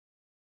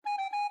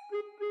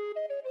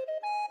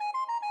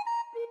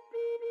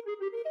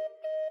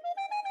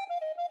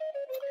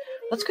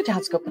Let's go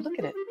down scope and look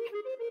at it.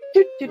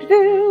 Do, do, do,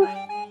 do.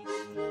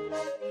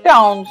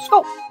 Down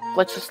scope.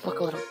 Let's just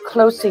look a little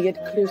closer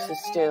yet closer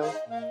still.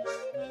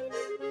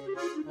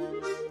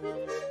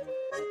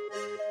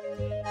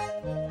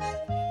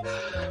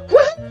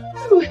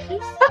 Woo!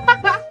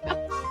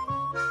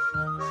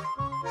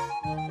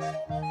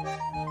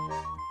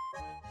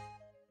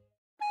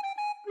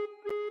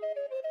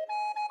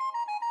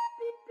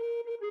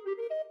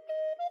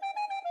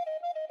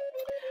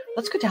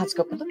 Let's go down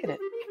scope and look at it.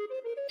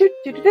 Do,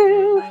 do, do,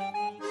 do.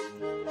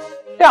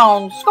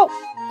 Down scope.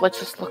 Let's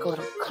just look a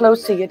little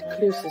closer yet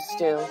closer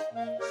still.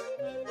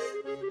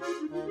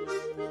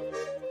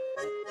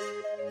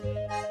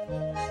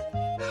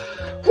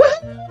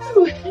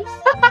 Woo!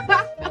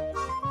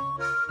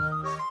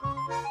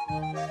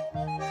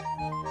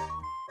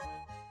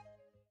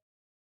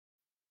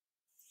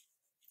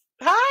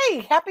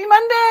 Hi, happy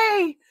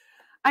Monday.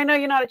 I know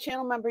you're not a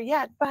channel member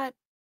yet, but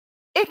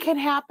it can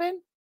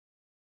happen.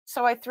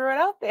 So I threw it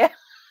out there.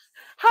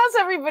 How's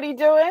everybody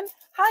doing?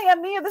 Hi,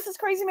 I'm Mia. This is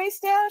Crazy May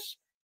Stash.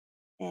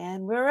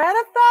 And we're at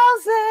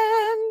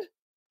 1,000.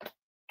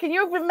 Can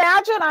you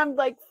imagine? I'm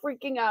like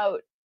freaking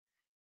out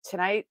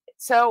tonight.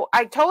 So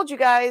I told you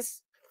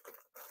guys,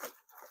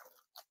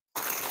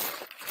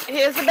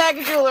 here's a bag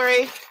of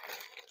jewelry.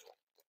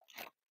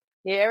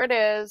 Here it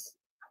is.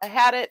 I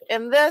had it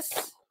in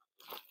this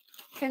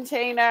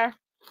container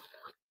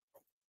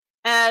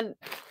and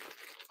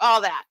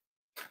all that.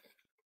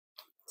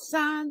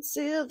 Signed,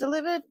 sealed,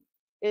 delivered.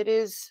 It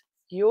is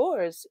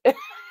yours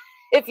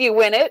if you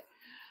win it.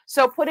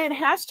 So put in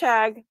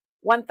hashtag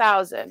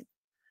 1,000.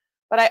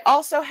 But I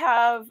also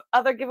have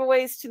other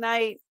giveaways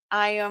tonight.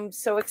 I am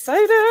so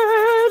excited.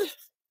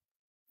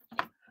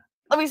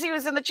 Let me see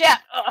who's in the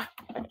chat.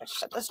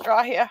 Shut this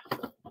drawer here.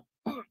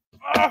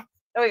 There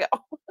we go.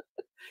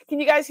 Can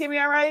you guys hear me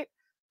all right?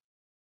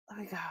 There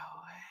we go.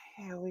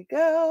 Here we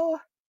go.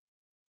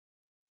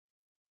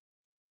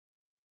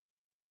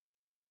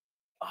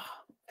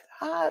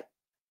 Oh,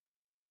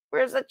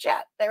 where's the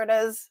chat? There it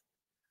is.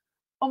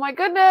 Oh my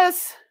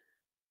goodness.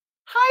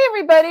 Hi,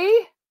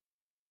 everybody.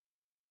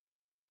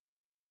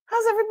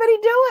 How's everybody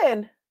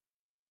doing?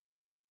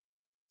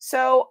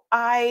 So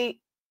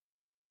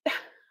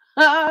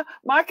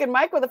Mark and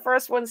Mike were the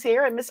first ones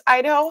here, and Miss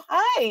Idaho.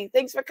 Hi,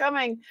 thanks for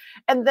coming.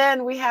 And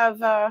then we have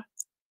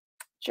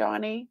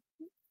Johnny.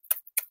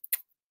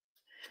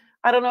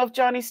 I don't know if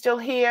Johnny's still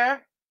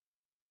here,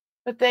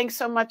 but thanks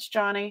so much,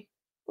 Johnny.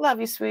 Love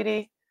you,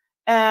 sweetie.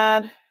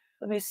 And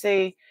let me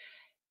see.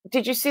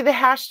 Did you see the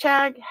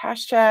hashtag?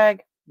 Hashtag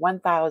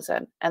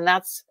 1,000. And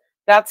that's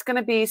going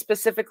to be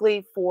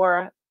specifically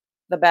for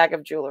the bag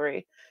of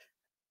jewelry.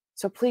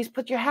 So please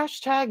put your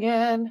hashtag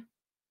in.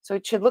 So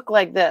it should look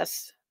like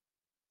this.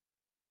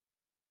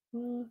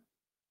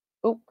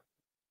 Oh,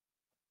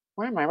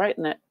 where am I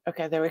writing it?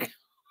 Okay, there we go.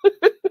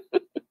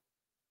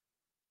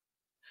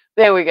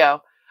 There we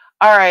go.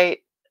 All right.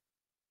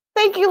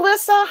 Thank you,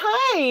 Lissa.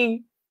 Hi.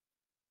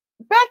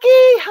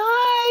 Becky,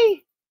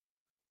 hi.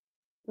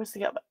 Where's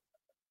the other?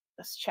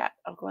 This chat.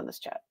 I'll go in this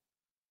chat.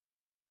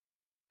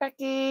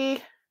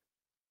 Becky.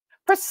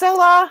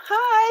 Priscilla,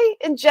 hi.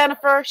 And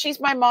Jennifer, she's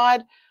my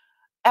mod.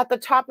 At the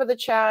top of the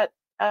chat,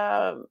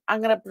 I'm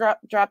going to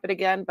drop it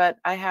again, but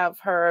I have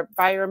her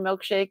buy her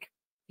milkshake.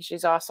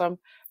 She's awesome.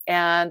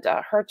 And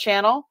her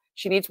channel,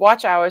 she needs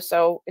watch hours.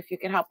 So if you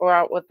can help her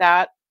out with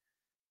that,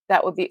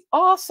 that would be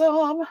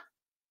awesome.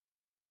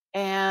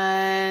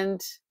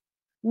 And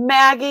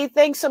Maggie,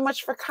 thanks so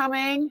much for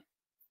coming.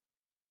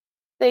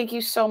 Thank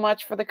you so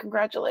much for the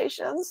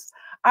congratulations.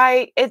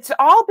 It's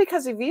all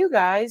because of you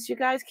guys. You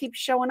guys keep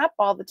showing up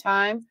all the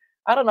time.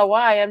 I don't know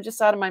why. I'm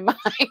just out of my mind.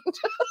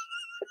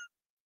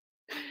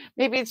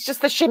 Maybe it's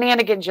just the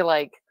shenanigans you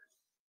like.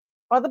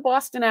 Or the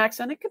Boston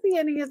accent. It could be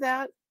any of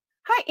that.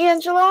 Hi,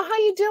 Angela. How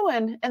you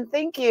doing? And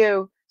thank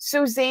you.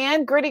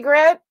 Suzanne, Gritty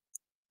Grit.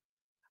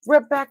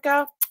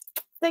 Rebecca,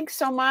 thanks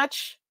so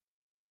much.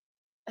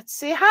 Let's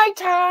see. Hi,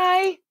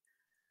 Ty.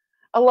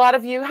 A lot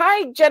of you.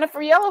 Hi,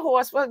 Jennifer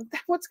Yellowhorse.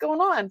 What's going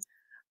on?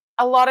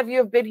 A lot of you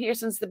have been here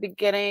since the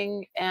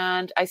beginning,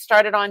 and I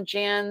started on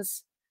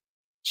Jan's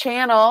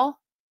channel,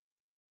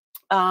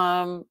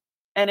 and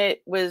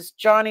it was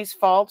Johnny's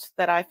fault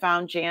that I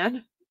found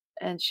Jan,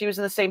 and she was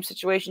in the same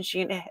situation.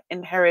 She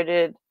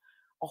inherited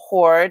a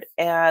hoard,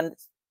 and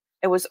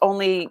it was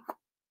only,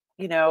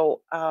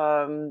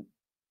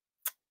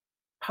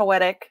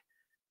 poetic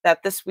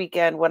that this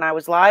weekend when I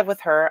was live with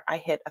her, I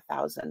hit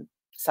 1,000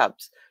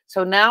 subs.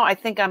 So now I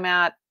think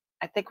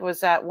it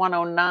was at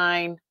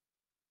 109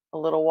 a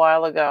little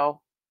while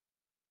ago.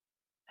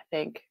 I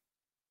think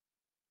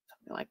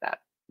something like that.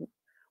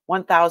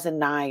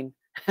 1,009.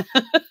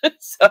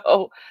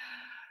 So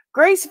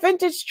Grace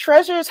Vintage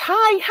Treasures.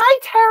 Hi,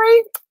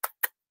 Terry.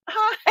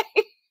 Hi.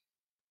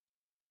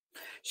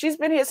 She's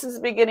been here since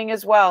the beginning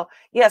as well.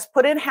 Yes,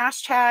 put in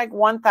hashtag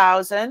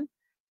 1,000.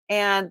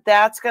 And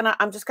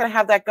I'm just going to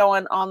have that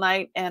going all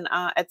night. And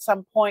at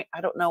some point,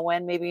 I don't know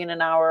when, maybe in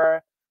an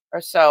hour or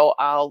so,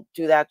 I'll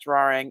do that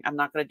drawing. I'm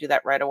not going to do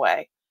that right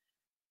away.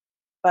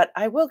 But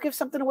I will give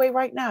something away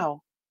right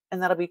now.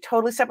 and that'll be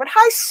totally separate.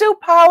 Hi, Sue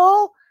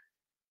Powell.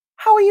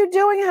 How are you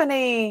doing,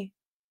 honey?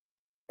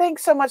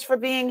 Thanks so much for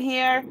being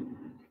here.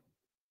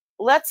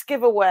 Let's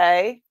give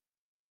away.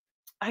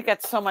 I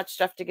got so much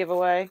stuff to give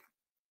away.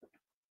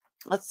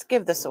 Let's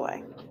give this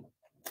away.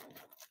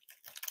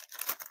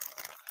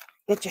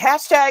 Get your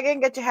hashtag in,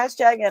 get your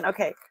hashtag in.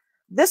 Okay,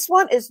 this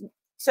one is,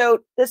 so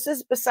this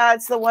is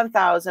besides the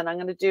 1,000. I'm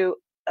going to do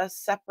a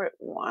separate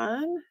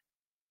one.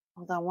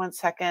 Hold on one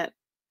second.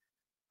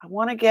 I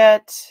want to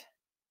get,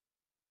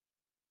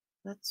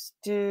 let's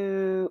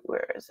do,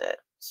 where is it?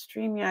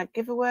 StreamYard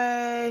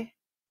giveaway.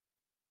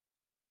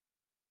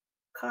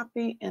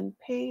 Copy and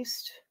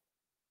paste.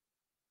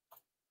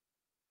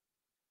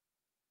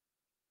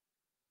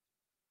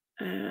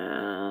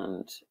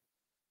 And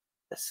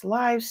this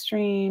live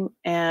stream,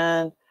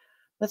 and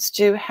let's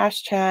do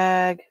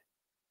hashtag.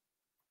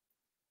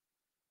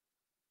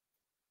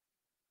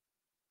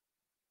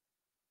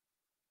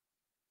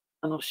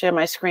 And I'll share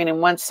my screen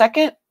in 1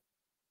 second.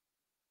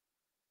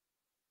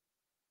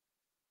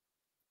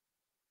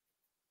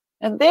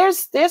 And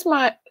there's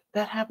my,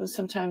 that happens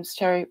sometimes,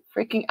 Terry,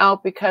 freaking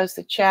out because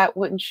the chat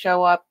wouldn't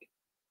show up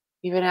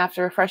even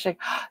after refreshing.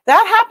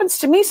 That happens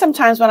to me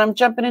sometimes when I'm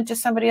jumping into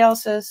somebody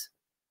else's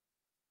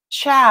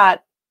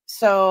chat.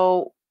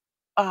 So,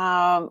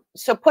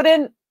 so put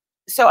in,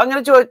 so I'm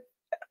going to do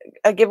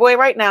a giveaway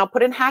right now.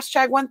 Put in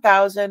hashtag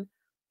 1,000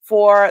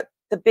 for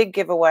the big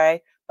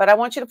giveaway, but I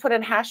want you to put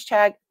in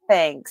hashtag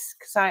thanks,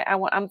 because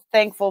I'm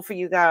thankful for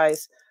you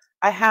guys.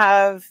 I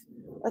have,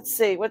 let's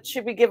see, what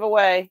should we give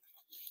away?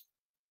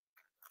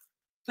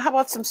 How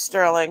about some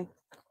sterling?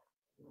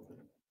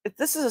 If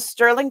this is a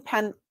sterling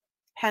pendant,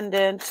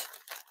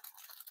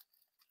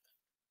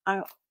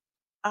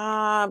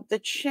 the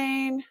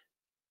chain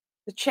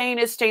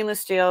is stainless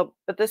steel,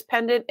 but this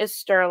pendant is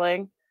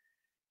sterling,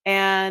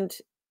 and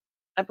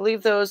I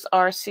believe those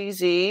are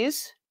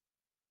CZs.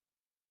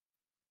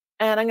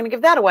 And I'm going to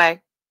give that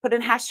away. Put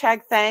in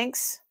hashtag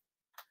thanks,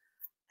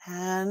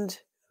 and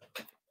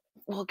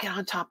we'll get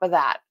on top of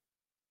that.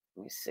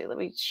 Let me see. Let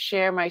me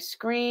share my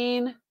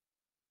screen.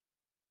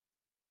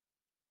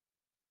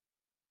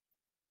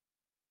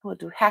 We'll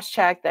do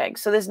hashtag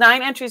thanks. So there's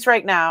 9 entries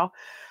right now.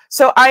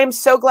 So I am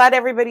so glad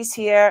everybody's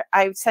here.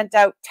 I sent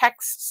out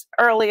texts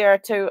earlier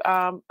to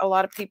a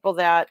lot of people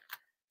that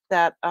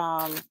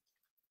are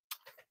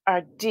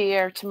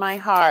dear to my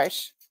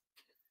heart,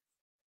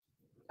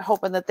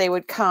 hoping that they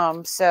would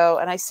come. So,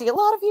 and I see a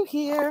lot of you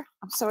here.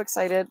 I'm so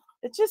excited.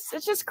 It's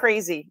just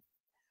crazy.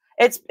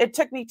 It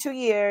took me 2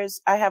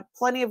 years. I have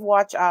plenty of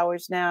watch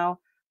hours now.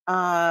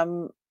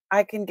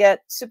 I can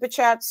get super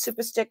chats,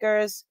 super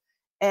stickers,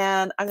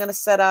 and I'm going to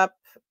set up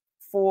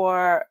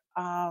for,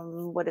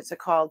 what is it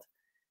called?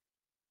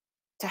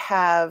 To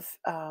have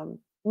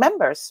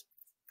members.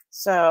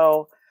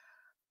 So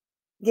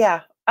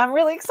yeah, I'm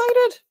really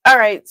excited. All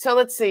right. So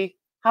let's see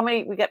how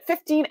many, we got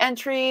 15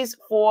 entries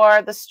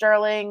for the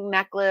sterling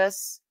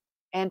necklace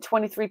and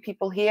 23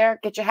 people here.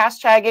 Get your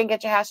hashtag in,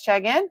 get your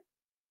hashtag in.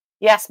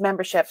 Yes,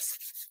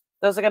 memberships.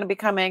 Those are going to be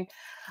coming.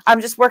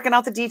 I'm just working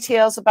out the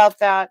details about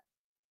that.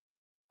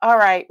 All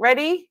right,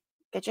 ready?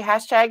 Get your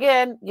hashtag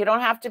in. You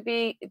don't have to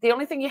be, the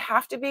only thing you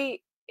have to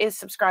be is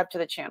subscribe to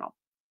the channel.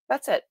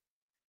 That's it.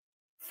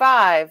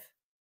 5,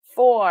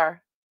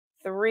 4,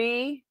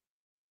 3,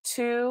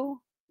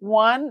 2,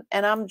 1,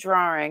 and I'm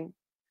drawing.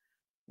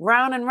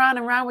 Round and round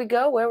and round we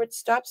go. Where it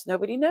stops,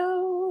 nobody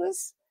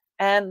knows.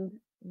 And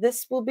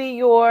this will be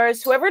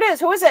yours. Whoever it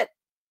is, who is it?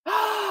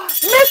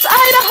 Miss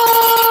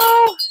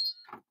Idaho!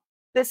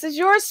 This is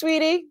yours,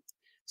 sweetie.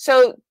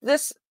 So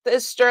this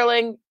is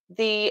sterling.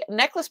 The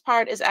necklace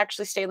part is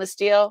actually stainless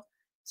steel,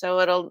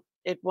 so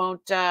it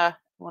won't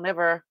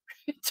ever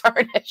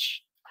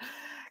tarnish.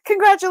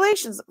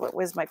 Congratulations.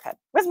 Where's my pen?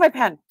 Where's my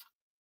pen?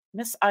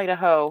 Miss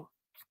Idaho.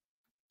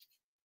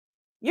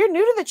 You're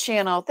new to the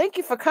channel. Thank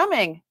you for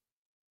coming.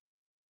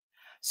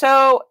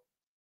 So,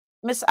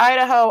 Miss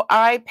Idaho,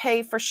 I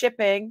pay for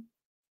shipping.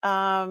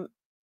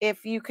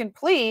 If you can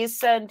please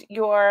send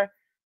your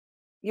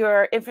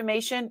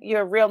information,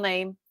 your real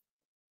name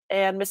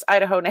and Miss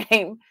Idaho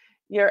name,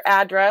 your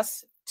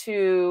address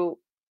to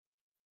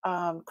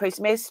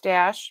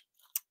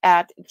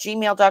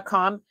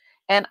crazymaystash@gmail.com,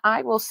 and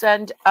I will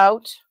send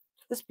out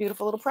this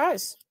beautiful little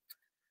prize.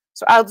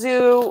 So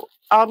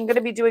I'm going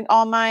to be doing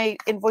all my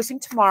invoicing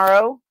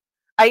tomorrow.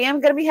 I am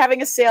going to be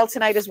having a sale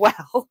tonight as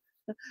well.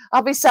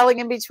 I'll be selling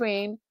in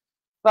between,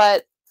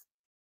 but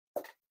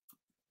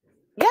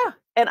yeah,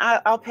 and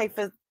I pay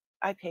for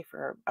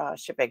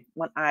shipping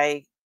when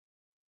I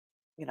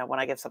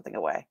give something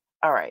away.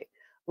 All right,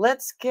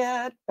 let's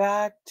get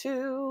back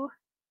to,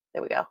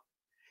 there we go.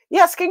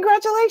 Yes,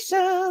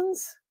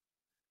 congratulations.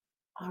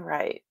 All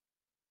right,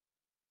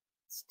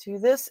 let's do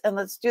this and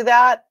let's do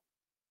that.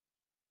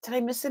 Did I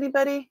miss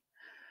anybody?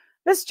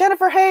 Miss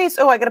Jennifer Hayes.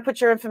 Oh, I got to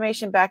put your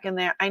information back in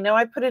there. I know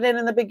I put it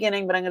in the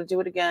beginning, but I'm going to do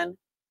it again.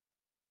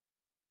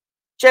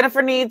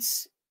 Jennifer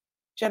needs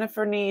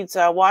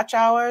watch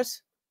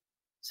hours.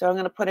 So I'm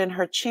going to put in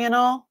her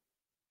channel.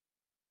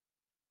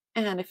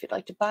 And if you'd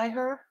like to buy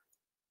her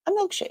a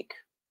milkshake.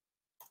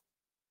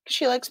 because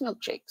she likes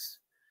milkshakes.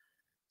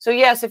 So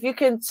yes, if you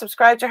can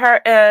subscribe to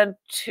her and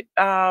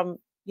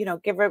you know,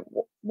 give her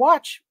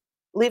watch,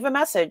 leave a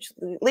message,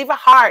 leave a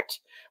heart,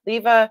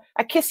 leave a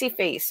kissy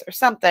face or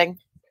something.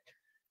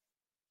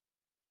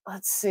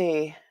 Let's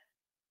see.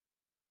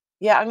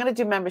 Yeah, I'm gonna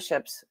do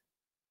memberships.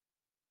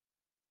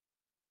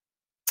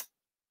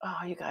 Oh,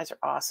 you guys are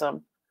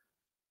awesome.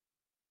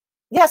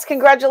 Yes,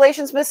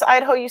 congratulations, Miss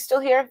Idaho. You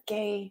still here?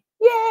 Yay.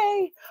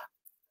 Yay.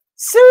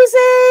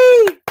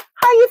 Susie,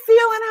 how you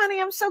feeling, honey?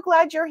 I'm so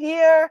glad you're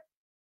here.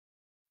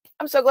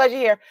 I'm so glad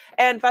you're here.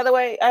 And by the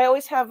way, I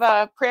always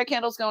have prayer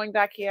candles going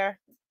back here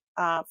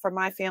for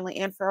my family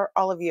and for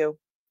all of you.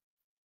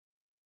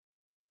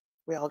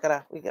 We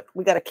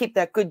gotta keep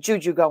that good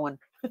juju going.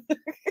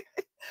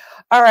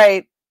 All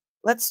right,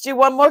 let's do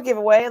one more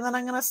giveaway, and then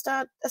I'm gonna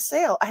start a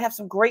sale. I have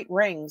some great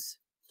rings.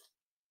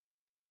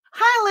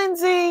 Hi,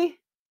 Lindsay.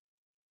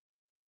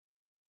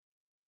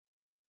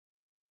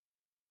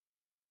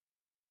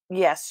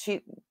 Yes,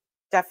 she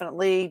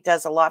definitely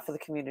does a lot for the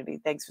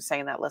community. Thanks for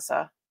saying that,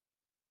 Lissa.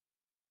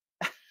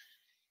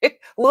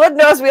 Lord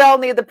knows we all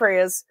need the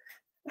prayers.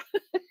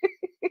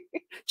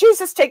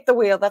 Jesus, take the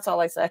wheel. That's all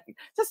I say.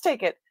 Just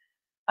take it.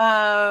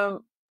 Yeah.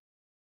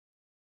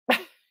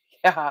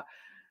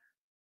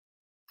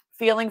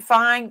 Feeling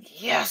fine?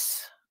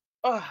 Yes.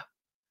 Ugh.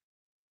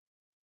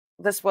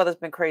 This weather's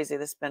been crazy.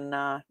 This has been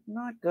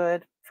not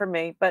good for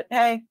me, but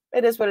hey,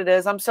 it is what it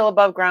is. I'm still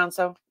above ground,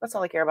 so that's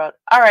all I care about.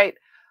 All right,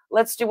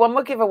 let's do one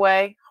more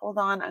giveaway. Hold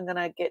on, I'm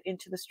gonna get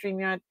into the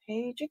StreamYard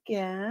page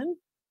again.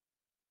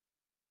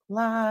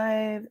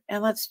 Live,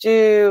 and let's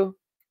do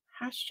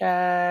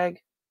hashtag.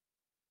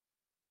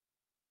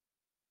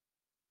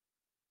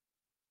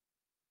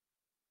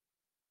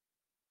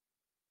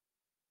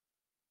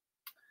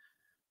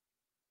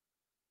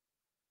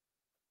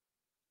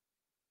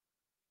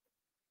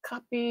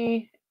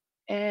 Copy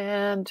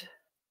and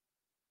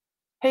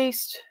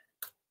paste.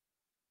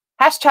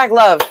 Hashtag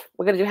love.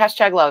 We're going to do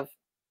hashtag love.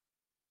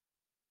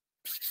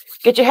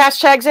 Get your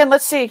hashtags in.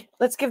 Let's see.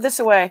 Let's give this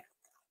away.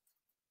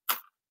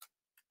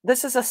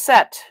 This is a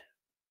set.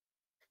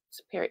 It's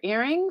a pair of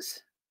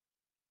earrings.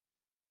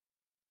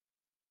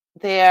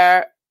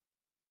 They're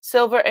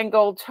silver and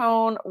gold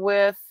tone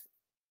with,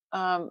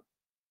 I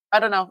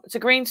don't know. It's a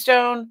green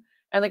stone,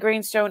 and the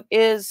green stone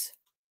is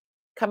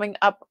coming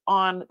up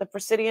on the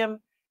presidium,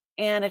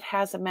 and it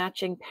has a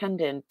matching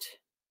pendant.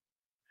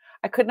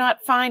 I could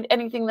not find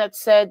anything that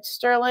said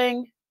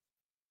sterling.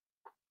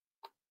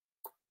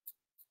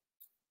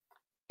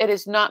 It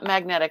is not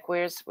magnetic.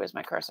 Where's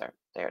my cursor?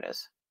 There it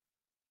is.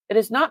 It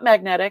is not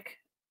magnetic.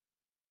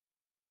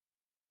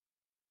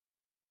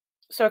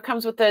 So it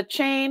comes with a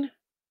chain.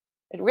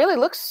 It really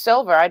looks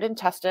silver. I didn't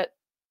test it.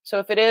 So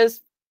if it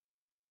is,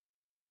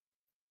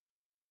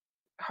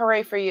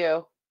 hooray for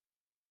you.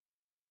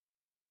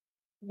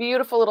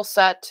 Beautiful little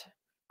set.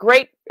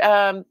 Great.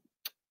 St.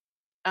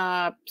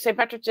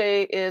 Patrick's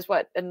Day is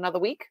what, in another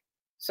week?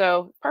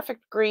 So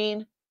perfect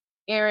green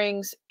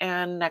earrings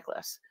and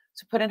necklace.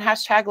 So put in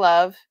hashtag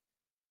love.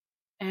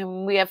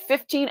 And we have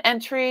 15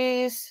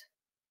 entries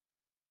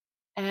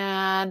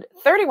and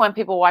 31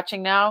 people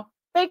watching now.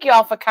 Thank you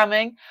all for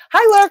coming.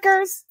 Hi,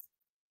 lurkers.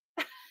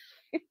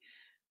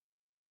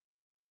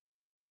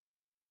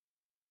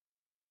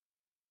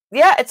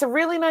 Yeah, it's a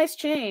really nice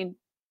chain.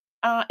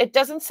 It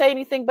doesn't say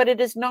anything, but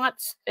it is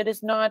not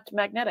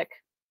magnetic.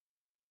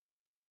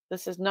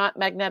 This is not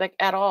magnetic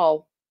at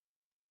all.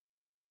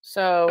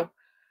 So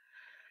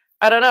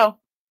I don't know.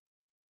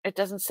 It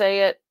doesn't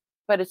say it,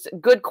 but it's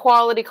good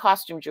quality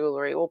costume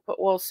jewelry.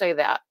 We'll say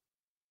that.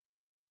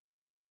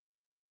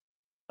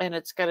 And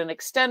it's got an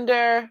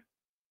extender.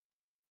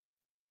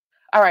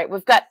 All right,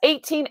 we've got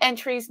 18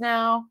 entries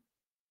now.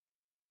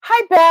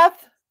 Hi,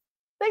 Beth.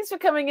 Thanks for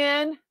coming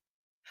in.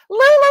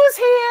 Lulu's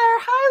here.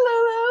 Hi,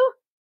 Lulu.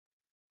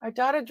 Our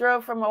daughter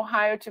drove from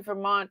Ohio to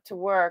Vermont to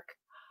work.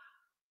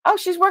 Oh,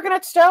 she's working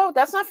at Stowe?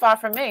 That's not far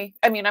from me.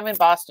 I mean, I'm in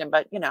Boston,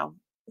 but, you know,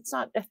 it's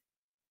not.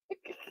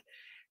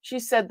 She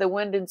said the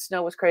wind and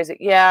snow was crazy.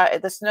 Yeah,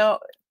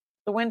 the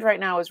wind right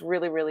now is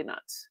really, really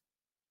nuts.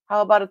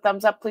 How about a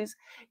thumbs up, please?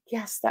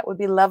 Yes, that would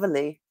be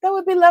lovely. That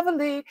would be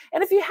lovely.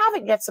 And if you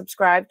haven't yet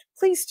subscribed,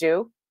 please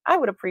do. I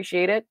would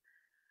appreciate it.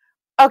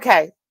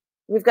 Okay,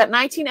 we've got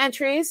 19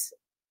 entries.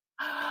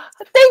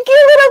 Thank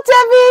you, little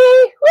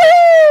Debbie.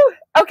 Woo!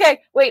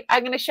 Okay, wait,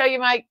 I'm going to show you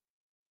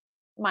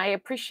my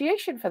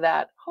appreciation for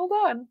that. Hold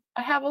on.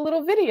 I have a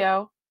little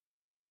video.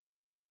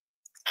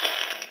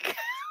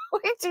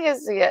 Wait till you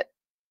see it.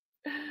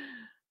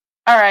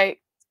 All right,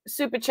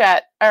 super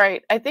chat. All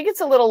right, I think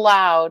it's a little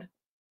loud,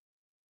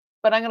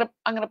 but I'm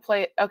gonna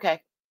play it.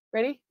 Okay,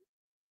 ready?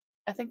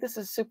 I think this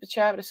is super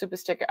chat or a super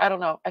sticker. I don't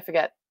know. I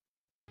forget.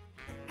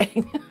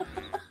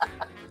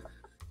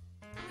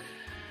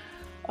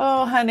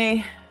 Oh,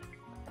 honey,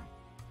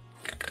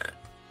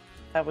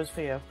 that was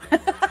for you.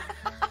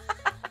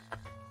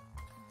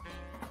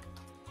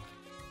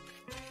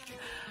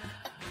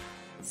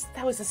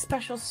 That was a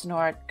special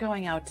snort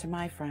going out to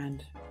my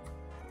friend.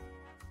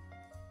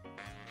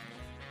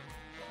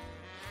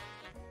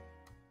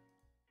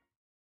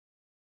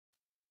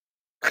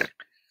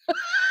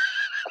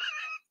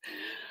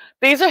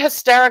 These are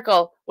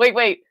hysterical.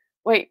 Wait.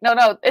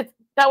 No.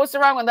 That was the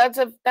wrong one.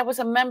 That was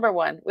a member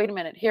one. Wait a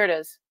minute. Here it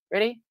is.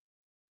 Ready?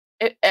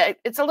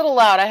 It's a little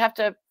loud. I have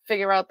to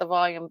figure out the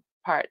volume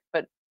part,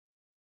 but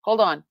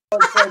hold on. I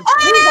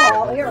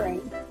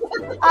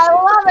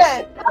love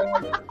it.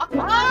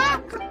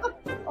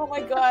 Oh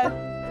my God.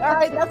 All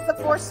right, that's the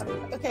force.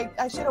 Okay,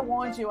 I should have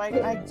warned you.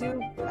 I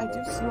do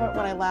snort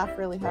when I laugh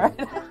really hard.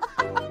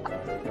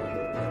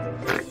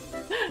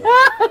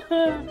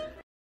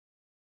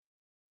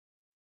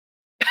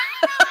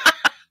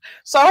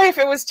 Sorry if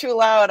it was too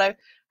loud. I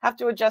have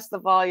to adjust the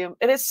volume.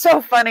 It is so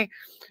funny.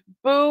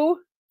 Boo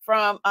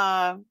from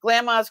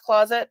Grandma's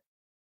Closet,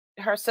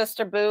 her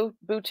sister Boo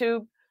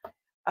Tube,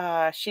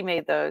 she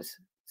made those.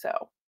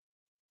 So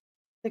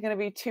they're going to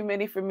be too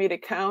many for me to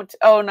count.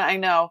 Oh, no, I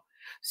know.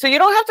 So you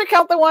don't have to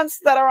count the ones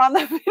that are on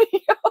the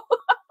video.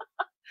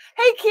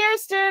 Hey,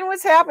 Kirsten,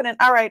 what's happening?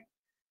 All right,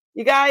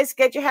 you guys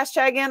get your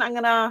hashtag in. I'm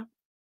gonna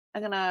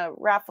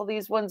raffle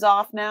these ones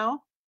off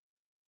now.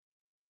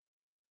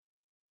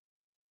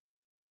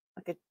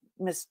 Look at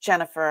Miss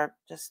Jennifer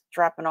just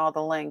dropping all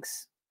the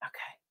links.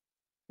 Okay,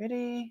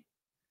 ready?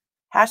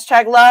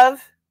 Hashtag love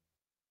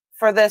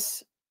for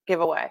this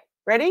giveaway.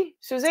 Ready,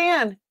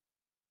 Suzanne?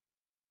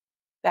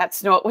 That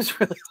snort was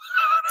really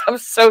loud. I'm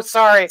so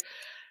sorry.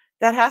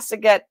 That has to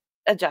get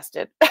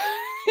adjusted.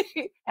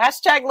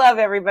 Hashtag love,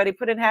 everybody.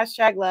 Put in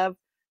hashtag love.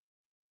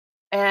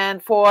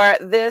 And for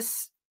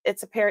this,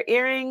 it's a pair of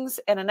earrings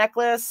and a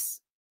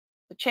necklace,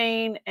 the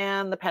chain,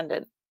 and the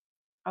pendant.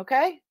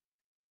 Okay?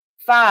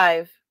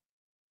 5,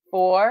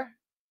 4,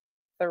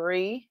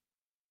 3,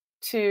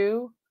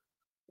 2,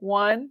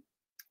 1.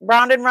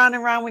 Round and round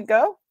and round we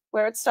go.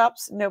 Where it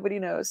stops, nobody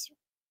knows.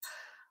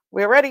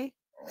 We're ready.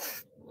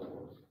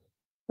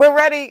 We're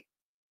ready.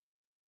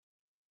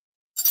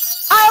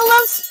 I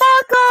love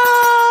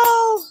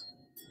Sparkle!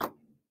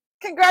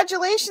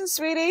 Congratulations,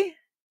 sweetie.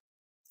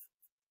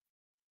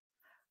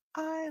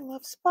 I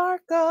love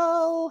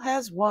Sparkle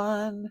has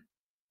won.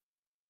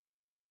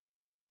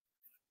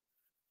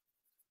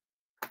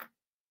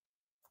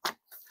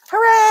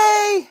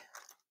 Hooray!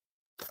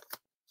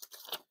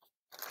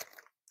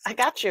 I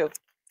got you.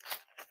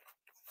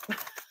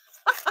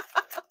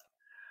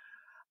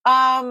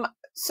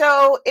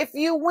 So if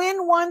you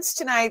win once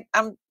tonight,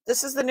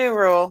 this is the new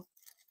rule.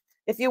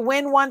 If you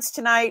win once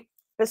tonight,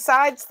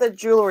 besides the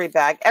jewelry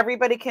bag,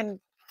 everybody can,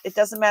 it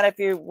doesn't matter if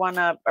you won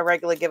a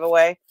regular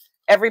giveaway,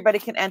 everybody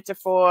can enter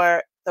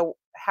for the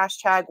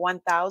hashtag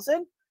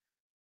 1000.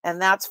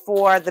 And that's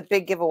for the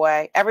big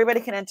giveaway.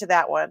 Everybody can enter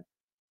that one.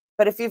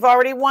 But if you've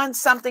already won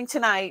something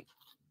tonight,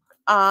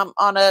 on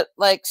a,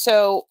 like,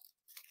 so,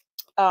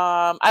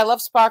 I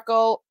love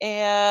Sparkle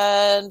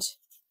and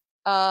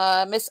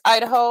Miss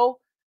Idaho,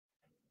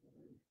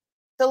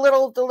 the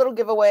little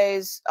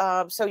giveaways.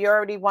 So you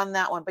already won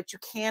that one, but you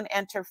can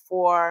enter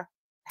for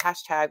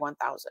hashtag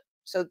 1000.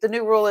 So the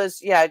new rule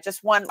is, yeah,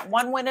 just one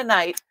win a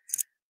night,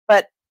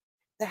 but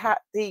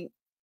the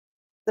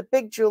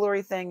big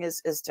jewelry thing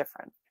is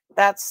different.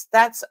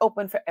 That's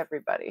open for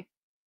everybody.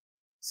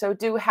 So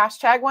do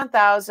hashtag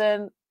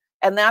 1000,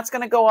 and that's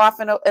going to go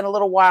off in a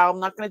little while. I'm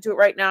not going to do it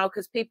right now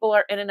because people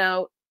are in and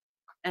out.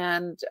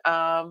 And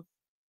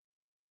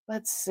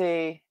let's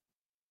see.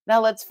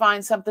 Now let's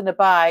find something to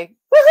buy.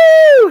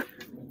 Woohoo!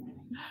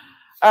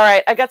 All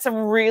right, I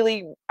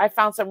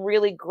found some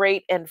really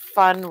great and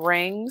fun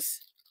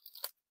rings.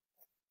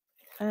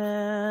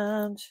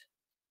 And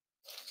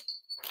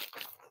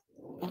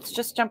let's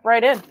just jump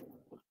right in.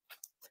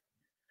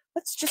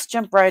 Let's just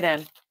jump right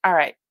in. All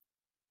right.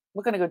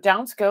 We're going to go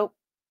down scope.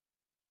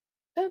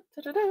 Da,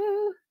 da, da,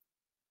 da.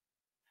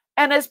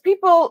 And as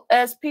people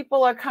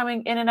are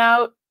coming in and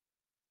out,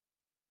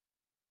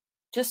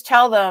 just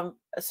tell them.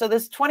 So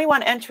there's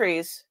 21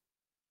 entries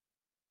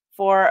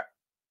for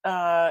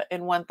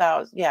in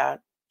 1000. Yeah,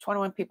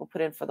 21 people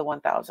put in for the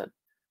 1000.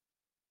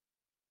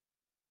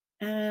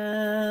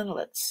 And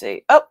let's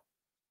see. Oh,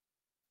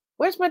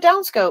 where's my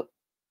down scope?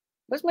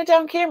 Where's my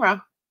down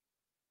camera?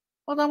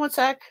 Hold on one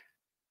sec.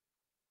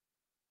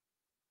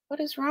 What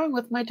is wrong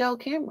with my Dell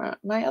camera?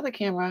 My other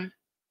camera.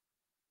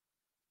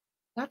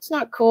 That's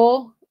not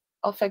cool.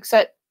 I'll fix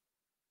it.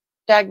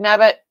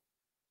 Dagnabbit.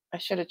 I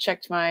should have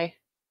checked my...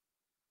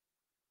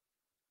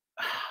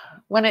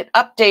 When it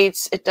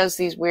updates, it does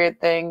these weird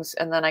things,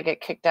 and then I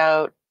get kicked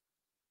out.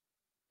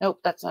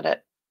 Nope, that's not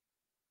it.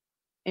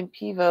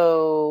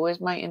 Impivo. Where's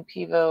my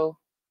Impivo?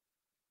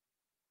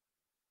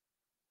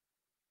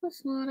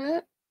 That's not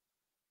it.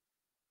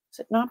 Is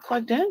it not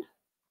plugged in?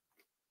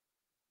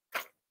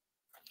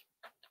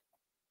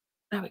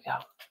 There we go.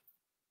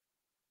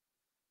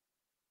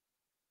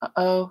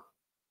 Uh-oh.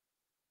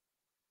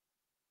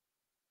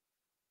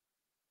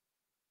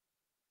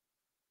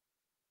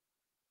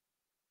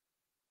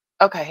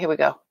 Okay, here we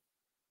go.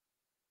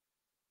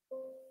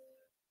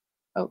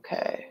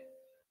 Okay.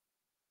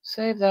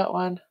 Save that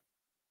one.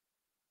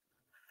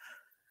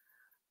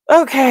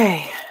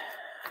 Okay.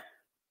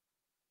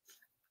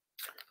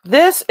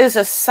 This is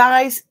a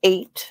size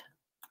 8.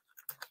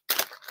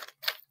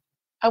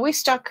 Are we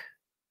stuck?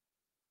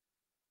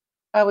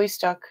 Are we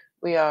stuck?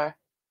 We are.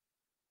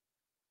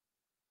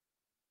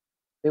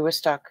 We were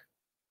stuck.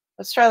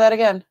 Let's try that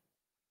again.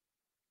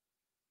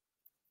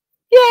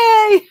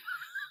 Yay!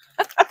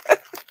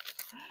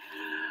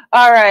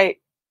 All right.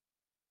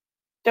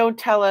 Don't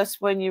tell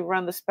us when you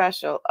run the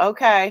special.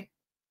 Okay.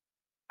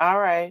 All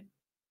right.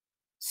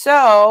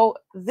 So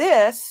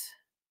this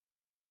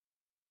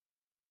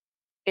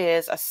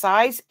is a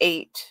size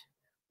 8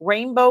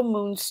 rainbow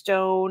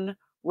moonstone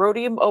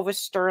rhodium over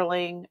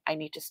sterling. I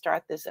need to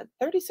start this at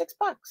 36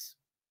 bucks.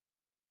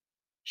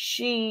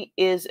 She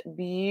is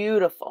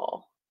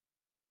beautiful.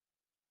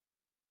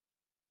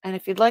 And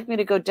if you'd like me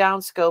to go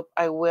down scope,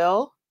 I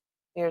will.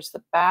 Here's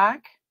the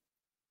back.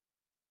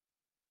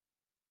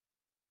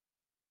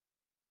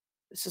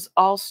 This is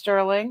all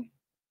sterling.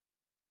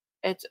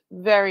 It's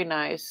very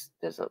nice.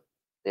 There's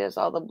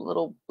all the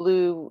little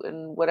blue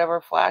and whatever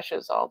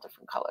flashes, all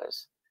different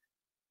colors.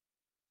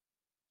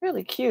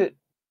 Really cute.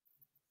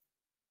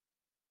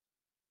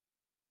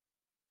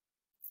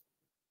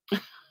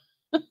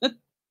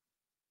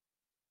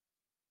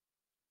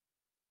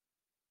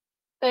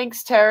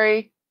 Thanks,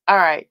 Terry. All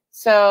right.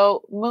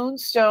 So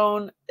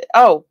Moonstone,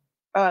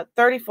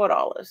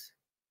 $34.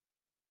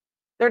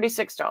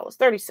 $36.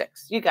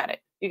 36. You got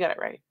it. You got it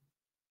right.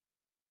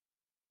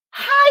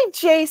 Hi,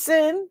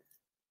 Jason.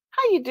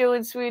 How you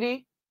doing,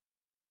 sweetie?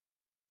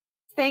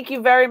 Thank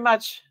you very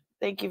much.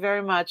 Thank you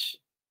very much.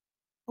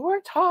 I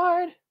worked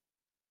hard.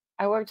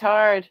 I worked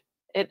hard.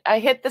 I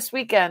hit this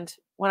weekend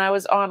when I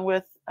was on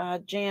with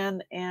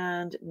Jan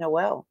and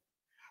Noelle.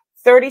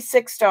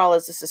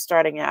 $36 this is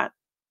starting at.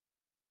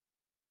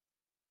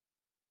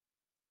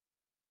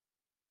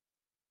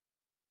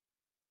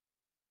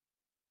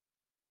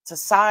 It's a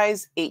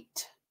size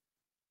 8.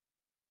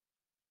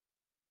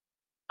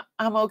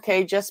 I'm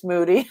okay, just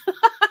moody.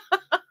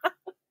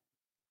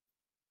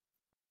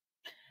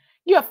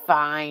 You're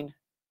fine.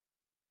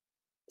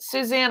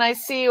 Suzanne, I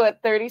see you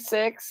at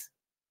 36.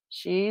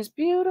 She's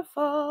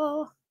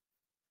beautiful.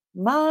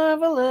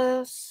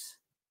 Marvelous.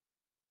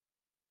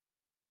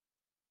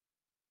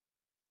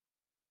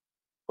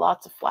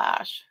 Lots of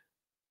flash.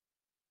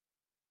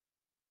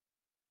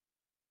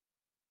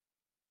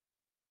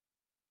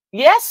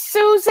 Yes,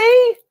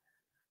 Susie.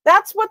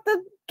 That's what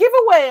the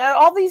giveaway,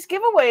 all these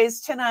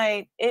giveaways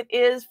tonight, it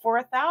is for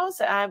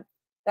 1,000.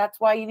 That's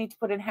why you need to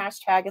put in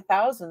hashtag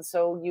 1,000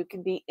 so you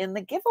can be in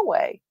the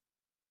giveaway.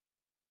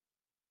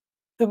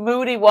 The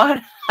moody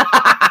one.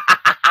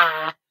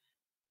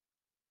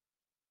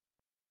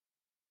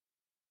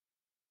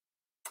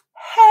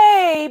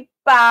 Hey,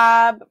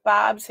 Bob.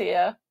 Bob's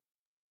here.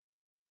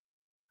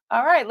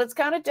 All right, let's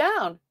count it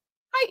down.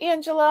 Hi,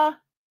 Angela.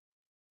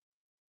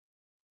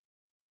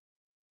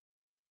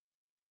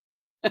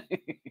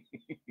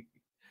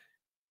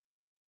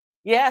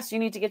 Yes, you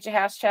need to get your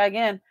hashtag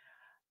in.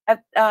 In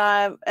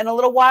a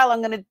little while,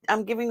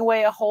 I'm giving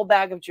away a whole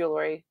bag of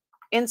jewelry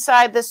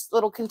inside this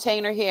little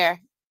container here.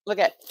 Look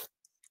at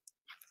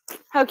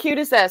how cute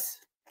is this?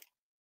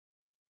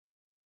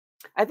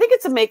 I think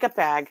it's a makeup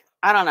bag.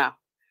 I don't know,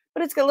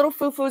 but it's got little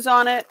foo-foos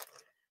on it,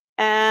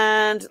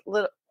 and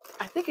little.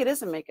 I think it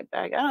is a makeup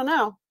bag. I don't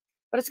know,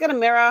 but it's got a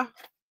mirror,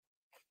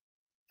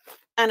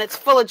 and it's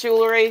full of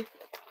jewelry.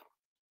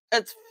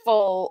 It's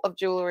full of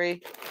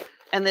jewelry,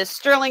 and there's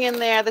sterling in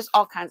there. There's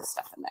all kinds of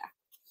stuff in there.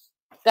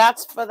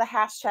 That's for the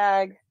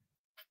hashtag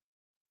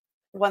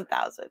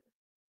 1,000.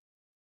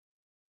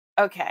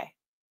 Okay.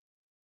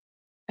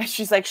 And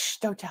she's like, shh,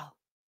 don't tell.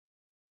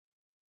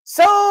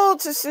 Sold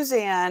to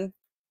Suzanne.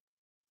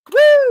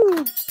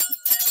 Woo!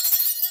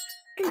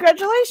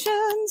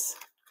 Congratulations.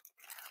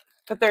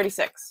 For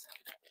 36.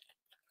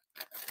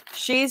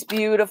 She's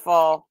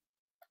beautiful.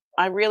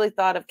 I really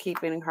thought of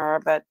keeping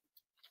her, but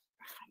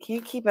I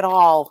can't keep it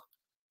all.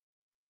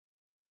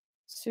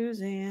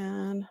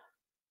 Suzanne.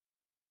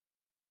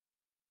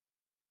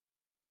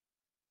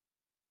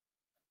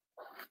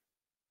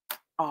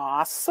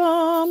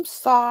 Awesome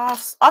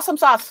sauce. Awesome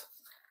sauce.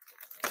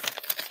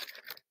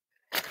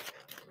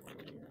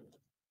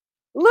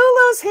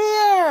 Lulu's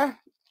here.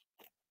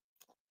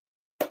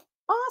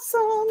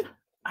 Awesome.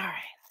 All right.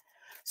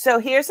 So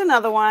here's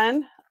another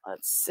one.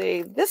 Let's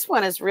see. This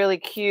one is really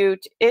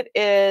cute. It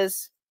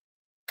is,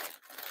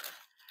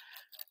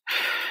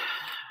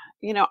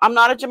 you know, I'm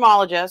not a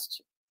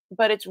gemologist,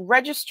 but it's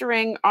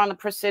registering on the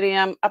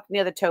Presidium up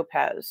near the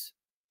topaz.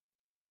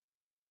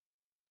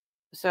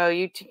 So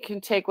you can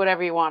take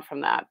whatever you want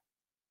from that.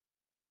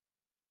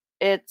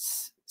 It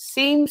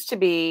seems to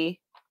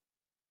be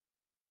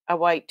a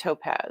white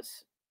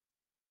topaz.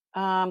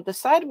 The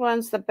side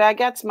ones, the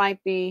baguettes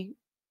might be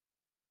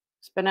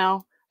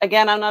spinel.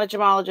 Again, I'm not a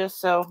gemologist,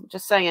 so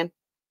just saying.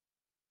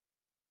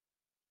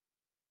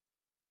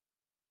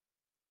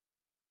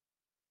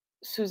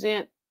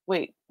 Suzanne,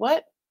 wait,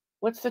 what?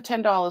 What's the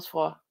 $10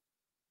 for?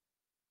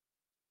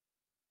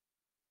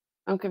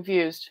 I'm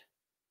confused.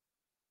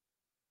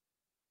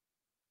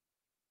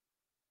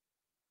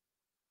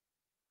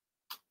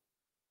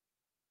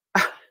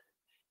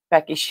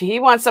 Becky, he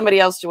wants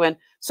somebody else to win.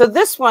 So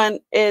this one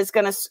is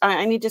going to,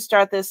 I need to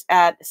start this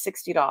at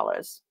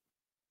 $60.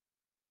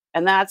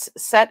 And that's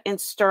set in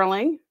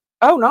sterling.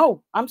 Oh,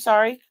 no, I'm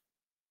sorry.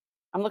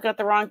 I'm looking at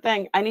the wrong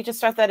thing. I need to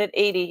start that at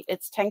 80.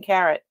 It's 10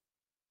 carat.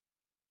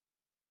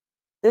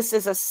 This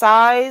is a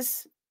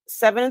size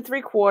 7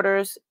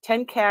 3/4,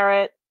 10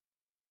 carat,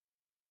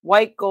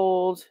 white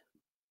gold,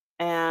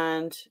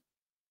 and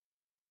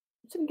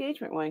it's an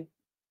engagement ring.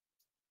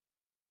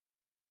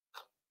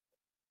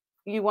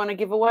 You want to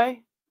give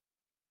away?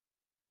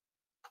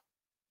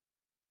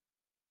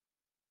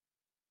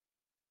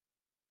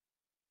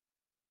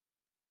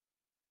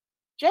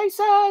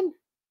 Jason!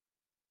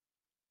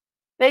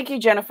 Thank you,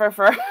 Jennifer,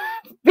 for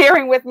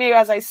bearing with me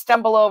as I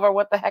stumble over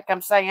what the heck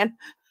I'm saying.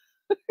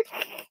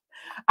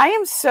 I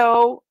am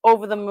so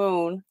over the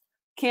moon.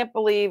 Can't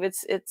believe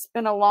it's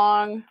been a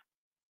long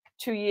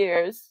 2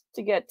 years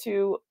to get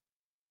to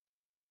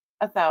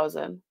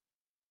 1,000.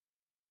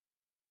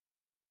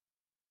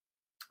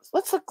 So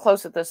let's look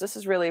close at this. This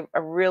is really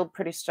a real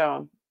pretty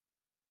stone.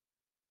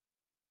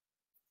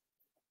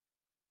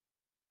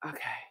 Okay.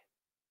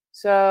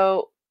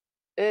 So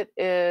it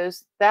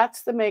is,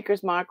 that's the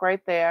maker's mark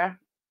right there.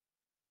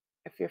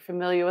 If you're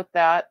familiar with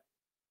that.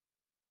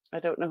 I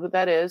don't know who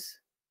that is.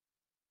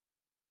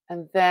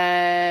 And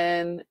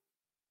then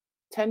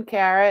 10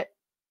 carat.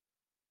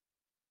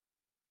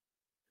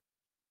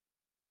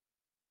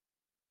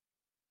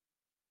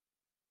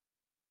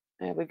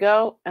 There we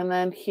go. And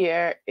then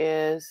here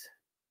is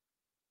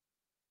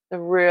the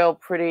real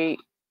pretty,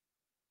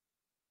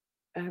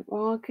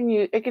 well,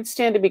 it can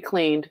stand to be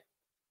cleaned.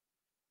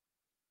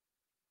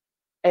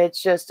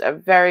 It's just a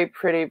very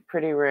pretty,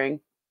 pretty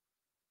ring.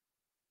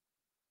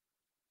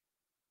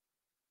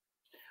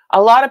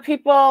 A lot of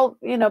people,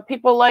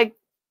 people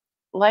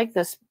like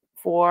this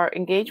for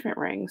engagement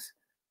rings,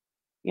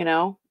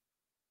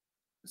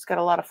 It's got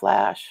a lot of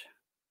flash.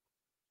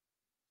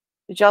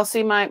 Did y'all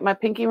see my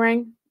pinky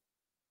ring?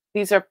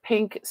 These are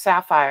pink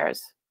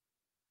sapphires.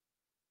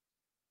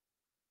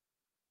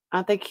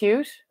 Aren't they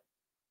cute?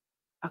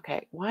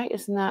 Okay, why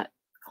isn't that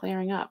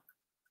clearing up?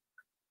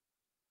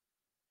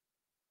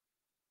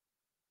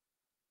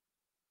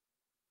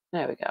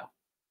 There we go.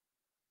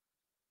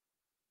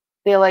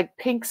 They're like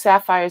pink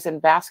sapphires in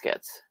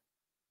baskets.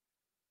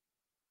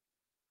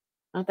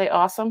 Aren't they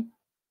awesome?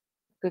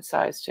 Good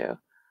size too.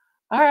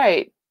 All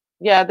right.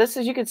 Yeah,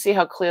 you can see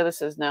how clear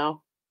this is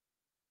now.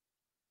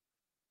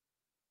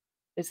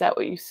 Is that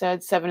what you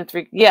said? 7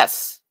 3?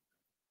 Yes.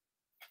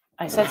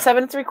 I said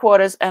 7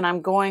 3/4, and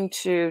I'm going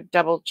to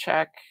double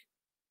check.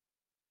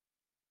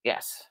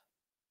 Yes.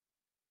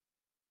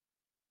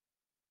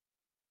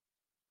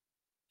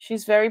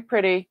 She's very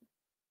pretty.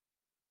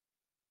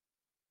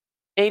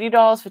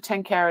 $80 for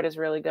 10 carat is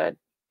really good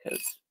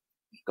because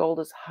gold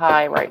is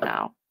high right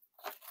now.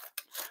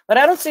 But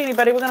I don't see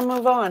anybody. We're going to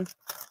move on.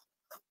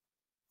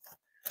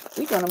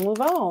 We're going to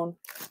move on.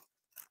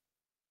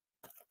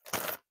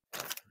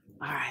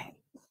 All right.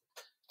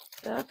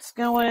 That's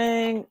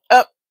going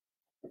up.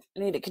 I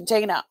need a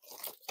container.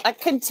 A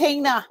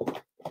container.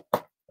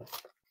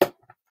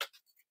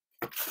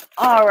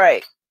 All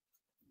right.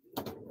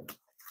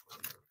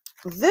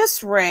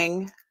 This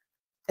ring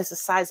is a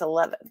size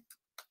 11.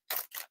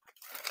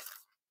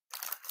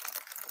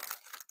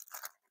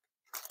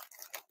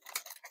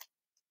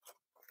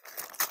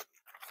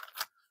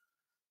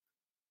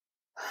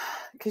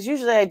 Because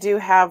usually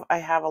I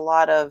have a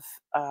lot of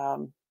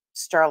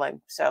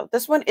sterling. So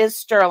this one is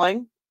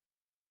sterling.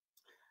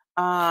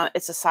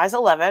 It's a size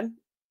 11.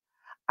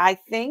 I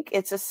think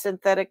it's a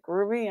synthetic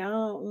ruby.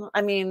 Emerald.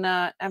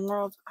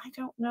 I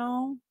don't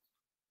know.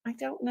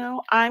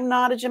 I'm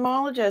not a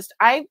gemologist.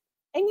 I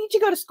need to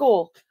go to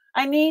school.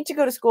 I need to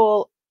go to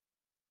school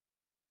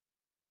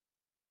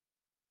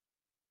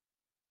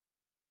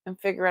and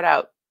figure it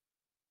out.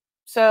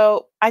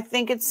 So I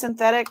think it's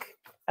synthetic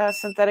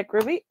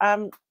ruby.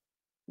 I'm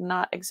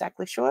not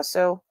exactly sure.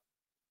 So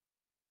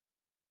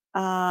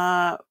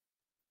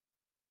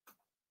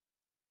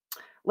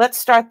let's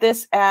start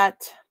this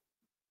at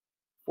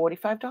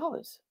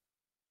 $45.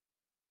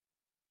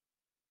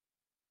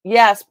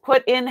 Yes,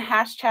 put in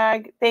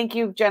hashtag. Thank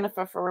you,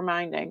 Jennifer, for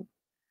reminding.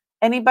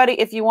 Anybody,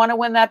 if you want to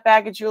win that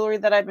bag of jewelry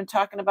that I've been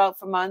talking about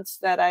for months,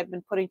 that I've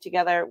been putting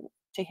together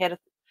to hit,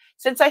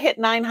 since I hit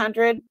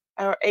 900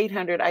 or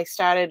 800, I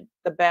started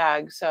the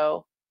bag.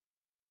 So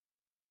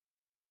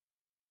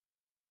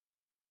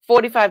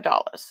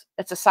 $45.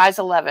 It's a size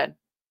 11.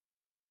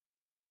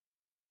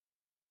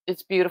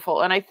 It's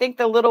beautiful. And I think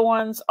the little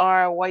ones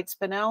are white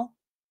spinel,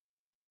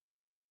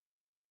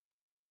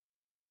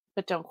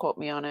 but don't quote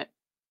me on it.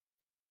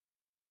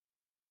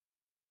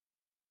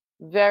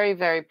 Very,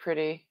 very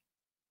pretty.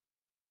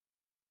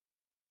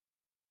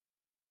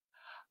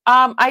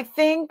 I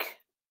think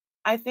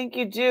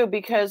you do,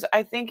 because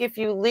I think if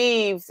you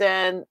leave,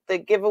 then the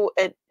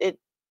giveaway, it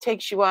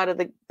takes you out of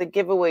the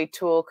giveaway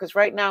tool, because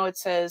right now it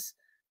says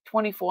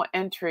 24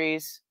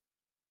 entries.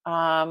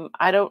 I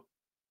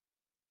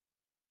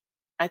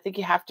think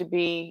you have to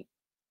be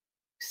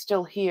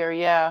still here.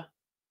 Yeah.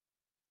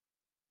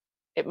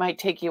 It might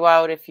take you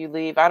out if you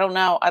leave. I don't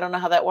know. I don't know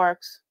how that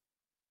works.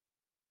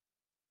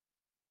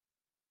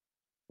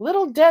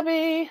 Little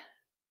Debbie.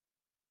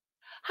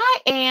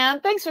 Hi,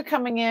 Anne. Thanks for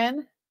coming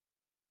in.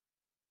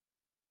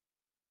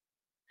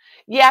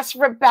 Yes,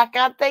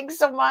 Rebecca. Thanks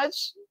so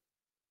much.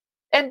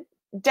 And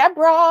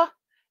Deborah.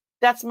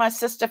 That's my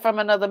sister from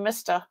another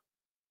mister.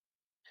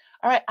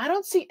 All right. I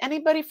don't see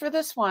anybody for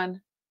this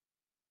one.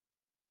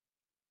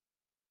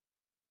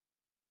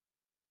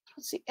 I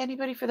don't see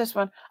anybody for this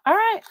one. All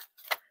right.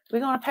 We're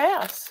going to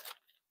pass.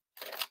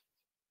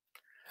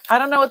 I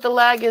don't know what the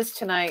lag is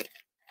tonight.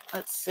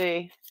 Let's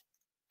see.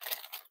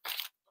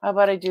 How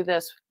about I do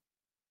this?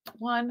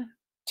 1,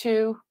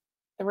 2,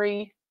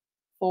 3,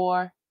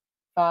 4,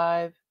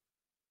 5,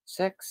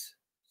 6,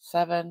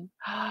 7,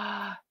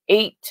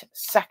 8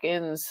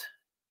 seconds.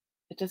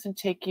 It doesn't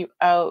take you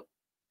out.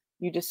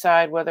 You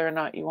decide whether or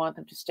not you want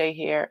them to stay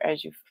here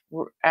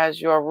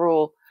as your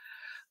rule.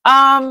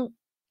 Well,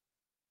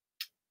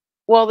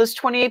 there's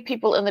 28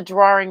 people in the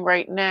drawing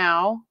right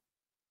now,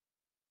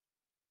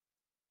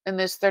 and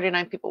there's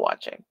 39 people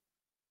watching.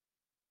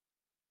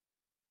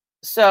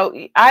 So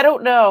I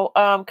don't know,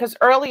 because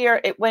earlier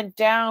it went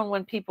down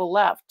when people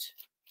left.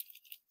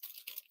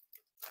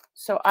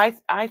 So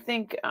I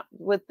think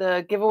with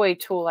the giveaway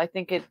tool, I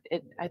think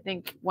I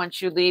think once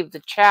you leave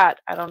the chat,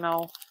 I don't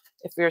know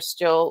if you're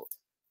still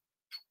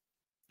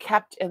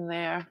kept in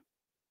there.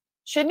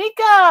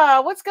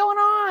 Shanika, what's going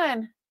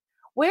on?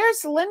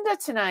 Where's Linda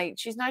tonight?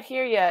 She's not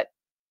here yet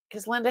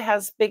because Linda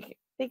has big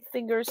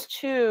fingers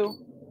too.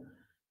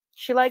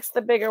 She likes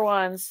the bigger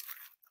ones.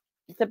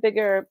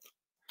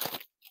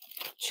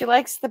 She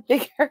likes the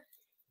bigger.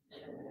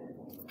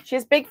 She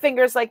has big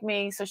fingers like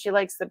me, so she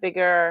likes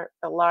the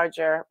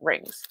larger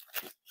rings.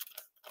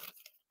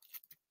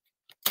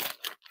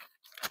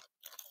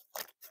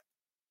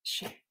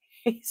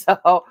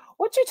 So,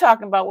 what you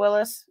talking about,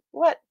 Willis?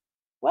 What?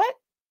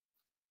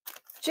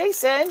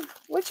 Jason,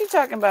 what you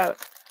talking about?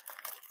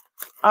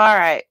 All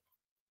right.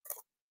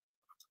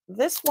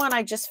 This one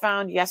I just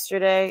found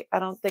yesterday. I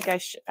don't think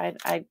I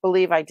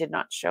believe I did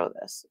not show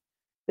this.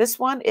 This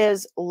one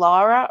is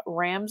Laura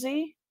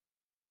Ramsey.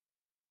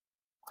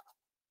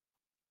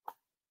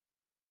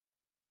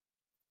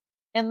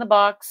 In the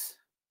box.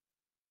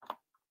 It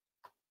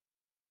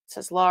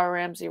says Laura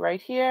Ramsey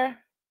right here.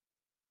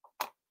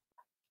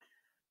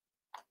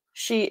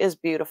 She is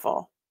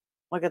beautiful.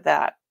 Look at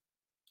that.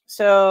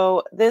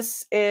 So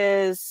this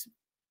is,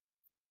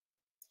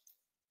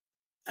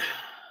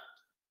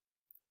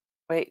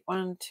 wait,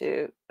 1,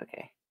 2,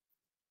 okay.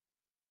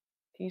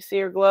 Can you see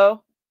her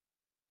glow?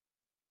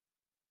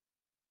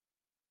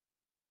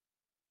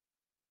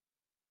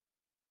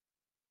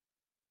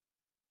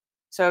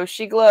 So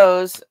she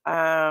glows.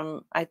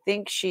 I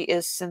think she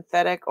is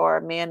synthetic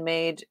or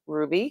man-made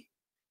ruby.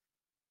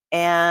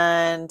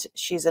 And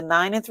she's a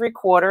 9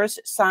 3/4,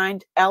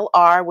 signed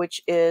LR,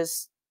 which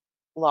is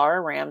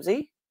Laura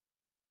Ramsey.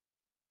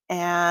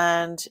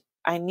 And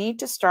I need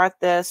to start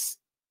this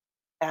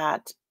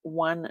at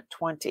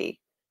 120.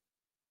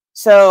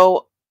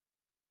 So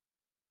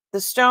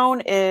the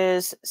stone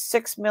is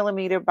 6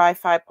 millimeter by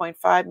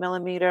 5.5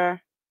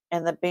 millimeter,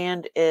 and the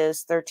band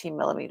is 13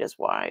 millimeters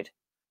wide.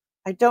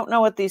 I don't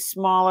know what these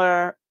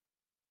smaller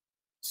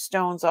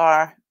stones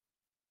are.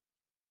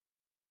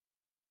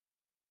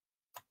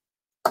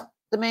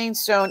 The main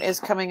stone is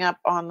coming up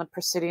on the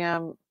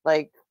Presidium,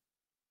 like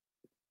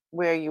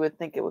where you would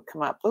think it would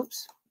come up.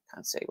 Oops,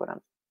 can't see what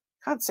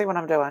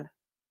I'm doing.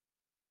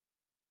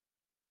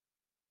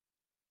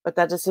 But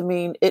that doesn't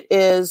mean it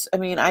is. I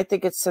mean, I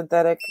think it's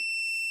synthetic.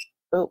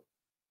 Oh,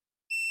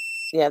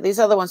 yeah, these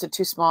other ones are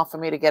too small for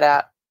me to get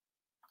at.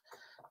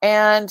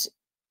 And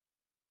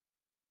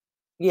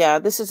yeah,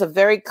 this is a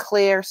very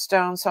clear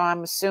stone, so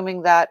I'm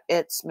assuming that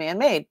it's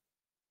man-made,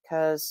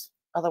 because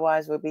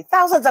otherwise it would be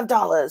thousands of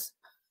dollars.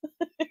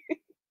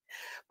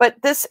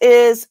 But this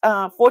is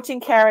 14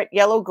 karat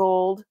yellow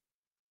gold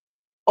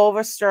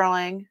over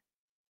sterling.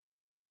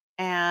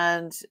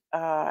 And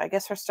I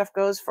guess her stuff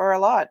goes for a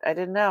lot. I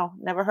didn't know.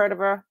 Never heard of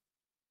her.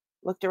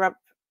 Looked her up.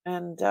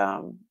 And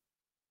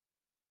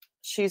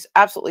she's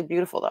absolutely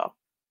beautiful, though.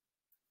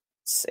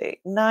 Let's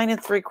see. 9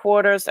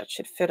 3/4. That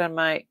should fit on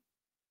my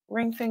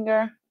ring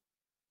finger.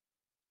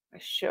 I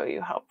show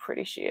you how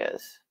pretty she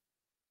is.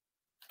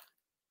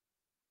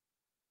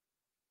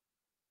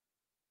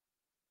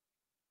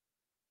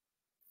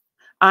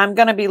 I'm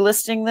going to be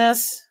listing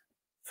this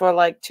for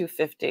like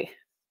 $250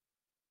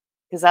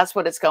 because that's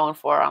what it's going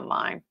for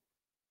online.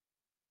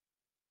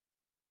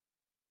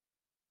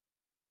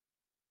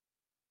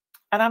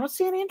 And I don't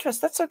see any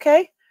interest. That's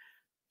okay.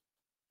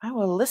 I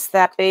will list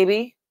that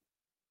baby.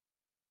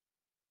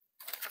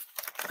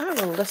 I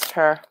will list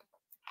her.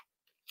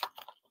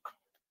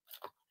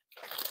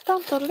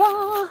 Dun, dun, dun,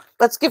 dun.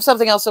 Let's give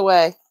something else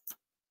away.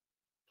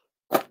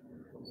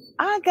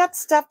 I got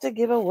stuff to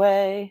give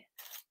away.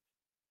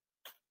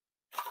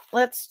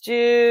 Let's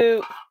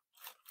do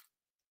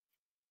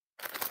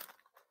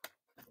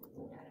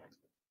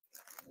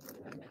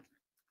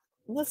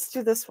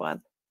this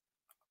one.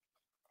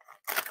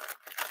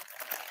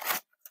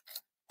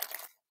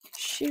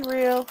 She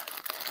real.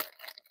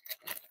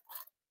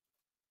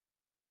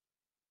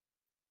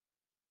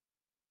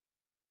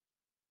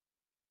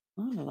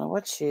 I don't know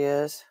what she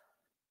is.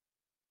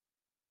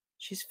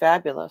 She's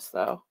fabulous,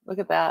 though. Look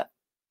at that.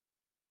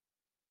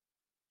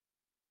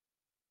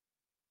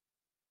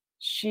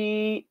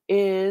 She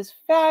is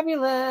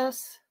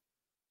fabulous.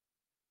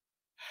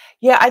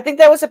 Yeah, I think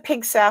that was a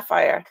pink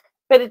sapphire,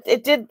 but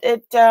it did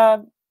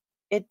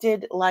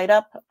light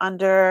up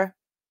under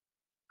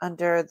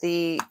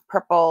the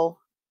purple,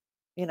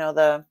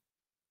 the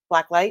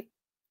black light.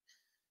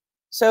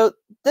 So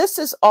this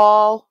is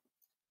all.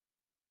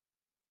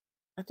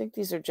 I think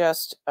these are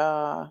just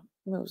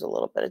moves a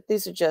little bit.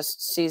 These are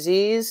just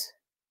CZs,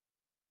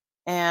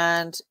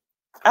 and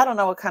I don't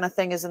know what kind of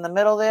thing is in the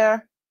middle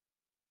there.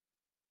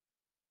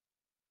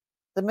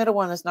 The middle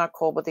one is not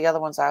cool, but the other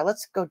ones are.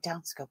 Let's go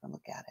down scope and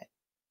look at it.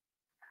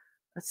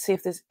 Let's see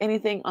if there's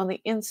anything on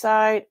the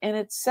inside. And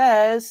it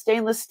says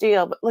stainless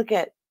steel, but look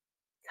at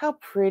how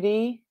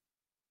pretty.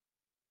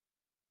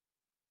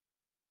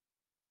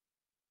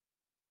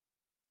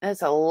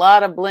 There's a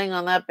lot of bling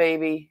on that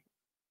baby.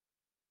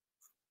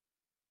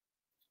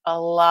 A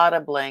lot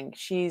of bling.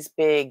 She's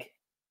big.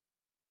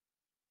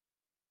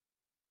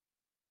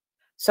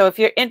 So if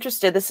you're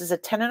interested, this is a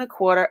 10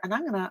 1/4, and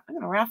I'm gonna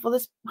raffle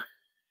this.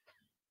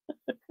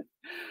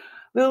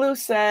 Lulu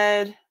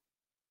said,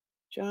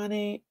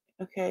 Johnny,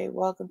 okay,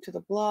 welcome to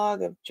the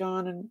blog of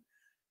John and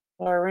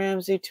Laura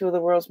Ramsey, two of the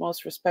world's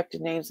most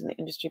respected names in the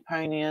industry,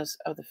 pioneers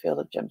of the field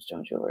of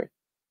gemstone jewelry.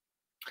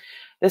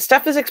 This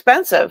stuff is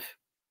expensive.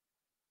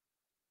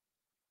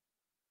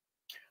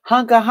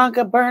 Hunka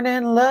hunka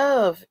burning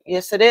love.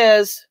 Yes, it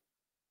is.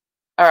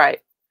 All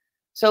right.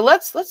 So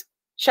let's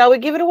shall we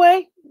give it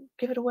away?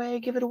 Give it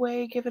away, give it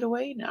away, give it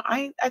away. No,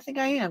 I think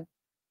I am.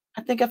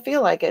 I think I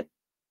feel like it.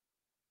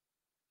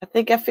 I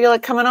think I feel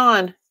it coming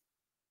on.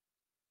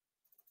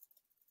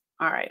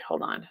 All right,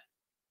 hold on.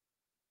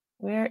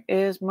 Where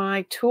is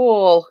my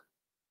tool?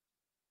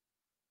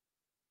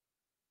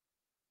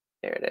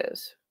 There it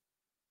is.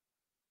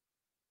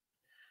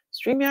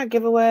 StreamYard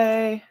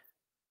giveaway.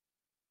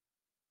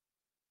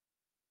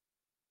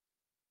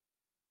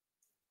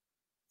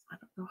 I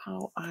don't know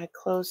how I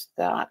closed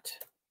that.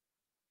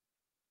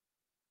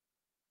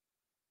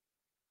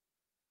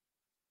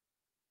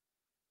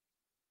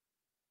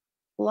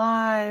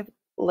 Live.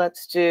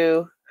 Let's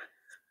do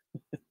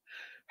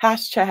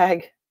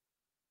hashtag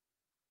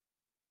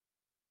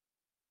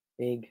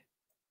big.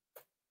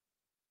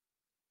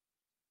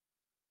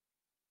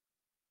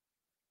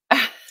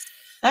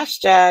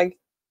 Hashtag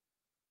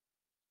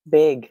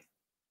big.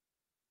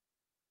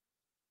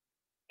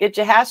 Get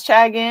your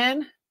hashtag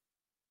in.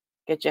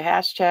 Get your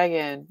hashtag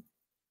in.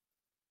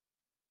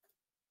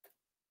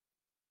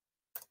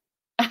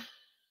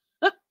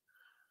 Why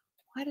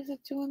is it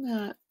doing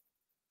that?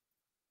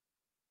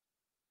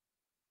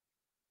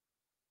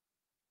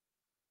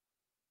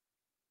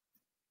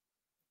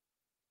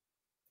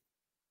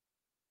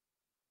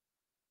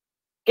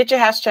 Get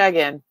your hashtag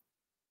in.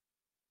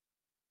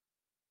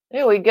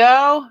 There we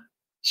go.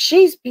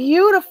 She's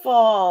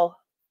beautiful.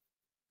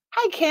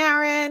 Hi,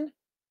 Karen.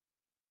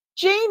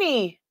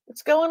 Janie,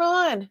 what's going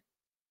on?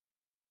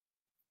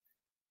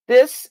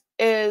 This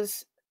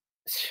is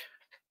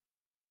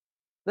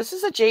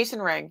a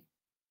Jason ring.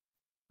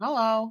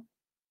 Hello.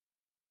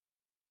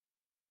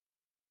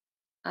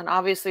 And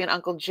obviously an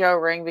Uncle Joe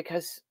ring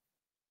because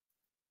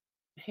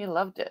he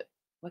loved it.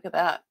 Look at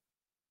that.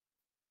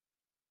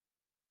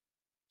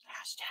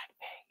 Hashtag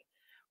big.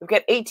 We've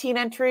got 18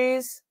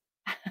 entries.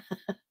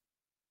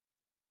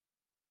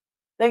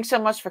 Thanks so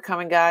much for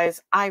coming,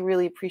 guys. I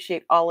really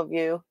appreciate all of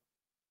you.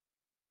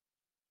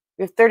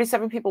 We have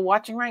 37 people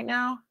watching right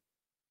now,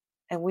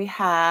 and we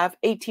have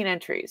 18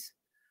 entries.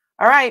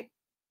 All right.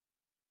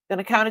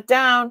 Gonna count it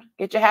down.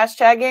 Get your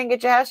hashtag in.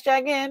 Get your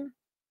hashtag in.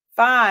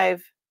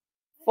 5,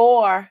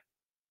 4,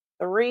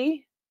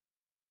 3,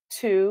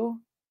 2,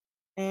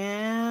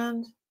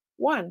 and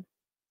 1.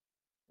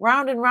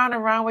 Round and round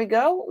and round we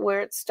go. Where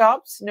it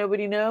stops,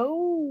 nobody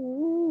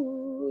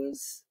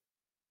knows.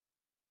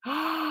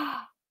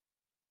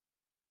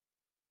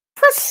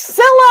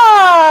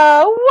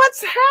 Priscilla,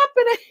 what's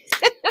happening?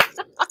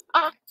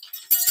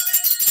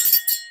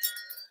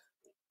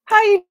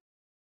 How you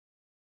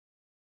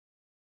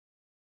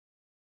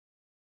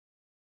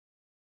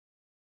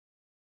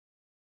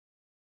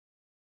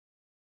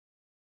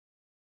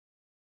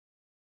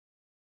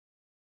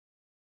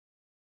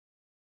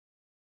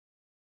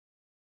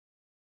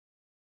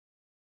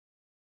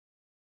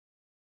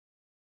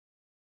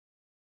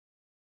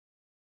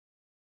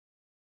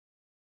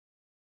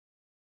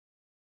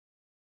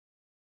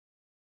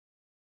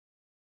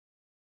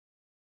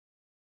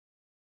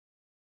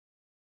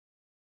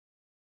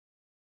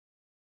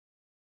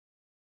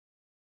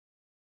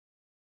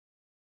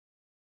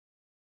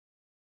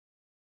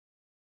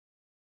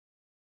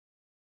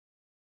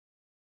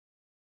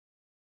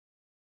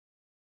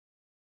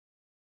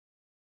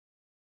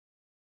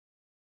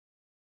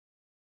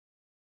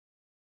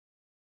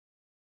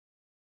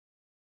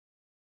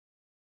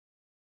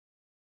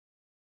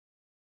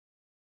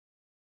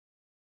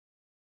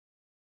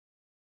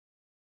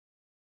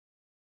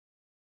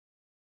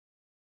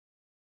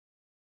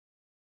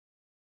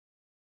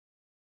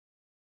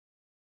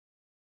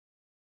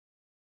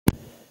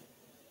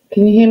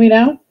Can you hear me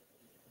now?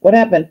 What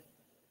happened?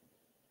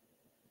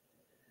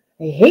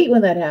 I hate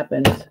when that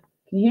happens.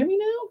 Can you hear me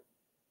now?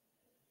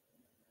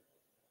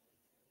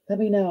 Let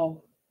me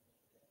know.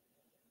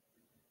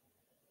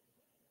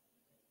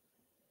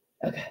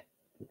 Okay.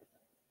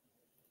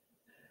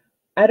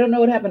 I don't know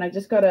what happened. I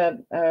just got a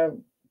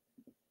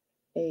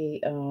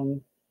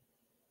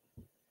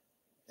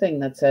thing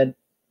that said,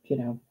 you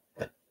know,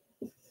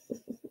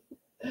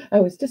 I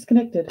was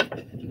disconnected.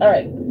 All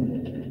right.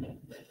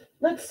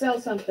 Let's sell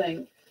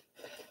something.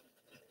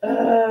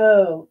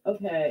 Oh,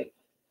 okay.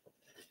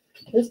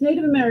 This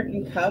Native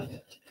American cuff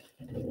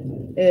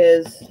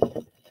is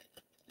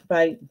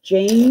by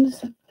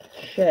James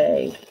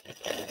Shea.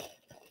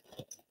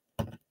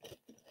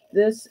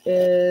 This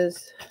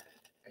is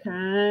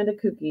kind of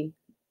kooky.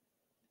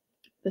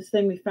 This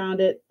thing, we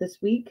found it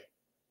this week.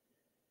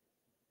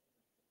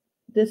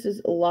 This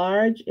is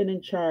large and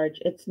in charge.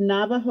 It's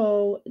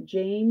Navajo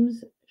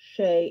James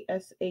Shea,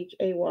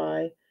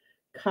 Shay,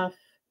 cuff.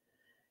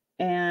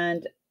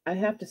 And I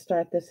have to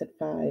start this at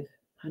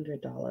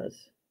 $500.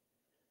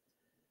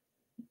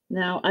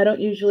 Now, I don't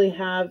usually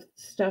have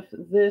stuff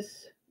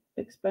this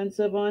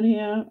expensive on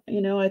here.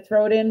 You know, I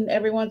throw it in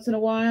every once in a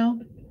while.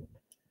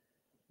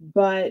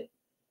 But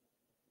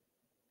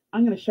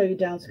I'm going to show you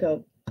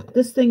downscope.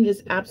 This thing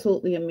is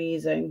absolutely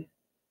amazing.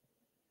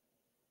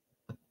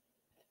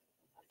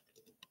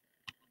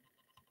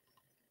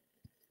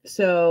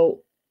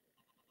 So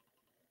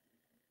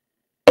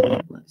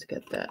let's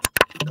get that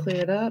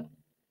cleared up.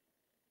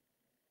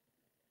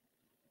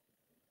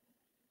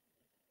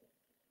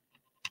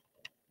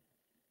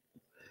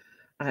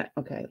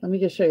 Okay, let me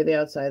just show you the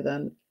outside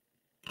then.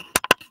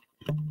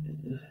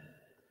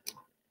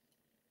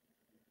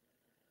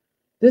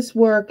 This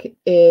work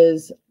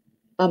is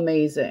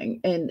amazing.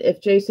 And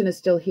if Jason is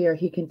still here,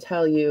 he can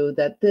tell you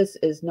that this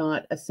is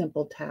not a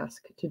simple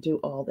task to do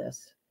all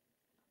this.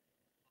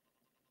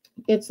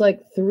 It's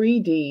like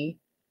 3D.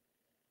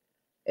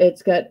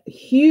 It's got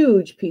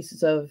huge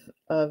pieces of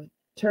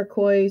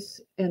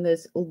turquoise and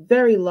this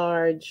very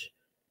large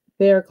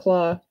bear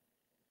claw,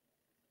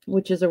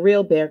 which is a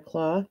real bear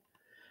claw,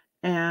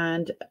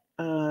 and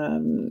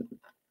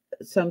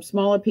some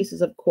smaller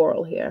pieces of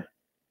coral here.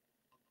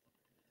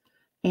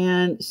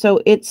 And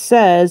so it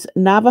says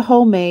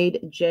Navajo made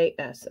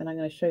JS, and I'm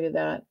going to show you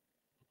that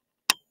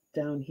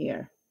down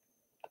here.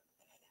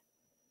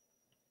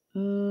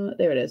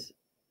 There it is.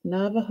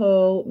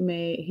 Navajo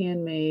made,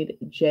 handmade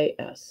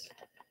JS.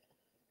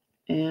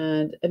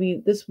 And I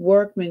mean, this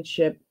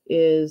workmanship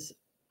is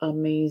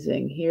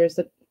amazing. Here's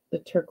the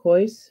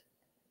turquoise.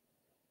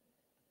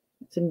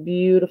 It's in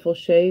beautiful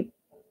shape.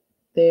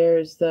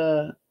 There's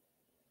the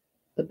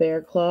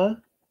bear claw.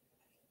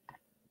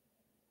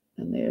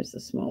 And there's the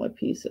smaller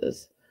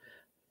pieces.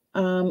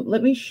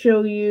 Let me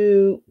show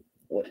you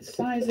what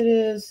size it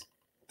is.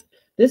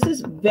 This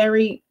is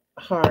very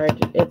hard.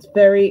 It's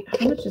very,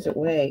 how much does it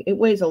weigh? It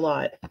weighs a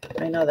lot.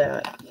 I know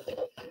that.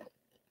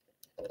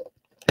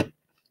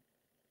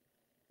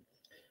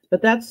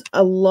 But that's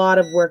a lot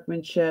of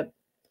workmanship.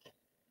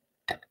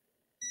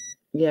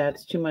 Yeah,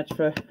 it's too much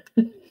for,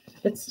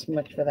 it's too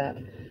much for that.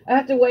 I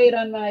have to weigh it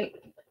on my,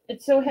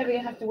 it's so heavy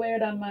I have to weigh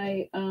it on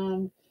my,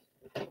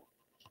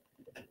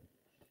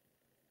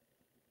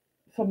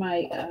 for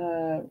my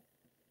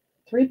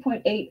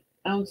 3.8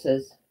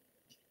 ounces.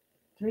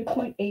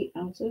 3.8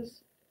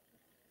 ounces.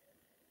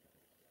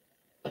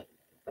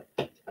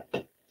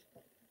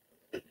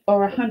 Or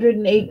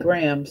 108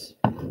 grams.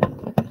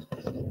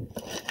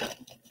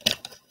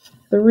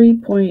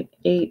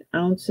 3.8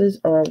 ounces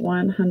or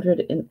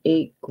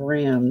 108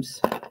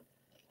 grams.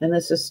 And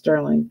this is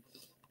sterling.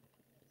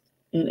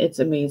 And it's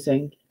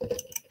amazing.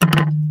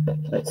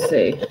 Let's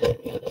see.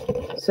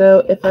 So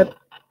if I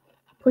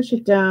push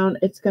it down,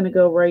 it's going to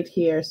go right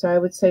here. So I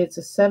would say it's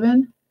a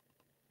 7.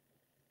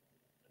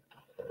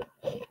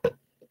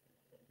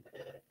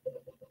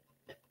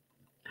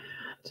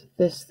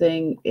 This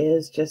thing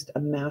is just a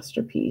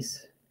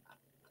masterpiece.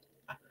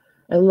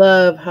 I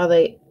love how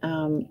they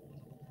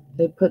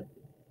put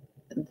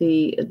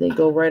they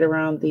go right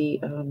around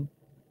the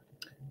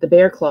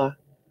bear claw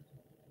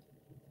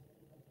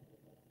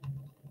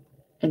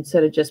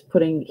instead of just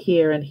putting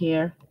here and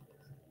here.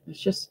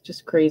 It's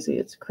just crazy.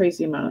 It's a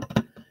crazy amount.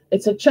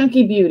 It's a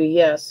chunky beauty,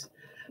 yes.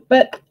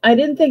 But I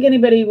didn't think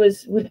anybody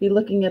would be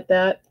looking at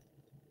that.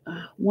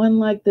 One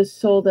like this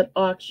sold at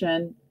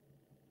auction.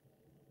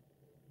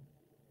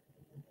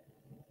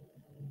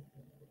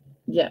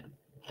 Yeah.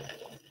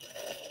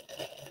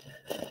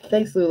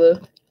 Thanks, Lulu.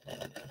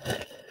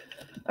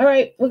 All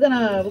right, we're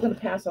gonna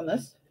pass on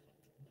this.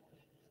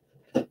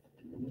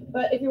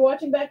 But if you're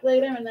watching back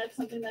later and that's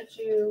something that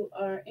you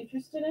are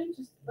interested in,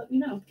 just let me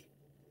know.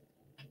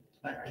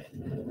 All right.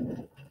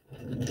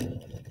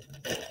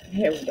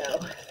 Here we go.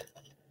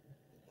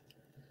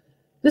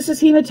 This is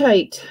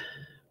hematite.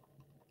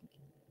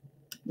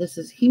 This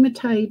is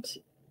hematite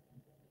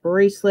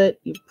bracelet.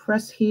 You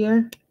press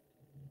here.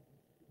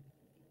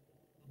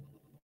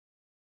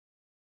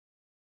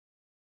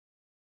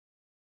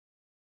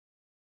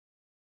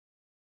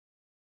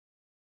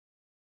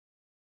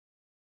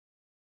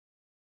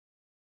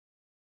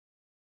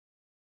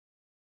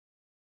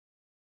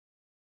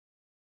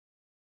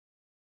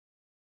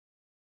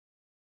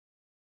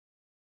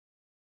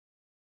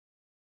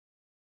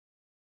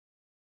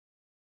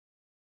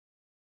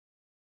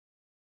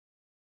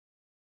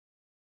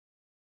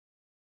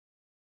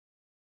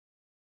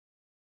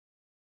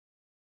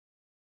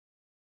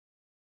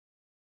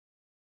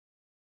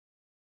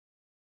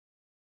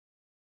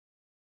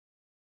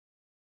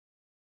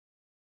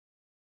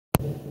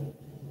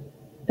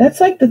 That's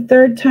like the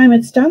third time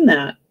it's done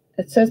that.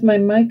 It says my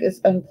mic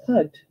is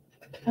unplugged.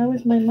 How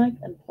is my mic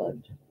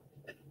unplugged?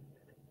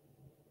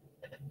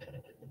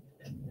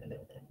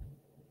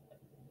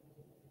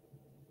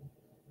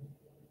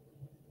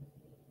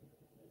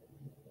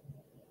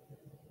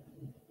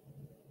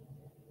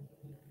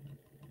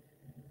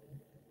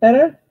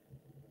 Better?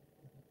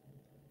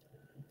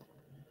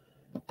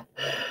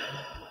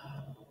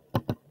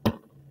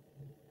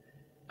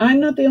 I'm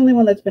not the only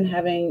one that's been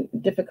having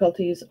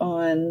difficulties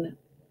on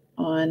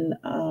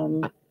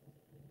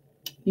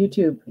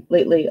YouTube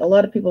lately. A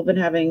lot of people have been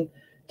having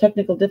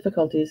technical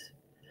difficulties.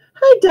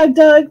 Hi,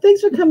 Doug.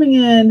 Thanks for coming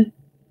in.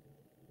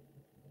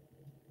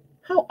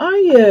 How are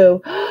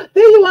you?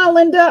 There you are,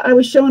 Linda. I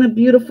was showing a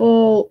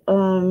beautiful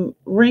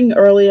ring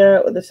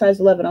earlier with the size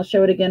 11. I'll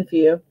show it again for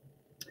you.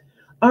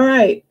 All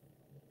right.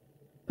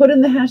 Put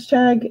in the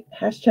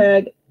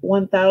hashtag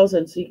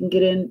 1000 so you can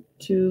get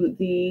into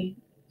the,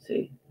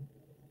 see.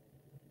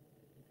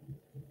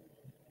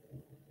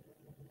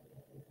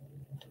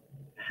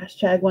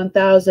 Hashtag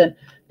 1000.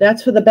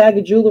 That's for the bag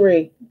of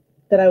jewelry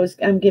that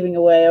I'm giving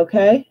away,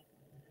 okay?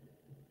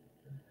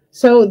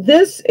 So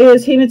this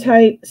is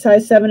hematite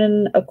size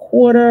 7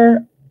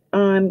 1/4.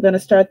 I'm going to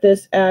start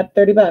this at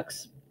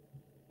 $30.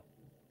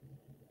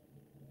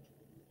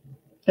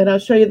 And I'll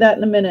show you that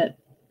in a minute,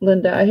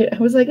 Linda. I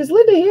was like, is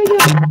Linda here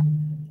yet?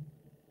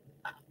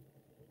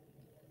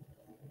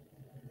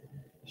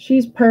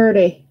 She's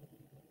purty.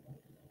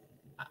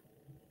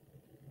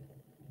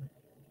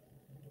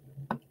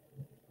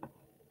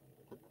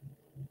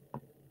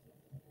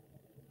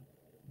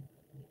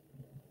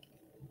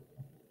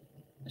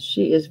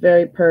 She is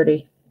very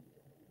purty.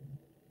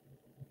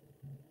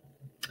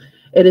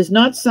 It is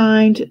not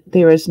signed.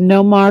 There is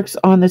no marks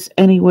on this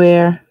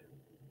anywhere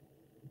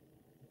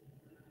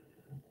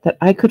that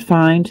I could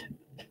find.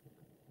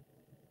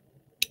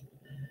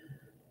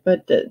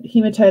 But the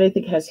hematite, I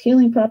think, has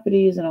healing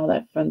properties and all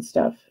that fun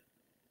stuff.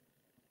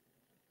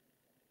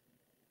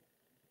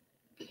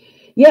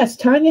 Yes,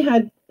 Tanya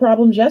had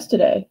problems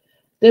yesterday.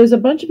 There was a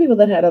bunch of people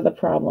that had other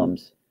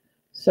problems.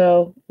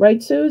 So,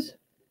 right, Suze?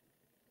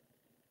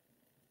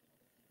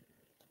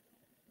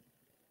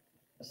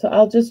 So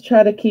I'll just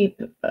try to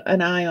keep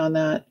an eye on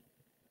that.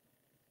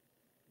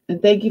 And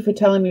thank you for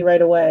telling me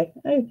right away.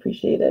 I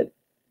appreciate it.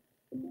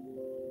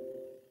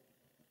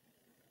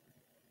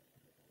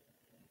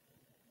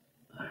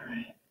 All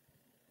right.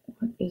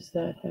 What is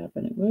that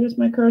happening? Where's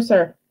my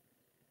cursor?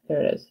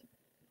 There it is.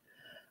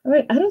 All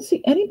right. I don't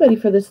see anybody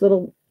for this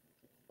little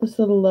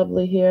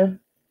lovely here.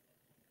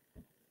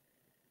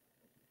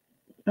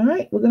 All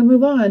right. We're going to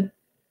move on.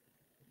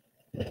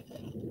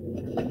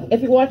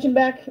 If you're watching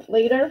back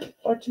later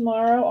or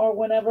tomorrow or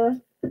whenever,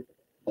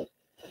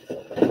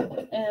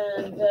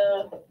 and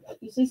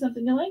you see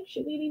something you like,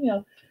 shoot me an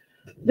email.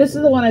 This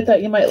is the one I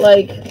thought you might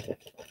like,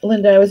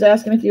 Linda. I was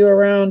asking if you were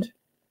around.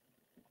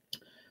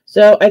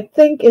 So I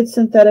think it's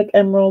synthetic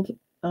emerald.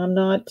 I'm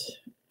not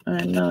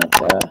an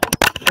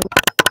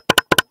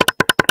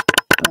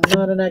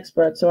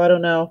expert, so I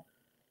don't know.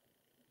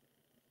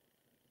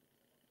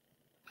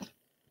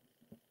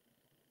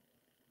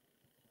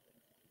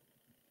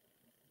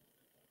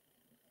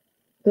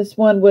 This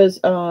one was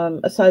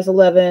a size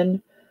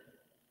 11,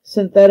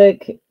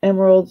 synthetic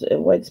emerald,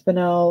 white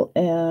spinel,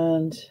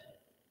 and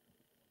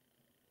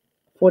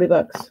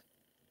 $40.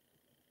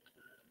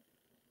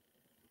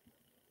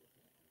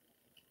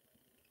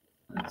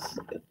 Let's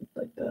get it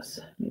like this.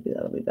 Maybe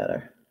that'll be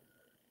better.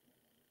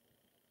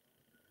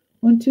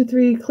 1, 2,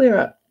 3, clear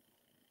up.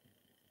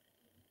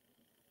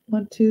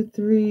 1, 2,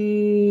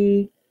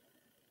 3,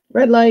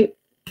 red light.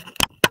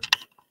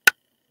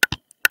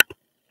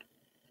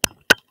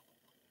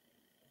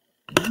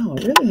 Wow,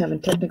 I really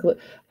haven't technical.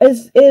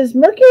 Is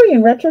Mercury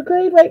in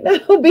retrograde right now?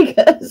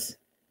 Because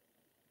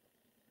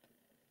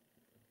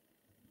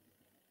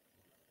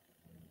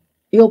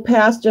you'll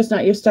pass, just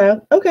not your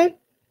style. Okay.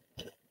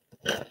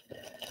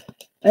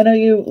 I know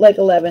you like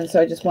 11,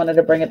 so I just wanted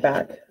to bring it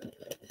back.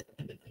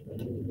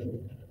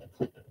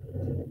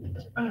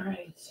 All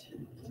right.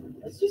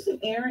 Let's do some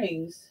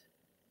earrings.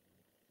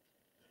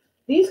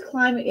 These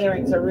climate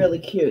earrings are really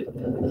cute.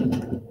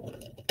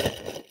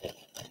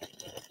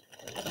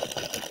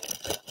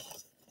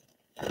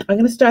 I'm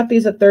going to start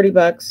these at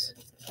 $30.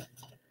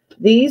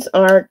 These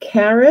are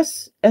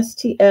Caris,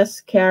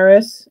 STS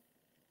Caris.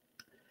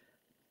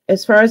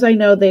 As far as I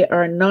know, they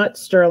are not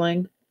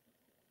sterling.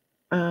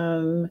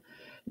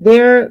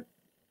 They're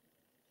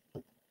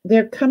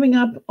coming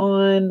up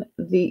on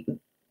the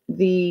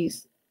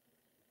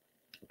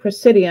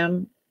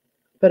Presidium,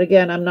 but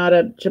again, I'm not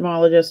a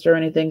gemologist or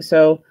anything,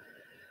 so,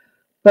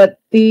 but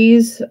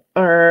these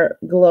are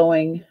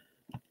glowing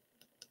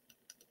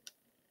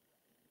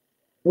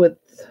with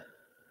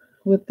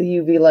the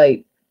UV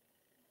light.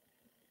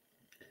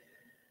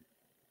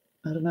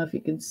 I don't know if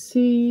you can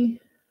see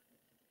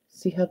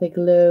how they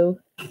glow.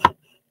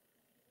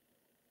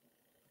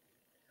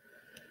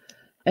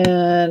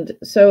 And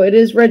so it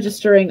is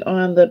registering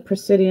on the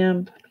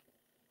Presidium.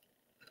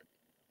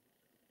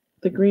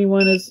 The green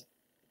one is,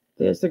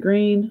 there's the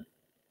green.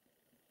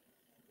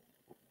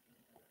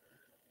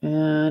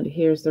 And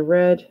here's the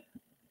red.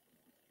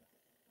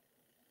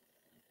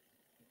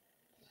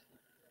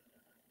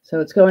 So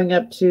it's going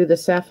up to the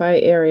sapphire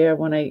area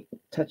when I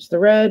touch the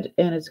red,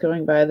 and it's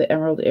going by the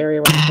emerald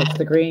area when I touch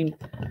the green.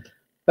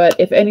 But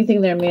if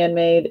anything, they're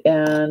man-made,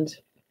 and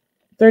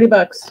 30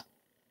 bucks.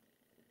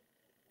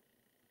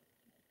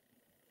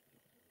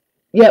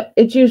 Yep,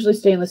 it's usually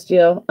stainless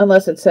steel,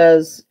 unless it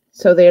says,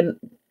 so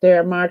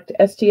they're marked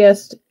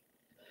STS,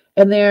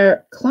 and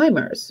they're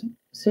climbers.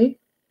 See?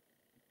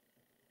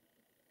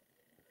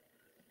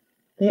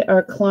 They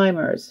are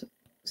climbers.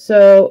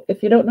 So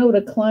if you don't know what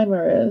a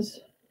climber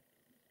is,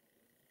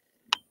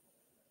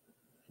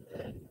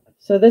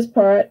 so this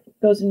part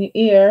goes in your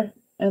ear,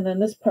 and then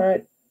this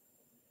part,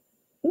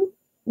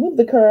 move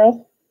the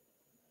curl,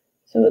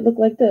 so it looked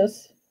like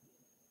this.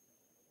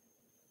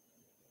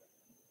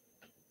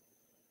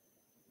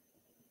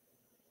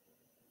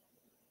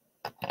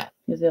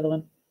 Here's the other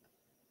one.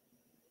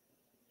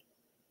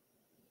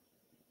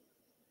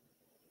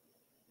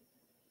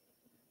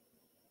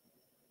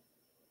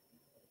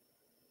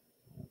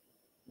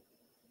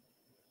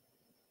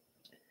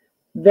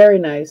 Very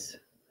nice.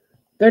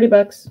 30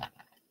 bucks.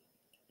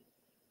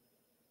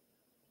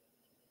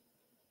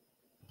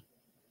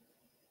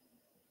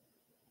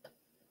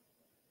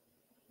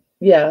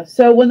 Yeah,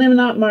 so when they're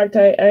not marked,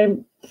 I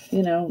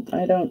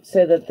don't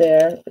say that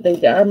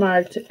they are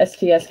marked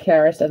STS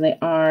Karas, and they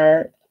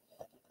are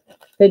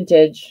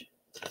vintage.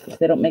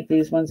 They don't make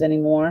these ones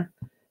anymore.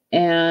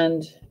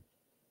 But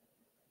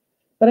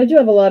I do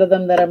have a lot of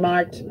them that are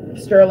marked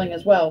sterling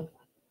as well.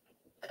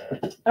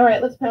 All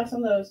right, let's pass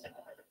on those.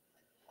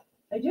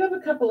 I do have a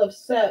couple of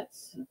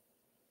sets.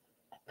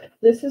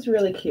 This is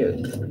really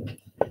cute.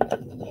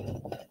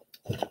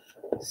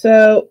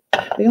 So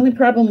the only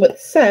problem with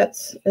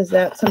sets is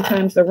that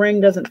sometimes the ring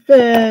doesn't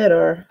fit,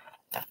 or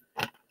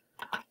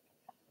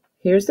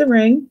here's the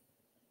ring.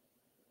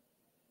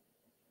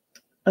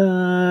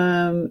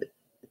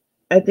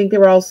 I think they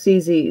were all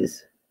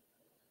CZs.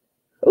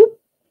 Oh,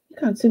 you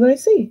can't see what I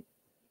see.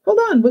 Hold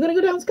on, we're going to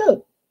go down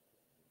scope.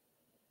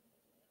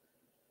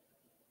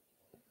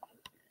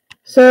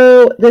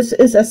 So this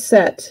is a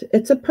set.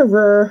 It's a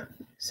parure.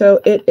 So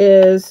it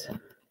is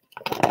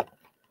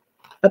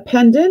a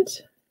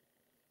pendant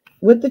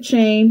with the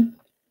chain,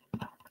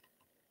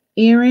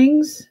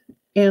 earrings,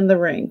 and the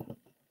ring.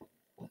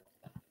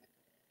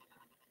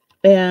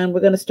 And we're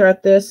going to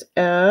start this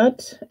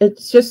at,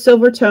 it's just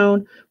silver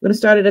tone. We're going to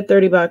start it at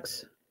 30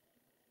 bucks.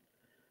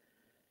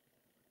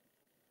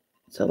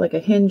 So like a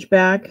hinge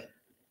back.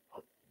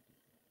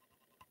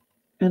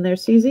 And they're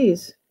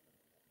CZs.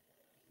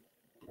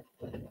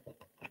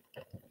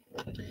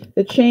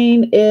 The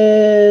chain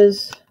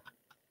is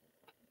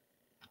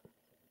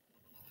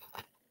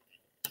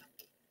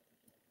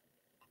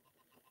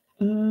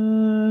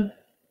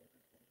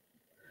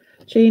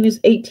chain is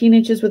 18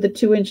 inches with a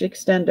 2-inch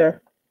extender.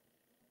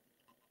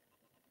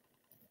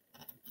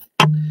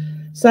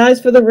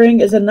 Size for the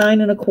ring is a 9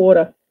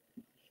 1/4.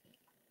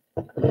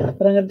 But I'm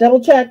going to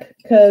double check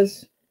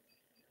because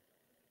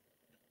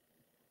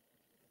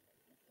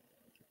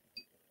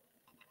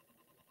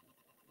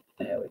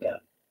there we go.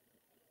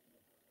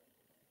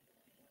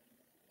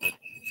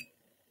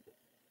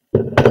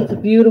 It's a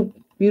beautiful,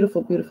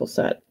 beautiful, beautiful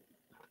set.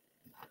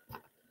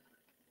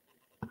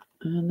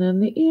 And then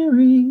the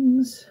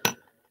earrings.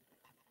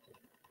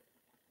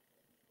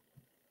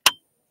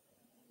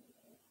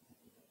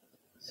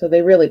 So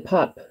they really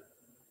pop.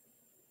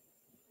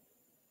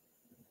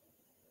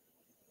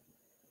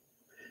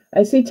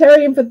 I see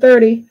Terry in for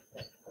 30.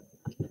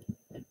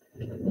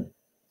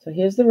 So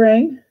here's the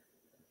ring.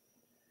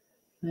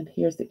 And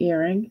here's the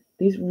earring.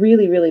 These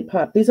really, really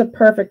pop. These are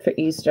perfect for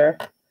Easter,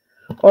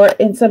 or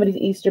in somebody's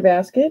Easter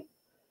basket,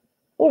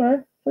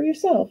 or for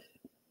yourself.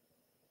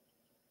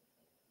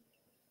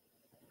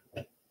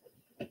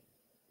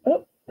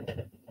 Oh.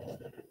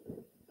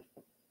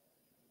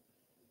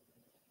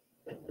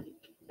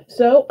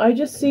 So I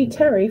just see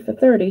Terry for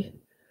 30.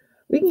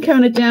 We can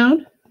count it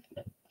down.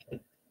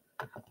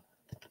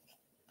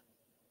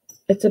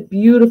 It's a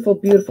beautiful,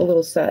 beautiful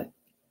little set.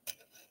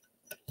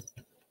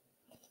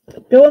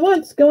 Going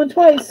once, going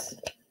twice.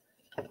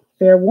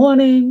 Fair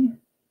warning.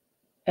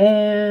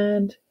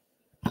 And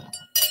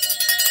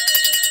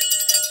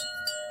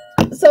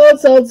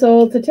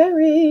sold to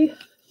Terry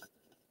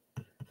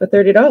for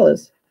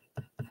 $30.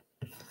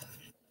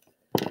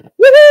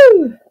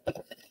 Woohoo!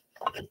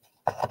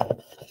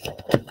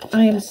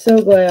 I am so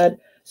glad.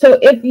 So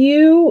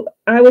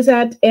I was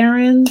at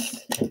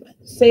Aaron's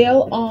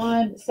sale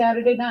on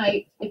Saturday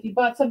night. If you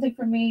bought something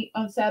from me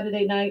on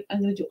Saturday night,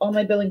 I'm going to do all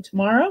my billing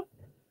tomorrow.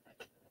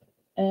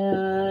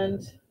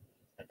 And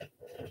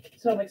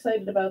so I'm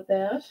excited about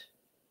that.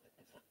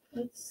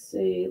 Let's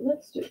see.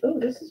 Oh,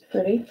 this is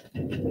pretty.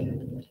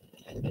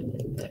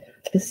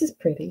 This is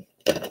pretty.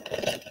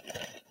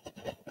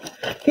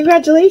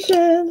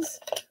 Congratulations.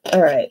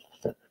 All right.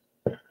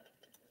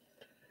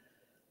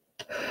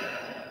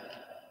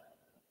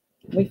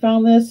 We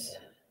found this.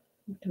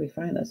 Where did we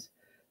find this?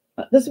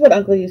 This is what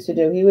Uncle used to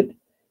do. He would,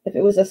 if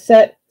it was a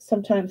set,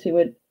 sometimes he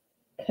would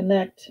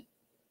connect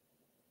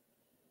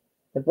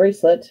the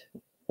bracelet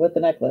with the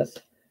necklace.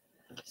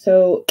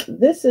 So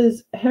this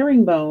is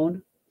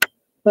herringbone,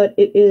 but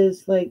it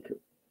is like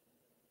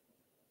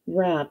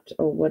wrapped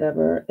or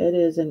whatever. It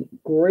is in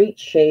great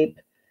shape.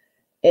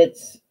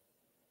 It's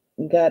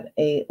got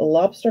a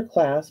lobster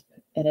clasp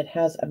and it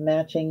has a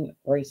matching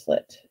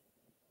bracelet.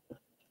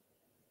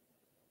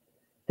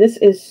 This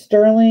is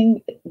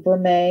sterling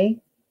vermeil,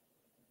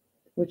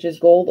 which is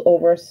gold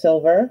over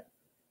silver.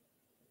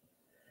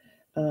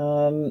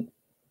 The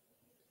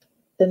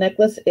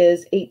necklace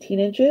is 18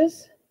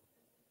 inches.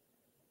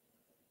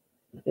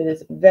 It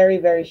is very,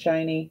 very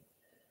shiny.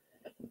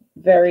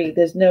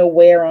 There's no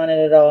wear on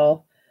it at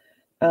all.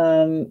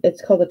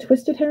 It's called a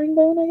twisted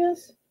herringbone, I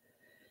guess.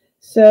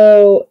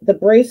 So the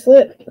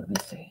bracelet, let me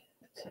see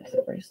what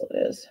the bracelet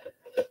is.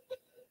 The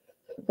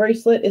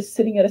bracelet is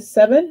sitting at a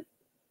 7.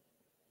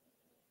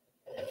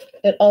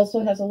 It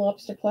also has a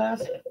lobster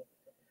clasp.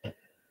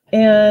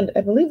 And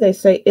I believe they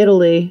say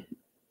Italy.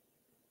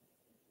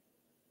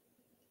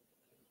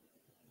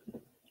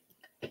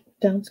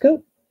 Down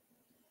scope.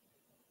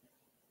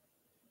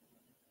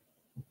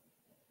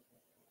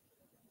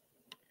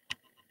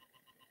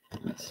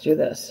 Let's do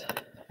this.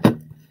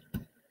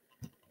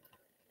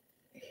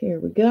 Here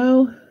we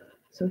go.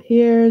 So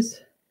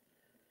here's,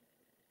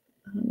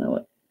 I don't know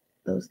what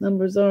those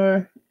numbers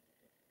are.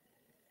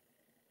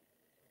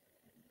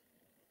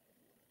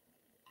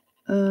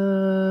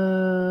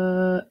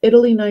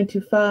 Italy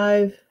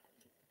 925.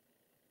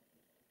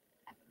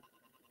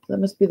 That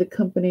must be the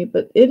company,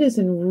 but it is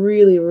in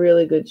really,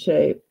 really good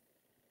shape.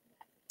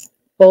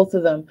 Both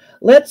of them.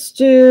 Let's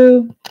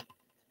start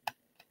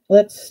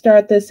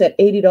this at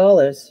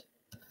 $80,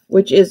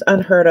 which is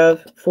unheard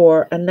of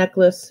for a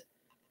necklace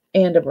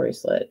and a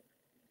bracelet.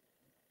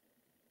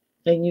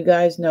 And you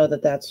guys know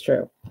that that's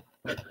true.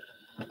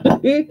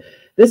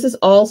 This is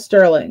all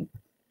sterling.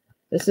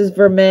 This is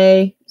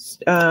vermeil,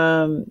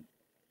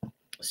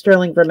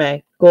 sterling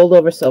vermeil, gold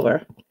over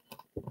silver.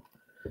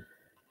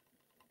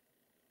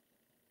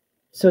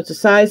 So it's a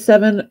size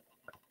 7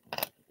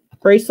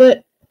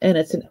 bracelet, and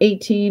it's an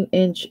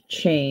 18-inch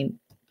chain,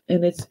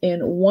 and it's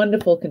in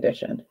wonderful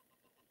condition.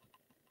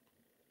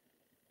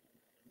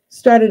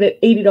 Started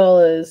at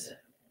 $80.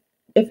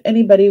 If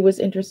anybody was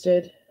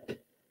interested.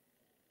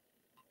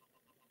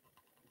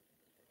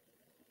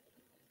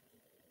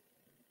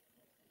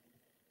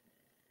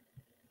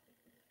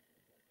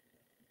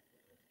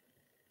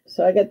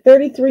 So I got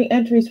 33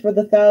 entries for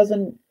the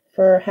 1,000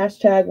 for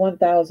hashtag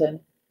 1,000.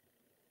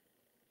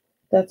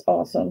 That's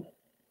awesome.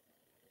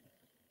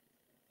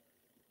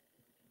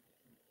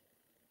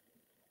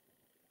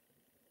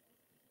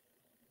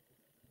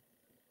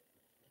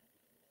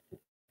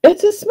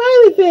 It's a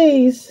smiley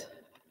face.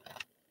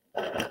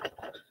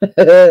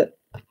 There's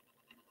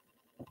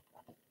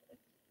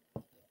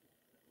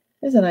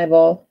an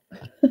eyeball.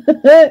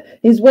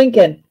 He's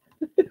winking.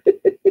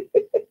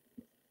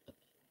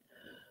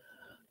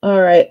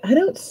 All right. I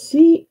don't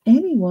see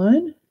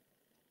anyone.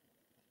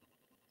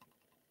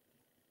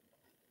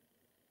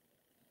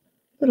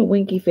 Little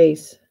winky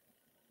face.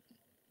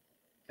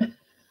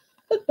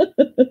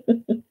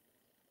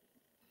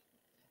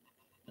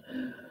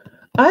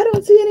 I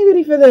don't see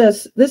anybody for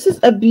this. This is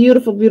a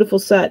beautiful, beautiful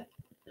set.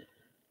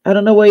 I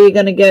don't know where you're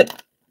going to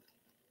get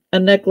a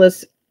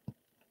necklace,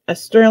 a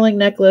sterling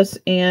necklace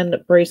and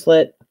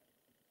bracelet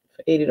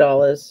for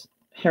 $80.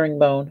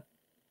 Herringbone.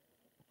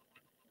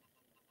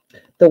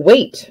 The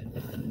weight.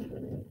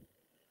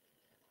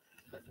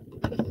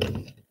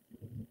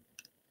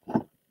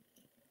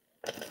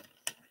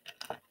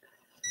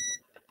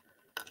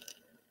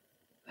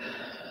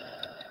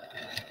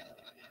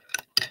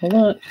 Hold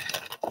on.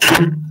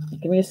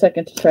 Give me a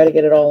second to try to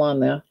get it all on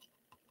there.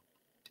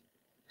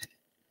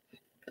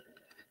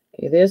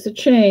 Okay, there's the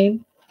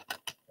chain.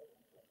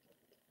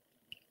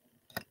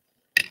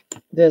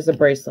 There's the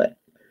bracelet.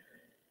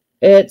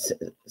 It's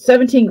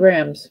 17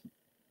 grams.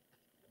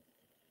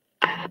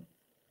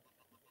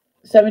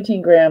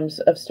 17 grams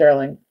of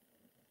sterling.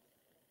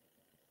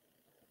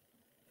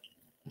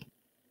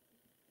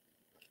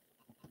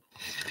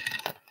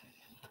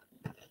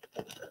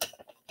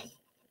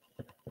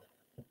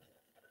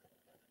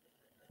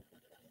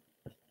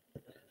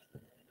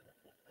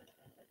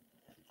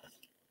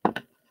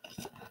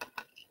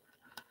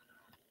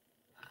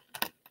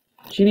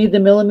 Do you need the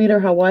millimeter,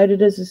 how wide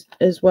it is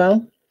as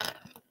well?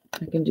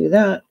 I can do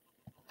that.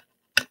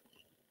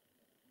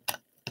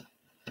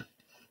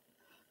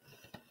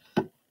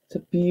 It's a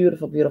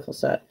beautiful, beautiful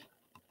set.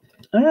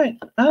 All right.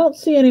 I don't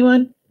see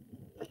anyone.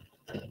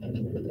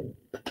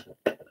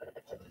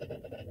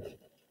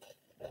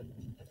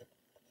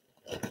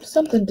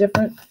 Something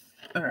different.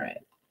 All right.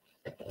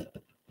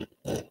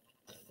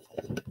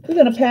 We're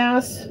going to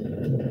pass.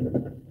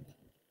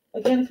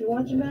 Again, if you're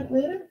watching back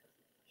later,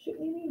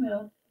 shoot me an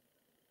email.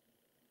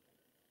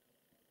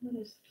 What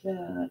is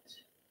that?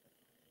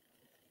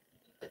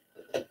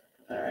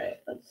 All right,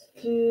 let's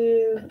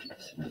do,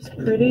 this one's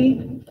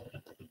pretty.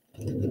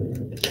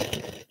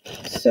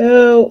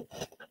 So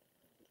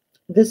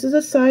this is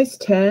a size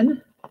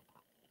 10.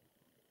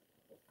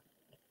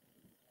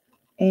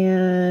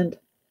 And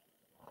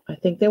I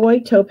think they're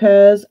white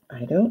topaz.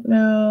 I don't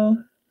know.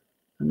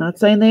 I'm not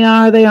saying they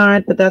are, they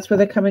aren't, but that's where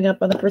they're coming up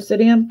on the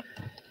Presidium.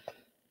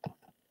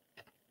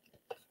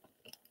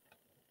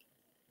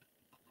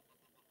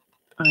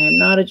 I am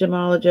not a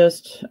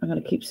gemologist. I'm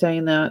going to keep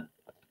saying that.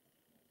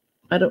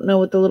 I don't know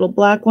what the little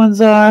black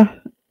ones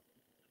are.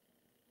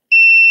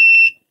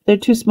 They're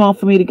too small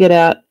for me to get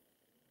at.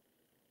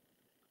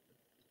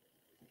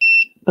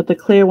 But the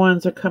clear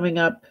ones are coming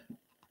up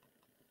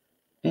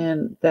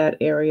in that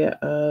area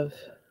of...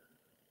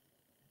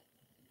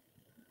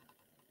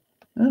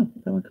 Oh,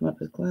 that one come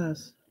up as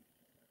glass.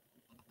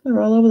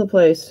 They're all over the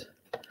place.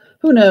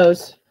 Who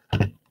knows?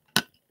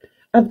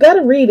 I've got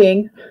a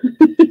reading.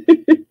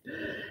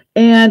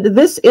 And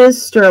this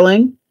is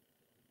sterling.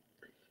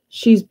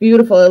 She's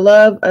beautiful. I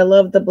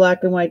love the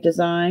black and white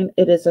design.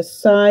 It is a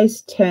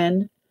size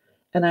 10.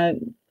 And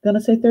I'm going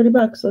to say 30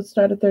 bucks. Let's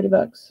start at 30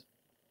 bucks.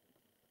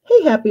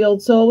 Hey, happy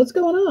old soul. What's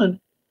going on?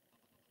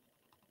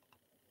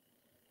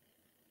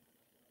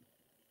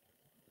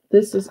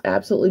 This is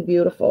absolutely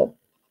beautiful.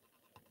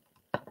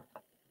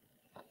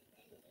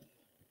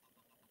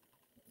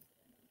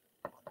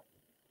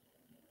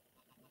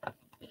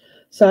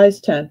 Size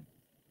 10.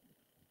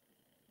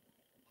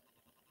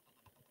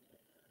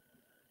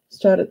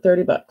 Start at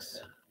 30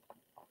 bucks.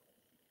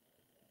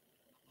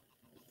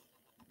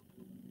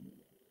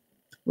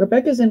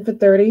 Rebecca's in for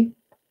 30.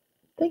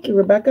 Thank you,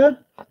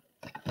 Rebecca.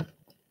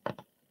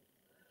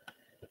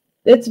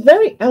 It's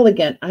very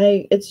elegant.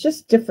 It's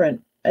just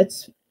different.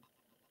 It's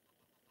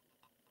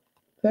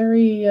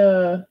very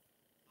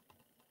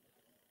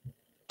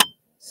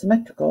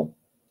symmetrical.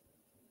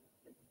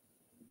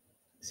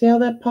 See how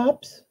that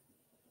pops?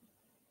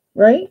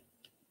 Right?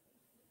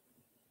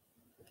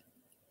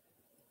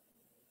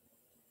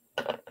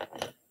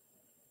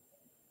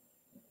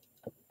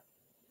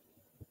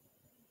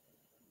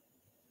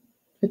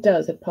 It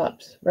does. It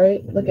pops,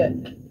 right? Look at,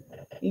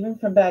 even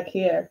from back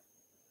here,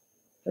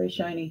 very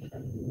shiny.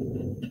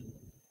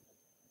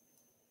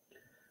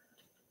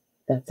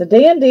 That's a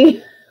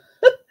dandy.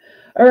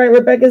 All right,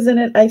 Rebecca's in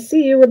it. I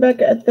see you,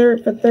 Rebecca, at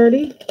third for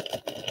 30.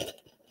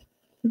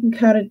 You can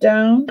count it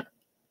down.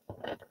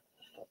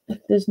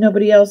 If there's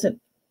nobody else,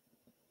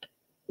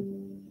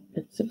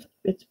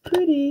 it's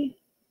pretty.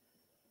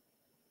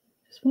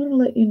 Just want to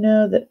let you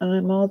know that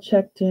I'm all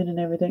checked in and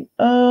everything.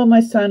 Oh,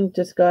 my son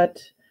just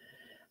got.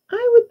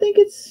 I would think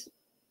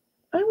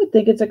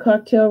it's a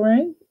cocktail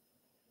ring.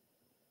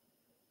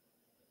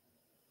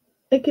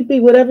 It could be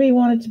whatever you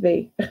want it to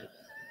be.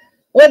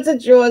 Once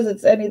it's yours,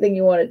 it's anything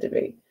you want it to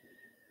be.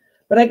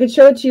 But I could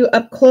show it to you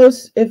up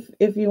close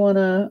if you want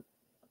to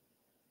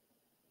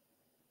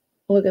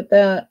look at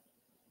that.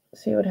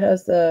 See what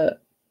has they're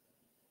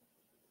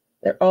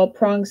all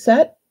prong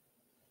set.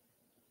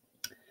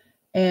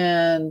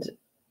 And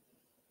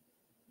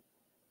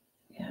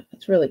yeah,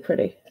 it's really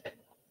pretty.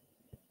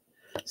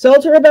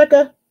 Sold to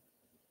Rebecca.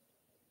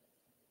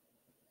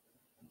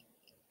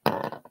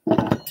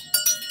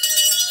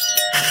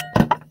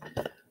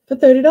 For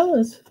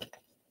 $30.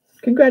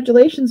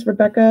 Congratulations,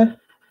 Rebecca.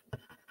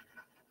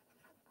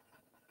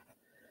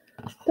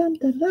 Dun,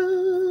 dun,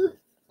 dun.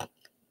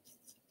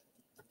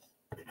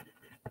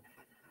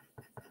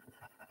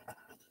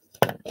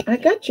 I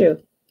got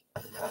you.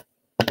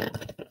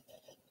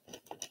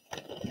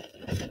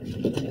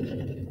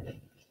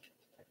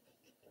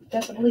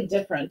 Definitely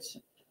different.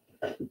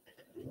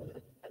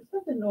 There's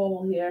nothing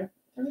normal here.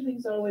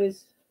 Everything's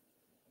always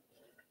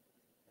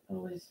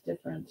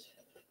different.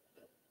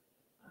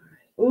 All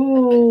right.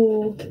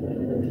 Ooh,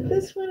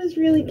 this one is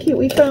really cute.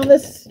 We found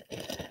this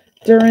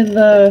during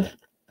the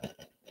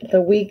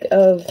week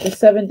of the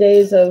 7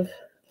 days of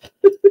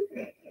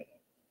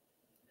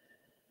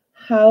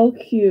how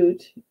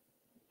cute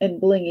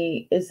and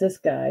blingy is this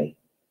guy.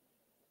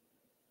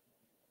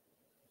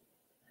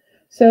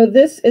 So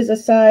this is a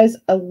size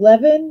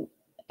 11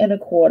 and a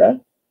quarter.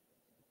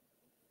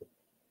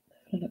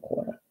 So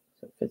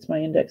it fits my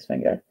index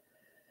finger.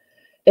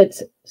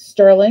 It's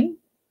sterling.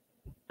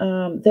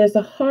 There's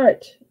a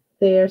heart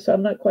there, so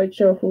I'm not quite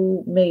sure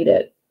who made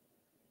it.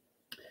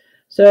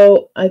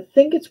 So I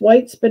think it's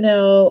white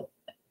spinel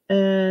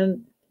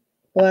and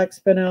black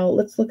spinel.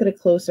 Let's look at it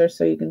closer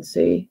so you can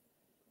see.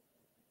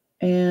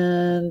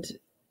 And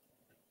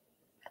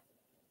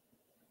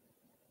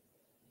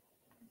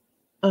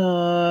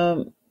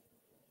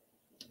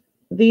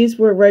these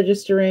were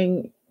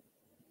registering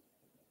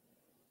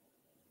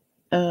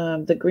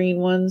the green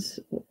ones.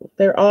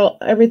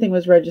 Everything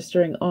was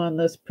registering on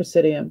this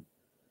Presidium.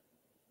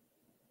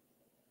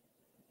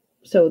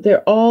 So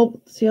they're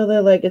all, see how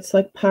they're like, it's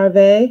like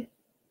pave.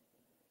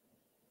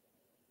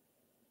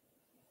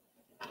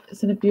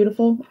 Isn't it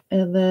beautiful?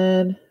 And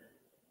then,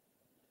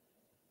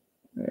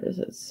 where does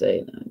it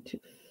say?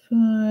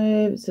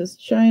 925. It says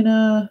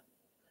China.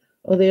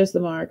 Oh, there's the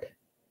mark.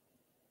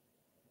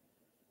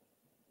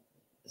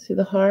 See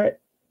the heart?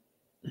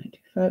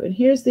 925. And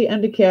here's the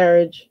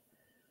undercarriage.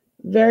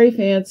 Very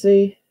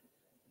fancy.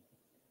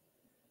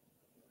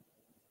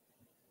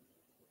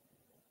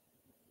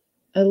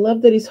 I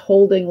love that he's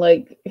holding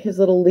like his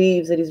little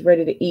leaves that he's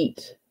ready to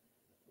eat.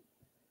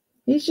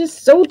 He's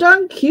just so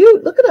darn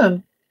cute. Look at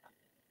him.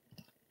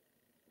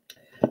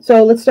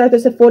 So let's start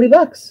this at 40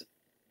 bucks.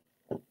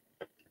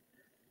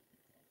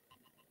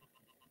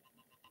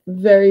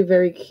 Very,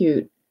 very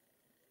cute.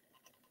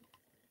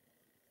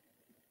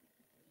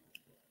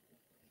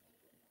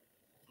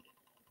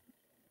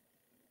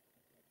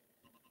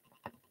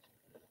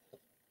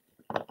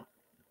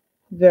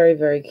 Very,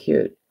 very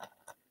cute.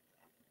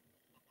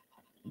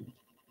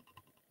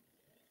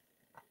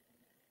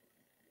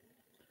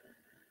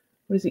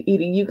 What is he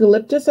eating?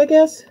 Eucalyptus, I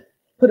guess?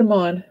 Put him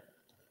on.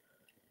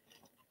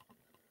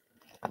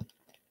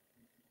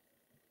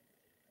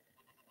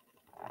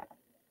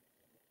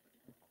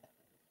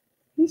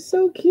 He's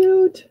so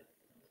cute.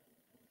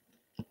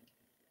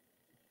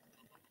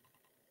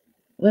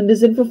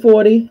 Linda's in for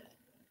 40.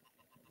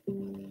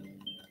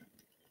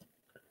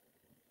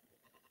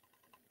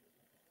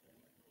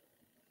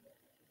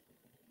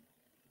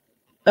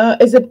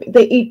 Is it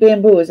they eat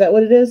bamboo? Is that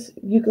what it is?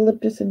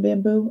 Eucalyptus and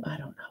bamboo? I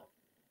don't know.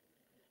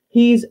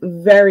 He's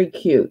very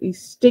cute.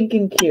 He's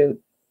stinking cute.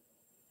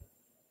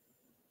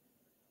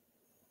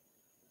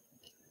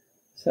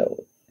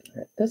 So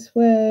this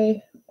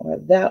way or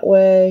that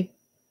way.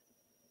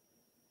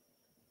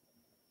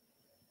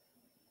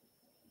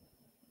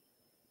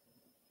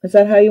 Is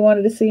that how you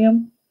wanted to see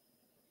him?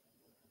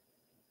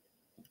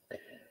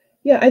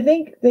 Yeah, I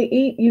think they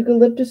eat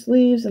eucalyptus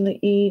leaves and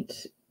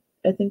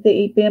I think they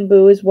eat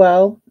bamboo as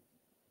well.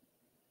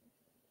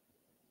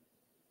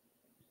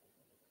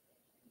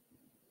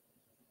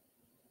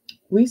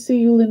 We see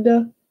you,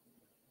 Linda.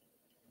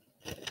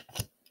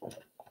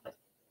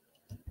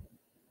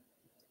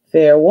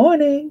 Fair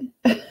warning.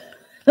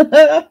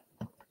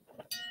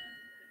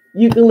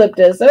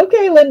 Eucalyptus.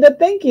 Okay, Linda,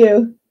 thank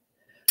you.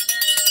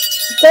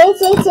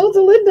 Sold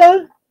to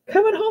Linda.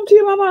 Coming home to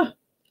your mama.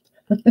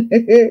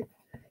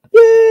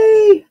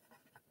 Yay!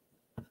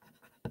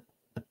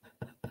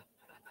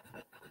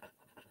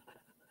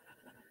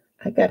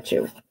 I got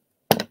you.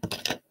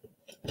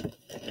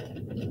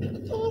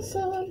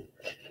 Awesome.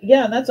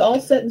 Yeah, and that's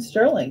all set in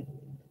sterling.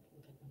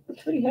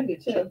 It's pretty heavy,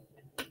 too.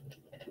 All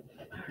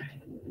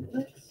right,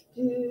 let's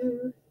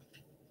do...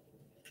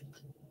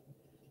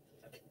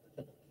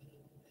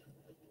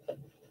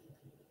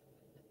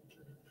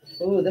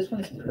 Ooh, this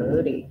one's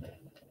pretty.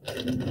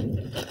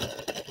 The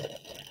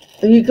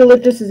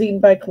eucalyptus is eaten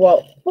by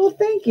koala. Well,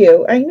 thank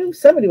you. I knew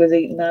somebody was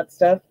eating that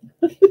stuff.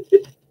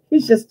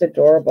 He's just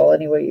adorable.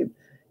 Anyway,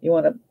 you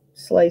want to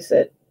slice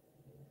it.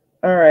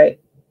 All right.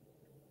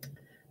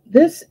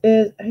 This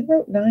is, I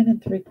wrote 9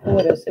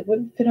 3/4. It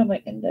wouldn't fit on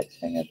my index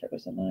finger if it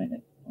was a 9.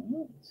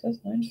 Oh, it says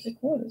 9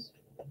 3/4.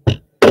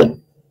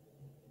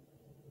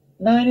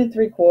 9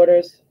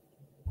 3/4.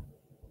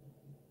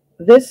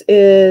 This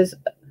is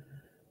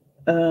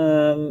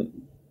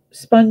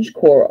sponge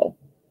coral.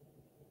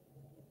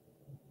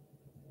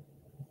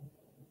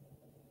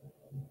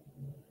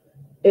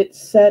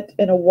 It's set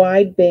in a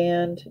wide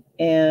band,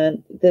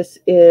 and this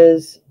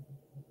is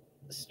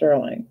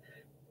sterling.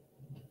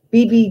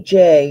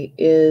 BBJ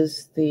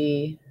is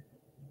the,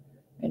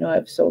 I know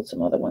I've sold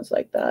some other ones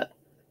like that.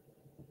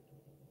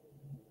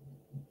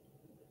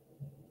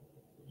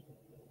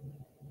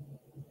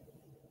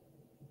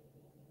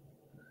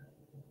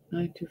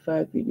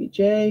 $925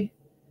 BBJ.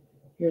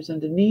 Here's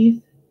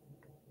underneath.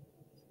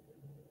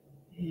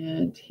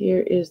 And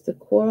here is the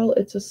coral.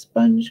 It's a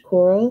sponge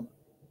coral.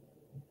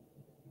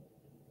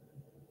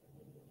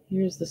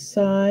 Here's the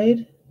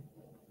side.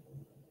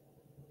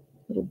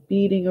 Little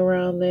beading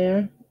around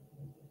there.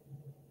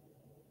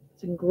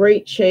 It's in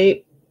great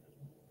shape.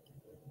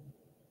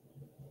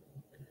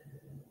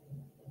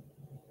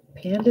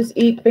 Pandas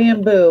eat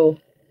bamboo.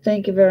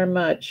 Thank you very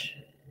much.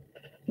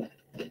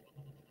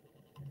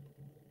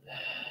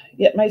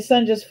 Yeah, my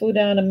son just flew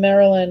down to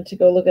Maryland to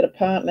go look at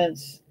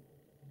apartments.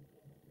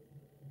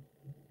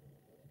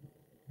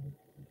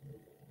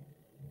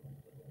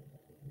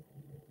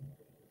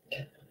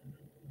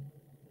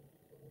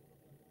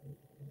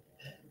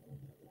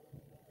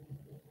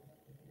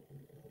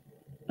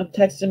 I'm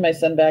texting my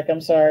son back.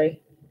 I'm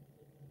sorry.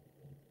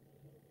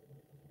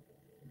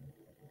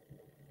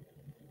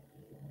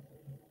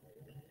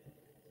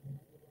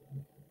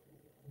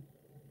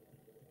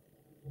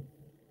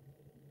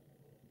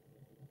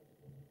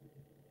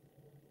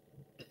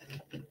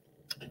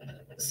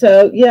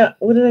 So, yeah,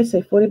 what did I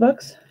say? 40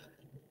 bucks?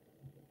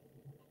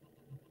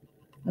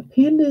 A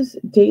panda's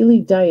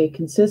daily diet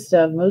consists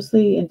of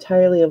mostly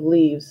entirely of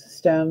leaves,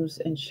 stems,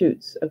 and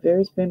shoots of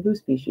various bamboo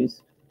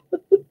species.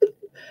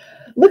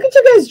 Look at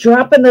you guys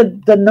dropping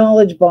the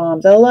knowledge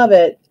bombs. I love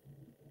it.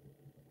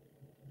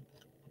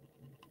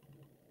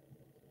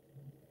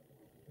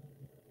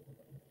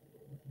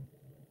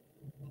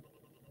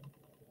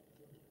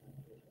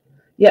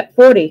 Yeah,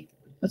 40.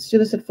 Let's do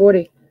this at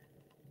 40.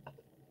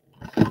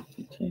 I'll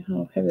tell you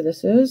how heavy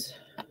this is.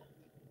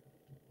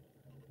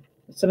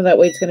 Some of that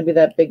weight's going to be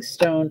that big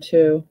stone,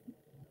 too.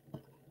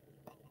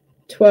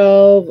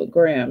 12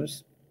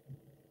 grams.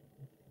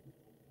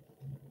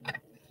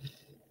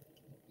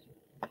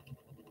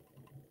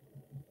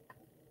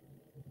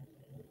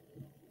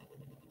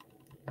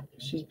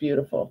 She's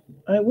beautiful.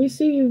 We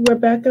see you,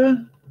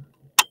 Rebecca.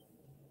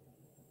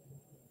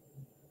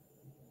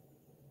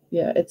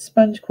 Yeah, it's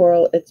sponge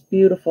coral. It's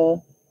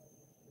beautiful.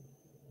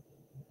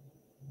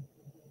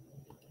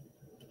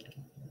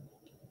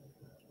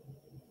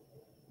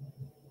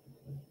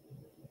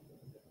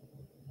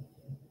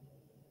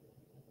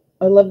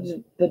 I love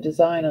the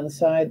design on the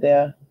side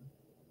there.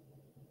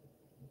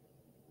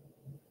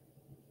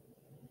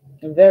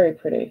 Very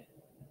pretty.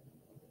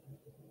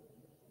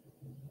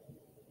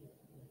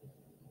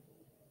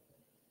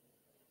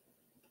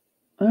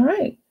 All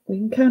right, we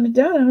can count it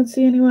down. I don't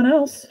see anyone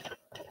else.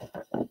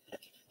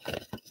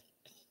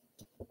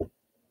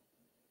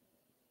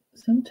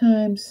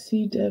 Sometimes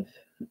C. diff,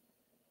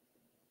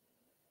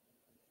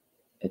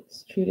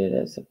 it's treated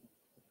as a...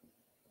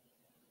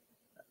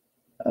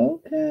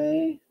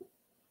 Okay.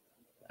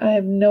 I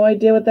have no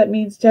idea what that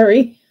means,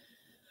 Terry.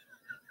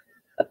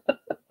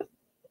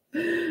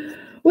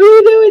 What are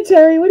you doing,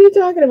 Terry? What are you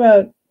talking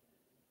about?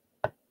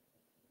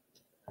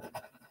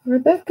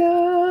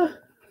 Rebecca.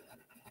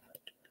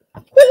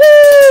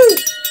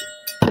 Woohoo!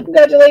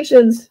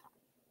 Congratulations.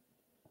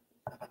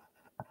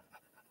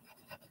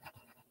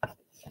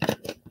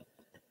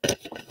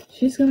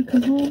 She's going to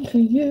come home to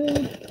you.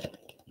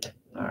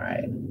 All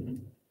right.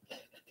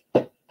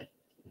 Let's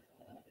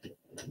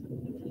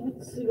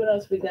see what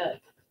else we got.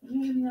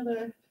 Any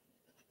other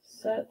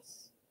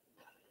sets?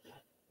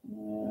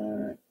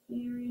 More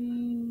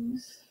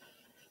earrings.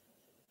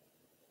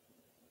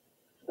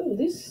 Oh,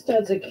 these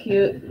studs are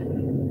cute.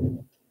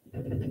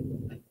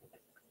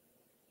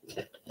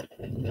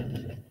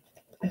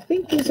 I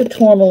think these are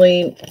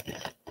tourmaline.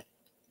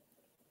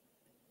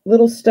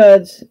 Little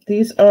studs.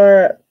 These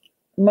are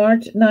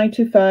March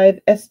 925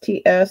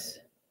 STS.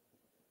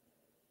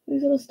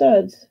 These little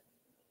studs.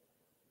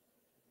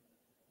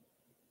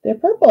 They're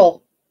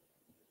purple.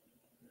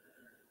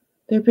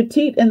 They're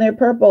petite and they're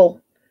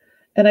purple.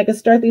 And I can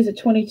start these at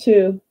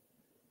 22.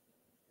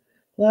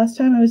 Last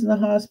time I was in the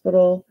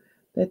hospital,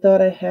 they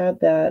thought I had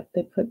that.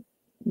 They put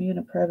me in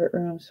a private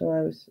room, so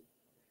I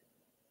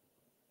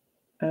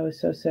was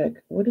so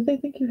sick. What did they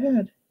think you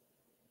had?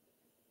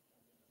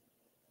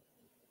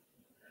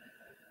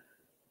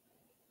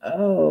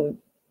 Oh,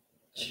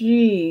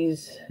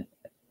 geez.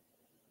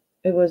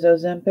 It was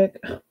Ozempic.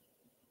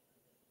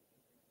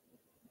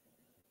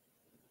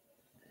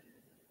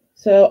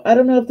 So I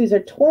don't know if these are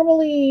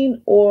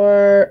tourmaline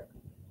or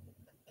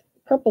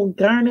purple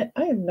garnet.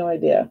 I have no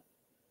idea.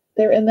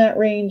 They're in that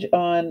range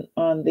on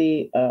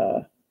the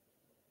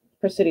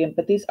Presidium,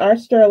 but these are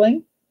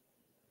sterling,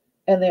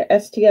 and they're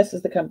STS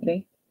is the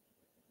company,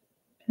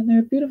 and they're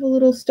a beautiful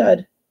little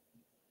stud.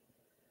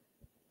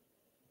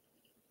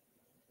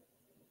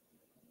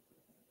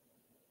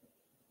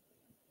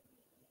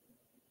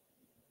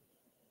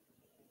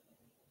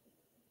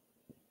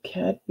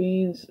 Cat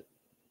beans.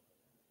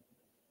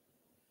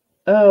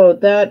 Oh,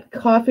 that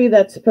coffee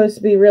that's supposed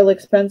to be real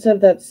expensive,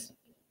 that's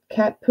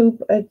cat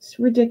poop. It's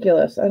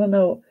ridiculous. I don't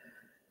know.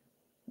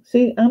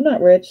 See, I'm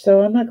not rich,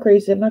 so I'm not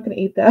crazy. I'm not going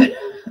to eat that.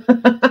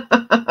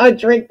 I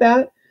drink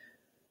that.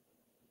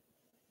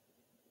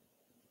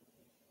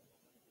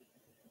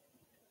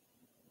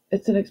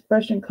 It's an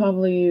expression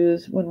commonly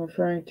used when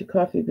referring to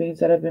coffee beans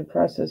that have been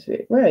processed.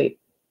 Right.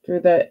 Through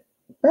that.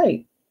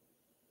 Right.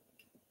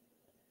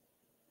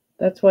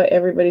 That's why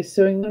everybody's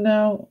suing them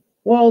now.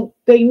 Well,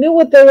 they knew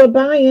what they were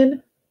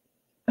buying.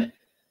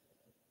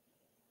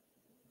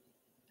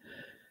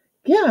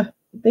 Yeah,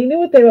 they knew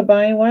what they were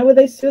buying. Why would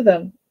they sue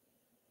them?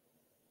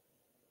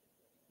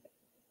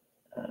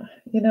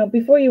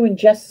 Before you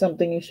ingest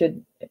something, you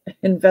should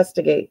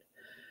investigate.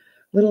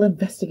 A little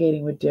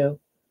investigating would do.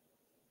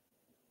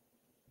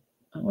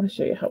 I want to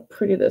show you how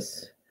pretty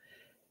this.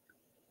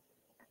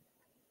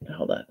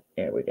 Hold on.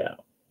 There we go.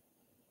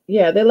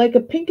 Yeah, they're like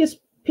a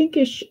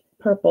pinkish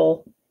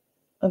purple,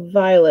 a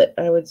violet,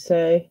 I would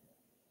say.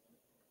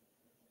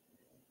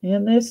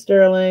 And they're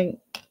sterling.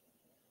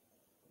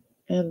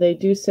 And they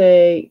do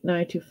say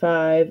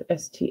 925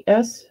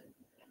 STS.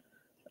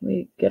 Let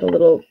me get a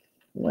little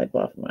wipe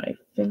off my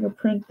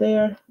fingerprint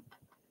there.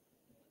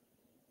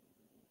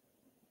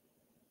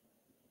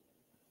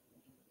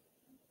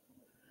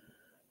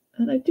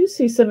 And I do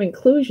see some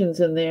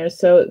inclusions in there,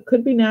 so it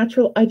could be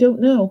natural. I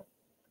don't know.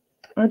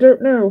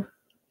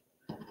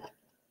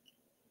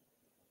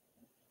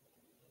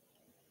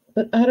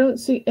 But I don't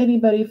see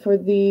anybody for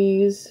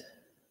these.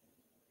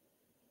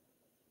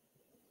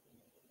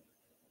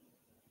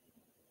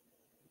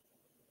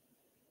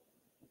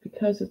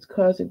 Because it's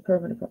causing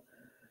permanent problems.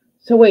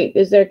 So wait,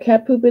 is there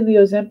cat poop in the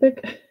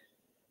Ozempic?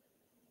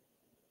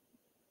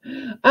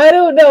 I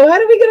don't know. How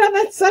did we get on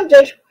that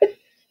subject?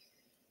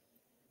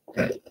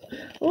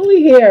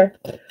 Only here.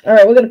 All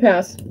right, we're going to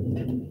pass.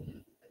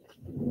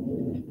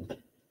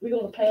 We're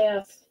going to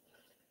pass.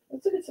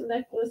 Let's look at some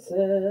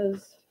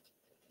necklaces.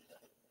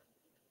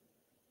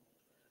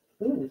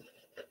 Ooh,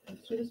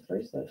 let's do this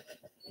bracelet.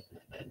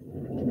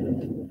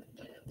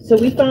 So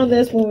we found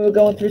this when we were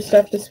going through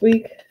stuff this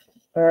week,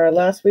 or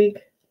last week.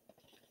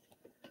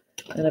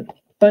 And a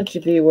bunch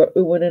of you were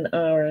oohing and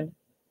ahhing.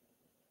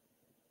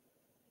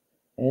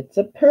 It's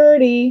a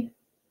purdy.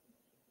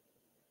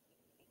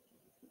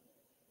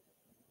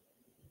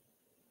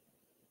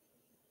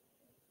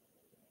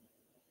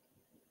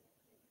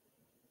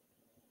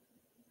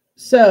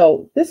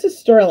 So this is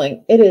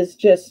sterling. It is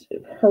just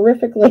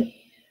horrifically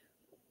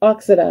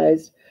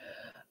oxidized.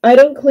 I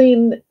don't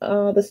clean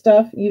the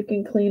stuff. You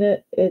can clean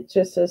it. It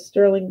just says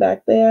sterling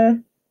back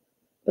there,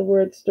 the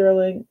word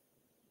sterling.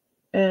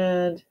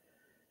 And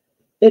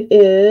it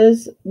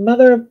is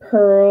mother of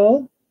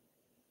pearl,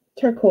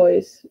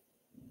 turquoise.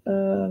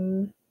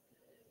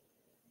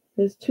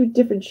 There's two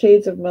different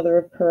shades of mother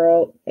of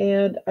pearl.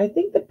 And I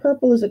think the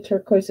purple is a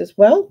turquoise as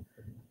well.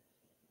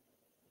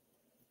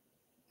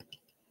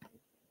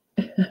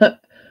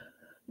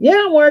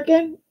 Yeah, I'm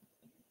working.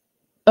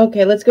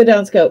 Okay, let's go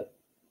down scope.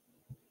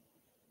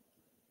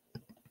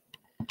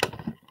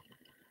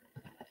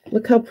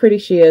 Look how pretty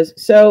she is.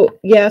 So,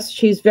 yes,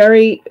 she's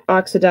very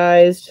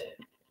oxidized.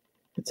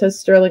 It says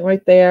sterling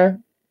right there.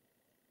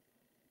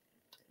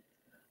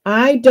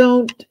 I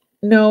don't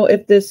know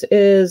if this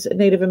is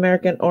Native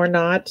American or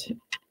not.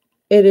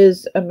 It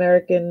is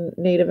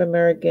Native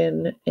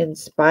American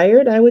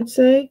inspired, I would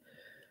say.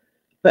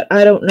 But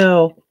I don't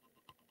know.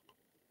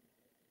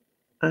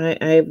 I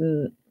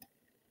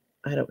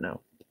don't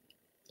know.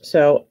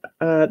 So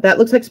that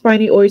looks like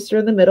spiny oyster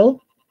in the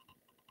middle.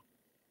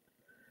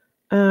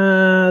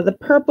 The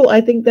purple, I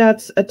think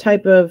that's a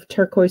type of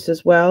turquoise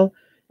as well.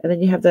 And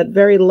then you have that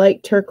very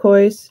light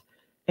turquoise.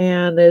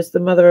 And there's the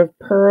mother of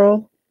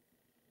pearl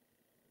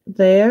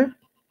there.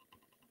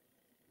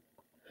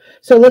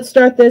 So let's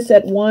start this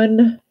at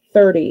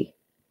 130.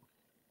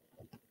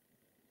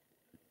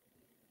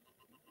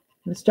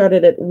 Let's start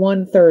it at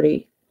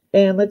 130.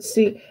 And let's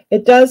see,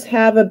 it does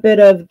have a bit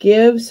of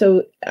give,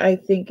 so I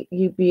think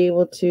you'd be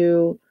able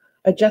to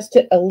adjust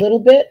it a little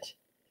bit.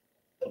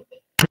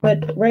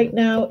 But right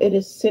now it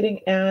is sitting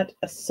at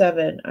a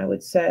 7, I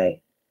would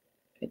say.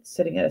 It's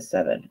sitting at a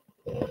 7.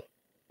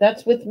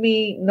 That's with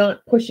me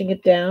not pushing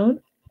it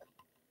down.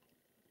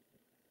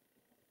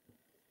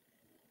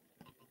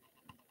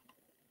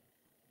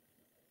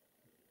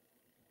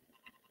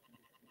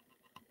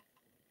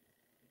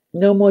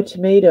 No more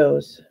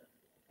tomatoes.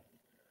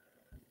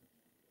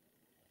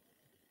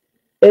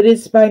 It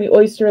is spiny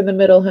oyster in the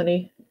middle,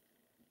 honey.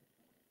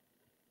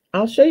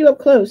 I'll show you up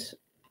close.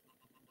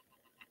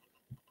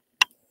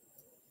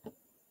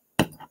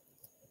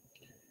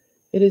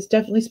 It is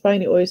definitely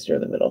spiny oyster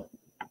in the middle.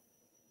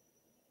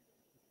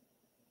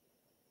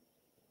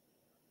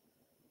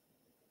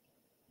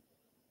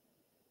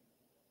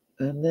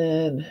 And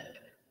then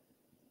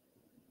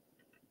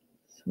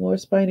some more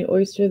spiny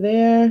oyster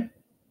there.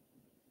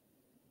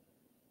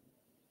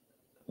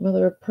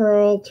 Mother of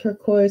pearl,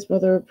 turquoise,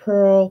 mother of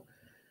pearl.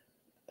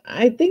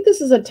 I think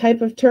this is a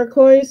type of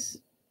turquoise.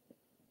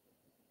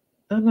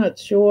 I'm not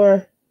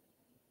sure.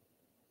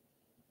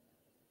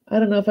 I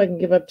don't know if I can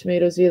give up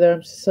tomatoes either.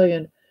 I'm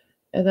Sicilian.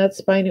 And that's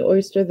spiny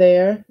oyster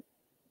there.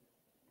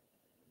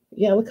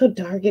 Yeah, look how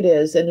dark it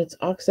is. And it's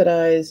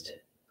oxidized.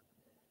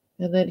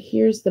 And then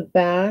here's the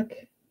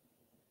back.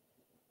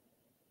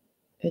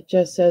 It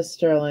just says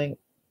sterling.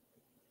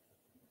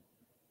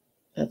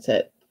 That's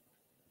it.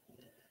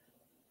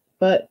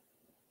 But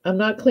I'm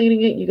not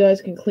cleaning it. You guys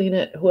can clean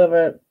it.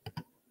 Whoever.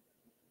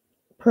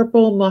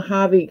 Purple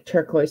Mojave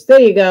turquoise. There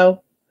you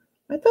go.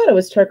 I thought it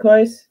was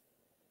turquoise.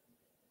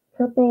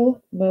 Purple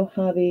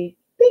Mojave.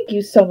 Thank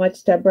you so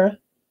much, Deborah.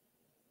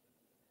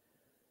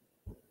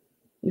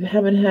 You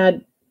haven't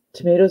had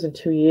tomatoes in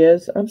 2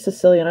 years. I'm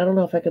Sicilian. I don't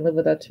know if I can live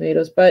without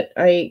tomatoes, but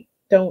I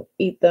don't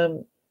eat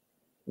them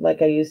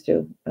like I used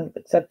to,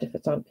 except if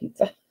it's on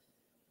pizza.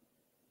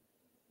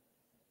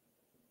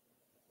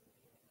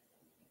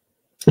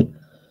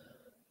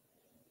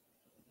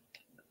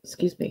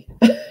 Excuse me.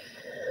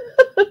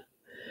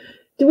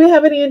 Do we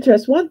have any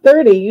interest?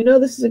 130. You know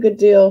this is a good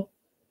deal.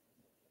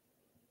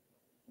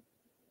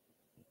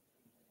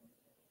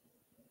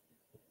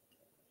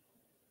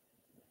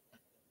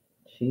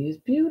 She's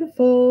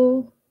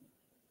beautiful.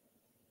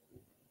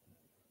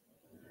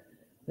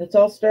 It's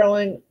all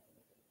sterling.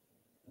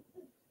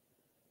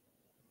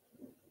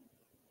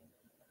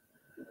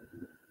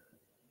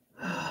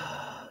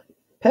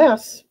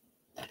 Pass.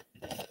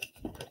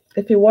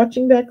 If you're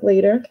watching back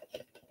later,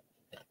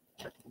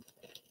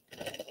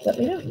 let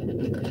me know.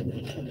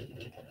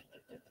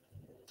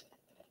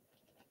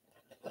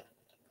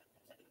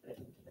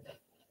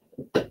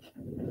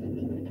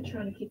 I'm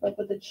trying to keep up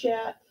with the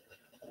chat.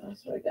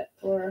 That's what I got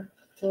for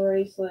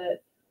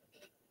bracelet.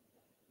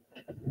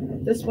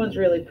 This one's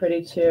really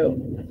pretty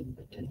too.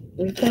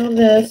 We found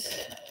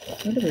this.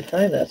 Where did we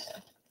find this?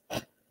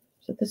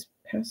 Is it this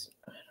past?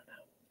 I don't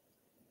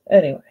know.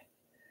 Anyway,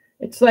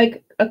 it's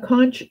like a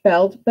conch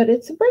belt, but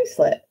it's a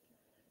bracelet,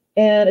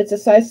 and it's a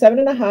size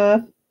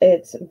 7.5.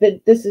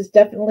 This is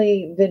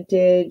definitely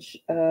vintage,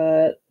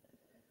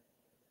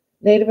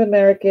 Native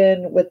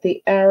American with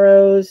the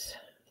arrows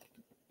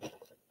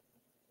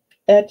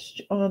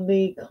etched on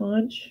the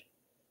conch.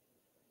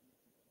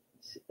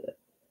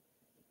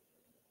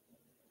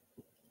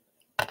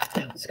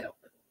 Down scope.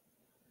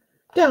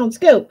 Down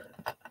scope.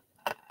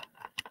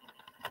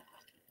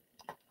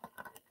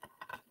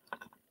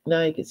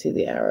 Now you can see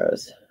the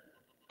arrows.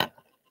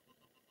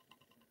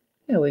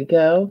 There we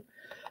go.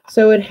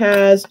 So it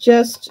has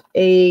just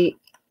a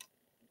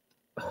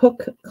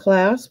hook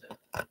clasp,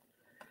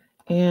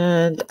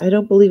 and I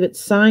don't believe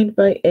it's signed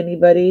by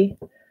anybody,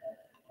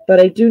 but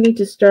I do need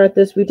to start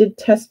this. We did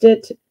test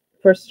it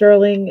for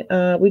sterling.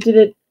 We did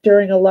it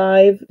during a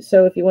live,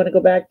 so if you want to go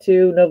back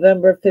to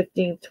November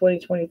 15th,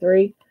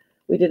 2023,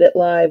 we did it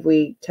live.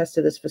 We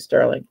tested this for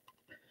sterling.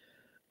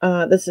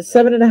 This is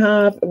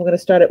 7.5, and we're going to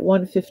start at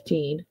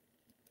 115.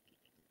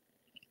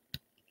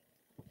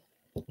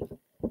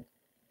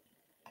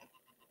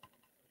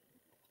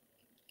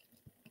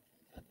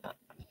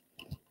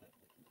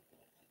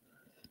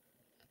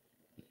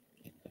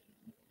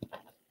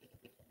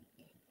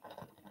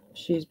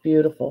 She's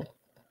beautiful.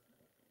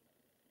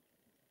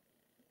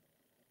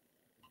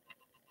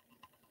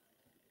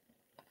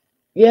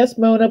 Yes,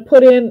 Mona,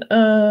 put in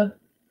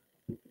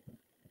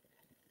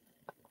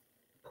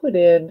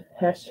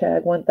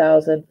hashtag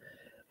 1000.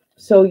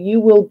 So you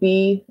will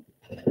be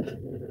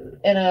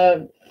in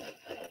a,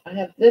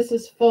 this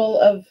is full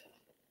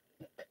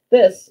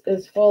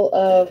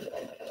of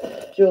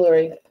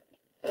jewelry,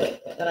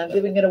 and I'm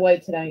giving it away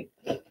tonight.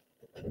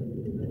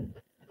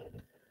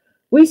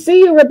 We see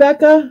you,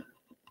 Rebecca.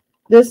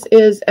 This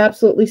is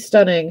absolutely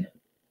stunning.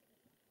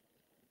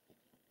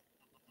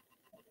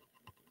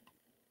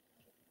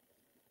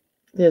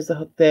 There's the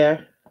hook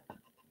there.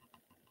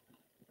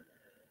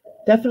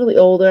 Definitely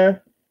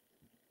older.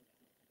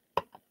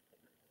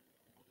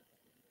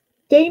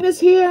 Dana's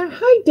here.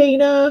 Hi,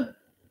 Dana.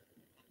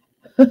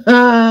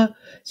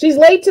 She's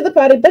late to the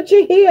party, but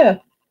you're here.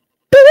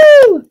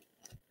 Woo-hoo!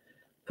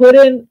 Put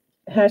in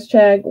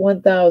hashtag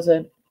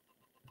 1000.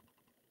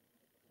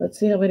 Let's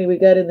see how many we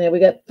got in there. We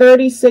got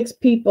 36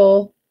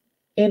 people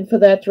in for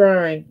that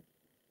drawing.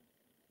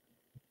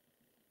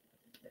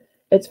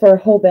 It's for a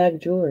whole bag of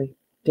jewelry,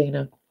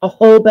 Dana. A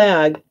whole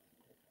bag.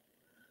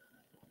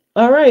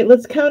 All right,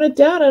 let's count it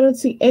down. I don't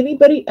see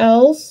anybody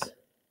else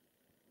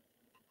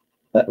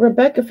but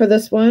Rebecca for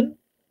this one.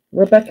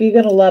 Rebecca, you're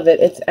going to love it.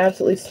 It's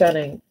absolutely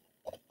stunning.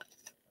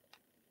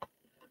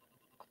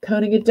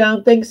 Counting it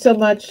down. Thanks so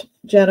much,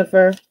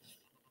 Jennifer.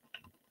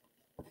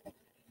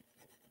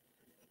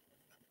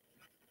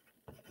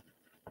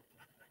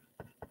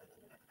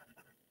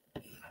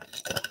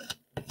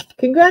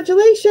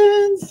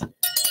 Congratulations,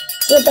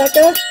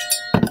 Rebecca.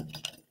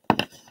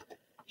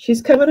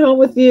 She's coming home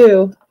with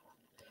you.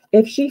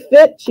 If she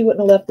fit, she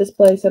wouldn't have left this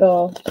place at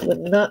all. She would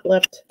not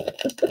left.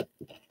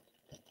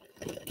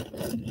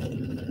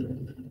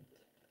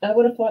 I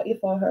would have fought you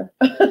for her.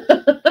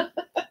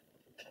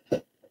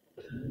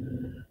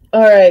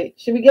 All right.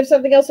 Should we give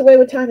something else away?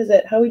 What time is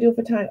it? How are we doing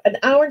for time? 1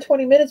 hour and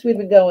 20 minutes we've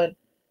been going.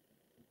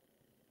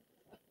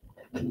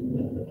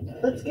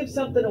 Let's give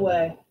something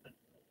away.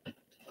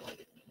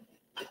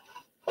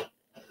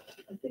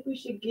 I think we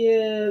should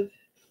give...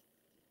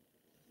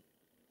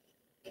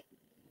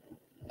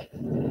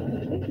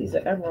 I think these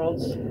are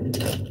emeralds.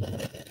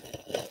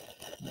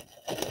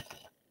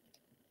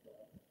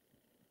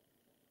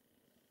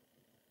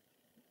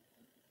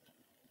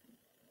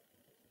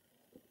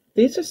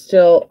 These are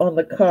still on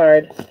the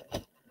card.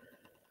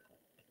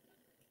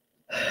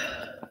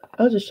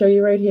 I'll just show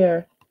you right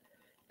here.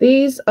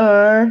 These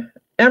are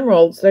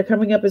emeralds. They're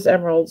coming up as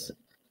emeralds.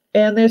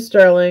 And they're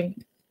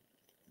sterling.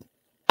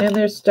 And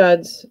they're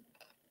studs.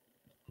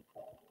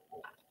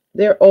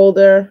 They're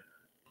older.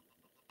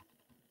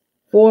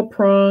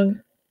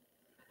 4-prong.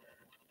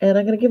 And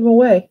I'm going to give them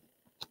away.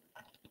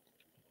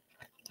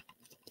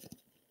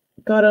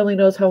 God only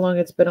knows how long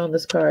it's been on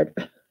this card.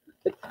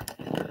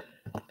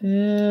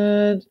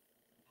 And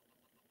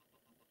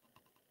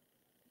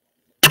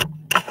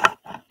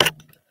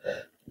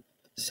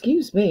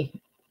excuse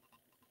me.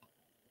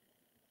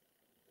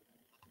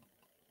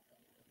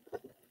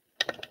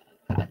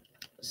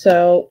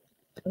 So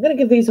I'm going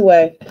to give these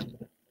away.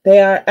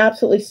 They are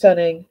absolutely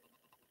stunning.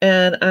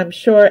 And I'm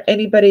sure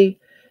anybody,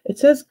 it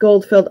says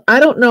gold-filled. I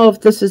don't know if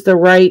this is the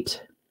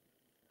right.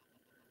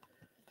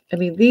 I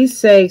mean, these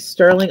say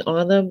sterling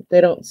on them.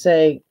 They don't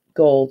say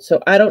gold.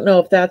 So I don't know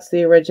if that's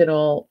the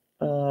original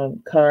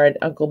card.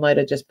 Uncle might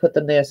have just put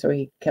them there so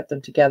he kept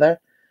them together.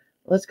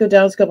 Let's go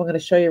down scope. I'm going to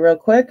show you real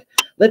quick.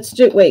 Let's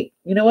do, wait,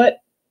 you know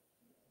what?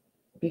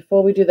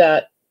 Before we do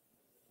that,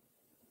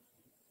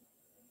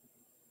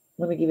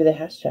 let me give you the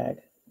hashtag.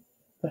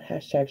 What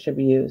hashtag should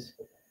we use?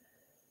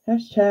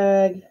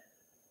 Hashtag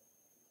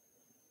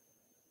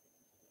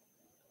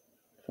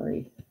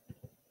free.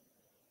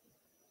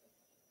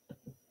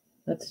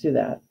 Let's do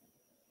that.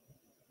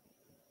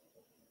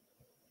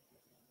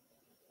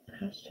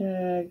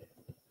 Hashtag.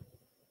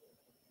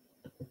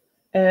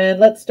 And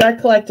let's start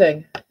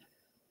collecting.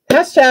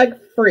 Hashtag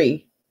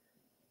free.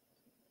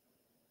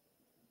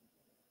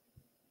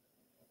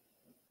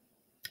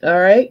 All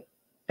right.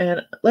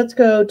 And let's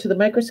go to the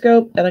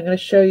microscope, and I'm going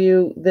to show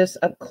you this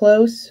up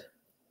close.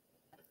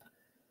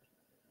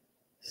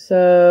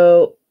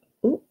 So,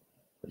 ooh,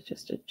 let's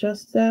just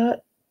adjust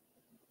that.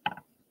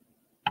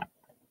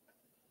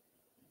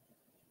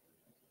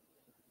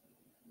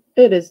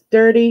 It is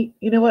dirty.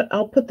 You know what?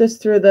 I'll put this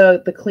through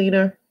the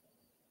cleaner.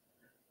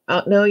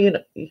 No, you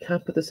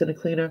can't put this in a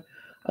cleaner.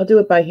 I'll do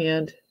it by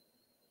hand.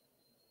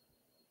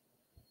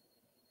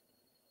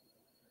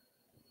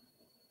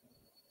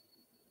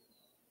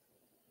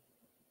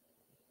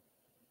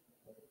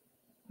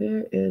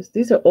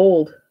 These are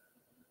old.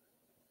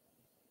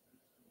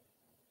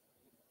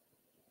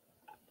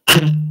 I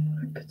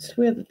could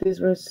swear that these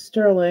were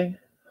sterling.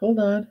 Hold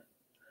on.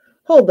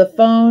 Hold the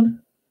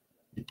phone.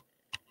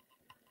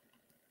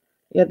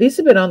 Yeah, these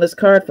have been on this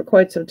card for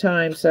quite some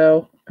time,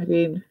 so, I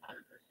mean,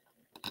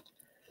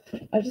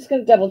 I'm just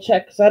going to double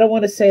check because I don't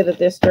want to say that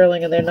they're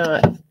sterling and they're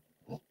not,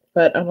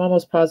 but I'm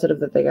almost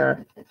positive that they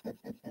are.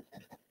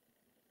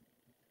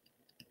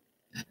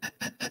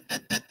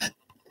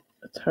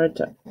 It's hard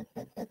to...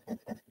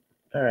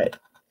 All right.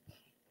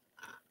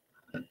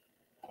 There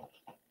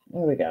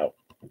we go.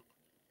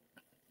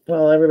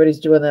 While everybody's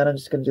doing that, I'm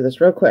just going to do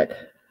this real quick.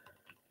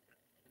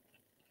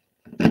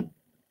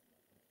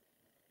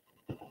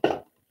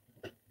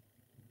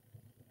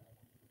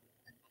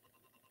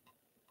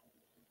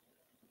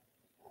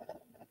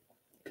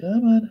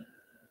 Come on.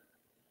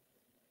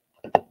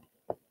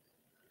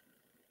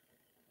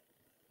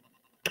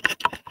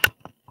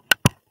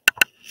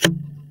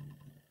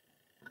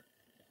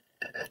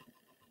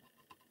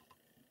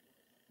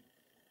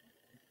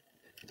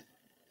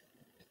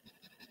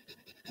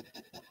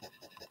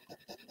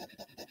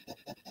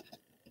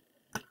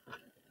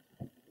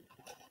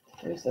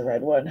 Where's the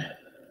red one?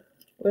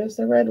 Where's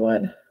the red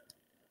one?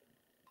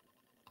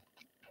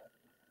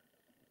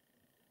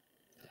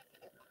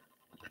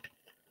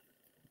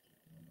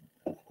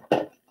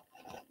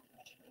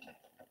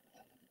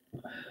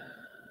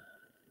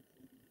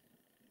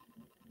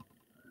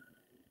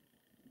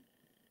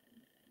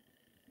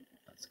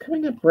 It's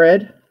coming up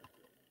red.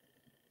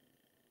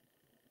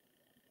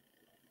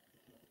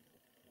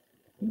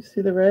 You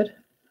see the red?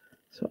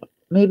 So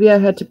maybe I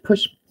had to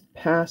push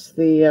past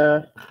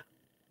the,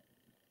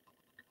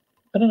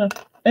 I don't know.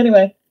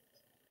 Anyway,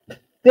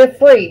 they're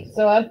free,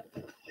 so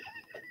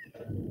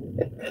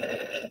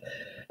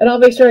and I'll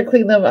make sure I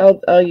clean them.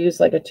 I'll use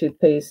like a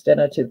toothpaste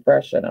and a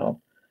toothbrush and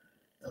I'll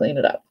clean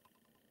it up.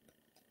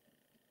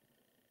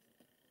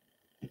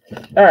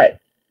 All right.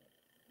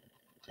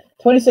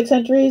 26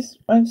 entries.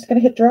 I'm just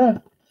going to hit draw.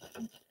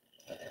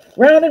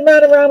 Round and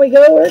round and round we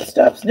go. Where it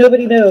stops,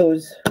 nobody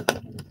knows.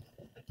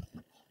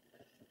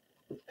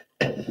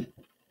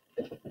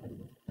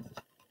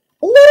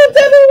 Little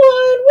Debbie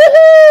won!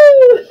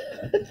 Woohoo!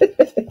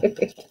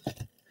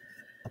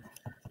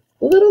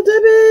 Little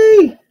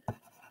Debbie!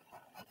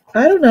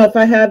 I don't know if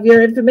I have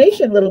your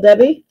information, Little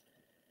Debbie.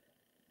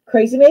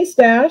 Crazy May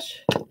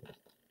Stash.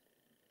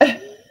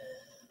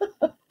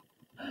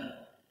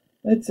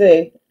 Let's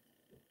see.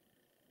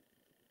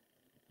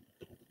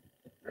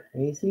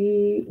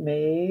 Crazy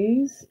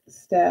Maze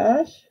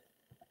Stash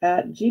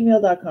at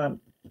gmail.com.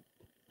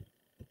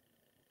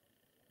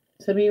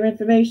 Send me your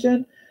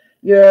information,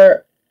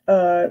 your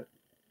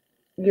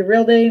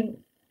real name,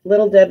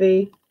 Little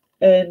Debbie,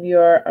 and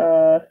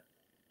your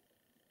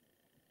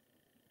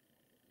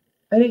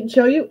I didn't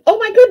show you. Oh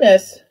my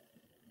goodness.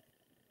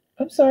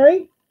 I'm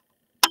sorry.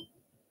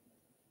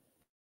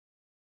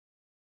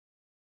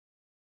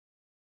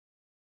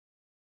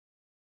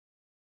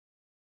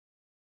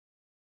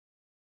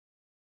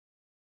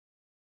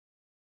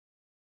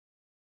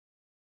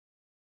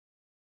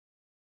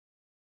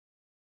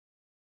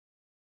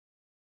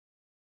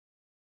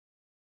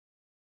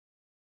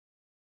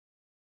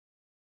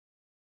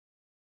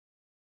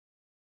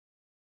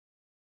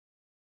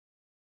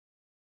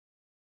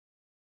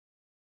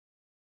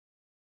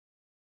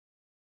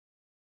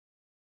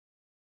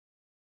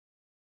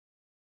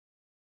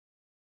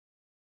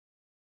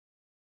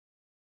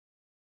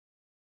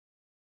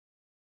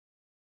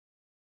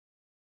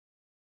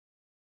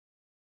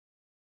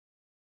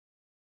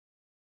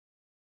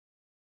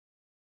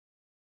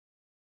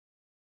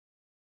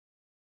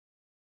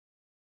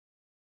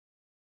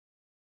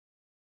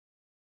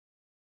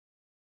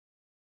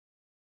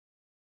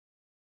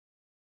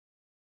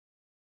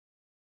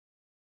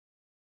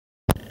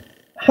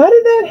 How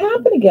did that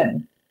happen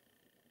again?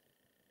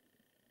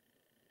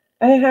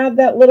 I had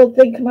that little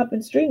thing come up in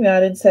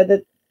StreamYard and said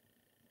that,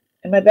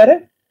 am I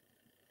better?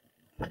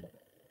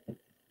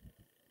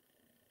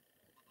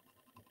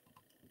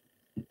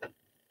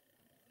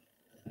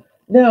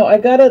 No, I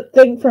got a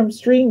thing from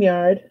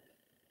StreamYard.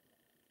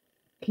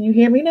 Can you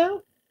hear me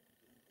now?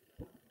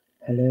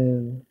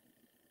 Hello.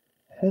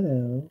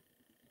 Hello.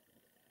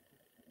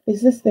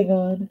 Is this thing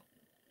on?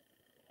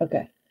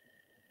 Okay.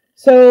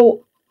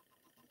 So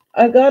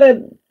I got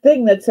a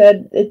thing that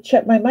said it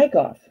shut my mic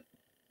off.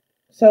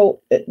 So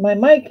my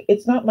mic,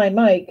 it's not my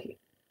mic.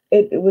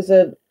 It was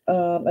a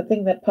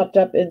thing that popped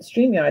up in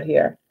StreamYard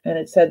here, and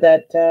it said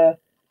that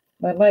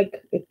my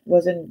mic, it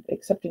wasn't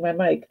accepting my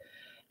mic,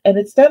 and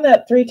it's done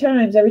that 3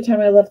 times every time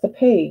I left the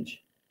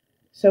page.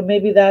 So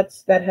maybe that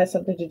has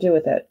something to do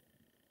with it.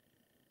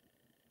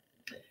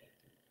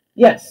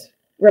 Yes,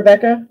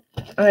 Rebecca,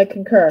 I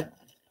concur.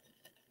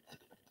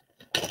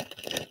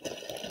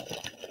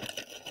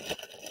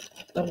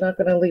 I'm not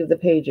going to leave the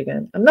page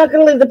again. I'm not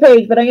going to leave the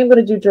page, but I am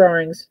going to do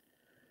drawings.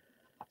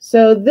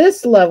 So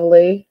this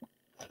lovely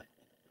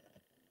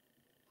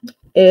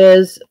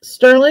is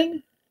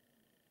sterling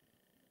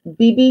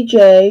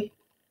BBJ,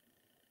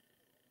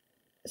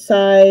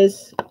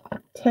 size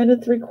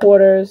 10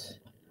 3/4.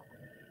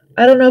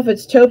 I don't know if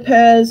it's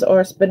topaz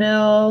or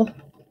spinel,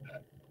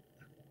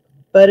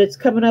 but it's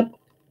coming up.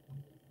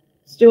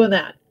 It's doing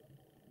that.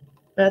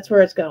 That's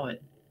where it's going.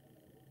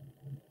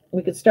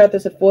 We could start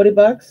this at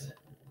 $40,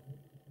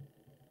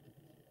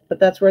 but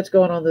that's where it's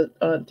going on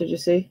the, did you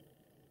see?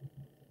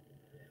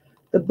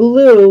 The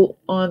blue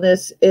on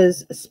this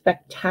is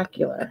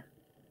spectacular.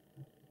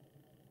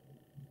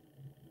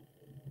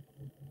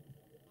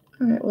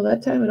 All right, well,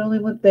 that time it only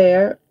went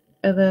there,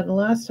 and then the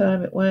last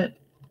time it went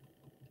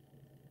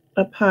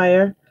up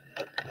higher.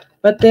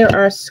 But there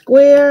are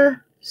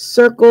square,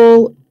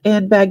 circle,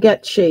 and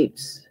baguette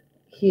shapes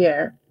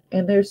here,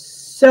 and they're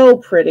so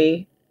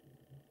pretty.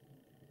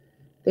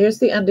 There's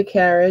the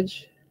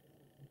undercarriage.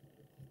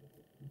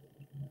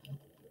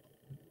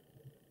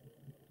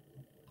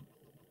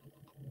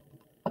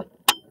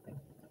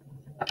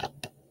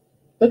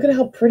 Look at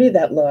how pretty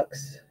that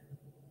looks.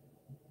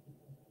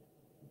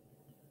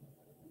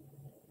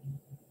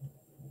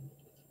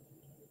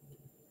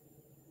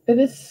 It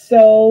is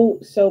so,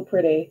 so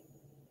pretty.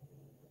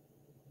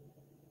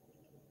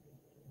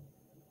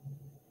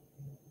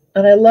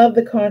 And I love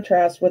the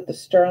contrast with the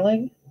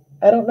sterling.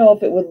 I don't know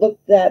if it would look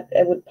that,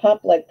 it would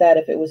pop like that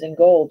if it was in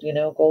gold, you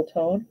know, gold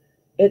tone.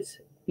 It's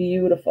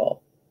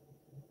beautiful.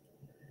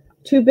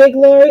 Too big,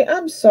 Lori?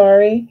 I'm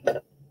sorry.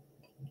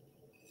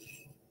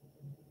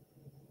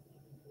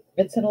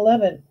 It's an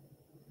 11.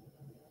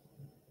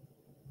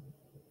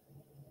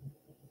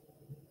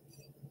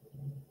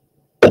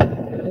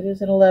 It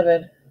is an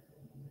 11.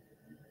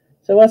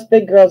 So us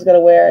big girls got to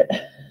wear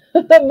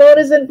it.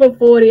 Mona's in for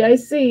 40. I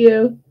see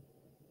you.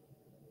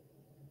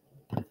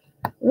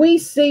 We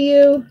see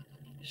you.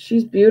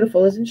 She's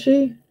beautiful, isn't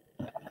she?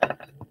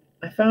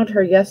 I found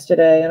her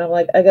yesterday, and I'm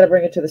like, I got to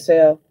bring it to the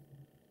sale.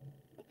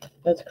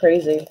 That's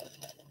crazy.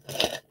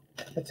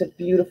 It's a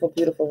beautiful,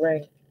 beautiful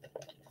ring.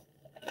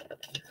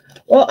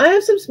 Well, I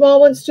have some small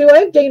ones, too. I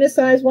have Dana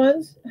size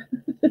ones.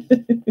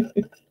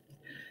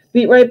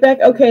 Beat right back.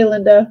 Okay,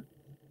 Linda.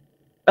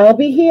 I'll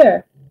be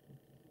here.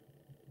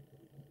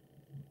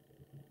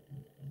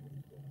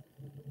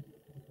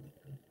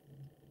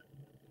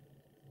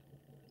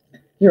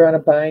 You're on a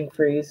buying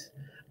freeze.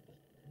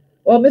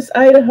 Well, Miss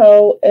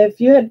Idaho, if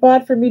you had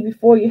bought from me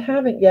before, you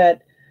haven't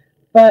yet.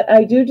 But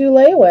I do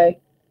layaway,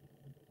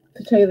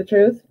 to tell you the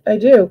truth. I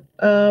do.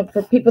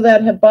 For people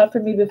that have bought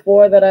from me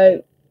before that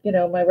I, you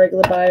know, my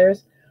regular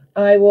buyers,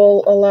 I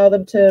will allow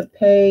them to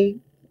pay,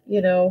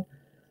 you know,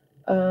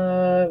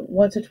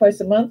 once or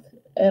twice a month.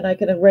 And I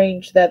can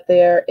arrange that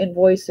their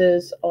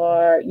invoices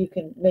are, you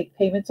can make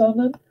payments on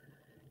them.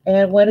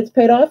 And when it's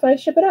paid off, I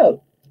ship it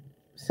out.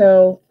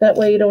 So that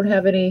way you don't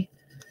have any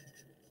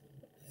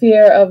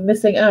fear of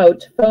missing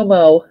out.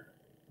 FOMO.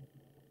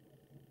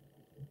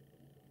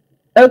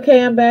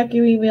 Okay, I'm back.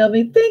 You emailed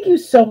me. Thank you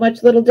so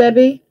much, little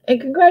Debbie. And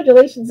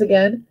congratulations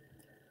again.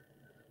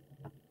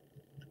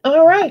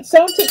 All right,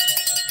 sold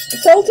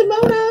to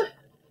Mona.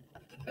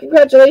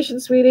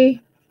 Congratulations,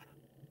 sweetie.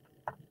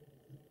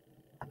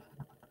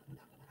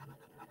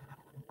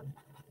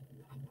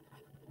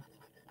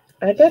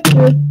 I got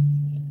you.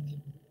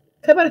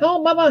 Coming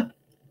home, mama.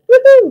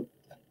 Woohoo!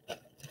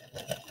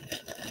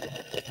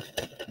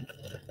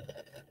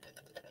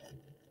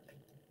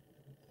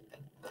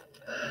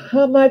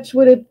 How much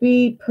would it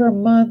be per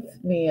month,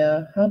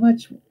 Mia? How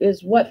much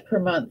is what per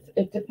month?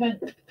 It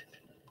depends.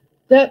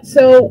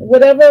 So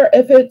whatever,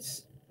 if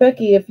it's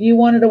Becky, if you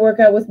wanted to work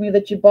out with me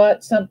that you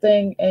bought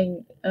something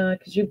and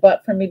because you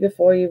bought from me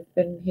before, you've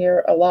been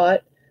here a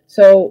lot,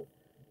 so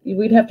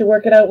we'd have to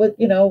work it out with,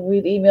 you know,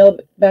 we'd email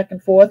back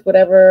and forth,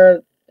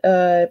 whatever.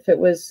 If it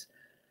was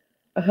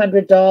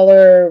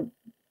 $100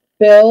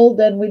 bill,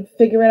 then we'd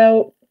figure it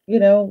out, you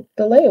know,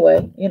 the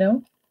layaway, you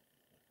know.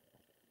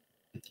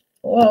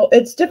 Well,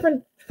 it's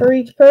different for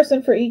each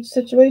person, for each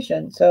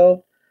situation.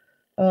 So,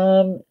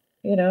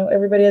 you know,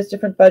 everybody has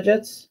different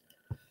budgets.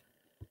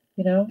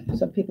 You know,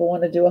 some people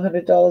want to do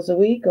 $100 a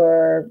week,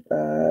 or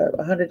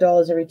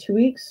 $100 every 2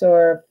 weeks,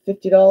 or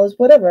 $50,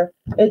 whatever.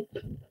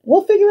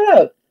 We'll figure it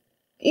out.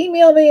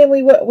 Email me, and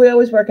we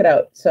always work it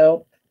out.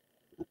 So,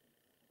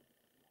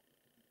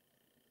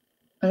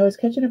 I was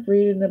catching up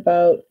reading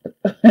about.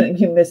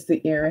 You missed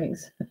the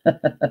earrings.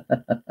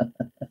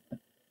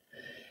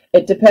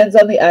 It depends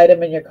on the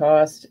item and your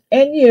cost,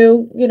 and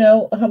you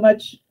know, how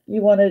much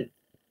you want to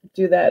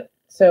do that.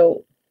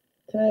 So,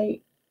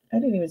 I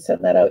didn't even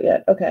send that out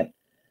yet. Okay.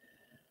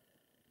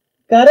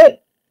 Got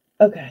it?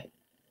 Okay.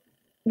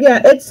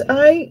 Yeah,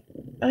 I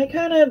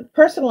kind of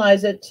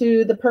personalize it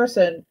to the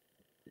person,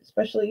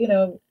 especially, you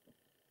know,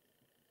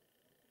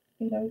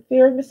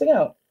 fear of missing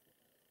out.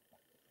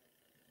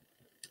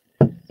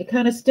 It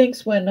kind of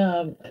stinks when,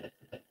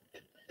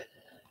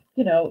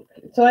 you know,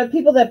 so I have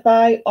people that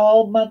buy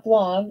all month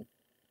long,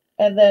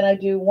 and then I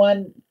do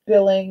one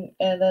billing,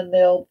 and then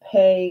they'll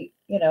pay,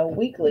 you know,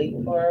 weekly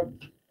or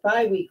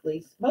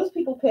bi-weekly. Most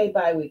people pay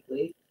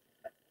bi-weekly.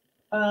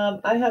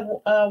 I have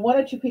one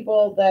or two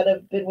people that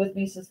have been with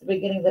me since the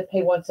beginning that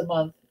pay once a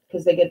month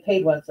because they get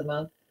paid once a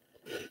month.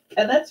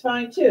 And that's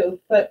fine too.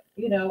 But,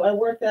 you know, I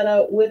work that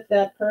out with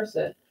that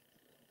person.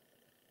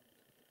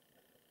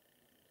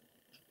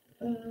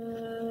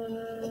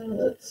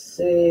 Let's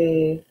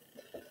see.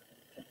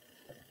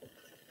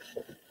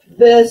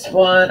 This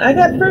one. I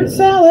got fruit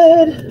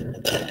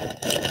salad.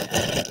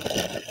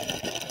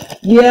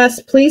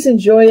 Yes, please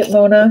enjoy it,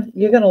 Mona.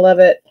 You're going to love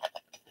it.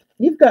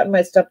 You've gotten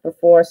my stuff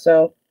before,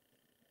 so.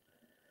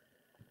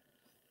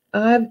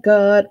 I've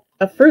got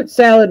a fruit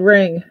salad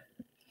ring,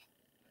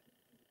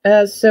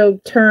 as so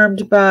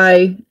termed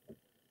by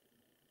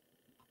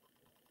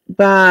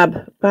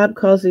Bob. Bob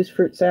calls these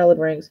fruit salad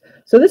rings.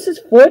 So this is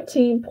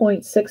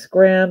 14.6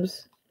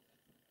 grams.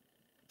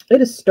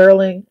 It is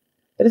sterling.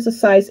 It is a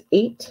size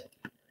 8,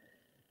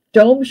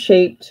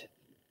 dome-shaped.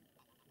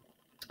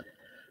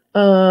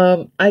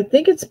 I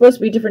think it's supposed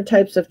to be different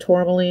types of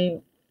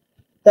tourmaline.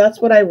 That's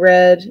what I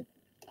read.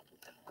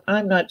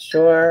 I'm not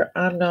sure.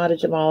 I'm not a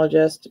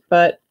gemologist,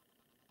 but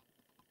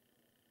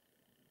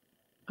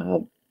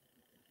I'll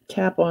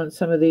tap on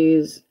some of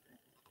these.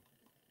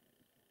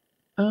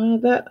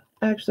 That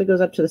actually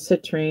goes up to the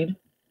citrine.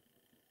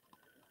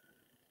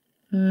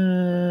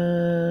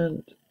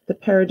 And the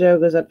peridot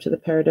goes up to the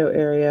peridot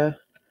area.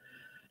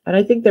 And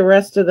I think the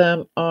rest of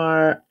them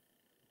are,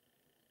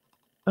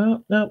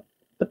 oh, no,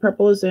 the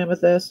purple is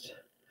amethyst.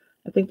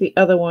 I think the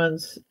other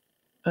ones,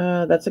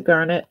 that's a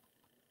garnet.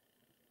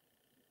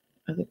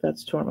 I think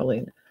that's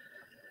tourmaline.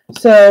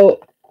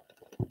 So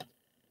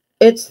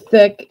it's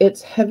thick,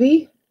 it's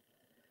heavy,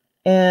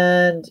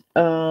 and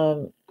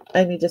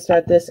I need to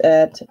start this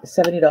at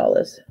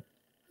 $70.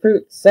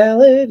 Fruit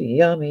salad,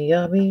 yummy,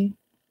 yummy.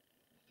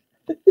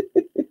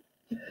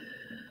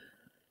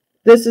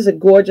 This is a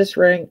gorgeous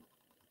ring.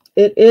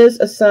 It is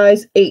a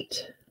size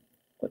 8.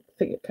 What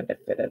figure can I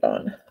fit it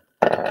on?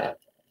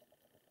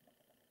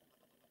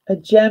 A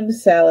gem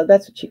salad,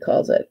 that's what she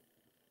calls it.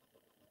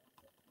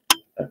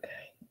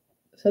 Okay,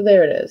 so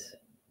there it is.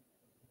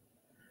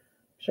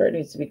 I'm sure it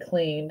needs to be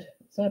cleaned.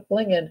 It's not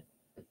blinging.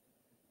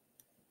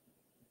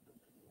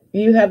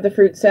 You have the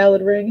fruit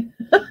salad ring?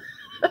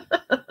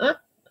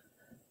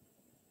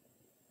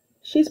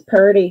 She's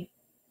purty.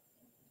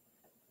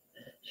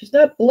 She's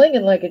not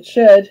blinging like it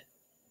should.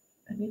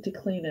 I need to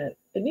clean it.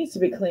 It needs to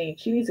be cleaned.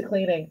 She needs a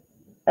cleaning.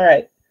 All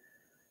right.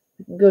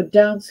 We can go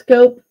down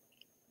scope.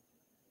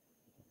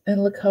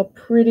 And look how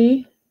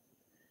pretty.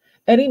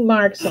 Any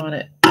marks on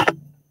it?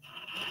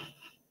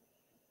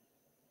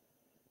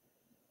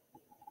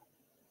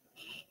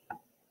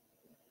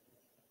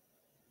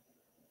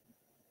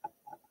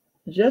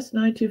 Just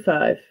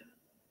 925.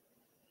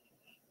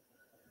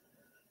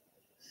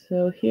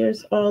 So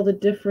here's all the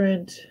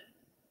different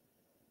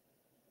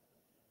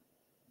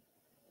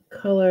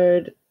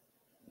colored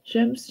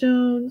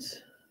gemstones.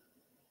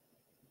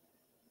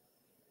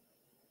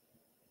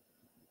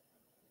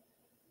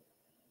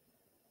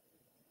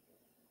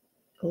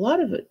 A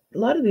lot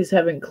of these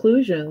have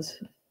inclusions.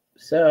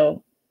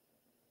 So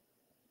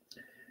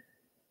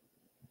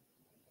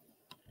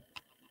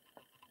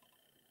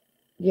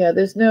yeah,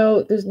 there's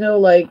no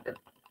like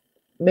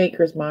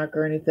maker's mark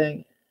or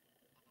anything.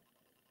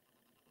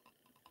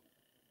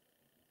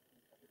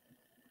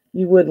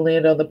 You would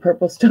land on the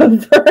purple stone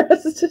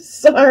first.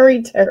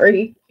 Sorry,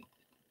 Terry.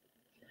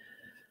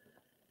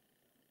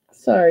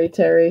 Sorry,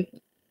 Terry.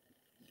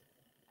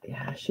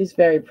 Yeah, she's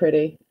very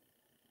pretty.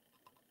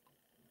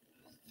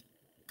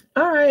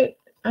 All right.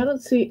 I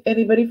don't see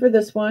anybody for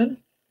this one.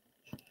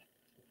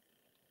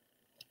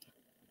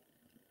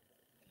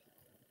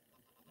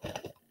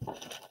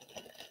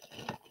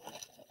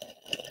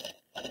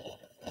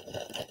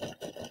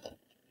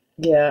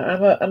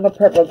 Yeah, I'm a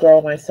purple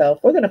girl myself.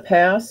 We're gonna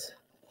pass.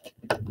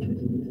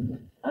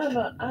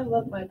 I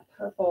love my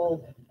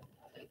purple.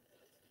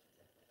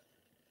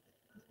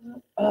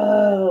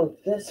 Oh,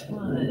 this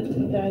one.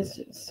 You guys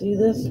didn't see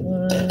this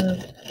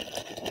one.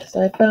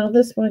 So I found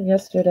this one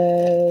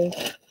yesterday.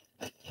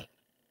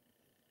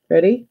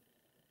 Ready?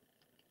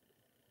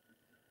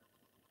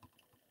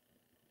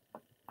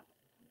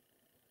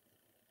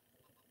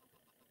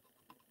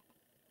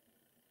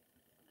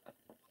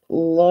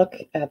 Look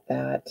at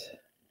that.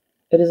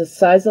 It is a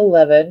size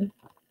 11.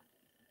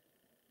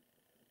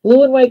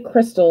 Blue and white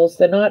crystals.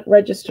 They're not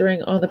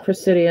registering on the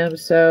Presidium,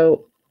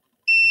 so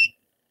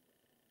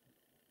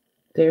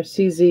they're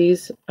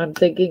CZs, I'm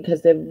thinking,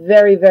 because they're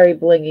very, very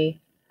blingy.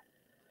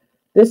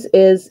 This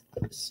is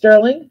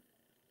sterling.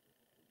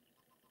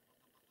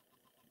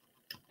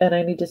 And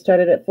I need to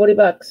start it at 40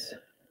 bucks.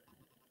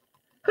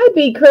 Hi,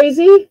 Be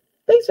Crazy.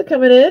 Thanks for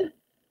coming in.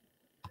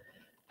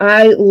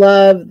 I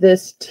love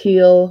this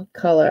teal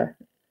color.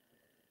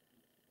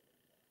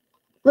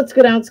 Let's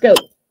go down scope.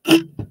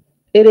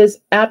 It is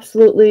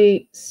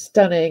absolutely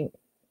stunning.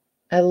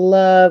 I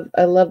love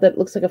that it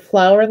looks like a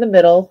flower in the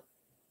middle.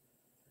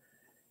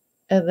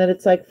 And then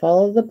it's like,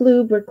 follow the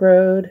blue brick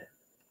road.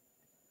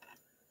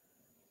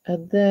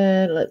 And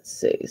then let's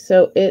see.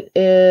 So it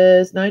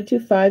is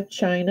 925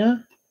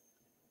 China.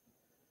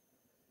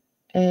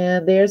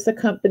 And there's the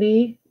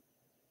company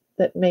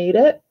that made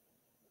it.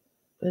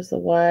 There's the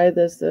Y,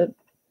 there's the...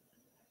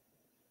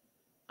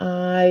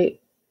 I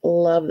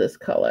love this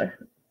color.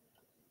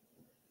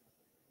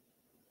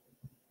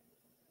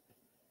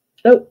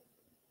 Oh,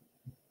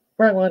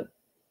 wrong one.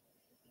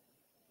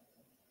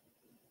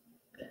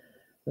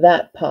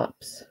 That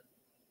pops.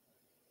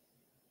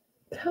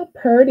 How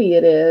pretty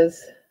it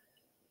is.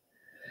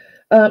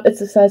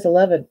 It's a size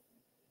 11.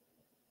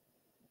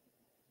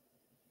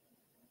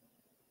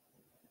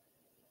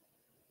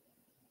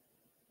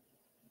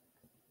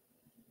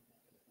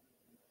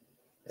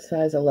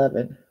 Size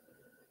 11.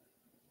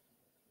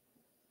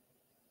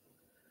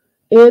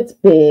 It's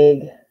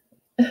big.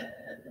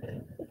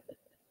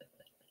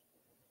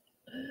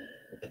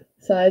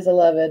 Size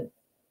 11.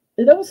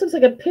 It almost looks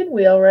like a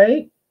pinwheel,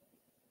 right?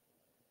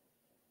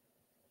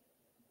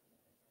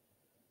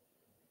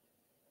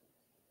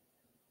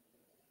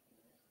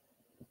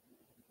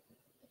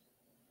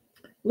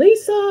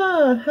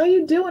 Lisa, how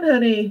you doing,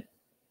 honey?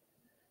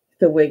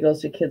 The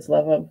Wiggles, your kids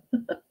love them.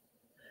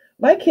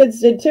 My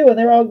kids did too, and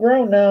they're all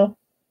grown now.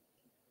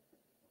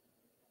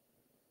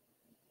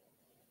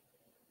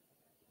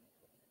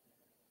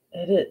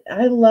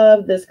 I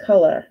love this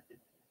color.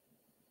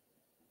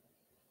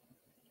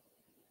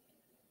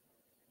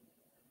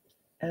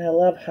 And I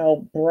love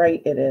how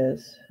bright it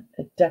is.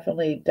 It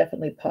definitely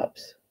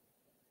pops.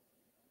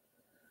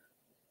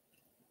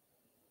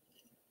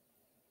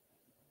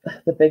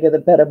 The bigger the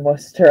better, more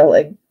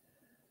sterling.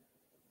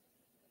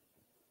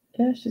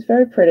 Yeah, she's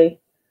very pretty.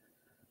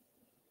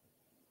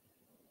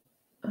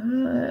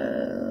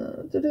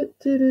 Where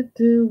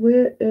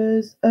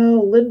is...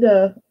 Oh,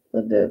 Linda.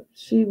 Linda,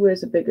 she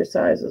wears a bigger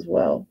size as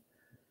well.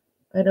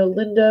 I know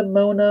Linda,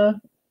 Mona,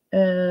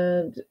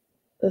 and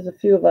there's a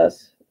few of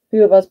us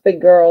big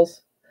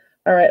girls.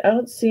 All right, I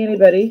don't see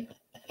anybody.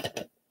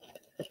 So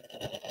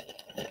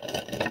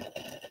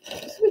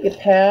we could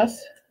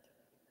pass.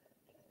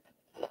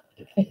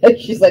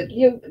 She's like,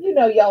 you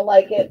know y'all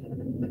like it.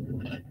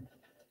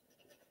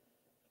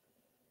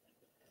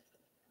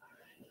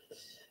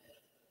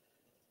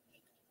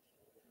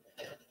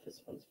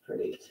 This one's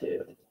pretty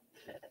too.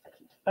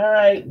 All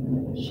right,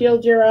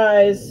 shield your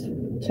eyes,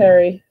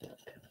 Terry.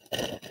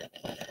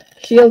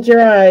 Shield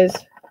your eyes.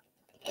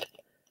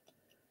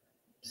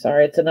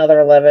 Sorry, it's another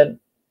 11.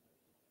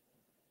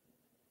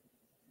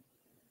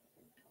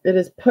 It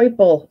is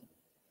purple.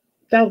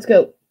 Now let's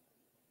go.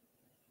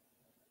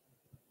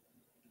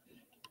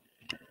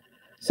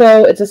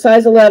 So it's a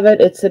size 11.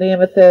 It's an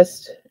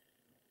amethyst.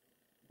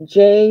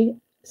 JCL.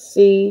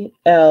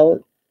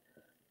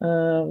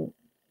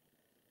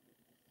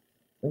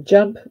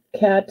 Jump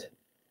Cat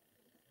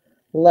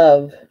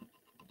Love.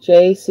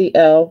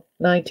 JCL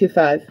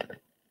 925.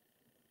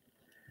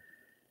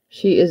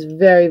 She is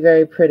very,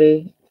 very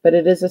pretty. But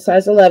it is a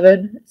size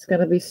 11. It's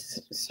going to be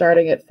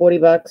starting at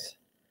 $40.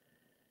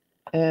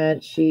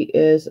 And she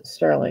is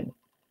sterling.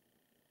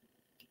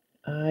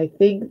 I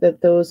think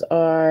that those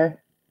are...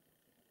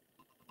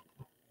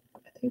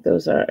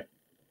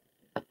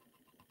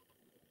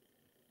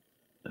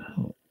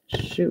 Oh,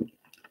 shoot.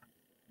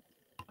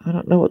 I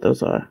don't know what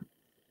those are.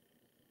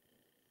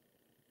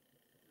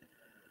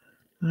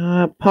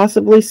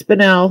 Possibly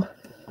spinel.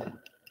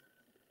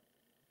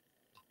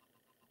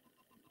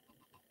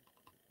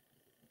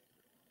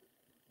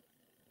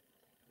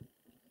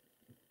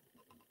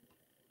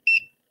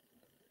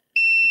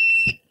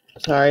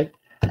 Sorry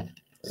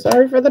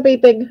for the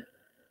beeping.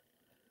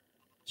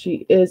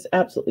 She is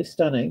absolutely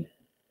stunning.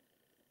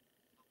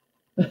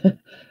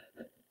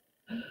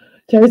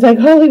 Terry's like,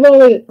 holy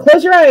moly,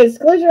 close your eyes,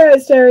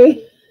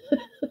 Terry.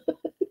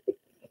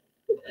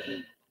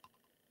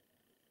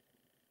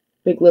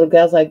 Big little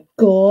gal's like,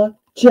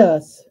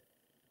 gorgeous.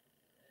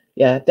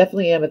 Yeah,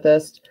 definitely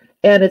amethyst.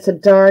 And it's a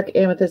dark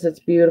amethyst. It's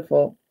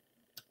beautiful.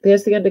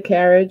 There's the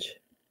undercarriage.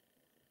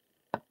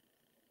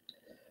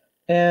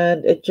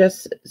 And it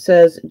just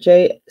says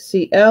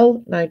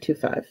JCL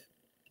 925.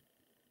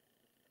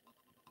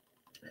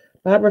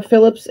 Barbara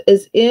Phillips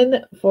is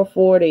in for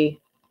 40.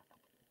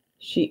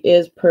 She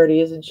is pretty,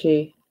 isn't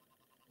she?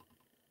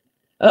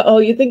 Uh-oh,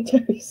 you think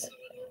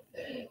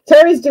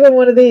Terry's doing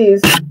one of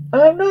these.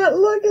 I'm not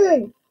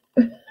looking.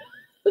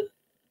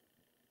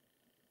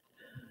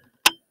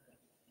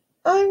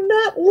 I'm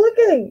not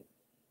looking.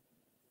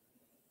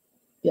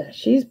 Yeah,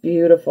 she's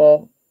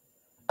beautiful.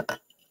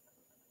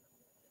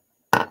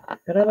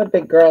 And I'm a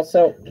big girl,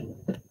 so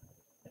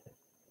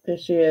there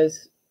she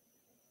is.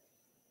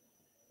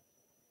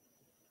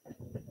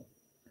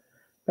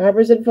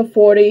 Barbara's in for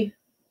 40.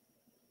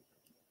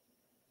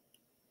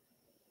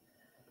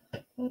 I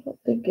don't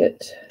think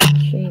it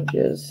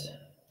changes.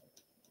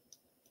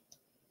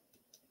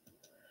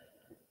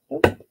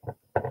 Nope.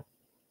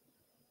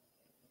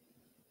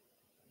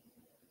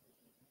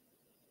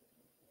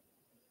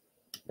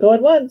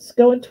 Going once,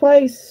 going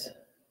twice.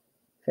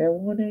 Fair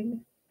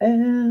warning.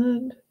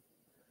 And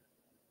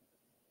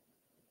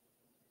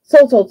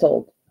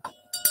sold.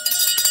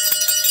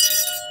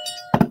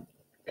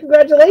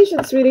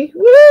 Congratulations, sweetie.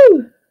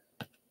 Woo!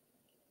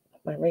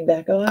 My ring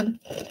back on.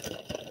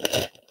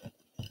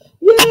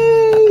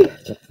 Yay!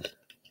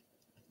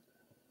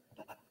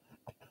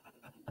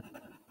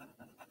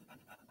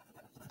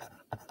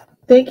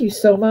 Thank you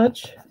so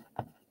much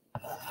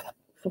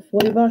for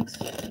 40 bucks.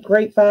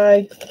 Great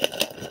buy.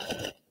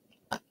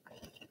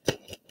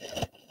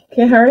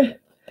 Karen,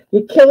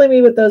 you're killing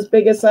me with those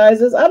bigger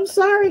sizes. I'm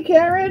sorry,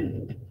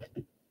 Karen.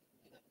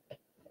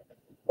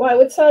 Why?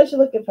 What size you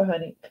looking for,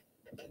 honey?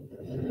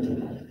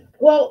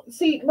 Well,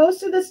 see,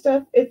 most of this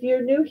stuff, if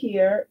you're new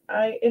here,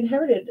 I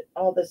inherited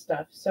all this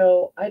stuff.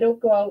 So I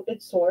don't go out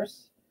and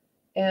source.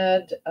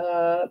 And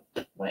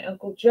my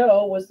Uncle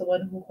Joe was the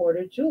one who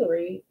hoarded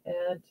jewelry,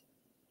 and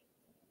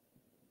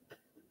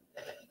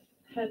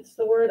hence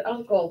the word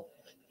uncle.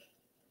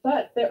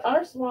 But there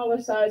are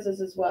smaller sizes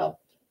as well.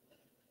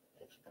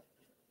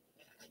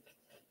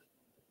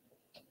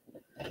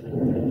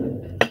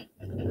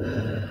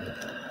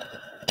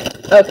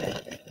 Okay.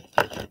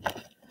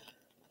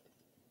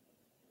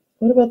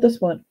 What about this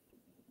one?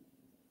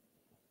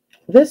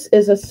 This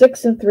is a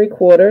 6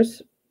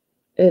 3/4.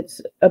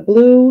 It's a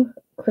blue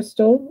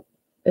crystal.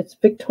 It's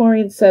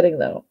Victorian setting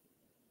though.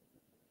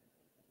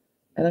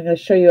 And I'm going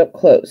to show you up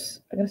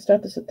close. I'm going to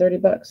start this at 30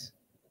 bucks.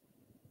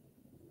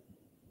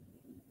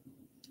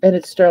 And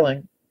it's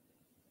sterling.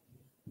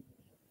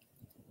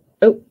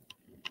 Oh.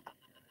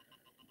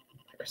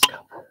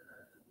 Microscope.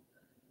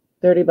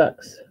 30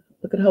 bucks.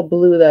 Look at how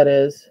blue that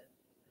is.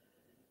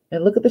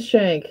 And look at the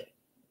shank.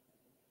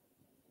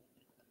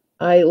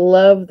 I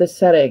love the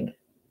setting.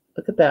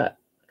 Look at that.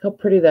 Look how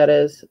pretty that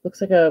is.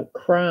 Looks like a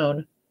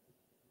crown.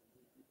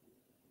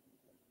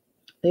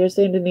 There's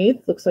the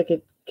underneath. Looks like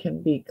it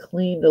can be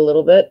cleaned a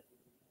little bit.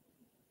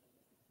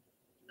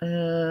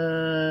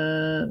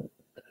 And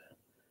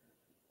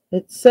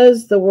it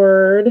says the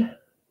word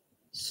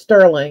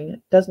sterling.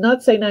 It does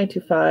not say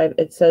 925.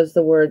 It says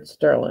the word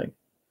sterling.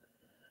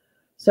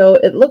 So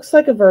it looks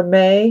like a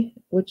vermeil,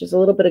 which is a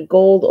little bit of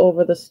gold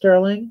over the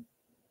sterling.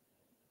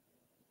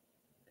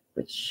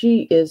 But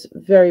she is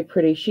very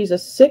pretty. She's a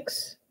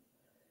 6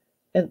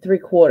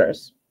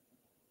 3/4.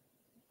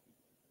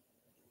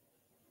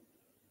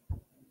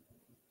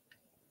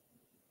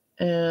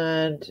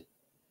 And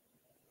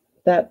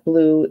that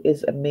blue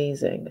is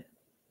amazing.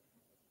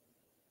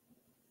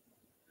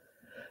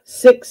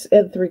 6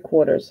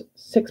 3/4,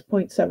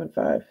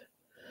 6.75.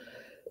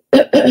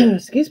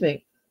 Excuse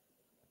me.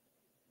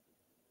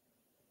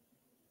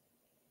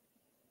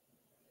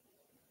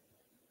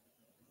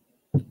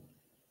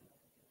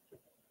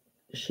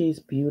 She's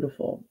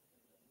beautiful.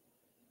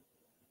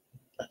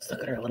 Let's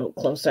look at her a little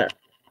closer.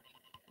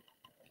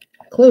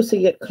 Closer,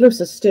 yet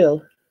closer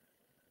still.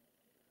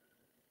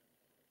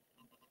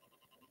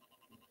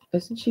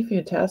 Isn't she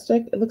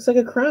fantastic? It looks like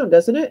a crown,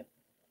 doesn't it?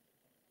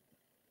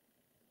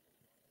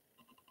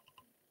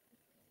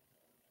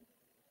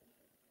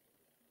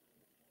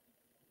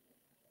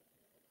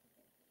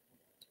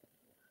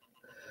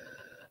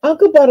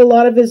 Uncle bought a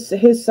lot of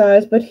his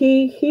size, but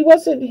he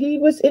was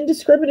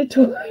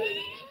indiscriminatory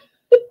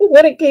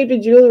when it came to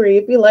jewelry.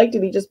 If he liked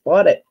it, he just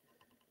bought it.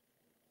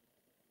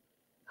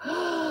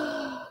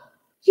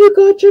 You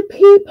got your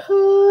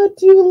peapod.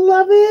 Do you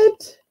love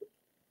it?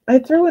 I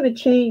threw in a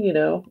chain, you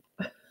know.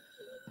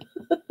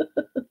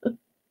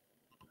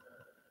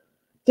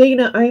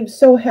 Dana, I am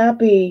so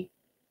happy.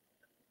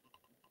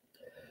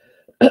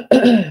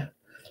 Did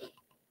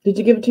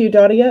you give it to your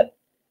daughter yet?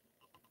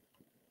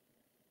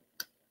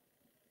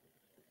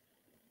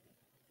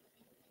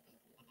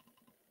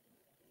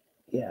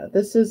 Yeah,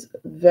 this is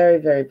very,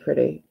 very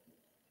pretty.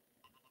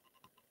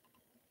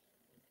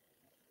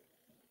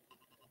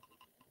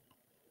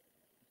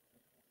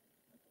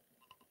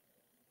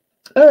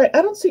 All right,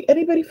 I don't see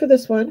anybody for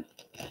this one.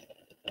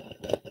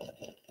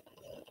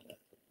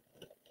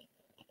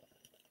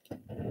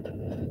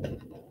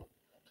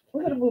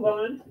 We're going to move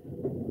on.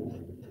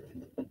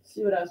 Let's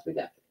see what else we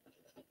got.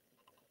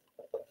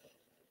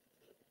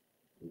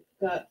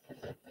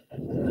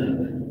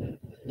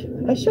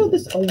 I showed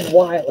this a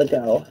while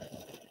ago.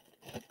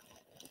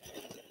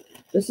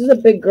 This is a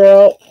big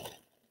girl,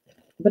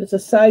 but it's a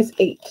size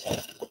 8.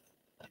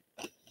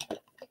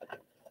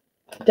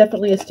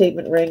 Definitely a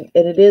statement ring,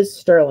 and it is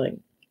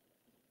sterling.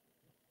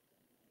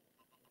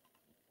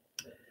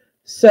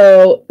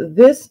 So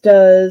this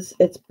does,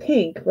 it's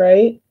pink,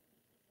 right?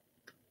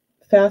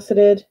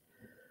 Faceted.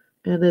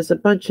 And there's a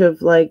bunch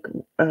of like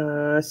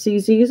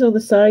CZs on the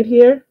side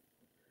here.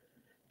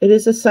 It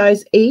is a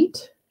size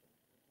 8.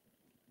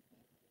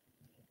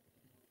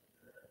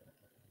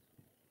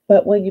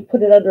 But when you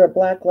put it under a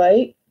black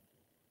light,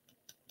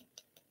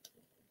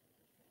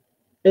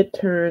 it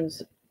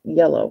turns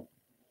yellow.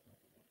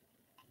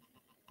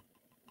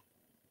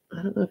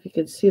 I don't know if you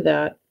can see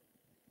that.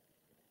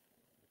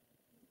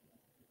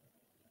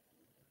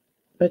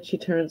 But she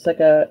turns like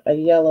a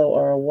yellow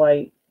or a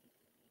white.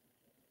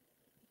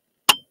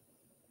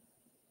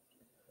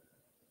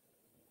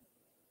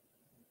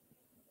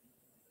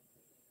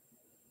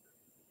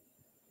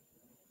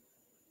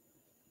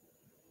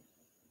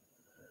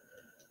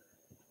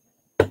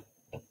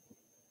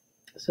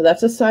 So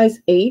that's a size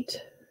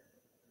 8.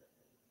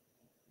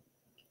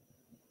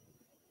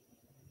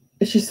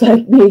 She's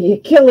like, me, you're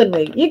killing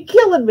me. You're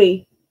killing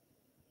me.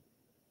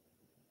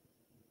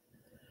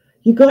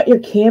 You got your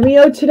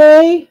cameo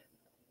today?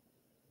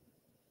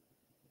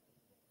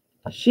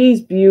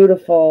 She's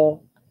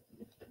beautiful.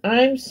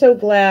 I'm so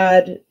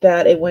glad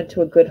that it went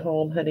to a good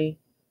home, honey.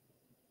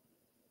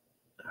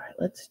 All right,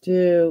 let's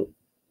do.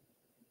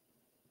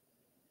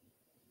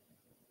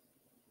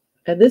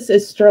 And this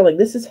is sterling.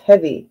 This is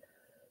heavy.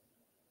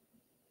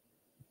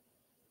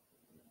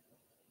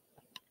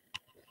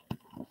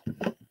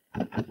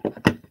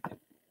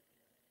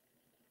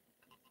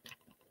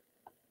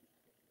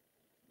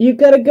 You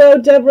gotta go,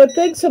 Deborah.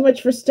 Thanks so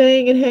much for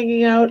staying and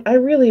hanging out. I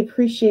really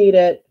appreciate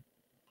it.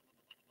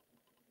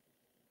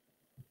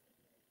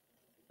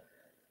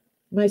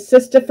 My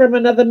sister from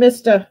another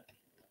mister.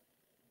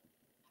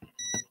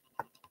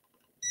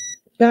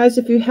 Guys,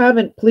 if you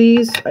haven't,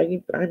 please,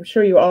 I'm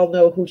sure you all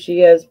know who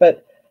she is,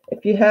 but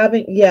if you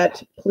haven't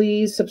yet,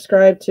 please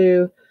subscribe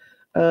to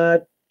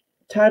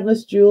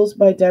Timeless Jewels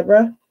by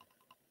Deborah.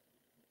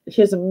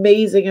 She has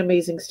amazing,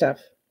 amazing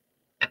stuff.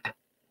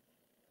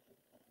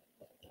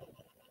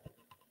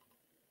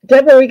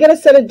 Deborah, we got to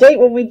set a date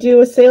when we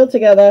do a sale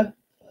together.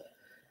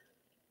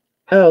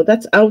 Oh,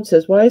 that's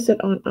ounces. Why is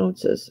it on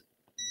ounces?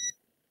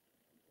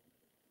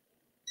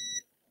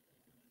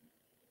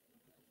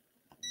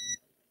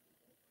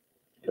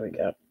 Here we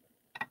go.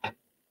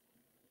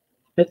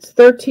 It's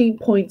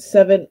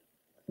 13.7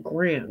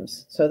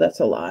 grams, so that's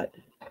a lot.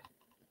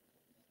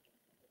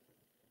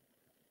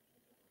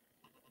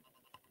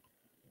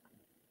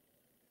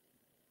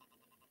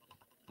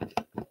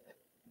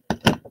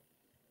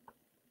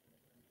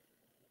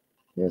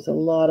 There's a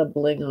lot of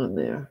bling on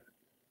there.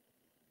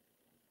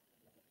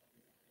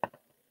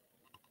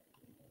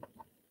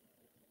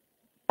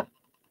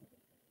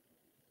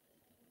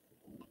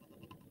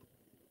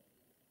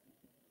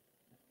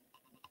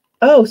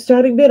 Oh,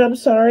 starting bid. I'm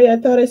sorry. I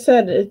thought I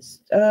said it's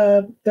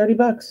 30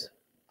 bucks.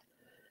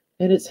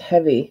 And it's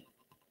heavy.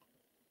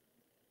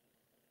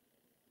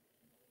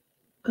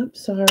 I'm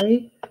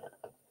sorry.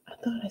 I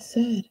thought I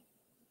said.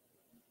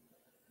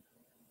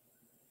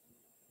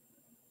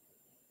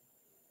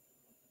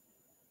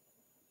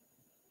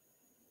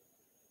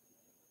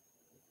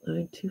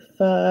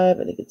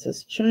 $925. I think it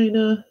says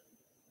China.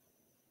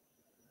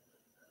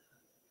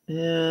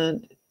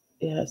 And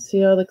yeah,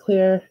 see all the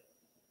clear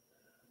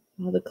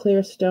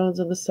stones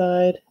on the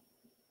side.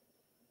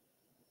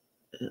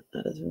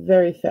 That is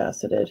very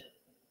faceted.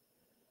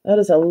 That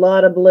is a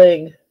lot of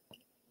bling.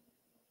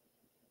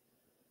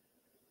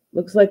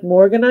 Looks like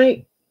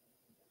morganite.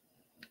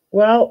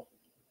 Well,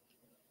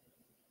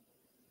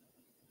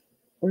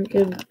 we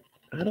can.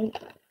 I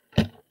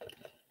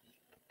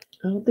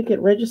don't think it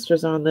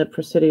registers on the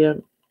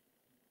Presidium.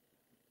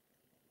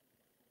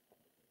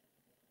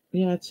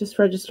 Yeah, it's just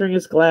registering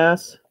as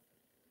glass.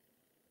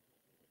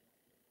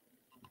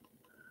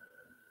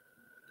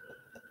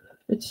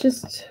 It's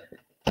just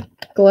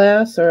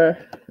glass, or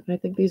I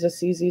think these are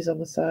CZs on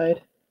the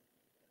side.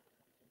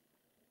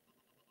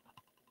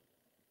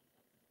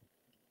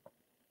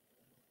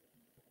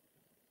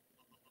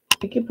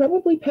 It could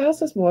probably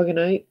pass as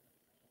morganite.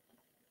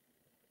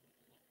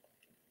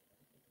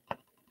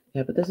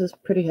 Yeah, but this is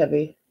pretty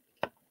heavy.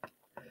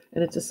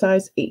 And it's a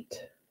size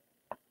 8.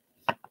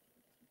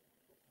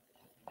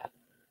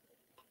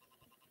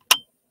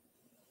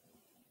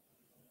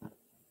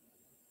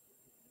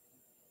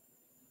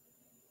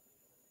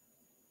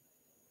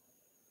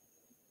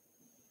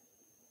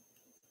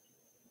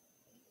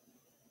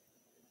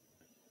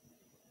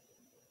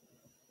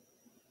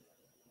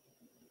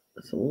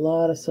 There's a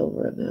lot of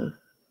silver in there.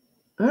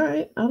 All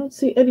right, I don't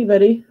see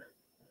anybody.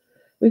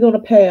 We're going to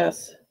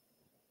pass.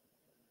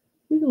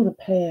 We're going to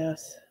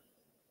pass.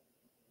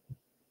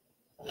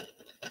 All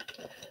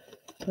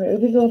right, we've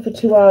been going for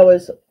 2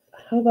 hours.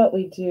 How about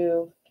we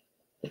do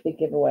the big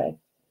giveaway?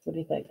 What do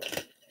you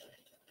think?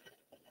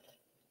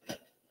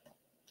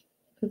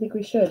 I think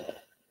we should.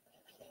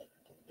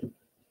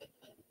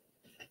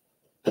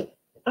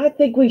 I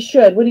think we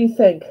should. What do you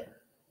think?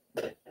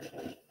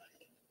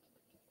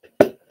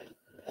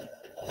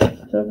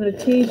 So I'm going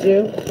to tease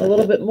you a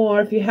little bit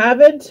more. If you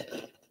haven't,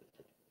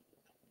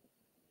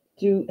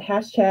 do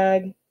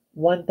hashtag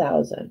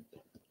 1000.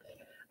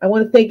 I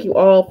want to thank you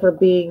all for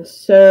being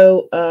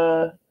so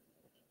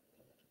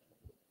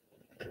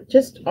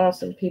just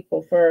awesome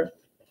people, for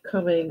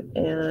coming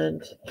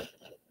and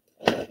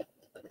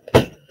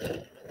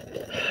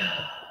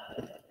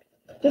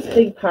just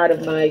being part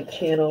of my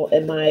channel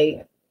and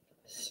my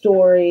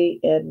story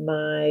and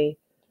my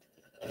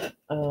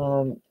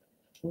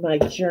my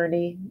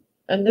journey.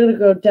 I'm going to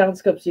go down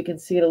scope so you can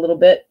see it a little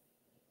bit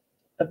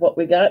of what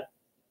we got.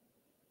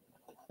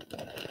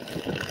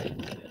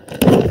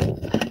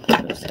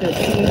 I'm just going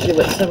to tease you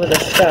with some of the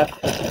stuff.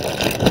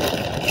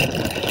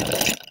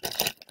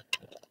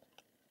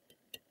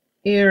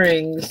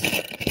 Earrings,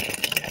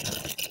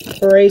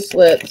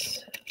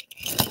 bracelets.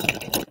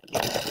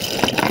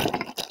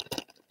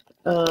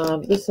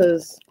 This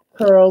is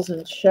pearls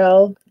and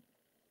shell.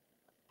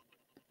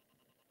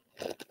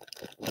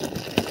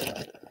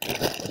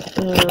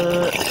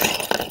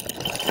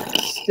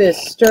 There's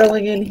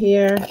sterling in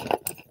here.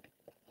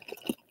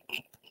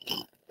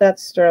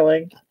 That's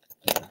sterling.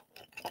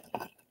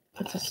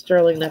 It's a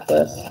sterling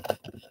necklace.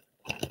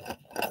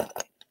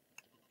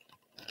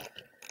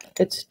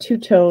 It's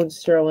two-tone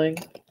sterling.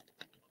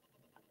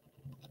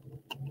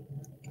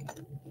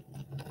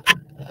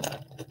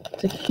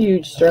 It's a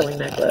huge sterling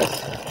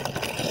necklace.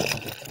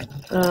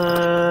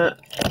 I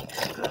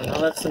don't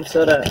know, that's some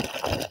sort of,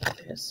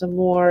 some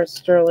more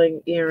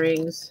sterling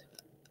earrings.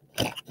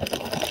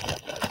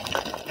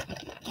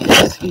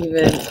 There's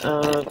even,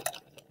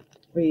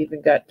 we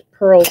even got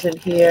pearls in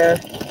here.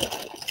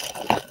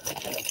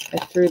 I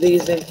threw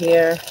these in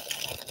here.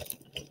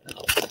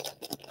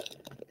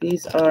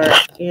 These are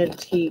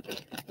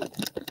antique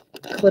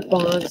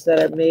clip-ons that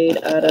are made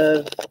out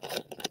of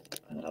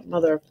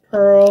mother of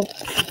pearl.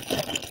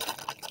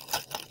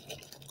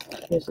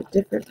 There's a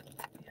different,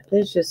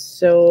 there's just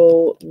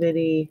so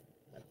many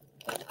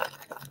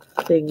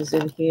things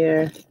in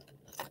here.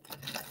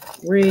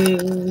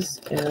 Rings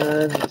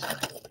and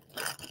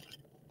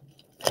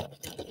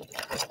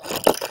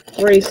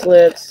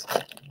bracelets.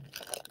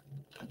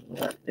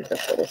 I think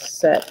that's a little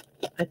set.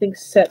 I think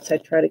sets, I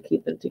try to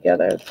keep them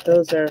together.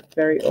 Those are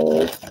very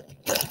old.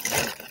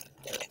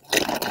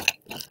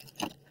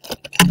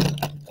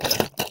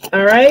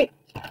 All right.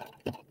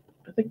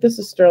 I think this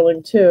is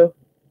sterling too.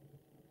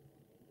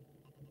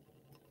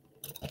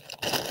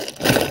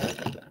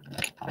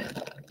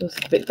 Those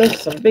are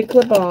some big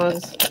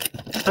clip-ons.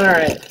 All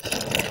right.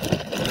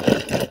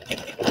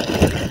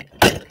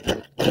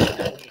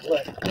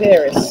 Look,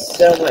 there is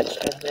so much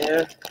in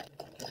there.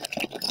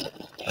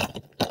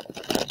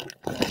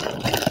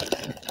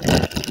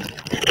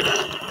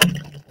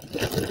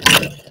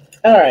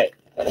 All right.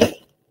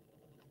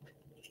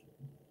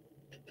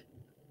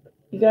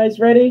 You guys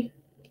ready?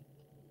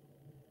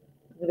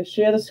 I'm going to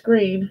share the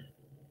screen.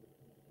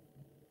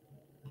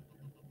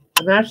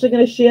 I'm actually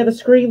going to share the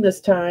screen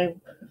this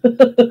time.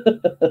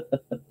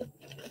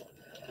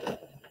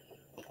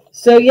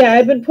 So yeah,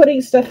 I've been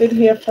putting stuff in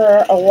here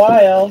for a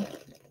while.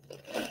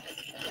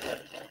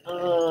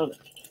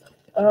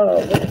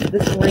 Oh,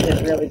 this ring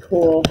is really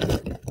cool.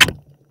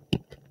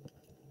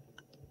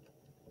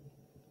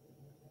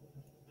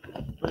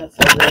 That's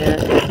in there.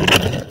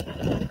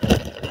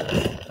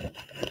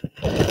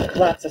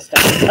 Lots of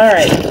stuff. All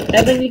right,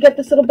 and then you get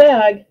this little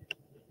bag.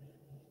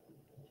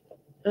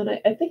 And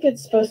I think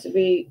it's supposed to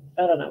be,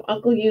 I don't know,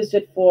 Uncle used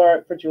it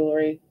for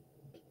jewelry.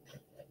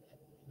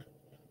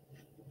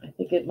 I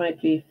think it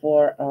might be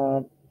for,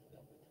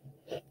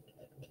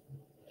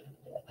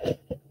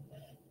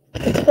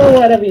 it's for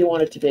whatever you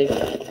want it to be.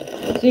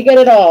 So you get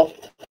it all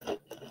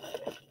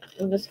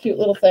in this cute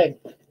little thing.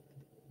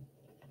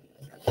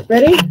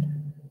 Ready?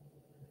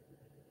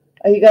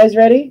 Are you guys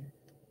ready?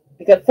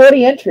 We got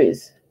 40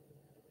 entries.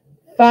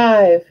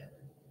 5,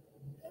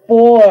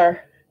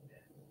 4,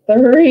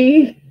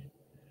 3,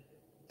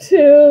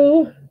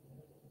 2,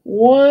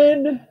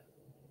 1.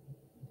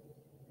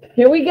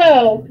 Here we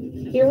go.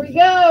 Here we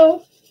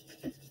go.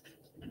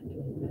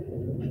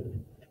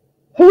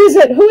 Who is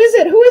it? Who is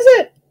it? Who is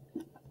it?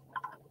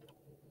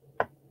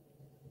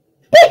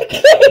 Becky!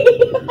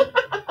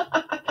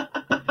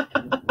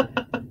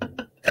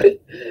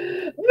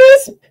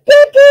 Miss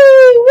Becky!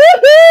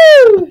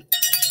 Woohoo!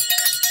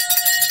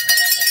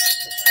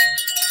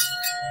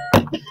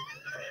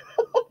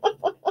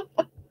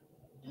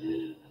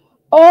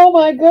 Oh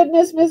my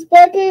goodness, Miss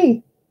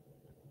Becky!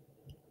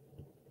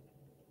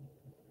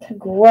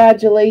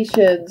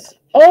 Congratulations.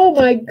 Oh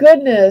my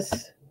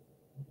goodness.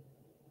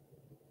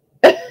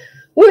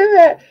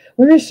 Where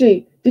is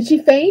she? Did she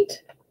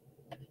faint?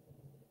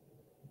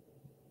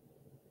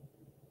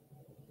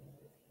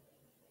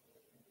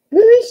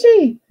 Where is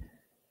she?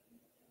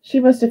 She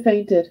must have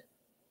fainted.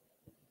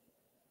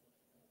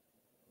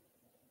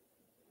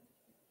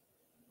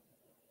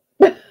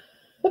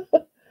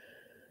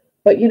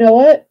 But you know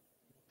what?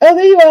 Oh,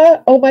 there you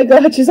are. Oh my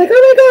God. She's like,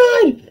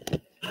 oh my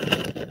God.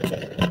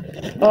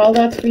 Oh,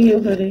 that's for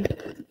you, honey.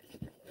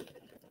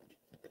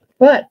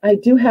 But I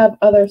do have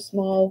other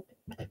small.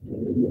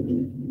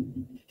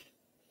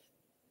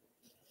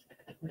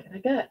 What can I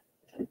get?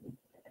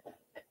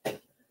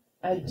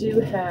 I do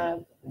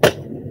have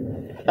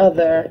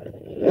other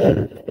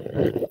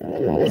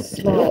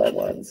smaller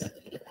ones.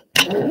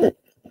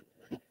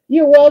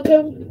 You're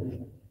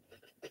welcome.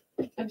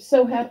 I'm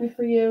so happy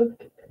for you.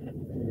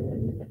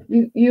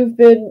 You've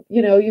been,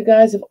 you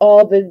guys have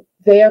all been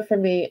there for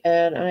me,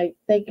 and I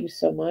thank you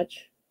so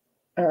much.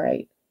 All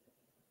right.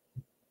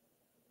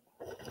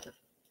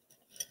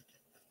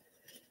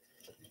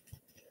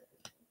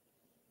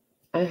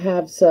 I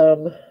have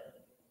some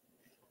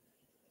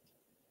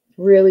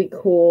really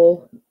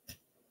cool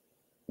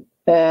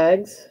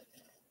bags.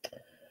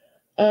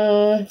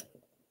 How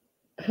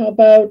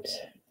about,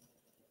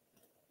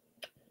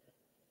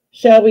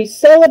 shall we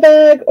sell a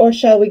bag or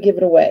shall we give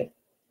it away?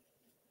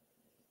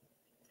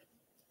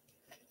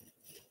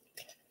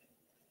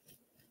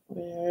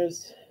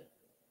 Where's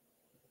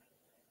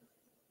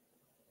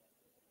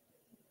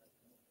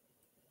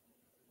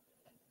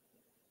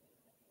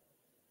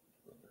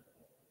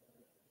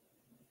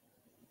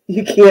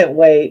You can't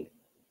wait.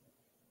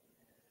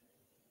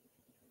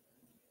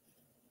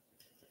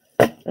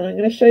 And I'm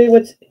going to show you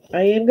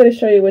I am going to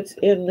show you what's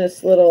in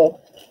this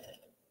little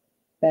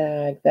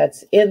bag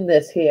that's in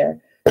this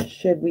here.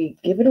 Should we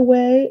give it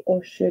away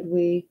or should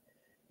we?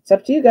 It's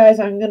up to you guys.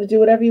 I'm going to do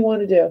whatever you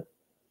want to do.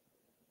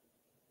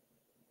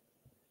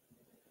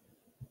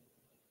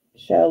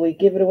 Shall we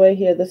give it away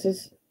here? This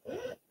is,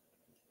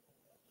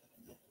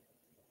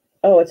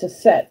 oh, it's a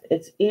set.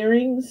 It's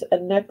earrings, a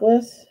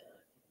necklace.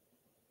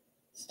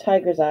 It's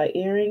tiger's eye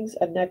earrings,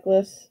 a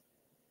necklace,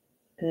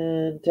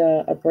 and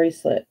a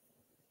bracelet.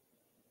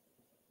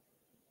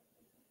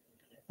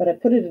 But I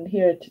put it in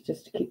here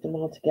just to keep them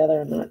all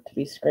together and not to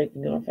be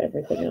scraping off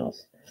everything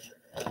else.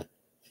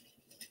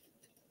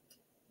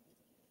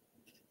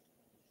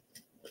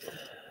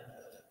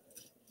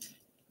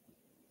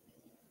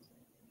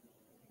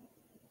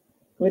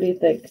 What do you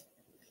think?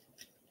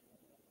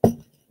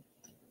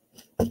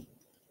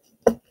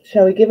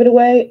 Shall we give it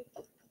away?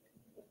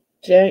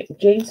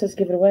 Jane says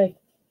give it away.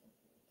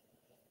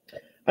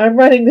 I'm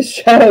running the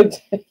show.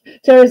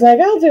 Terry's like,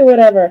 I'll do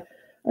whatever.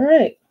 All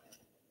right.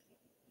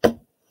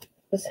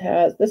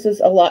 This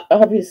is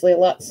obviously a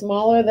lot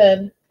smaller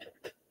than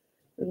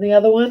the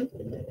other one.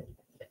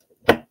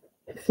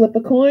 Flip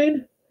a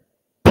coin.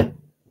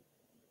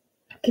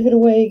 Give it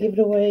away, give it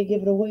away,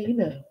 give it away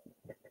now.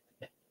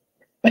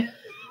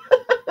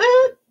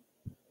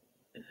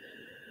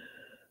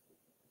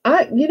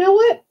 You know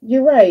what?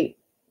 You're right.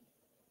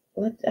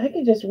 I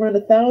can just run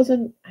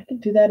 1,000. I can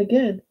do that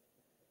again.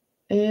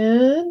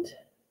 And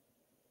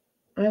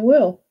I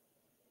will.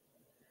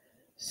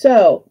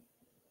 So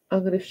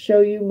I'm going to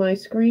show you my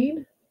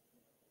screen.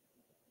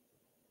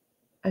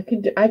 I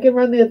can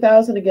run the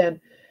 1,000 again.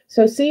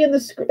 So see in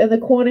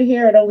the corner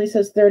here, it only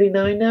says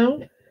 39 now,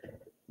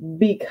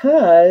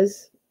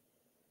 because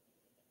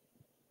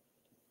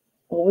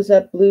what was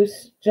that blue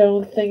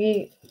stone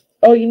thingy?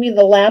 Oh, you mean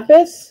the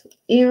lapis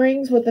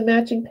earrings with the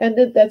matching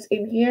pendant that's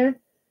in here?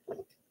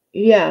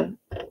 Yeah.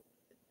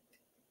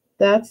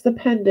 That's the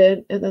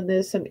pendant, and then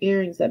there's some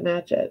earrings that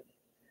match it.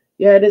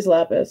 Yeah, it is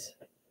lapis.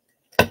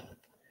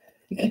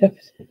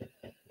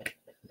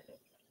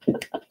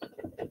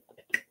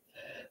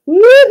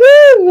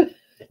 Woohoo!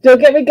 Don't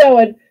get me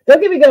going.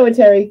 Don't get me going,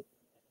 Terry.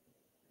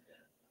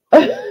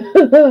 All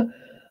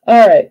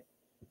right.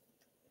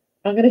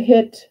 I'm going to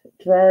hit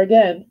draw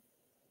again.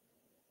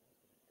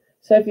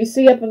 So if you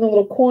see up in the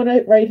little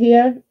corner right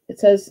here, it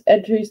says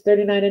entries,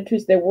 39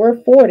 entries. There were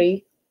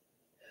 40.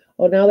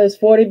 Oh, now there's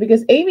 40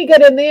 because Amy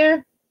got in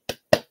there.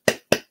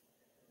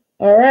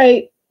 All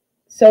right.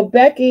 So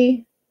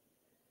Becky,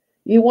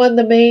 you won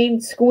the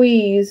main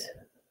squeeze.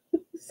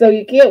 So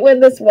you can't win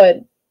this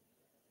one.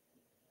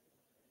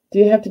 Do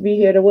you have to be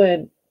here to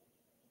win?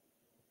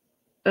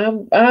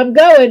 I'm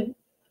going.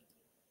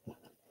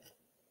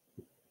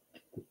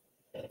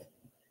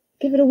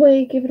 Give it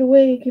away, give it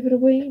away, give it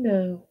away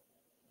now.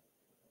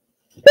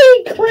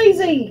 Be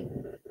crazy.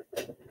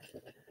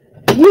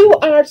 You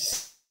are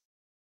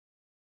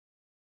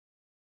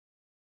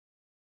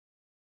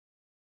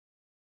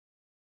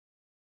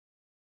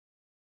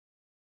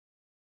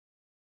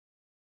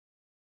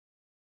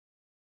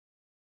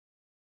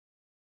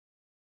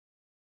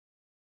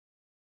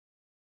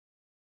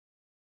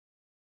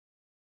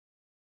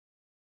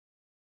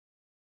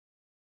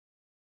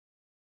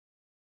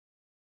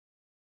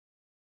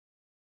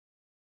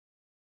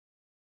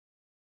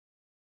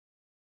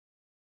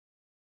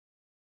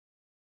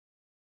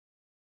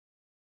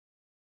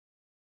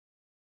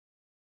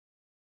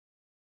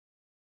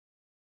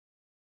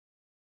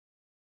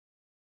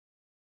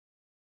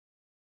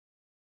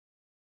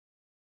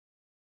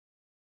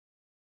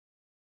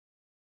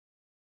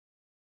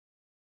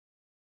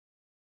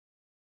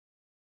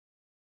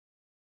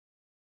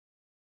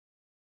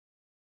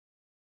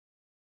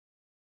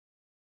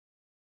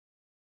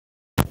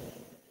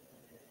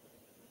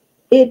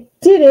It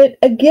did it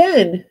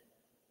again.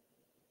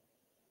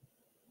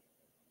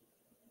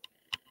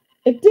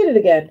 It did it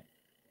again.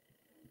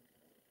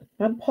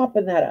 I'm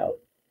popping that out.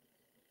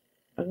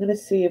 I'm going to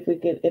see if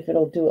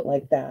it'll do it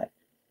like that.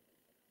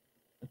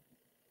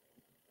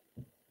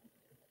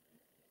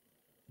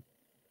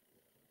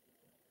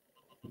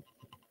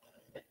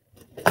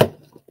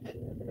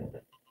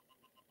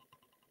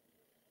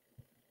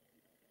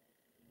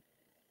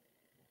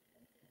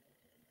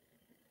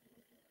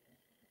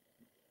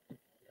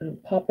 I'm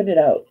popping it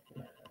out.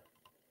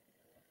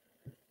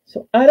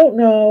 So I don't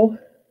know.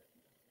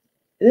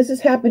 This has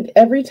happened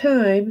every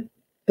time.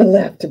 The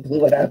laughter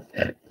blew it out.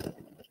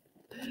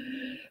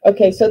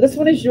 Okay, so this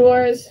one is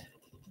yours.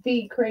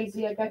 Be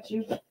crazy. I got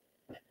you.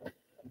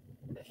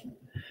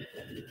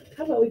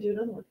 How about we do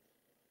another one?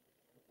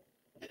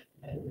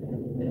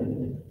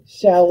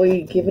 Shall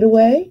we give it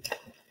away?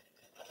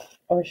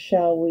 Or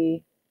shall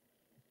we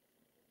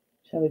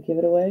give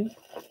it away?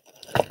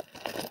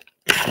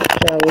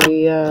 Shall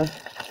we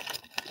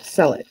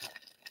sell it?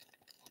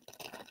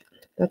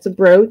 That's a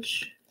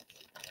brooch.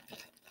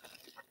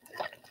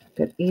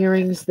 Got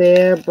earrings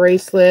there,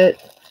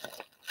 bracelet.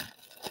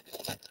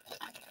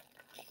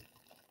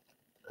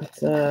 Let's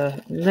It's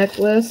a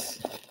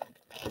necklace.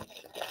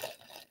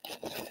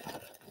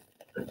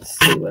 Let's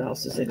see what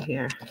else is in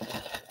here.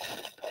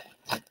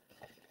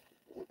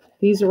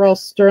 These are all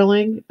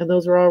sterling, and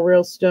those are all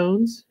real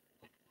stones.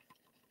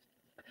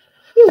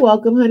 You're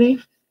welcome, honey.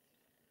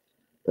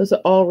 Those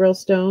are all real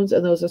stones,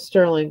 and those are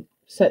sterling,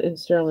 set in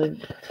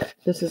sterling.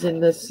 This is in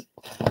this.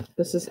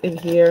 This is in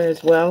here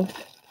as well.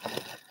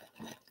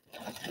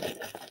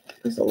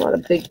 There's a lot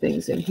of big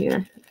things in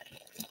here.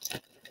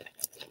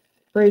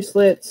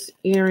 Bracelets,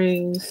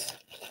 earrings.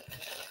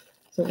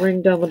 There's a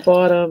ring down the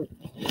bottom.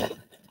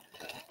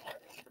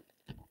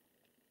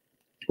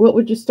 What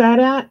would you start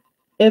at?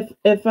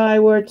 If I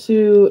were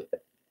to,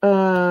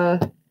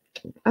 I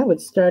would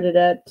start it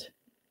at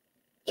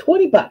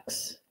 $20.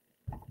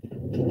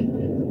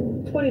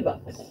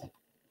 $20.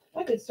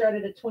 I could start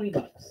it at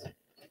 $20.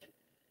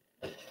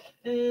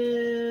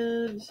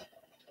 And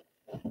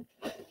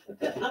I've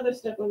got other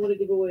stuff I want to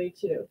give away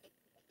too.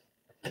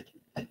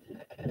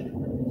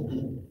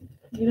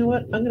 You know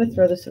what? I'm going to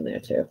throw this in there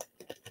too.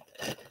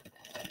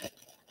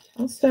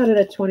 I'll start it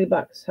at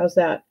 $20. How's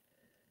that?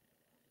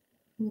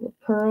 Little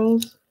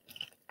pearls.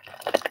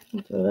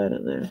 I'll throw that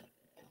in there.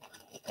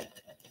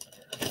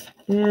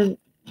 And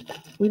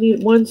we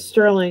need one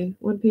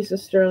piece of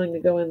sterling to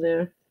go in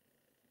there.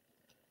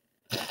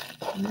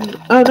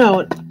 Oh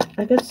no,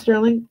 I got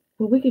sterling.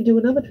 Well, we can do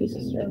another piece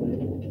of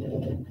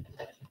sterling.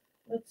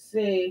 Let's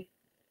see.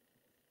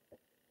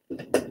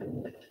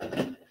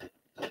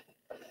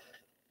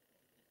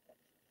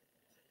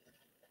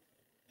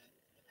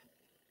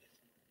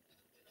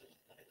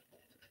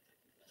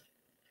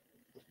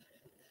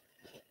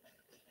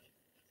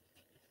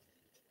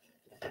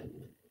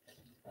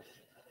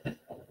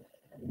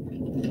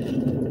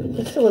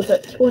 Priscilla's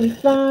at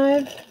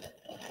 25. Do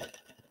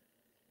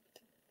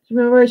you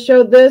remember I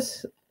showed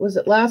this? Was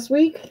it last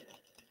week?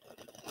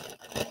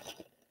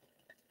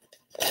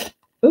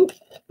 Oop,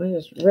 I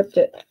just ripped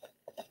it.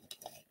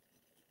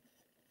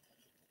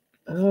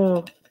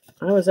 Oh,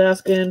 I was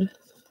asking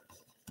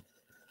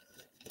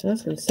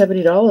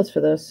 $70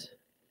 for this.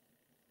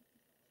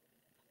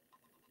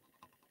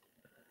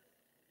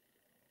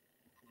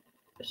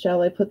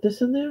 Shall I put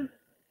this in there?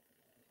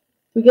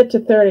 We get to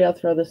 30, I'll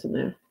throw this in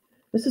there.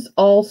 This is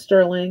all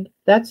sterling.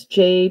 That's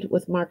jade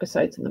with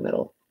marcasites in the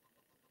middle.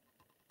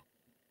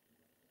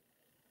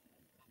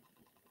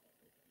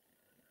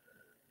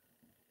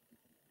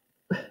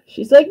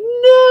 She's like,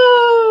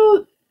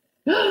 no!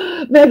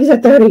 Maggie's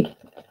at 30.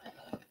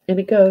 And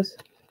it goes.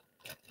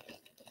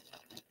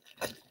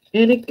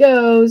 And it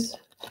goes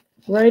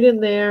right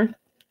in there.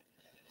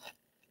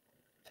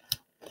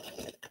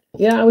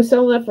 Yeah, I was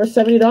selling that for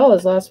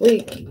 $70 last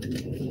week.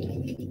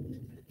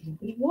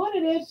 Nobody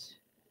wanted it.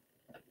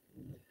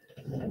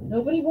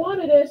 Nobody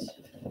wanted it.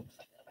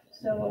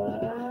 So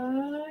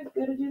I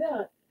gotta do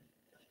that.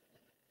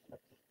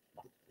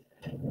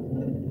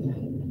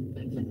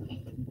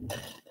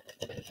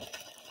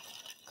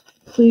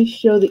 Please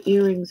show the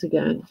earrings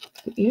again.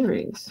 The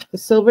earrings. The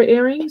silver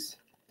earrings.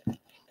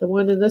 The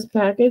one in this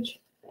package.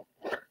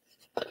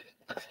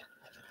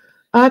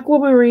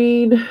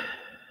 Aquamarine,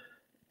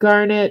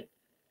 garnet,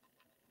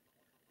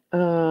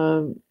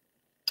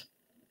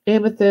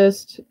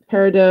 amethyst,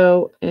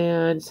 peridot,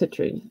 and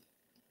citrine.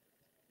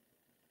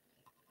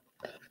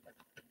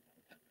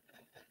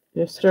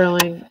 They're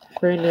sterling,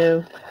 brand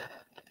new.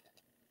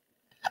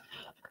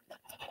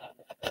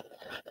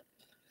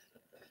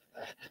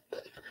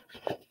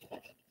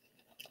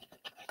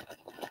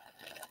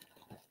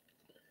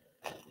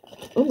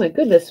 Oh my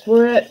goodness,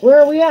 where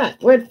are we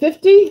at? We're at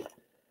 50?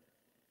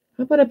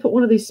 How about I put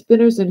one of these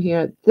spinners in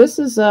here? This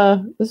is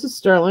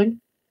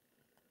sterling.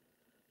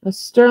 A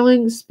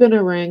sterling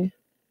spinner ring.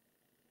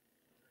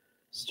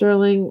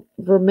 Sterling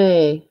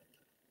vermeil.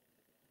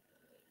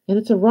 And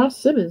it's a Ross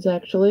Simmons,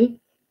 actually.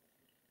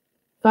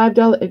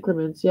 $5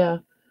 increments, yeah.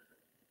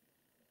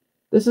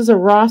 This is a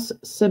Ross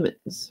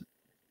Simmons.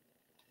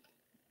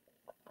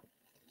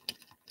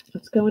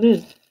 That's going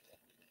in.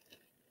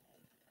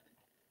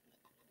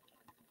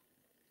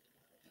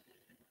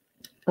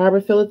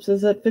 Barbara Phillips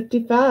is at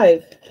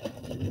 55.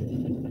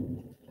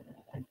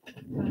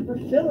 Barbara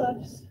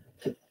Phillips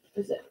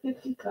is at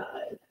 55.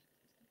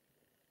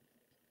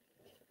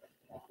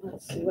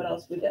 Let's see what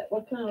else we got.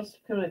 What else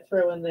can I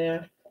throw in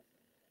there?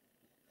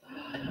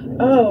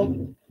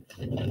 Oh.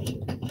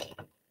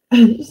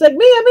 She's like,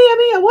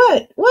 Mia,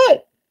 what?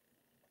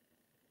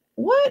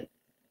 What?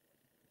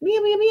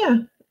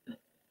 Mia.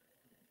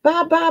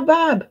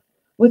 Bob.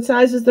 What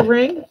size is the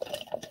ring?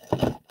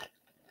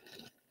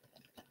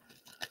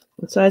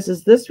 What size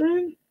is this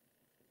ring?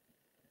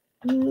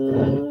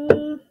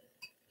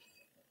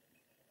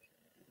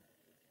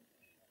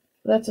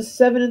 That's a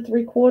 7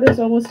 3/4,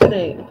 almost an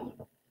 8.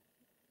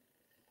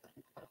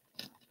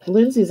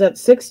 Lindsay's at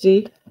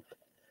 60.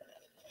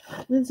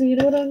 Lindsay, you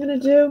know what I'm going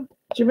to do?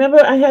 Do you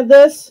remember I had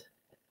this?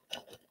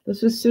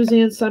 This was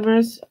Suzanne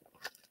Summers,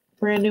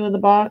 brand new in the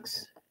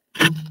box.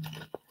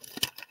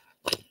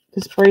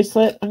 This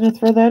bracelet, I'm going to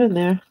throw that in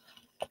there.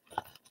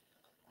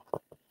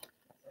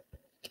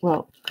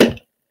 Well,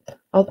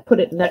 I'll put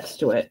it next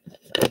to it.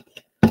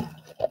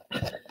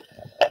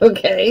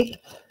 Okay.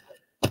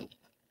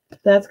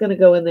 That's going to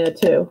go in there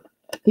too.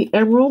 The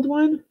emerald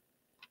one,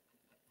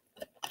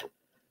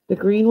 the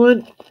green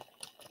one.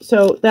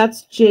 So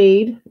that's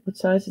jade. What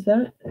size is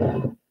that?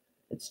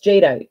 It's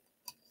jadeite.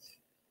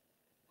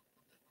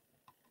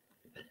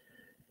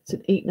 It's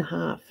an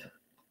 8.5.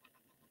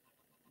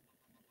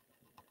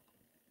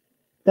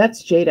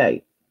 That's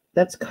jadeite.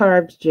 That's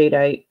carved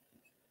jadeite.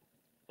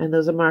 And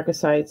those are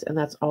marcasites, and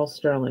that's all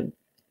sterling.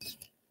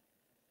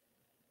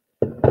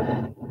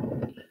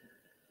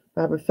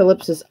 Barbara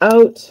Phillips is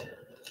out.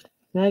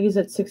 Maggie's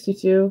at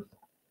 62.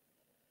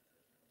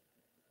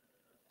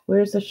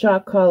 Where's the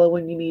shock collar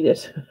when you need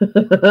it?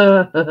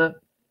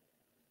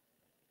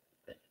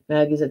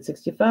 Maggie's at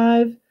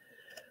 65.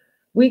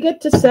 We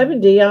get to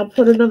 70. I'll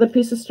put another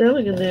piece of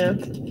sterling in there.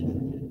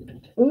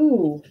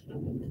 Ooh,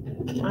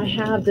 I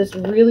have this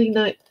really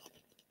nice.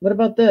 What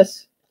about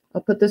this?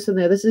 I'll put this in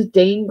there. This is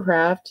Dane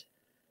Craft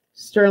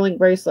sterling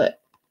bracelet.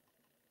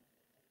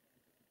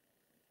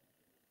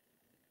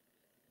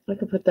 I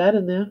could put that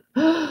in there.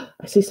 I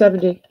see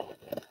 70.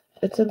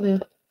 It's in there.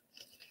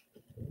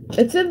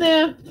 It's in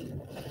there.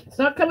 It's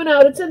not coming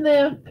out. It's in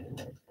there.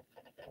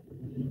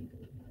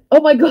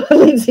 Oh my God,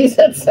 Lindsay's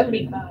at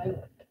 75.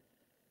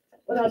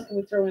 What else can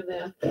we throw in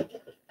there?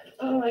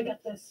 Oh, I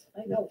got this.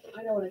 I know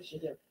what I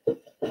should do.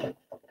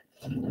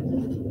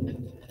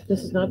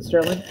 This is not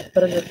sterling,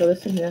 but I'm going to throw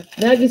this in here.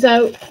 Maggie's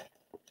out.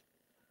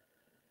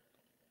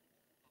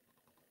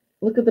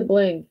 Look at the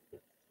bling.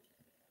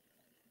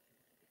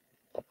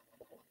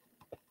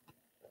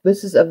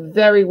 This is a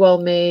very well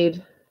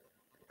made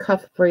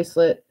cuff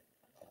bracelet.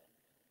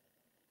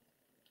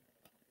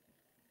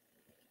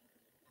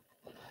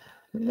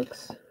 It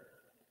looks.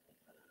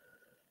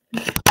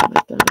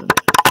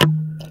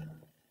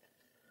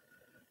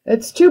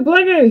 It's too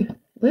blingy.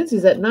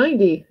 Lindsay's at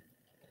 90.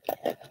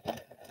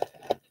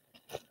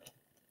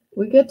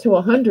 We get to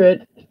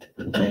 100.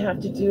 I have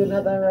to do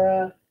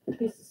another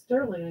piece of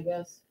sterling, I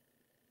guess.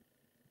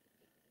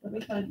 Let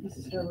me find a piece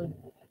of sterling.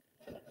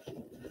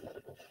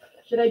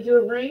 Should I do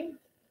a ring?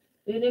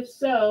 And if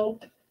so,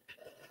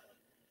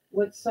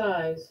 what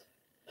size?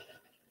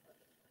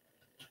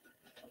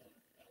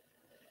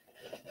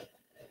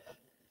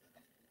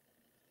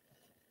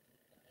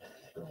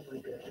 Oh my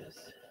goodness.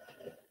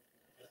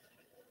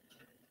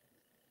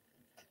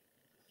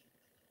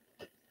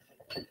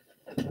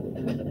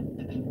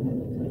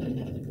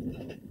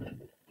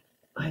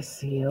 I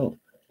see you.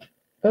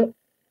 Oh.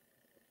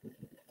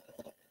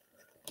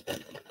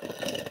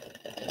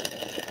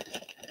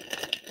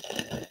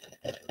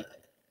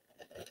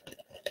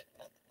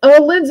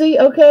 Oh, Lindsay,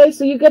 okay,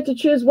 so you get to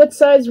choose what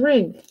size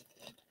ring.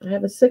 I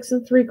have a 6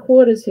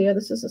 3/4 here.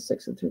 This is a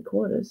 6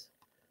 3/4.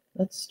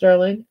 That's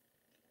sterling.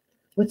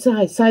 What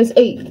size? Size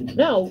 8.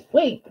 No,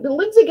 wait.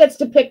 Lindsay gets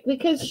to pick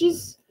because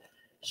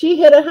she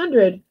hit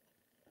 100.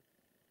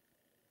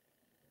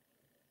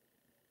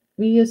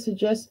 We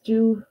suggest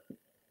do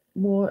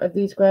more of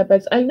these grab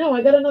bags. I know.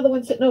 I got another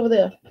one sitting over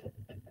there.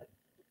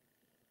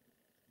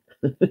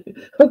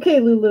 Okay,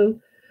 Lulu.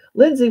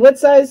 Lindsay, what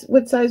size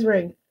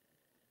ring?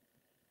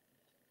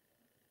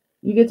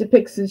 You get to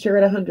pick since you're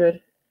at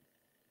 100.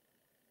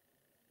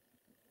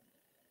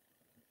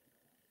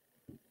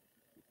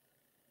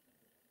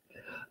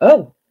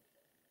 Oh,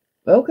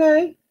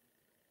 okay.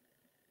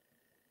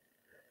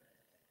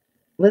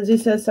 Lindsay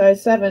says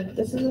size 7.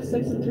 This is a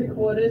 6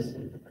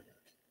 3/4.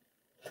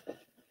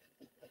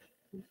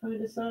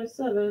 Find a size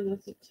 7.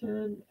 That's a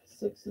 10,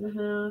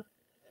 6.5,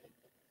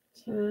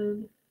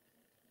 10,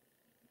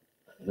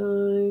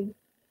 9,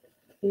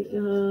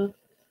 8.5.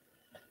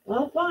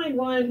 I'll find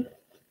one.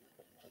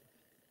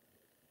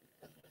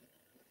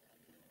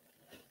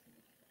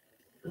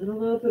 I don't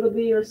know if it'll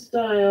be your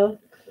style.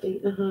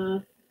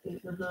 8.5,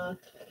 8.5.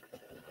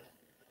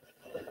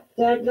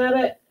 Tag nut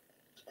it.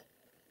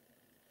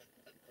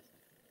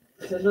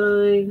 It's a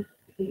 9,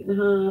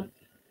 8.5,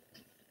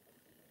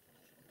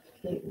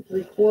 8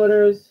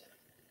 3/4,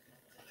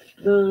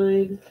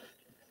 9,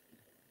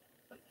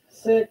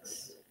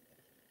 6.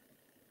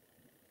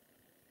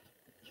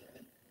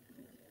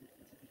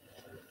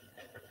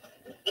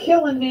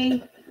 Killing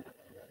me.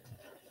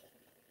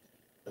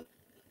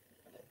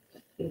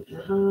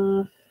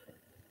 8.5,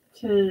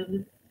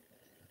 10,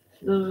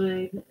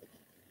 9,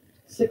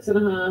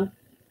 6.5,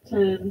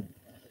 10,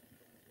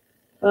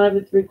 5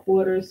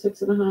 3/4,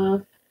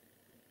 6.5,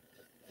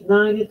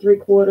 9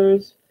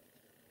 3/4,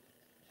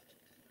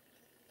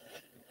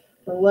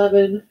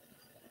 11,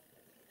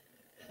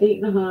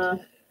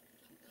 8.5,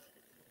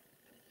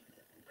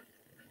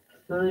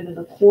 9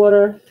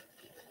 1/4.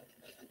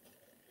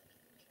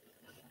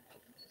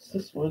 What's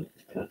this one?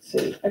 Can't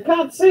see. I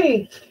can't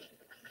see.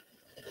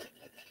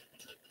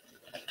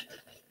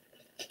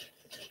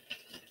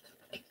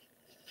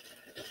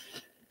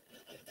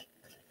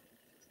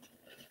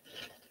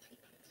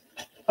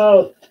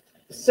 Oh,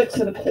 6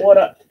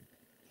 1/4.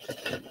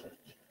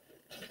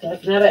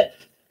 That's not it.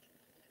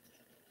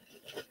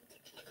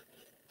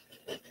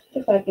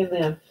 Get back in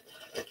there.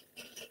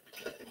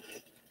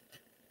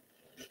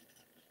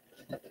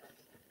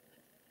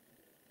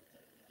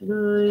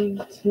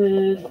 9,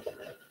 10.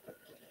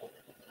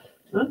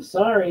 I'm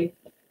sorry.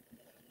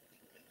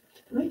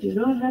 I do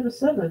not have a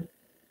 7.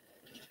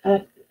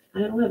 I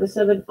don't have a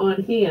 7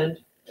 on hand.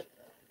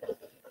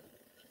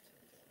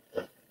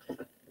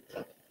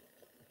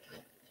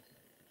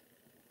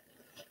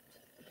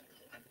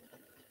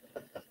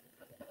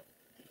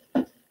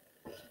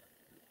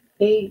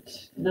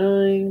 Eight,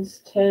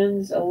 9s,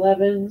 10s,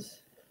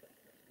 11s.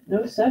 No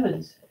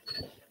 7s.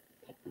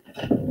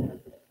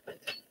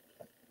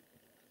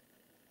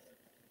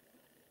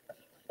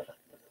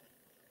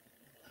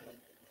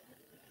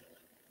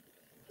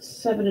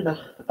 Seven and a.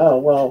 Oh,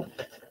 well.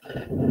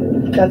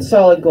 That's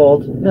solid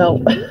gold.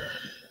 No.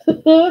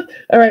 All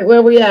right, where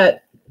are we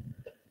at?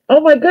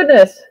 Oh, my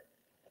goodness.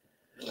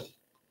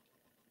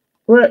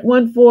 We're at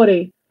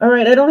 140. All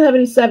right, I don't have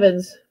any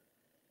 7s.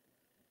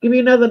 Give me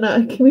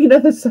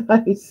another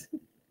size.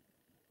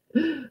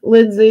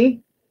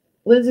 Lindsay.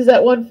 Lindsay's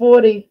at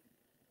 140.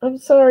 I'm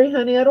sorry,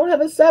 honey. I don't have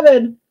a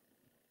 7.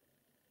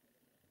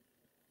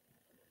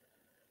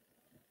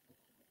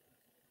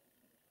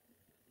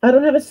 I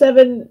don't have a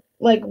 7,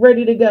 like,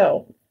 ready to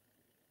go.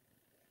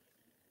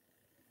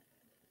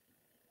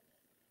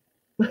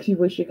 You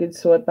wish you could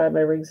sort by my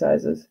ring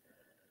sizes.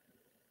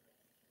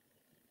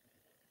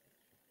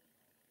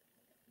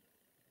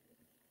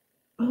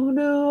 Oh,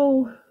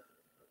 no.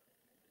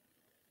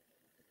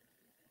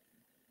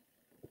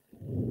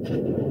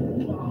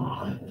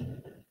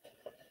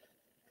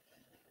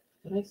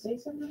 Did I say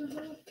something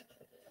about it?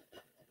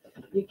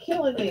 You're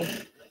killing me.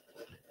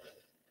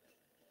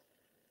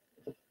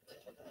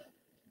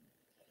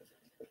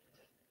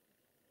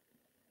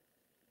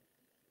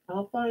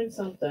 I'll find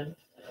something.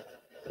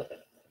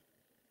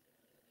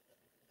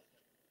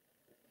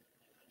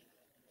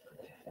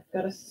 I've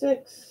got a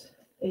 6,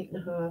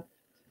 8.5.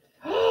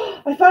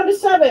 I found a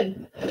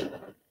 7.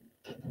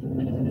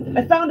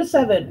 I found a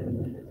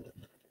 7.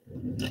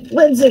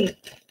 Lindsay,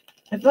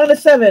 I found a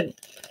 7.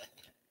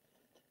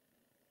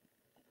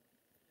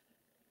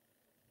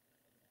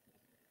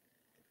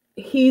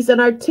 He's an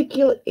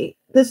articulate.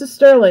 This is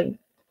Sterling.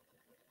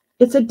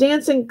 It's a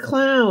dancing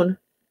clown.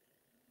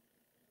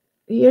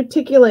 He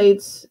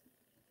articulates.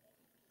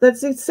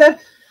 That's the 7.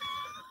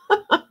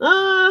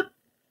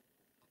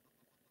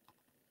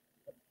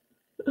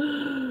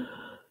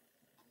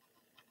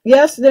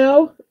 Yes,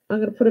 no. I'm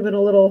going to put him in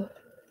a little.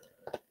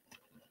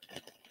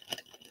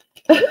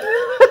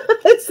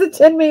 It's the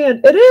Tin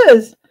Man. It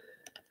is.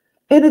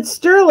 And it's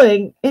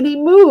Sterling. And he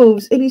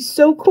moves. And he's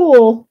so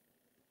cool.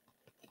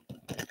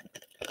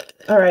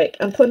 All right.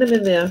 I'm putting him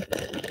in there.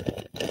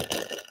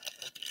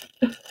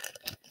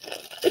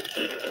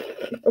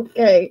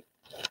 Okay.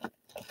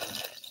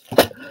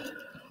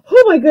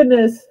 Oh, my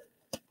goodness.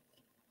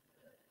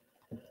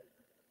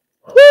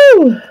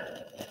 Whew.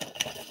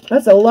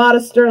 That's a lot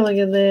of Sterling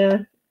in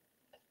there.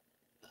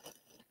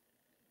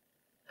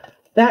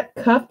 That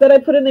cuff that I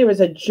put in there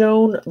is a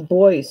Joan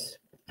Boyce.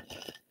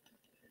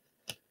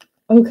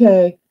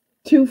 Okay.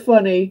 Too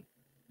funny.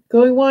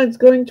 Going once,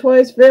 going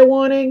twice. Fair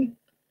warning.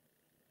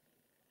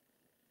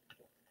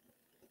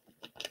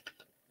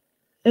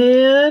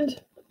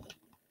 And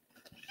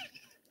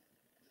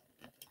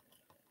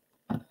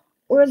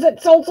where is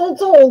it? Sold, sold,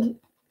 sold.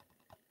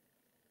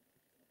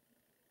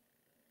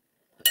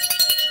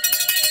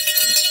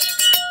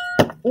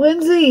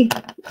 Lindsay,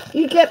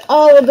 you get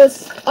all of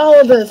this,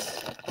 all of this.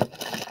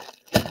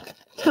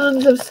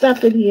 Tons of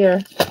stuff in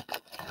here.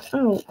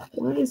 Oh,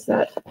 why is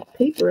that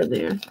paper in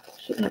there?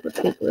 Shouldn't have a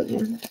paper in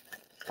there.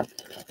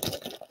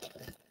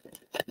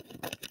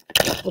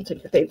 We'll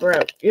take the paper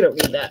out. You don't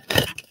need that.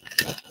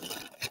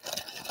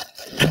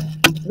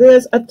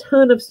 There's a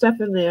ton of stuff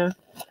in there.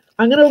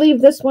 I'm gonna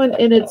leave this one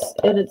in its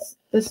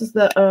this is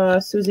the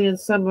Suzanne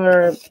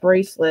Summer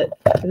bracelet.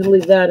 I'm gonna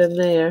leave that in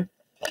there.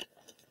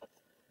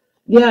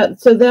 Yeah,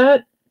 so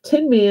that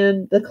Tin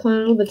Man, the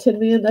clown, the Tin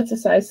Man, that's a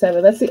size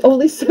 7. That's the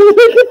only 7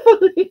 I can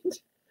find.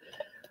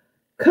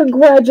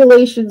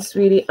 Congratulations,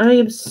 sweetie. I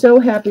am so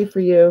happy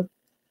for you.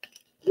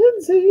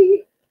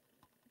 Lindsay.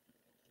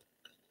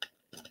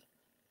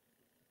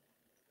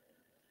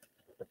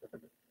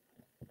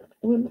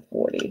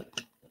 $140.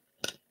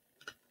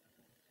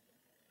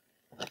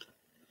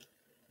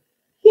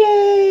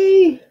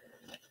 Yay!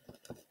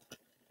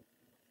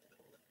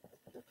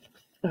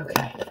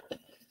 Okay.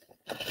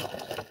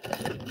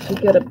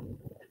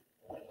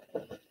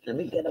 Let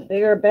me get a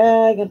bigger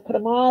bag and put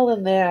them all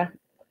in there.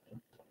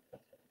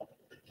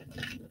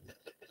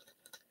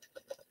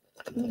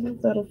 I don't know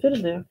if that'll fit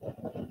in there.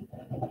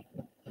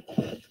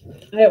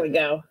 There we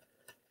go.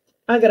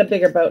 I got a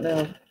bigger boat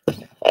now.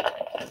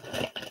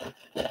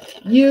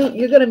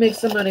 You're gonna make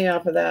some money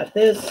off of that.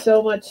 There's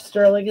so much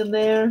sterling in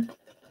there.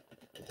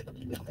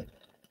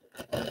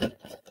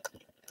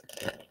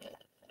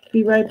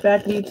 Be right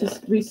back. Need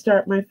to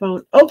restart my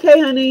phone. Okay,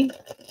 honey.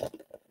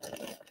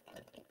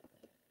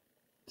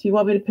 Do you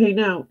want me to pay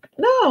now?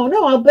 No,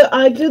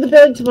 I'll do the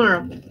billing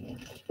tomorrow.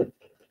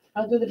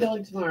 I'll do the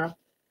billing tomorrow.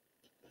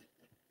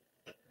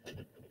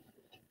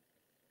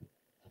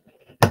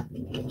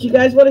 Do you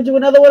guys want to do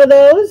another one of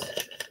those?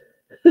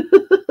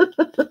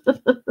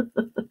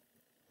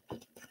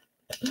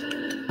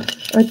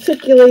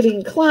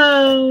 Articulating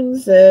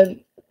clowns,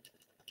 and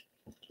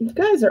you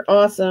guys are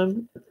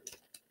awesome.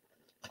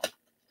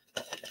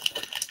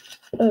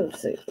 Oh,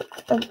 let's see.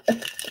 Oh,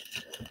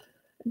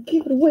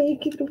 give it away,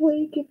 give it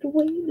away, give it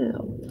away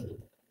now.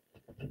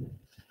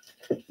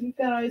 You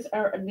guys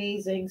are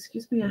amazing.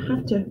 Excuse me, I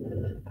have to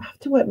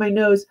wipe my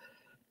nose.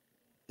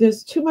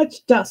 There's too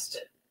much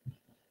dust.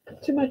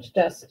 Too much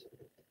dust.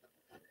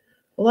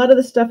 A lot of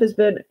the stuff has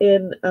been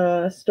in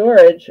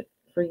storage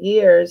for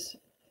years,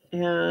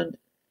 and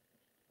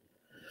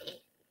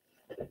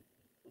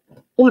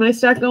when I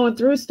start going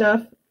through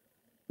stuff,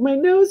 my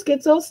nose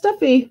gets all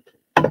stuffy.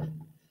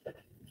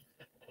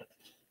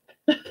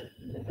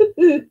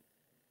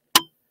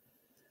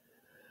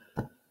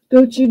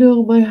 Don't you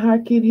know my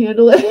heart can't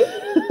handle it?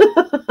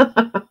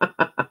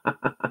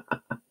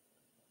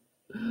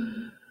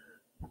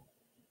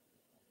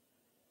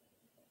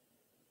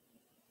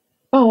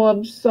 Oh,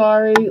 I'm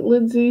sorry,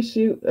 Lindsay.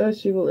 She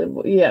will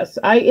invoice. Yes,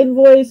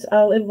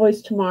 I'll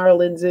invoice tomorrow,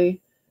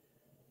 Lindsay.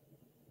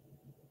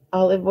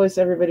 I'll invoice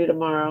everybody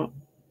tomorrow.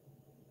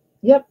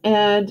 Yep,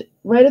 and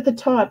right at the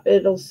top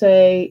it'll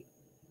say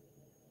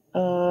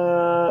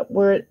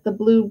where the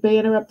blue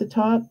banner up the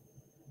top.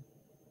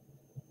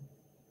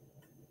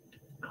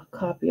 I'll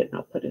copy it and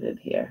I'll put it in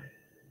here.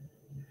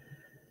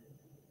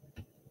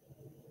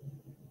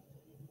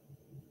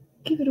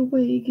 Give it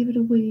away, give it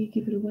away,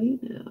 give it away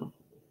now.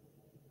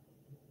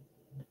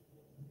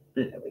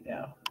 There we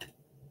go.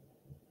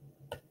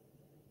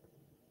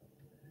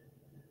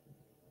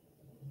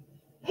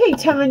 Hey,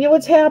 Tanya,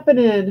 what's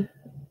happening?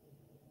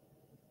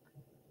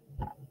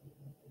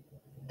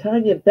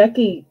 Tanya,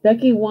 Becky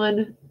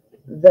won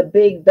the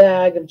big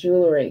bag of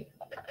jewelry.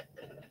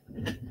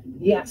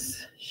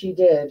 Yes, she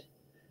did.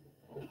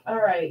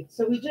 All right,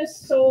 so we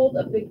just sold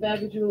a big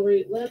bag of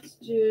jewelry. Let's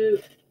do,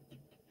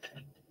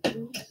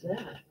 what's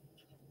that?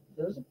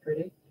 Those are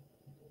pretty.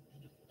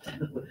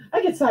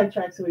 I get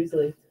sidetracked so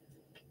easily.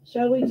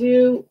 Shall we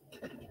do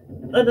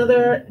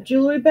another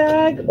jewelry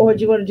bag, or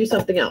do you want to do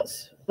something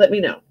else? Let me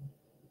know.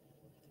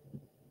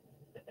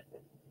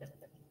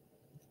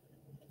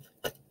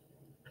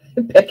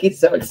 Becky's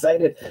so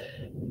excited.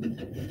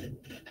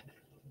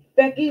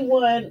 Becky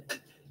won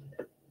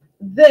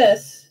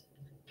this,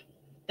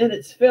 and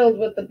it's filled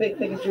with the big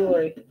thing of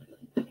jewelry.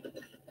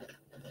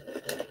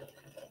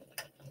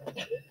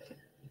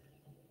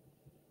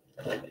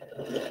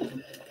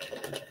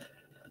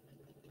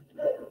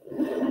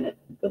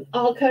 With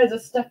all kinds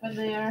of stuff in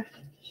there.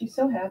 She's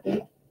so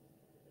happy.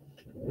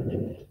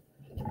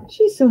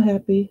 She's so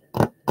happy.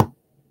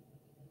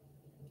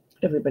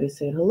 Everybody's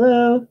saying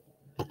hello.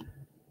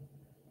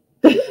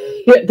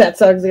 That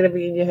song's going to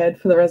be in your head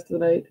for the rest of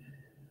the night.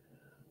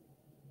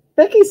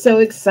 Becky's so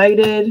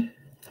excited.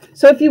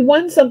 So if you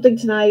won something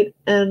tonight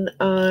and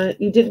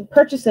you didn't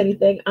purchase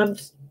anything, I'm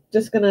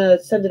just going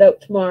to send it out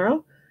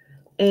tomorrow.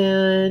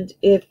 And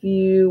if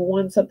you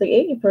won something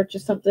and you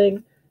purchased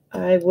something,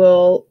 I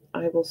will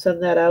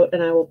send that out,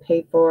 and I will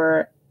pay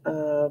for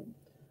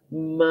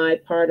my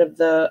part of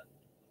the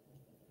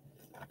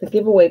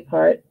giveaway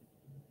part.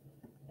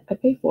 I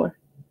pay for.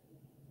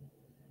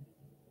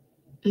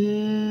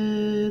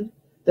 And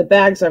the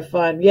bags are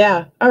fun.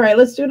 Yeah. All right,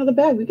 let's do another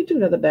bag. We could do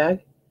another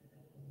bag.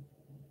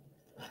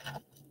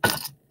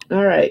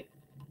 All right.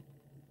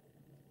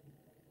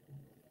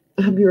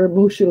 I'm your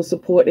emotional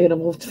support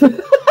animal.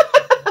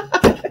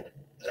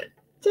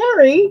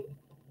 Terry.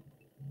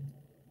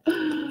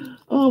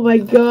 Oh my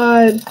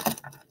God.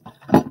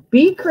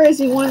 Be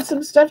Crazy wants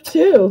some stuff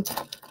too.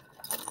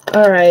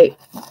 All right.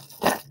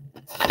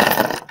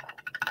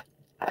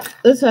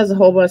 This has a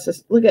whole bunch of,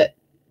 look at,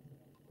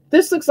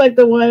 this looks like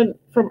the one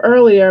from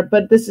earlier,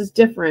 but this is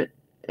different.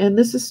 And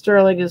this is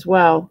sterling as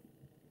well.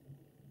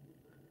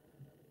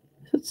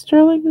 Is it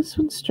sterling? This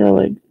one's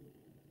sterling.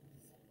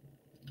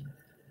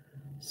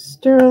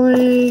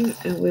 Sterling,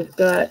 and we've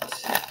got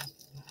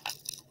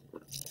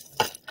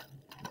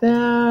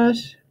that.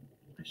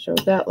 I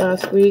showed that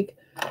last week.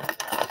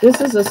 This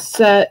is a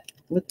set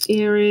with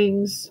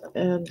earrings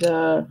and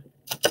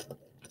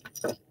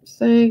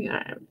thing.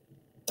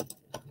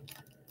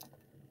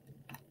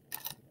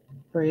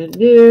 Brand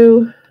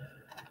new.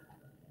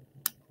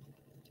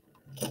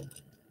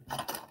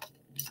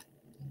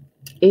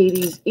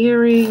 '80s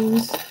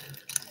earrings.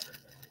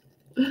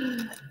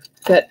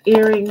 Got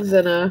earrings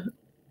and a,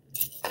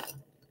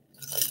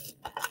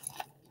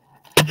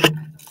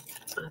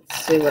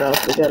 let's see what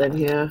else we got in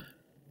here.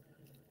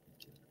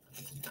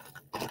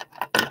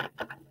 I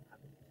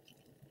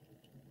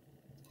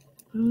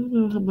don't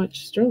know how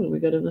much sterling we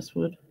got in this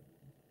one.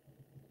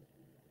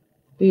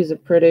 These are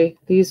pretty.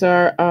 These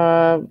are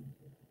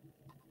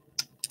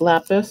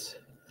lapis.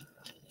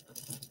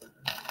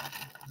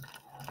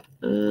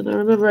 And I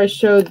remember I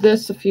showed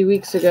this a few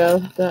weeks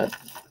ago. Got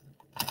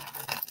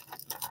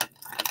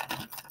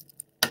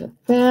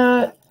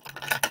that.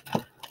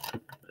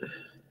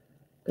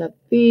 Got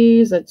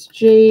these. That's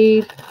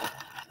jade.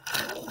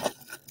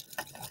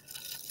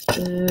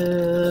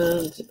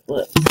 And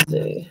let's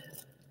see.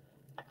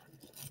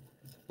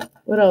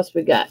 What else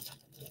we got?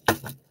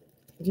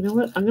 You know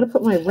what? I'm going to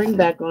put my ring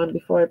back on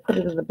before I put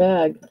it in the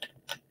bag.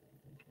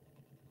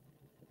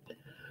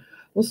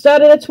 We'll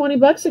start it at 20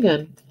 bucks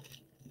again.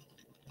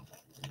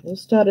 We'll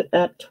start it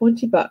at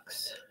 20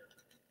 bucks.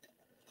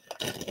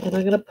 And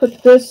I'm going to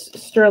put this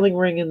sterling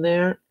ring in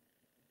there.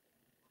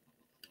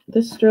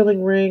 This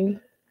sterling ring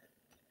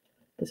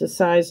is a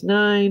size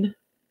 9.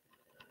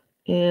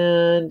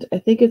 And I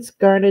think it's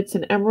garnets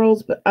and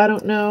emeralds, but I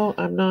don't know.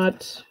 I'm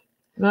not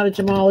a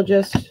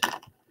gemologist.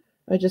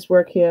 I just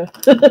work here.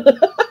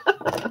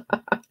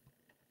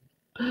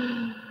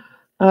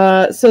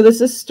 So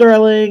this is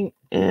sterling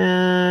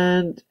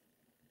and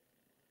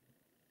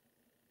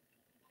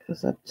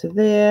goes up to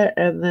there,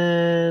 and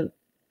then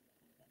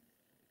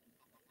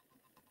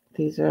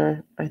these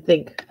are, I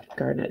think,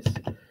 garnets.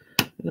 I'm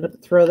going to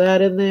throw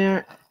that in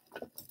there.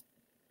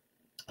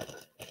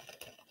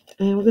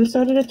 And we're going to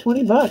start it at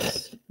 20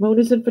 bucks.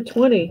 Mona's in for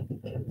 20.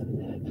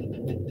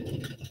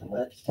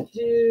 Let's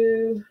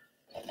do...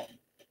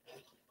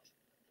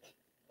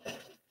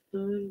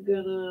 I'm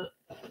going to...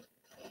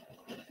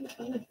 What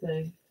other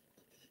thing?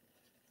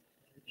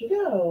 Where'd you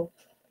go?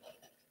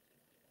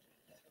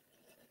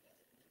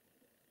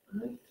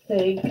 I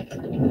think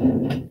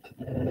I'm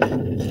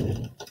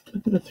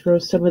going to throw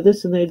some of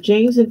this in there.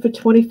 Jane's in for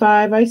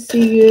 25. I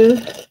see you.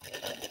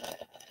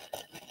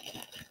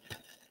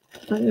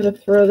 I'm going to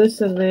throw this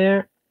in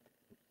there.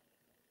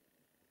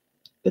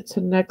 It's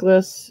a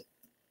necklace.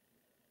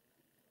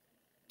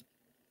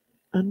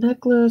 A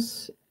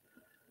necklace.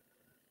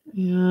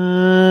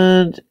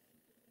 And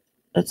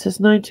it says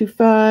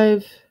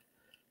 925.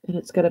 And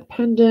it's got a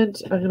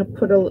pendant. I'm going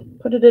to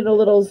put it in a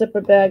little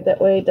zipper bag. That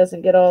way it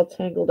doesn't get all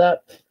tangled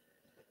up.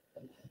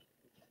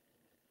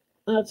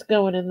 That's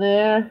going in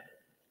there.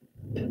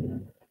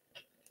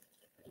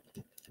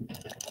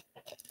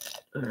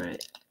 All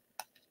right.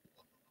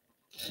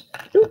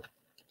 Oop,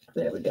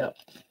 there we go.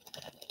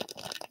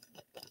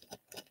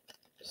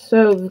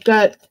 So we've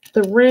got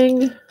the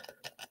ring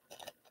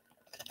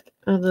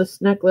and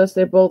this necklace.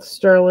 They're both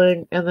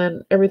sterling. And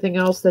then everything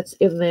else that's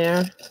in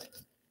there.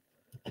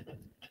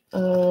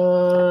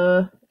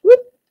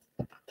 Whoop.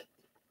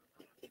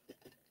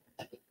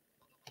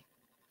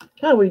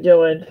 How are we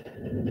doing?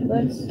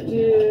 Let's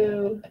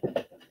do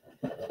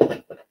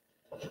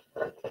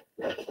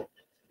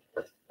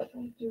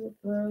a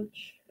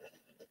brooch.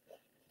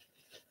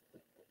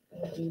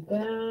 I'll do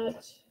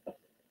that.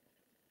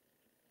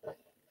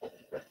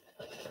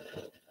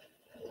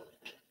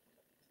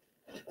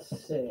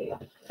 Let's see.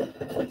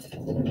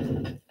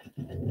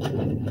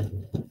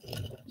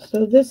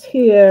 So this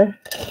here,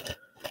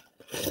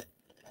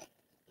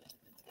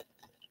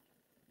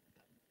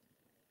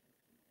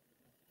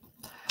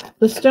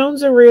 the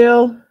stones are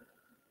real,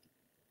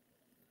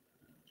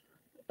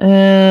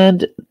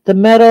 and the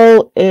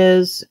metal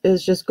is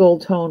just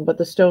gold tone, but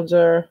the stones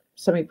are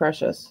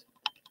semi-precious.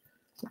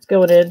 Let's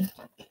go in.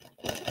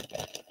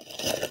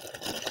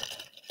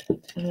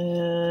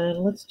 And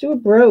let's do a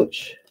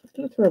brooch. I'm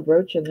going to throw a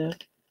brooch in there.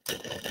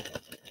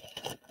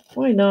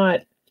 Why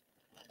not?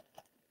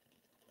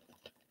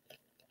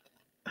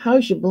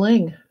 How's your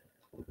bling?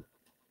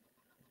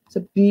 It's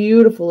a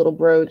beautiful little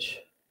brooch.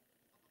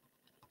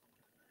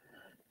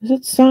 Is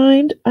it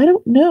signed? I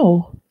don't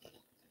know.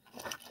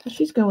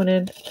 She's going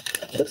in.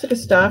 Looks like a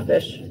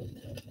starfish.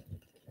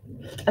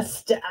 A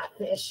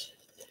starfish.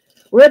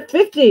 We're at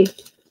 50.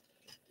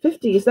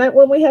 50. Is that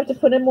when we have to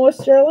put in more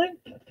sterling?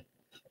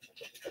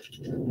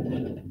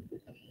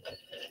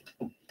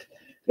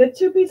 Get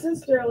 2 pieces of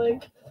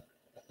sterling.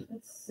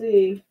 Let's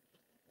see.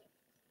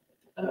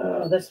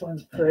 Oh, this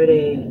one's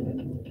pretty.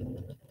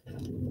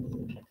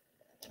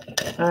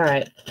 All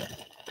right.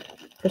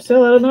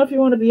 Priscilla, I don't know if you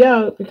want to be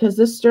out because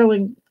this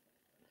sterling,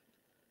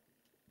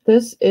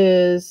 this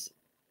is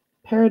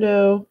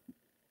peridot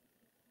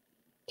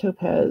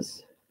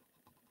topaz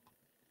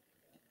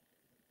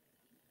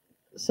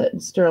set in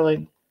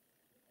sterling.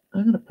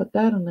 I'm going to put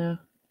that in there.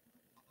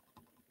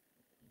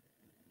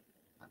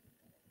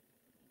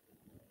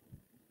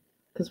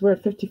 Because we're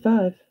at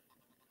 55.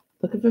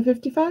 Looking for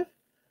 55?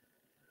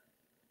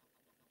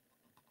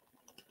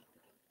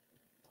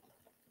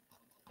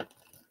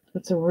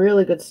 That's some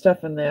really good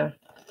stuff in there.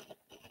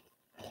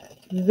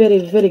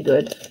 Very, very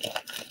good.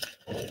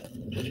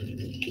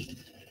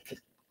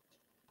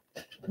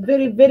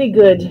 Very, very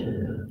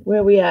good. Where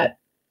are we at?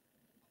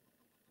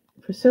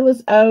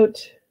 Priscilla's out.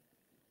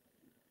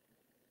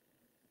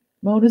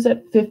 Mona's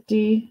at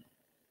 50.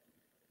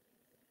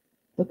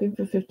 Looking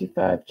for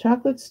 55.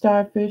 Chocolate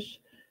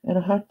starfish and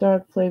a hot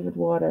dog flavored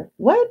water.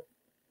 What?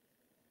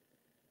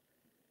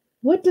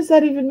 What does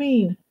that even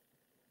mean?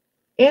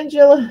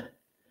 Angela,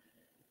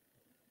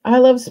 I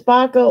love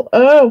sparkle.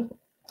 Oh,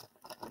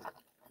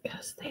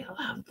 because they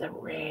love the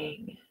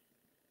ring.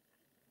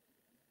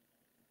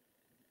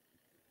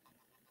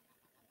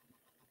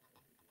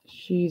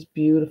 She's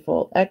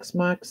beautiful. X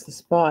marks the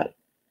spot.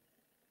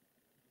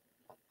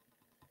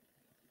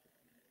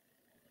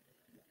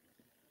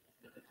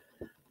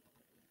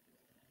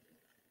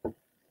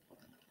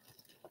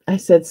 I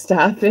said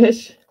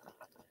starfish.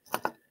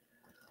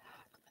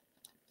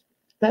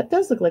 That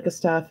does look like a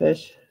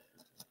starfish.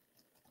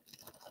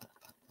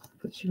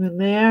 Put you in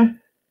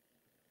there.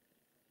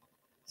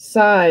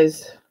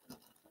 Size.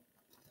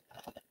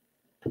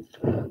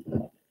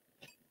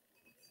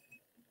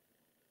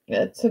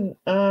 It's an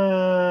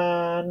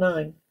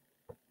 9.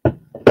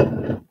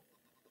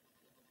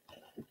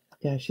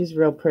 Yeah, she's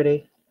real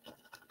pretty.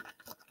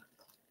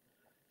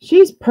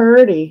 She's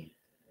purty.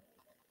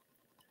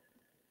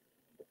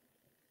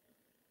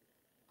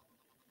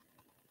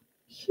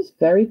 She's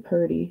very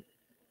purty.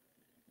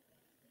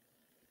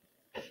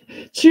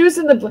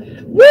 Choosing the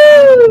bling.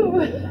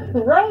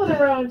 Woo! Rolling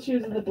around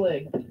choosing the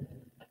bling.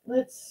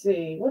 Let's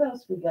see. What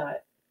else we got?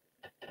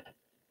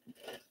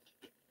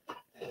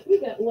 We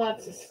got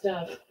lots of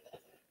stuff.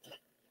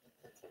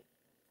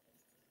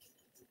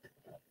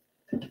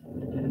 I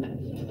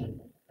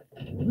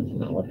don't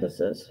know what this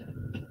is.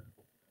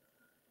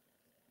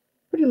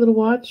 Pretty little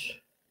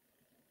watch.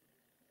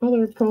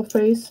 Other pearl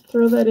face.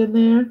 Throw that in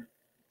there.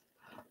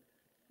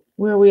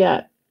 Where are we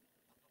at?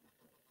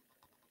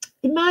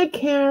 Good night,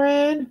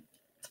 Karen.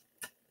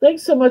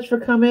 Thanks so much for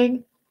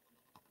coming.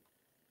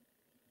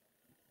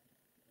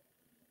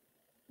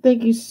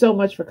 Thank you so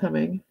much for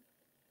coming.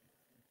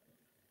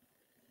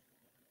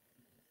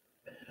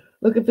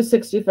 Looking for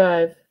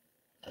 65.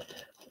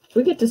 If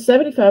we get to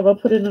 75, I'll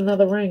put in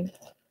another ring.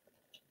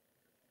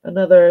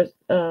 Another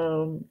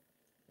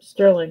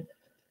sterling.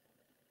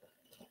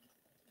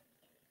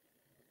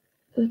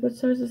 What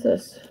size is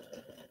this?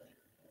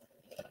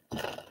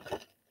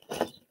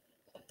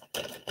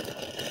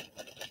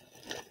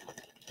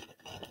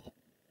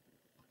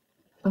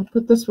 I'll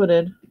put this one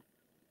in.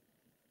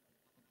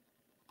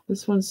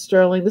 This one's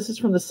sterling. This is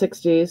from the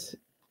 60s.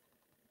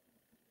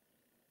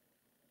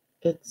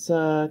 It's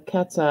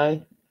cat's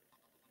eye.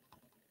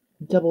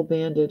 Double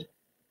banded.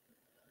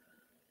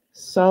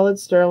 Solid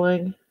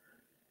sterling.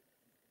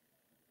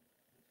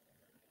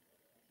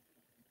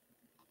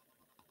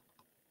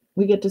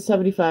 We get to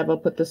 75, I'll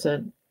put this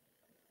in.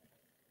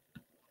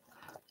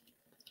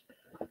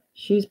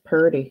 She's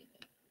purty.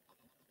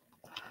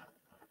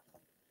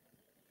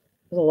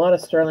 There's a lot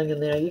of sterling in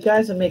there. You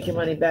guys will make your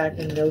money back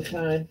in no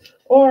time.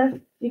 Or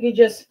you can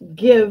just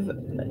give.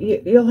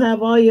 You'll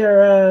have all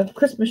your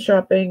Christmas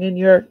shopping and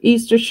your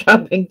Easter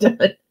shopping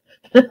done.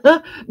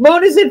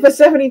 Mona's in for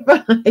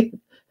 75.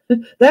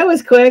 That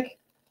was quick.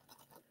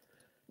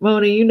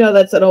 Mona, you know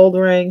that's an old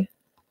ring.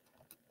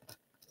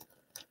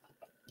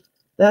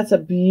 That's a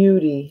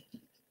beauty.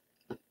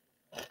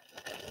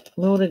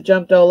 Mona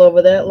jumped all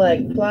over that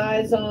like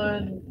flies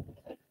on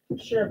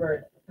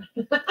sherbet.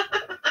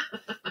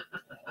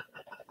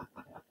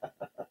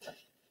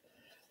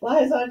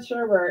 Flies on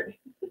sherbet.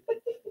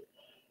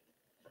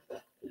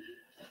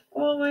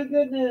 Oh my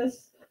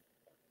goodness.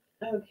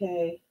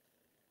 Okay.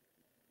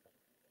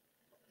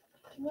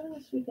 What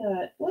else we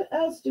got? What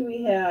else do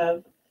we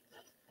have?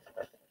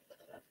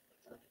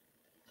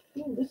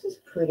 Oh, this is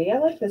pretty. I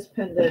like this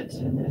pendant.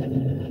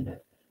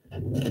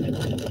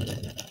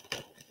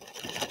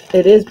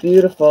 It is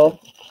beautiful.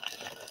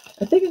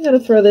 I think I'm going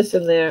to throw this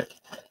in there.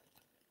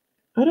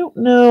 I don't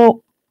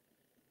know.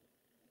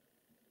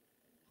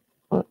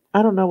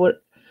 I don't know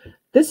what.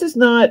 This is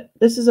not.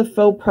 This is a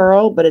faux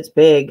pearl, but it's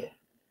big.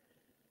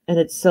 And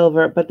it's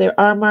silver. But there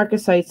are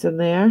marcasites in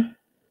there.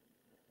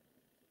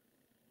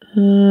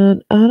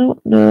 And I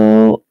don't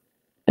know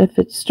if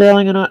it's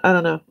sterling or not. I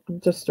don't know. I'm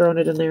just throwing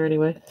it in there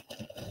anyway.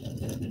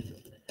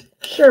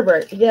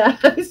 Sherbet. Yeah,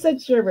 I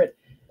said sherbet.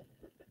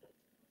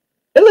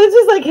 And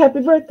Lindsay's like, happy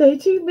birthday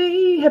to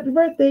me. Happy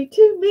birthday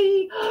to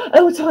me.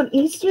 Oh, it's on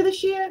Easter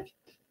this year?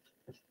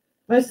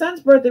 My son's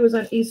birthday was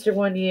on Easter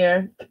one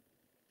year.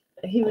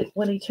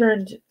 When he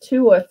turned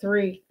 2 or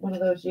 3, one of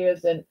those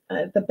years. And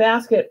the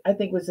basket, I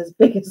think, was as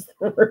big as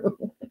the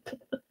room.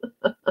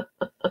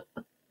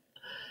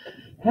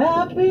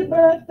 Happy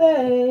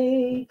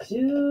birthday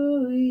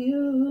to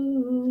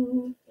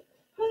you.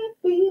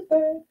 Happy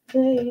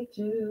birthday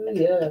to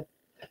you.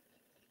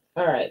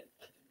 All right.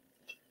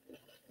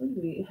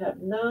 We have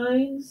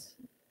 9s.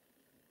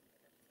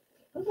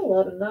 That's a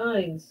lot of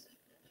 9s.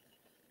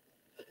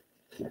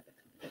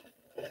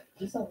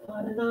 There's a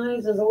lot of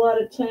 9s. There's a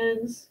lot of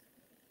 10s.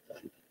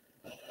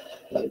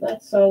 Okay,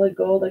 that's solid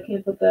gold. I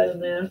can't put that in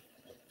there.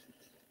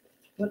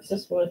 What's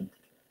this one?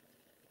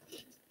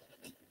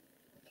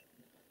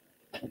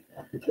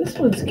 This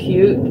one's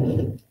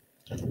cute.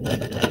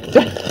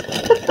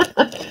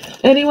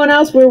 Anyone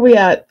else? Where are we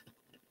at?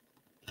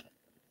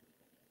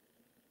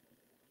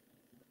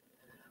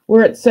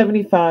 We're at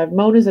 75.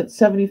 Mona's at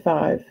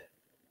 75.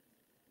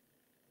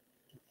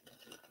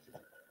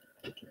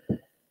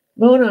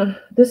 Mona,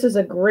 this is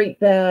a great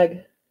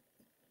bag.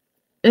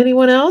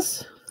 Anyone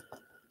else?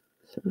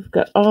 So we've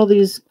got all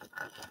these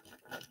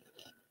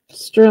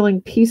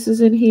sterling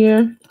pieces in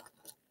here.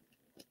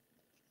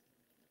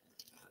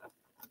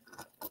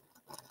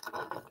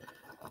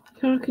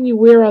 How can you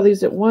wear all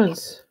these at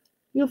once?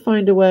 You'll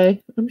find a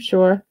way, I'm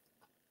sure.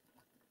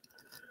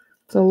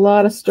 It's a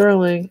lot of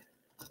sterling.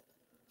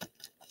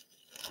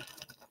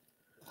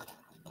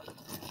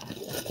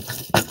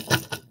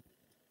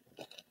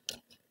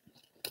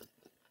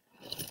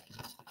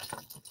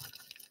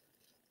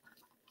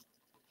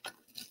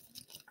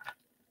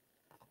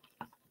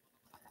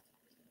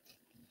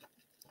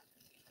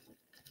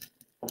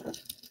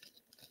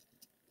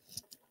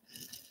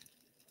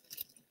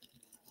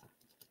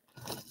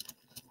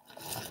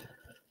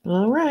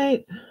 All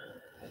right.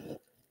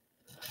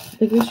 I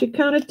think we should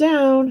count it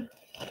down.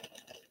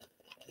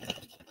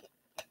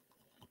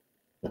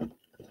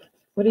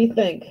 What do you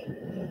think?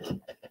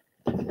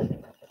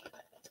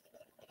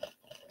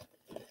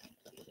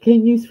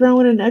 Can you throw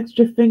in an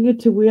extra finger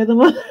to wear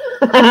them on?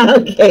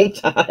 Okay,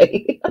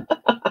 Ty.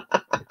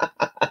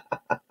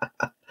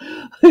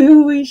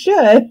 We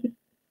should.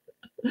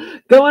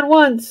 Going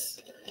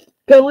once.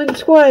 Going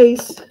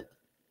twice.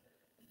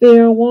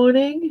 Fair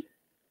warning.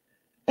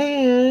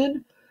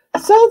 And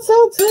sold,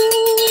 sold,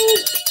 sold.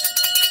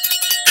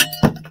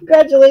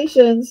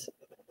 Congratulations.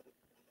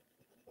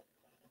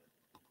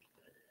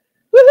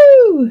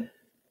 Woohoo!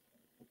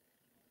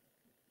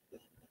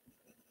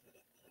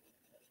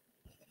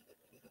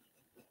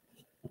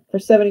 For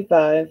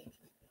 75.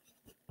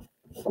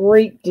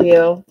 Great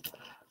deal.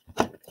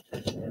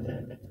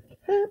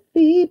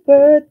 Happy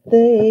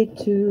birthday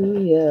to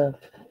you.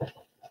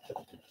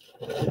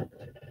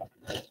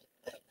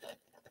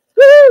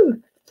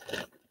 Woo!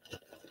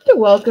 You're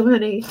welcome,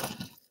 honey.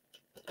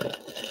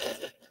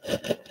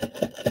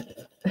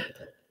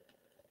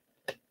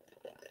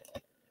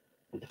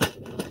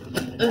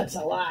 That's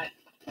a lot.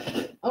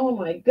 Oh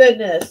my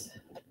goodness.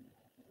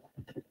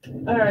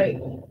 All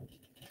right.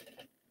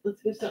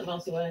 Let's give something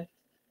else away.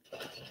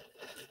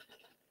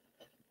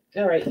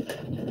 All right.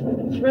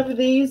 Remember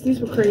these? These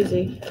were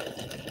crazy.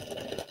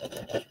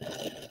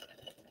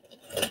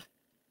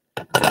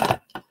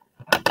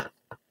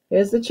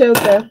 Here's the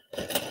choker.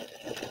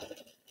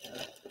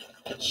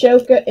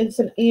 Choker and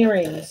some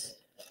earrings.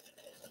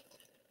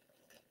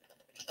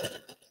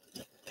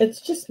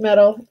 It's just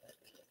metal.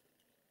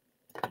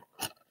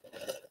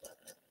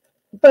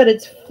 But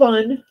it's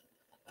fun.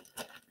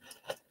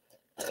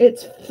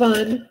 It's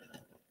fun.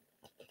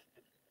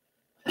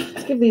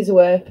 Let's give these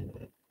away.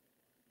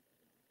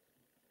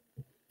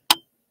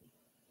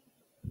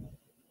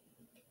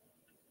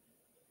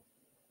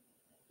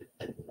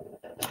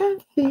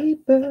 Happy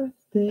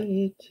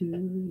birthday to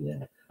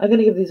you. I'm going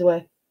to give these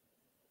away.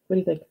 What do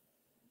you think?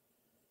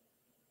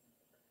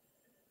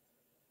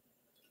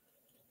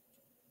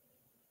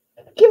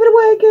 Give it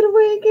away, give it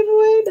away, give it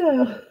away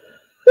now.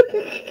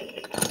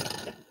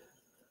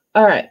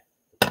 All right.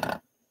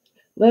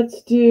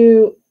 Let's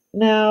do,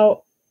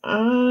 now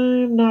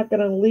I'm not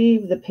going to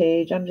leave the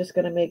page. I'm just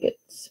going to make it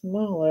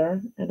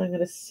smaller, and I'm going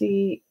to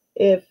see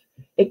if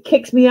it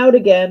kicks me out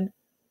again.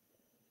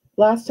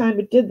 Last time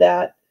it did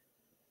that.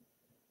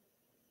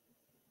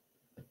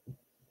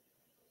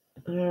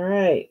 All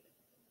right.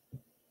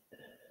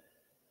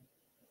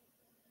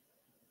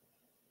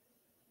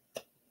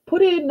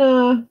 Put in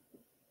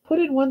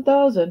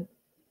 1,000.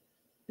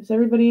 Is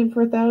everybody in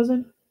for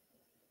 1,000?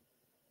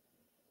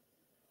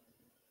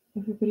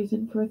 Everybody's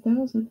in for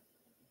 1,000.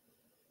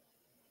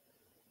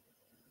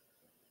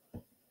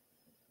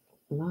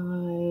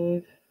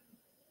 Live.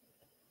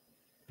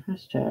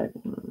 Hashtag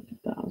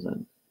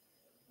 1,000.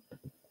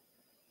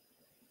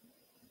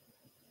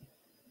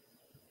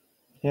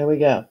 Here we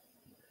go.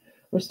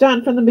 We're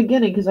starting from the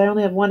beginning because I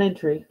only have one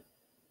entry.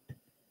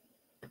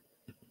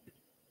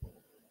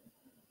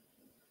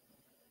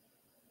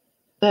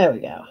 There we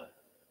go.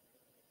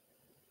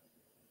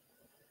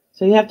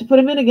 So you have to put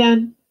them in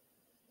again.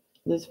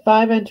 There's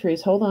 5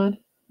 entries. Hold on.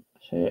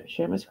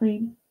 Share my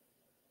screen.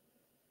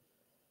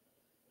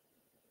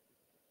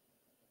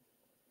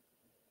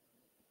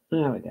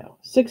 There we go.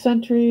 6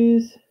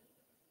 entries.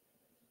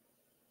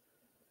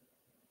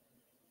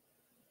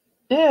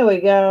 There we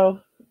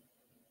go.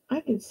 I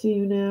can see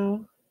you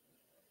now.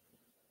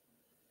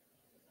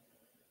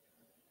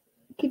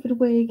 Give it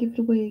away, give it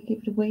away, give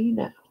it away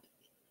now.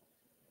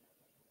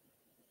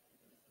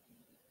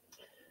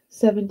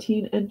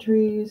 17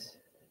 entries.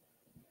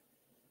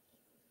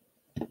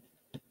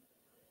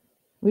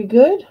 We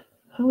good?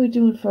 How are we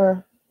doing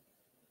for?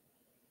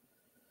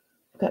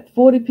 Got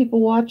 40 people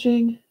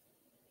watching.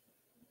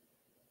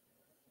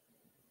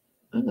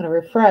 I'm going to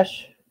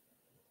refresh.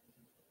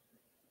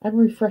 I'm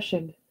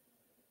refreshing.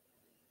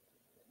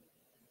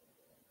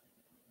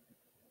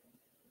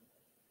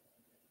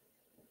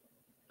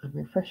 I'm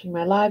refreshing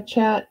my live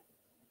chat.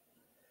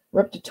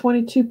 We're up to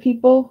 22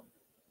 people.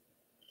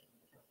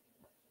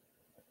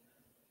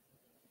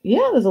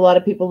 Yeah, there's a lot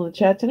of people in the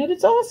chat tonight.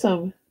 It's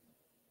awesome.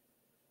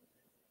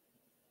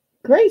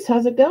 Grace,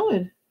 how's it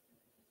going?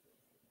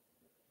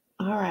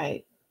 All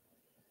right.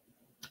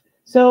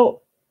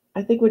 So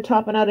I think we're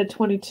topping out at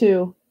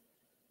 22.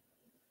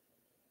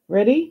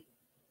 Ready?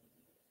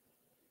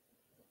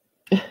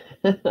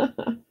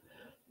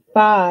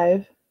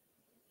 5,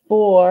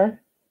 4,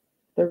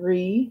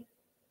 3,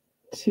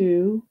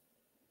 2,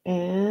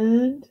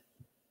 and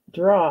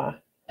draw.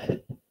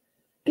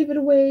 Give it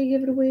away,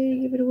 give it away,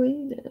 give it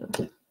away now.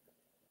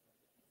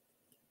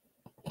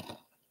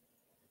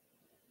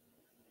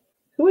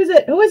 Who is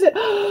it? Who is it?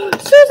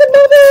 Susan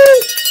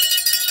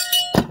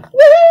Movie!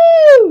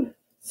 Woohoo!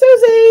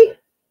 Susie!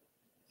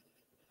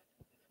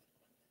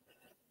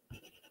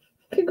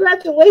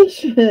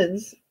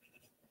 Congratulations.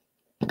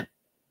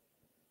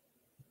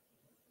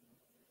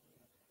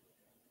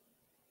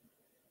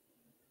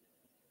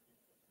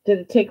 Did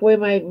it take away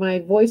my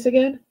voice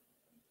again?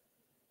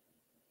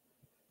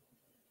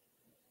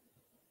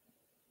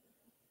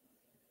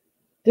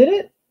 Did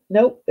it?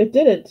 Nope, it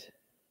didn't.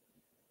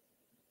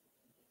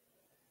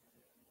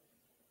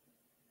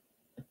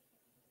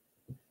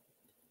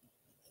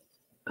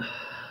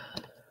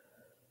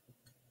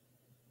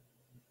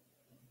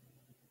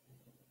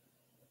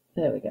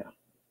 There we go.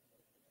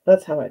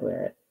 That's how I'd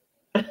wear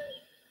it.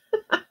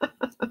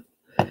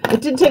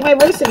 It didn't take my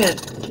voice again.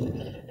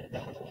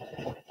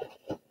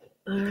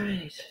 All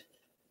right.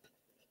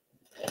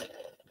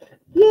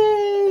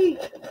 Yay!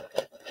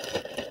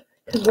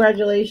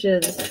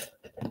 Congratulations.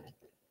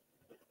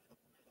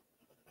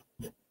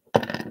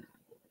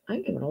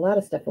 I'm giving a lot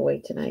of stuff away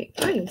tonight.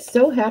 I am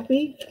so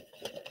happy.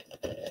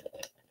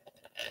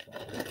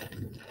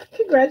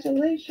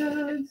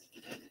 Congratulations.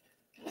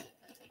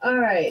 All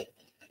right.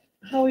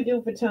 How are we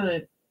doing for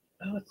time?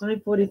 Oh, it's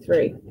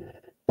 9:43.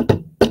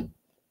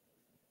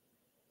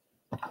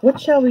 What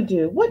shall we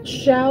do? What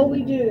shall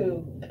we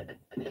do?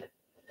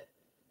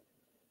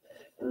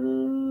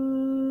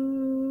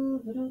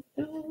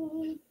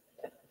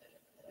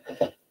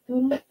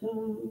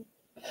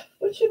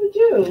 What should we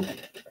do?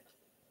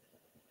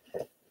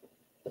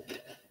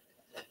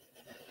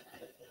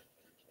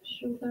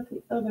 Show that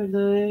the other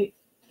night.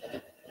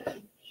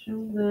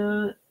 Show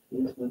that.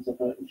 These ones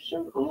about. I've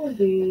shown all of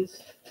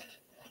these.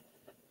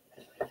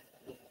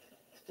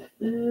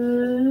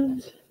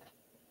 And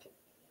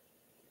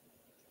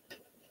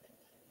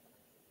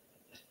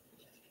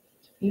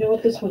you know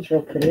what? This one's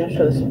real pretty. I'll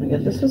show this one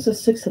again. This was a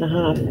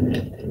 6.5.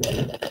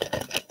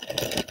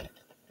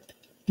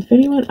 If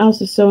anyone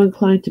else is so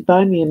inclined to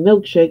buy me a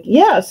milkshake,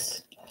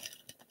 yes.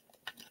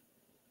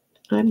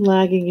 I'm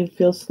lagging and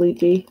feel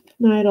sleepy.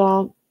 Night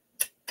all.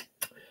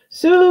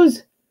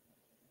 Suze,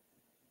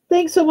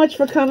 thanks so much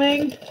for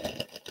coming.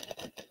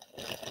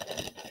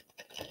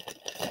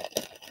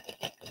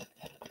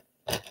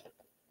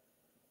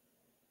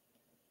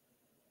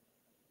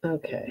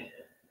 Okay.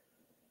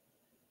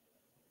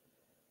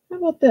 How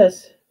about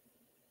this?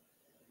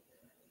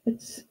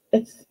 It's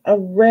a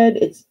red.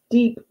 It's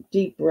deep,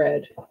 deep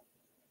red.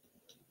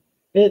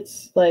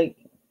 It's like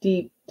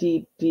deep,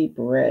 deep, deep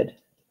red.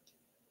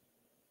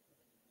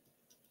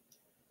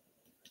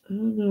 I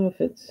don't know if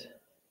it's,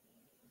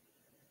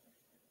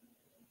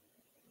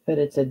 but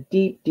it's a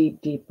deep,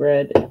 deep, deep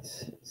red.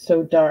 It's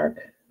so dark.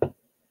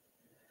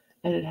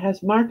 And it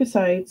has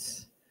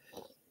marcasites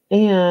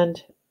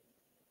and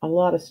a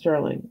lot of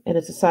sterling. And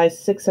it's a size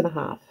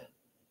 6.5.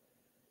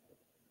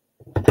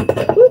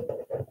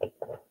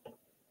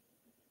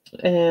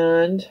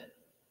 And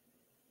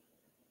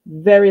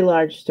very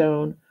large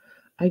stone.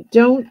 I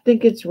don't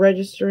think it's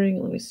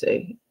registering. Let me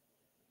see.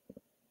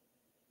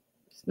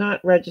 It's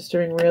not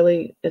registering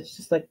really. It's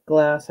just like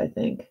glass, I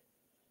think.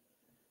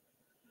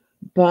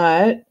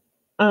 But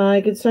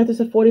I can start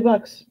this at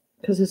 $40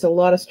 because there's a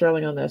lot of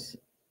sterling on this.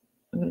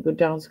 I'm going to go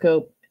down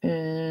scope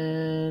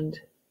and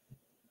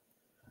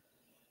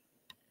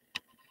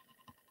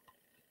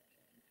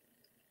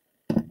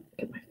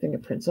get my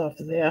fingerprints off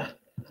of there.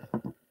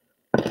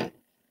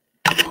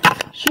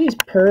 She's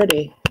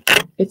pretty.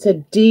 It's a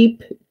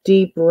deep,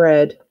 deep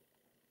red.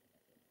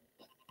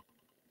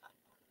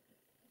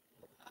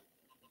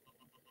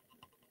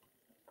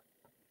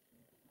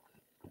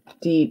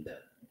 Deep,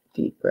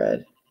 deep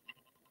red.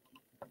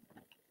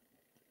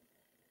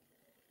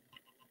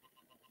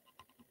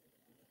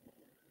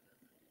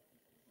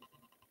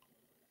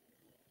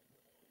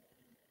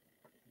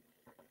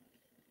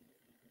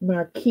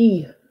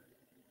 Marquis.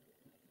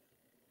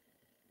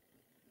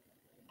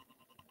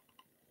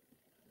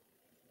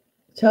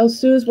 Tell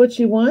Suze what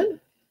she won.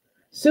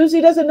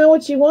 Susie doesn't know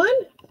what she won?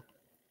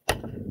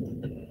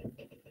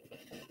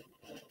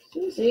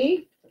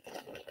 Susie?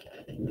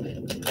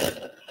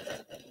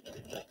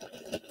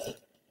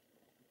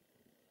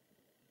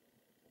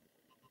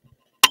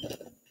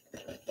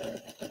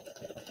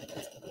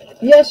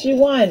 Yes, you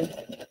won.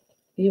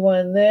 You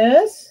won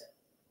this.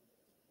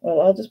 Well,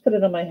 I'll just put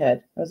it on my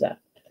head. How's that?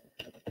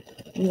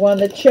 You won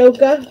the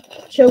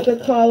choker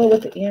collar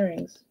with the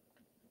earrings.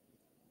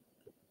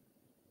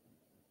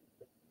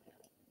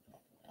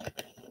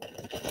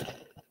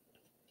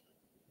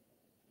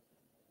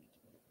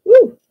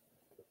 Woo!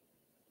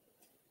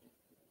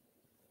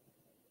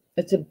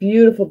 It's a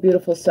beautiful,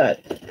 beautiful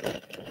set.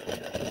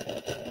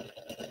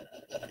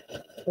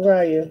 Where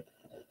are you?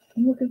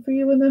 I'm looking for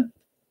you in the...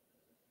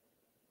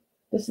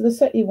 This is the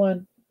set you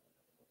won.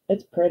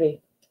 It's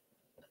pretty.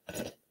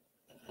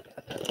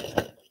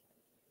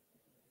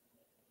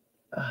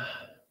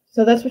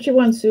 So that's what you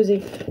won,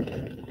 Susie.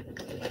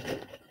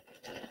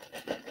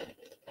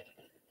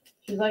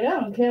 She's like, I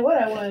don't care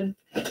what I won.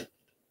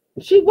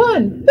 She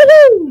won.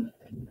 Woohoo!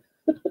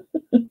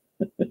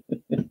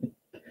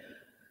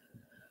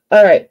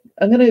 All right.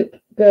 I'm going to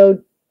go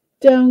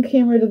down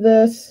camera to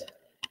this.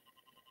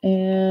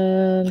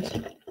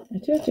 And I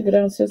do have to go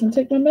downstairs and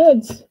take my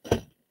meds.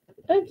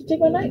 I have to take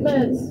my night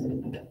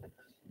meds.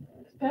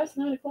 It's past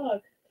 9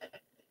 o'clock.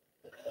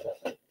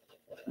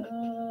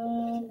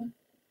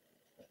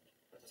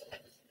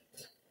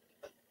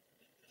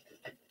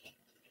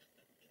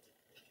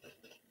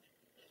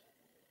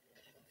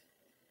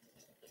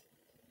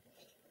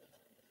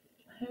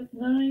 have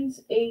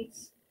 9s,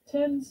 8s,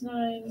 10s,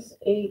 9s,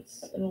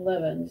 8s, and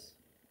 11s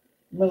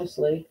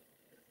mostly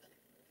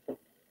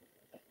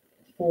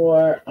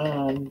for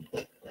all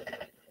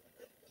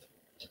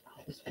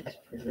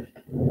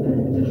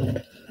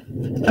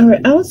right,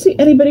 I don't see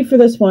anybody for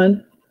this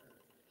one.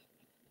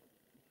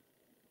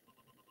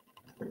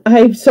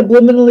 I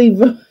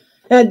subliminally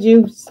had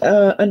you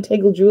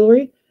untangle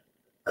jewelry.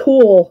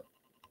 Cool.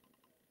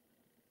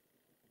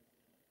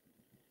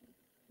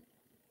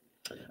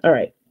 All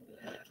right.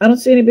 I don't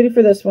see anybody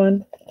for this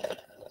one.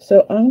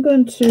 So I'm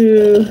going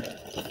to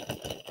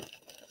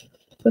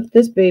put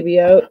this baby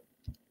out.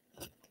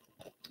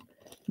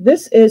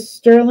 This is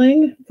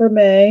sterling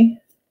vermeil.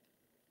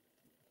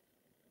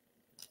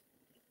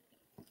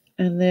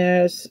 And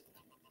there's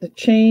the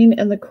chain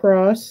and the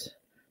cross.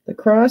 The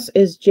cross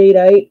is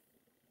jadeite.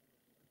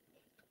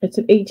 It's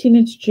an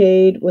 18-inch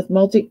jade with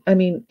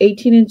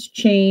 18-inch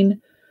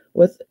chain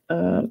with,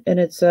 and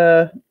it's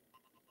a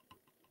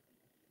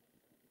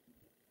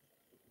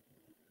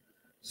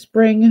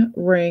spring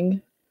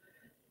ring.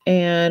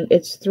 And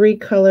it's 3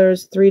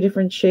 colors, 3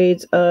 different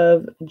shades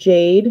of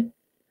jade.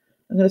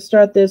 I'm going to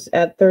start this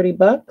at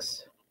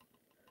 $30.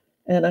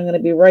 And I'm going to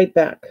be right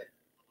back.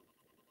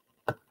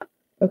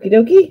 Okie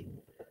dokie.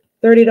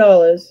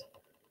 $30.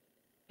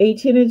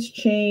 18-inch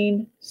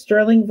chain,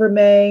 sterling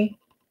vermeil,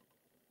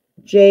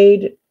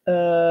 jade,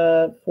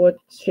 4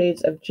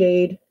 shades of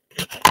jade.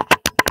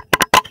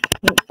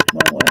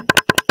 Wrong way.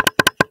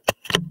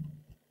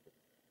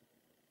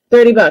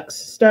 $30.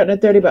 Starting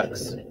at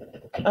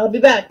 $30. I'll be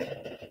back.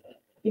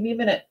 Give me a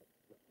minute.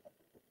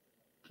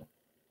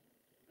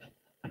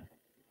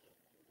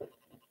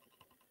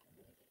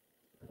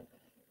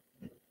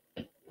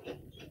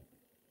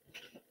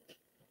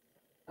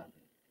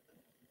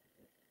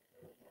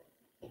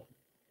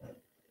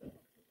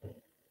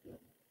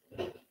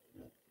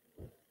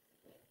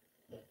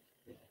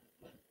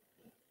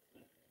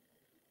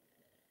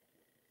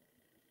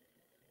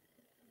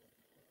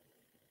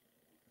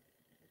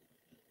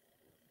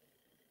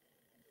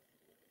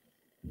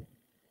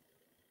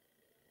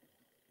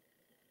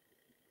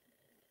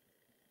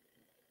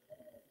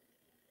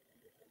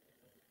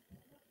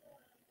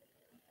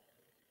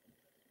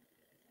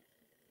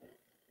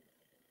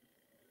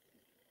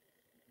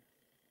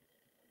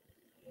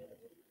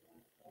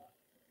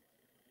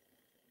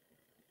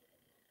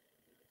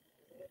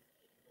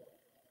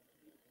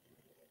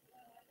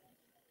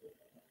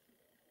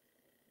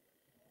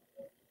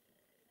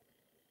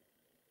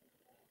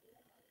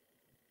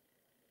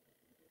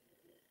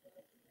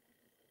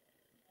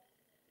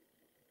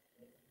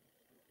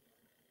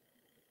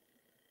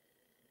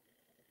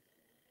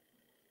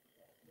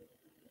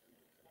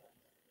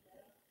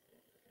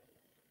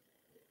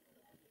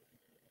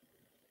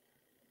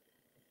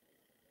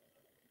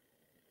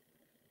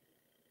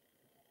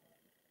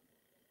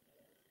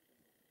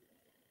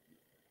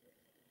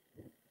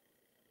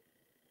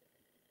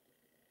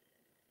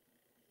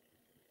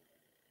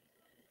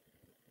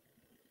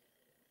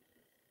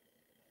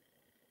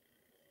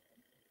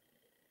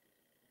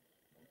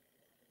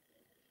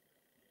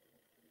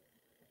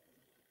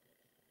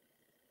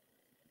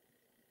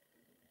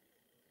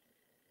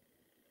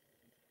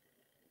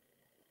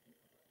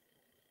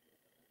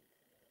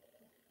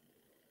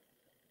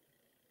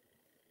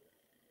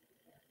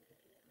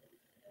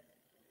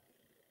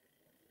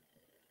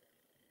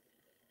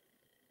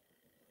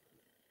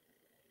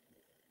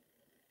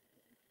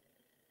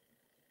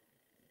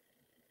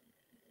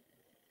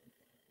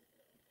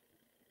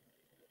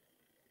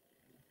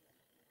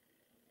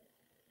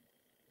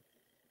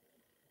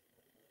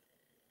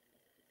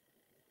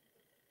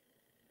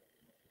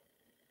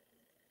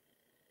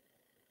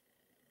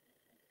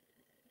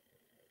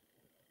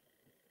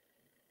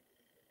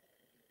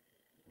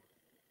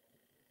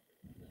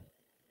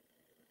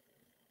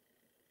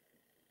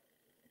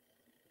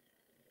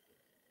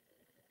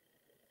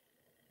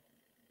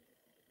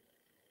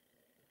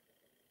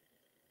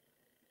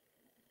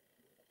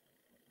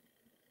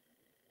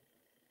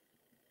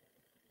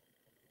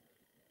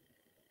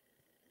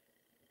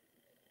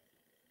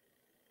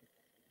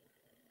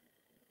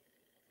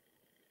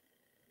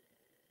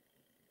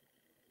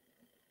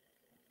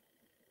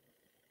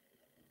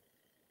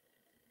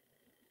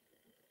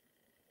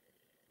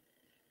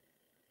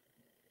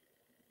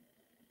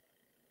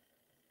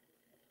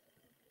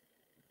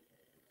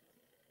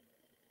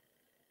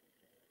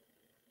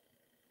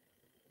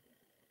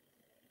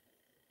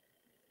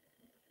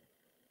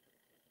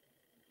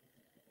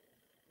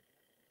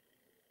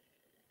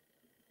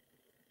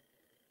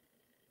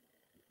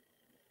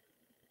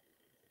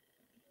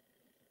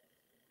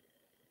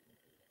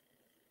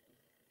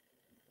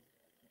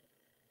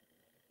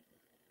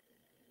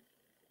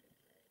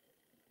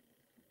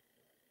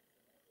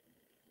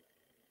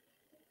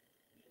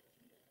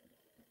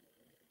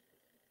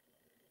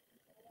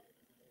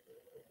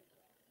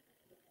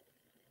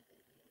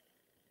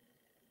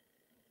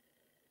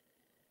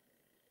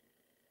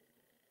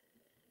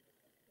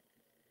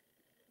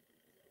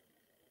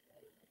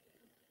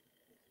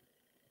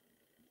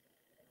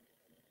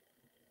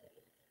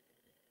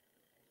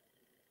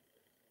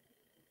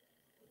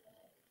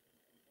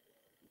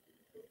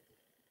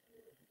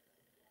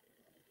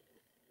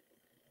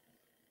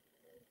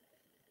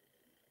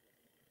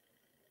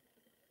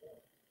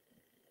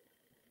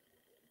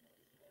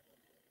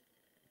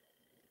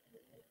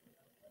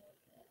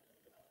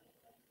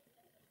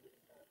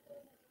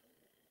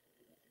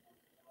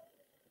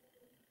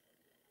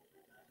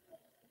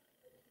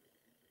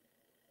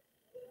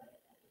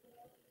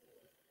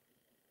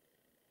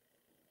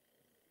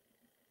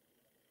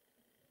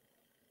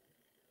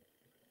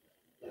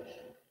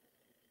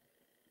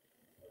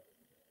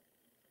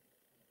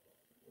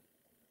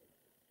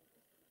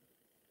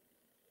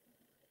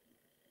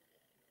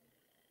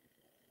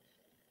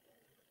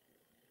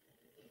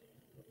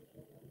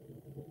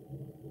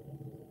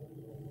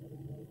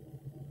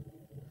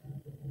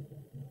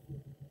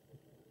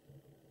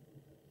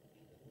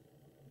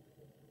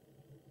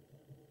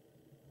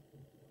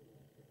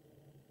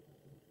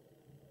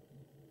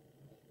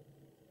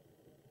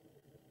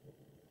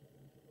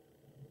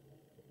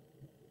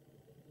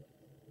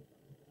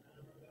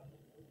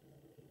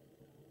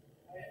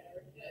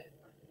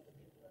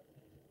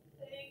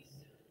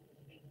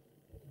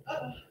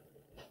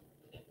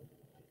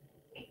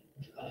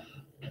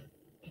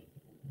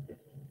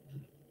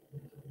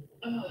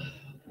 Oh,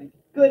 my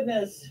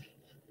goodness.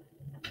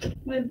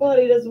 My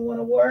body doesn't want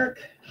to work.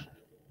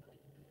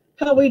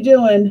 How are we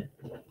doing?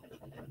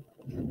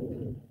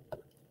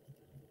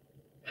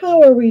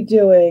 How are we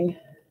doing?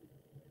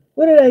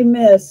 What did I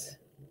miss?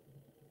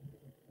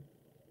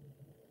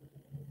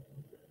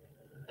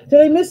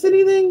 Did I miss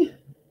anything?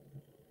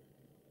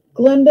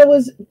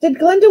 Did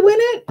Glenda win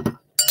it?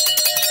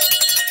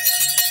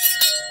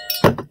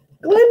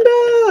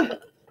 Glenda!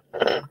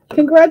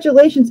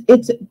 Congratulations.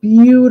 It's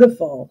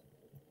beautiful.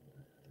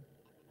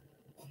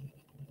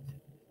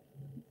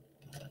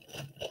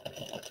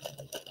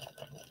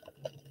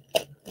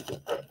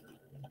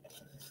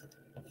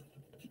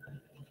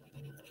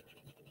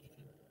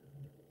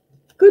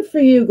 Good for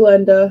you,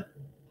 Glenda.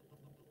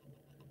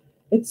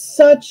 It's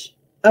such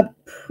a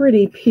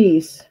pretty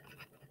piece.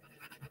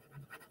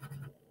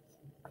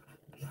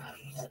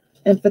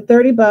 And for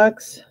 30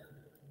 bucks,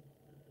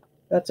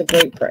 that's a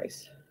great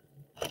price.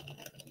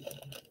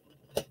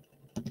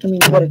 I mean,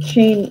 you got a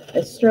chain,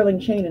 a sterling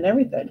chain and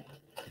everything.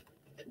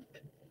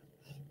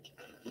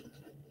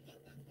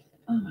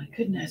 Oh my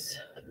goodness.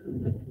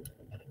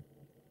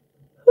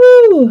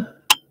 Whew.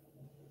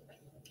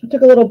 I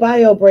took a little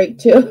bio break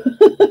too.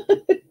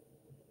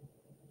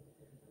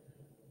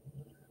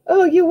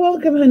 Oh, you're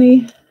welcome,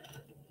 honey.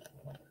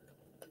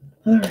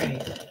 All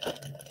right.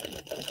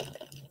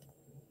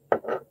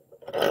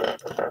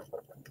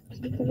 Is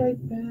that the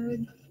right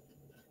bag?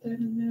 Is that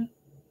in there?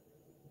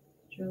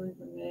 Julie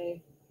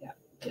Renee. Yeah.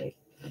 Okay.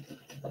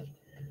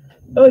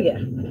 Oh yeah.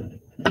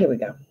 Here we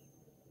go.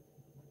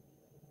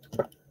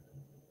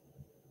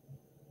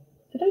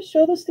 Did I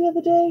show this the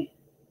other day?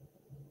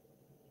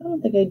 I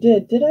don't think I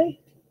did. Did I?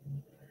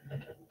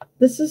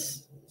 This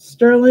is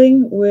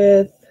sterling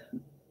with,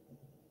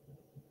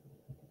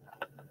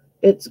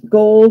 it's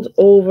gold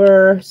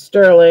over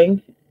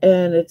sterling,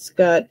 and it's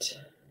got,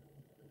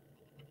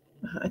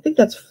 I think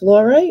that's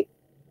fluorite.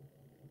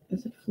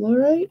 Is it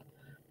fluorite?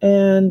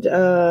 And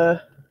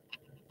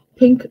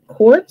pink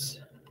quartz.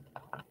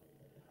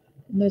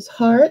 And there's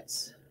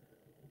hearts,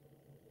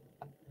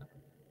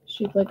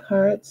 shaped like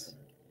hearts.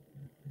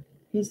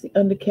 Here's the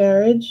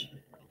undercarriage.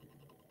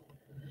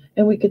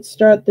 And we could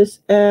start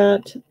this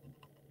at,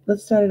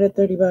 let's start it at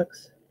 30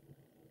 bucks.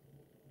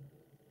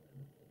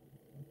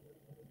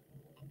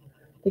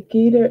 The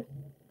gator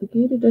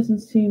doesn't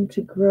seem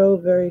to grow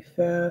very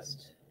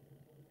fast.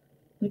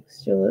 Nick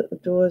still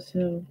adores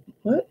him.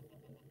 What?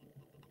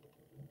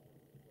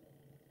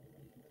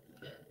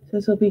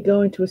 Says he'll be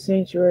going to a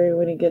sanctuary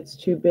when he gets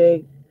too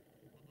big.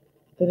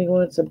 Then he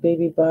wants a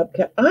baby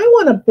bobcat. I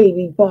want a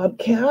baby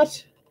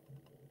bobcat.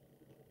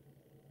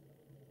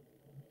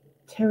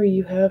 Terry,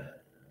 you have.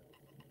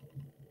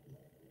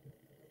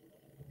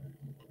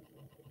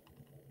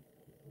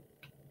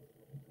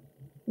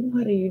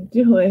 What are you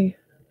doing?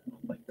 Oh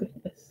my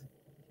goodness.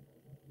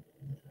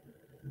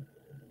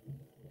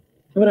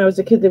 When I was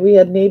a kid, we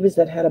had neighbors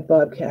that had a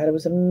bobcat. It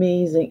was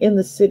amazing, in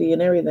the city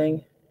and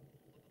everything.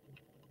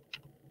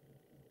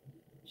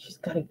 She's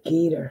got a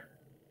gator.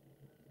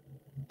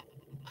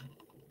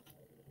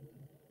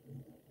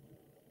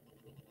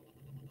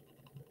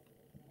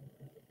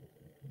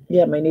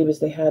 Yeah, my neighbors,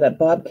 they had a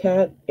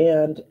bobcat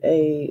and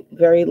a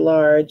very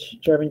large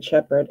German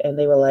Shepherd, and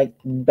they were like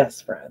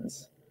best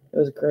friends. It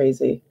was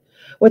crazy.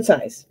 What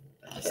size?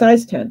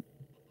 Size 10.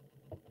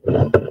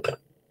 But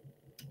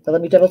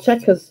let me double check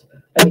because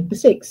I make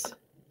mistakes.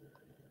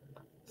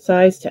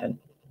 Size 10.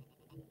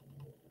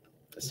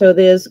 So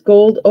there's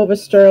gold over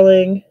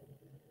sterling.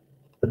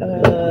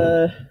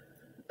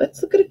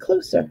 Let's look at it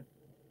closer.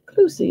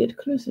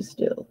 Closer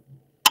still.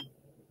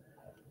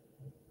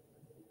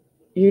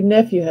 Your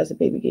nephew has a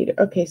baby gator.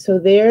 Okay, so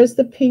there's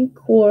the pink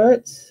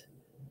quartz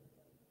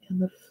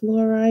and the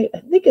fluorite. I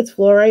think it's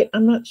fluorite.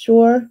 I'm not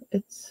sure.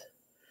 It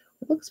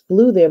looks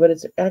blue there, but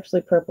it's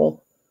actually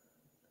purple.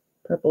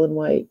 Purple and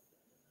white.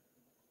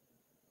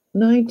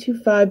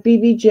 925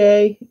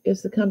 BBJ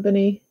is the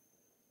company,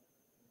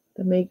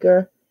 the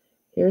maker.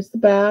 Here's the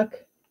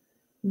back.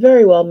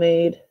 Very well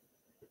made.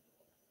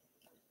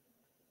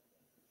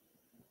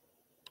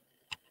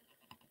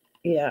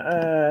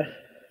 Yeah,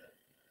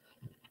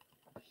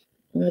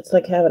 it's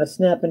like having a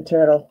snapping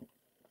turtle.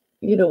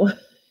 You don't,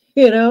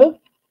 you know,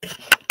 you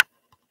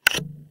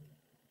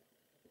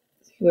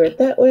wear it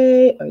that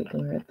way, or you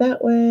can wear it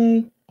that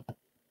way.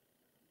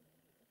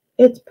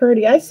 It's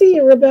pretty. I see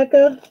you,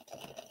 Rebecca.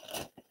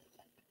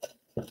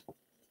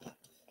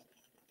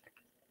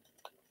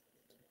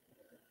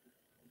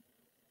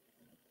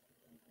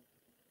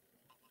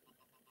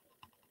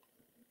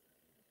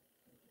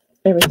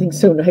 Everything's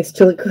so nice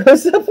till it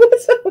grows up.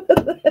 What's up with that?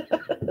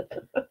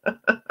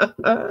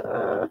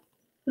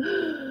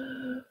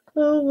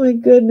 Oh my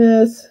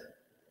goodness.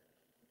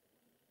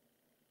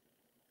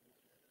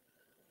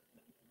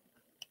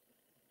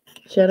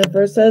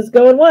 Jennifer says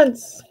going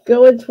once,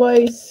 going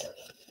twice.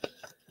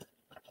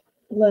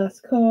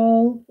 Last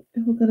call.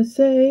 And we're going to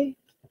say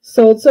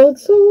sold, sold,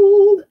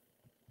 sold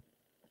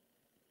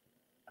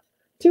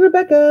to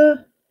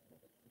Rebecca.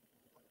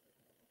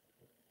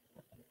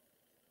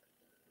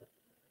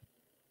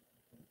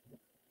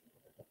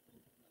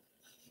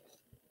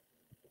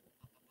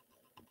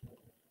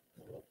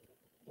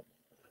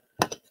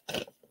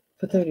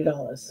 For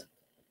 $30.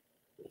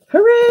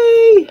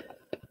 Hooray!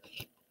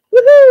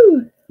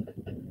 Woohoo!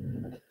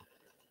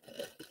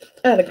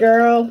 Atta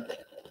girl.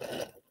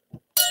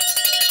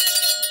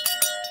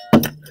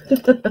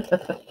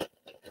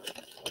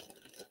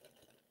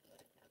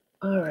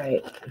 All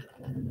right.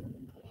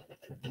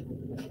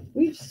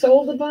 We've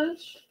sold a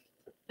bunch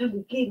and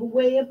we gave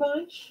away a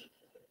bunch.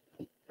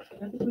 I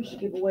think we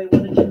should give away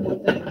one or two more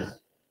things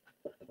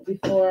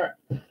before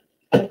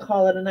I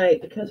call it a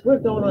night because we're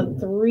going on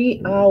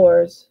 3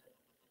 hours.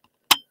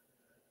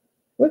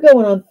 We're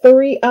going on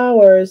 3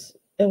 hours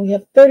and we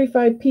have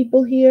 35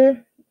 people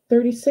here,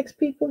 36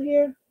 people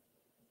here.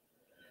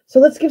 So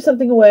let's give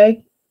something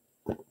away.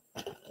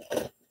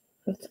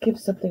 Let's give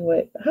something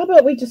away. How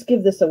about we just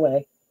give this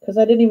away? Because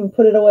I didn't even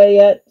put it away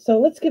yet. So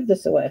let's give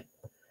this away.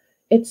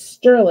 It's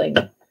sterling.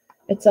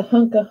 It's a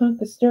hunk of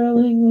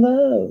sterling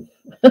love.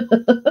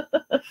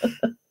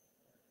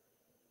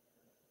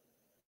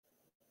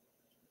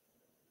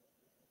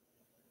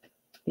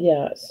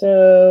 Yeah,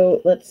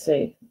 so let's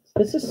see.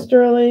 This is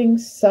sterling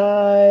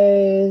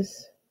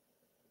size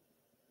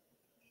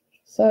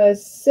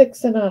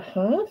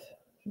 6.5.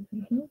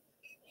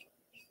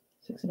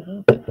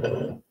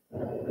 6.5.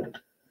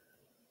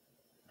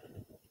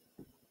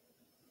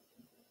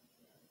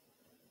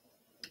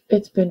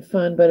 It's been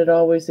fun, but it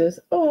always is.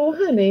 Oh,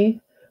 honey.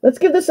 Let's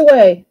give this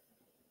away.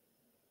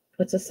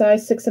 It's a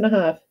size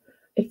 6.5.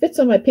 It fits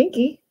on my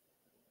pinky.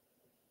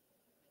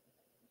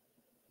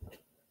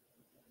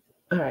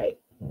 All right.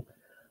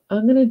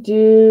 I'm going to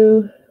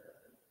do,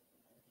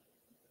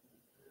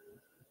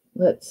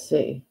 let's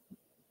see.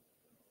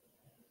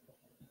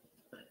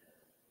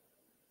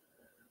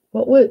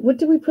 What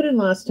did we put in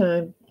last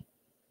time?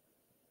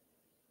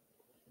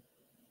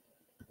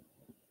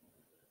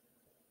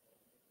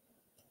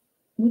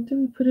 What did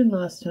we put in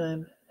last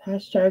time?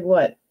 Hashtag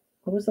what?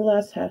 What was the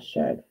last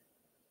hashtag?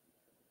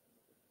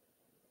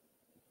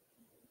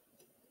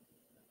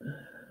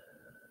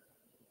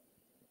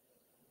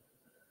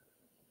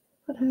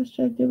 What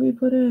hashtag did we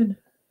put in?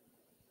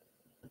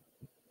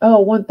 Oh,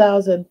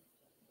 1,000.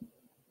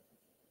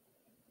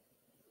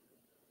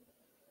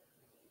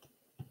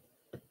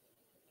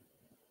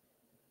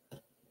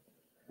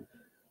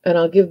 And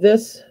I'll give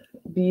this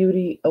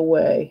beauty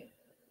away.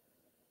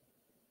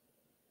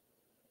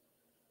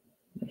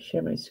 I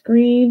share my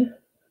screen.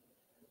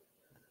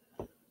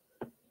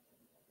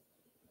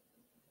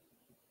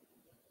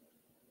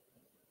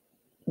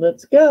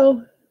 Let's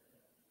go.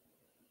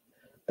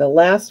 The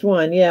last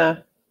one, yeah.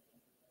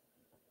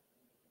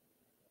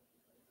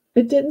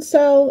 It didn't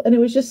sell, and it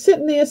was just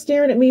sitting there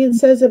staring at me and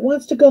says it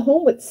wants to go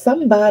home with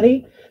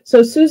somebody.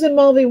 So Susan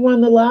Mulvey won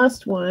the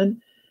last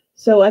one.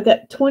 So I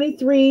got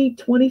 23,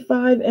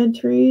 25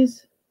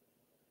 entries,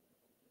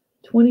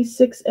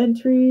 26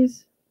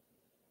 entries.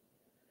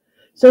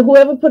 So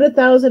whoever put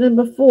 1,000 in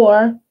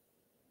before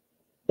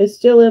is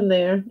still in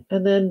there.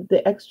 And then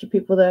the extra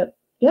people that,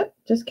 yep,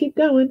 just keep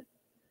going.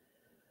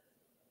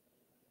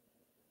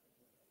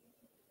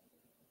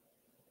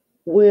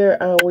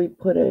 Where are we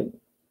putting?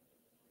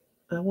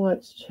 I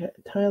watched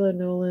Tyler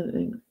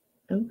Nolan.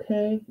 And,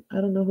 okay, I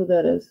don't know who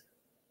that is.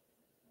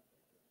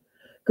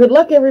 Good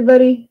luck,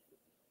 everybody.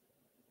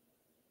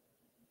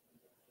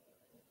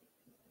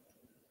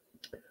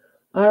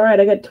 All right,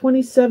 I got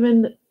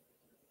 27.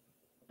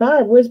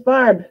 Barb, where's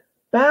Barb?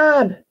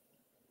 Barb.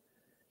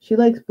 She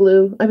likes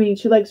blue. I mean,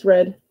 she likes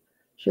red.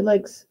 She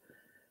likes,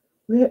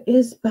 where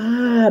is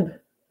Barb?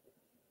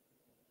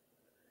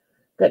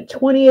 Got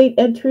 28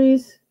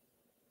 entries.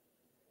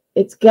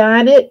 It's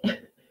garnet.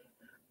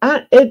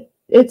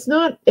 It's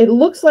not, it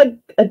looks like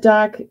a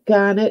dark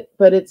garnet,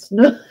 but it's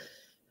not,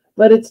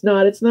 it's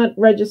not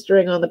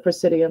registering on the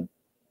Presidium.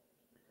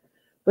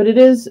 But it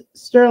is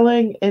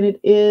sterling, and it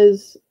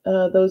is,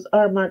 those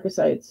are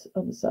marcasites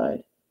on the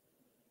side.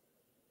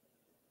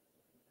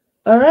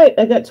 All right,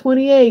 I got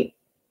 28.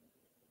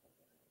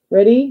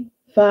 Ready?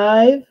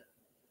 5,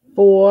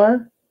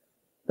 4,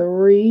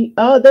 3.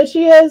 Oh, there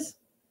she is.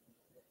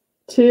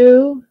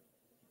 2,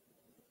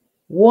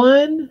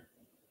 1,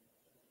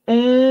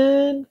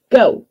 and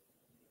go.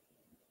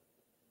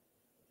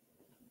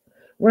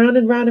 Round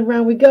and round and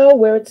round we go.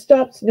 Where it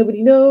stops,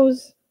 nobody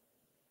knows.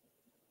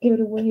 Give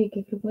it away,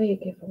 give it away,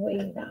 give it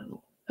away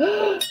now.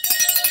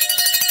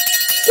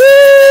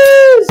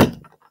 Suze!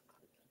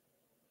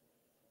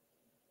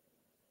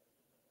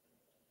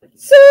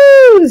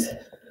 Suze!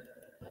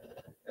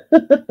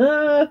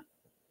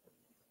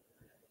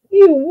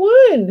 You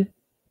won!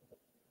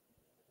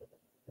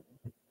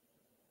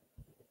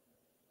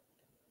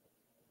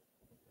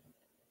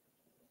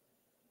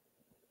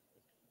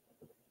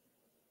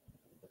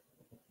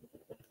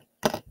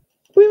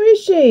 Where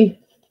is she?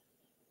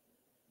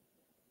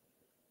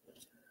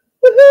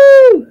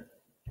 Woohoo!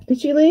 Did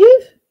she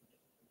leave?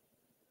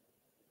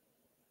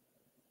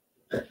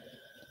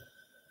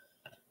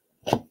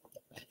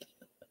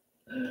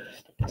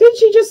 Did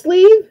she just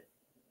leave?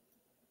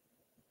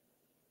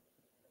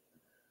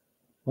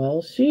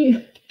 Well,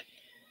 she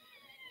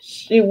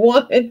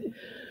won.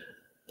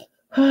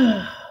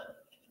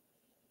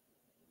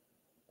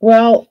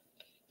 Well,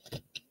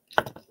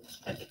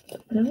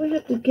 now we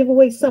have to give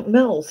away something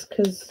else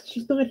because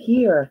she's not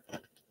here.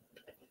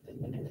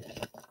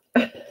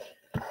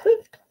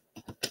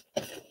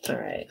 All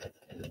right.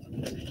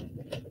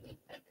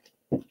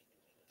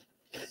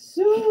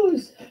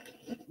 Suze.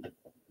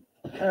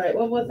 All right,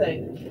 one more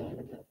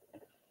thing.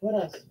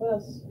 What else? What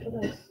else?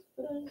 What else?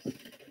 What else?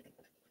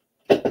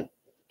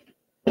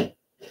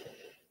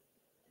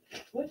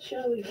 What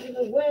shall we give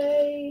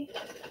away?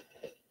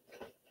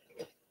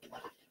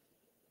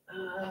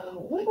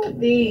 What about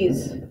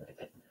these?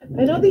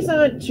 I know these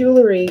aren't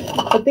jewelry,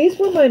 but these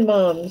were my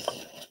mom's.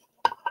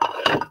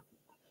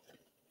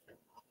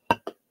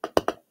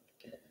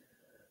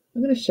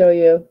 I'm going to show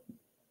you.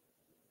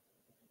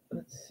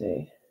 Let's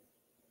see.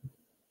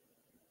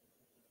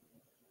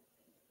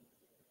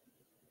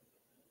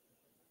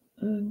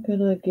 I'm going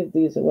to give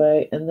these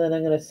away, and then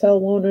I'm going to sell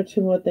one or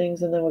two more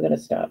things, and then we're going to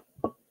stop.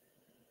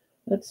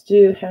 Let's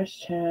do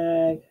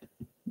hashtag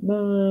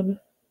mom.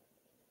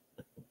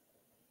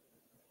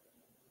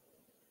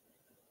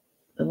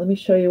 And let me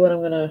show you what I'm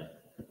going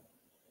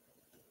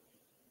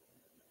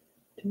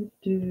to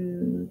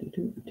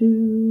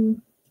do.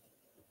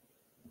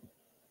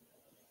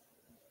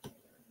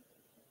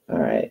 All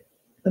right,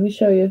 let me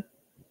show you.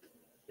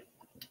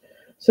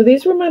 So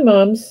these were my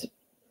mom's.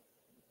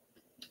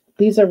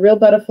 These are real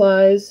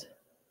butterflies.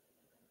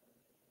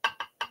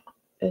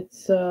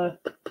 It's, I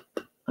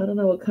don't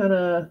know what kind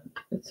of,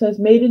 it says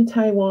made in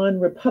Taiwan,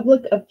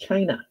 Republic of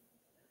China.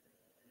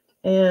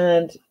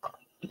 And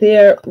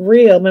they're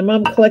real. My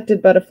mom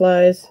collected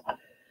butterflies.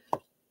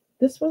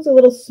 This one's a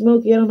little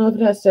smoky. I don't know if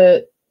it has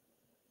to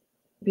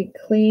be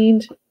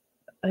cleaned.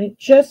 I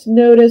just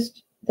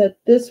noticed that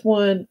this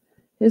one,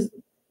 the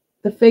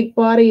fake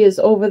body is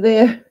over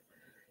there.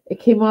 It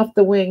came off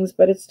the wings,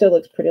 but it still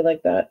looks pretty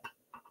like that.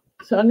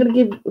 So I'm going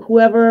to give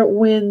whoever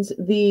wins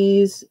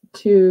these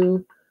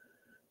to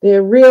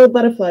their real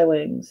butterfly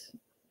wings.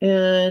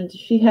 And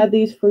she had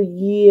these for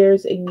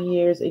years and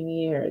years and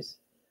years.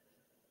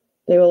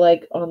 They were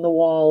like on the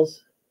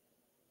walls.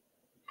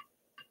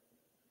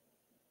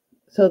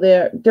 So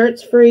they're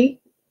dirt's free.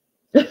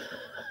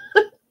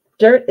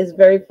 Dirt is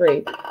very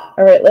free.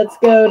 All right, let's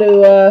go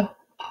to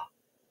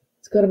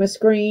my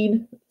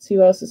screen. See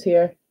who else is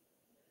here.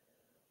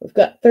 We've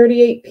got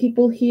 38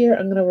 people here.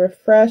 I'm going to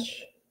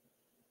refresh.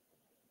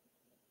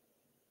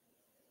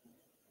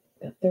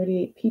 Got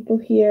 38 people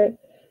here,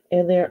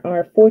 and there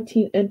are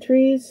 14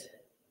 entries.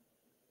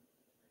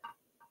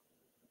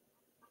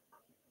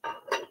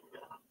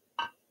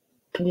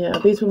 Yeah,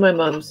 these were my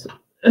mom's.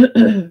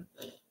 We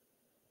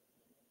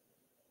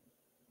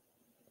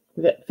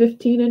got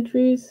 15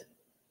 entries.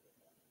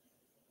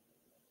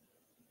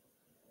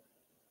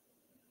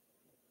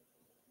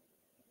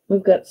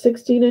 We've got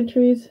 16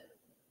 entries.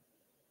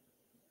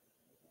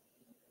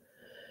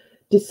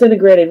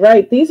 Disintegrated,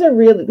 right? These are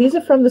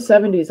from the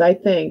 70s, I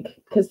think,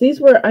 because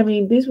these were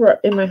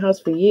in my house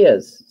for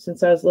years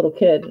since I was a little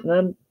kid,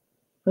 and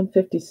I'm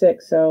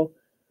 56, so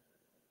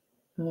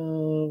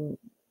so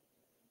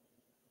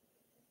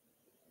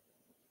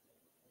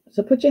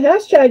put your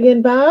hashtag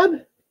in, Bob.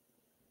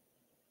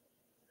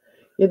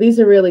 Yeah, these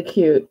are really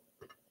cute.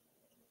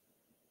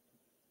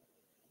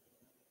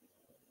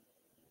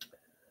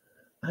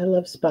 I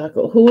love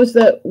sparkle. Who was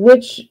the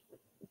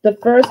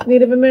first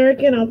Native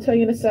American? I'll tell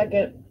you in a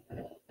second.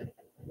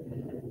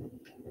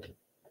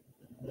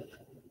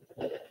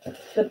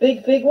 The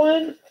big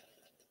one.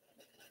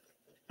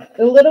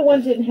 The little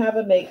one didn't have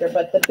a maker,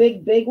 but the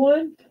big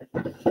one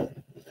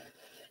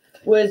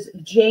was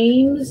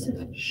James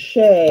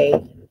Shea.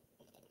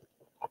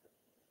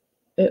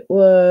 It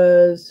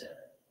was,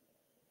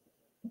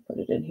 I'll put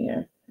it in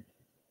here.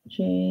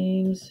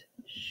 James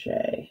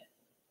Shea.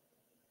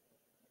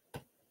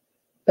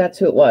 That's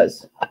who it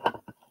was.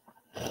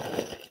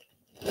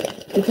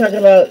 You're talking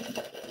about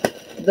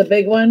the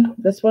big one?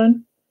 This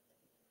one?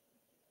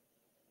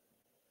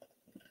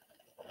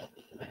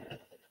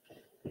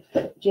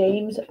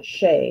 James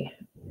Shea.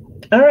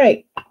 All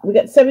right. We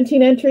got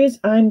 17 entries.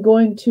 I'm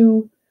going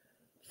to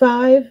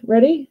 5.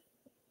 Ready?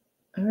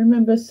 I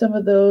remember some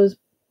of those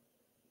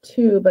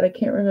too, but I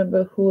can't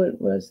remember who it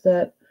was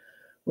that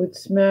would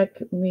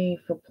smack me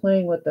for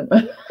playing with them.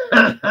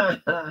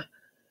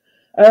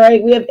 All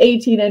right, we have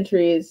 18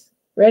 entries.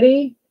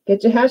 Ready?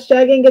 Get your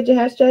hashtag in, get your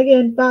hashtag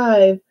in.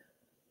 5,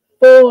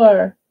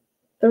 4,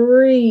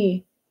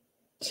 3,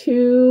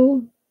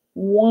 2,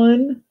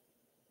 1,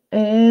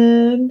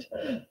 and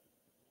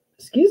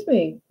excuse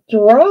me,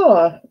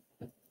 draw.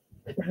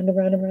 Round and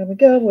round and round we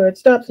go. Where it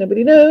stops,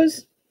 nobody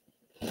knows.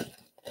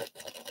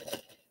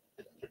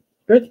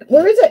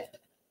 Where is it?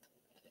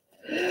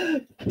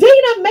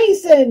 Dana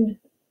Mason.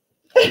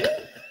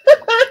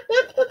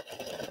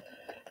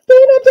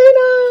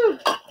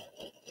 Dana.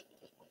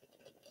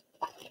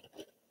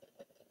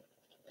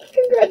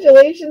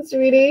 Congratulations,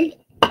 sweetie.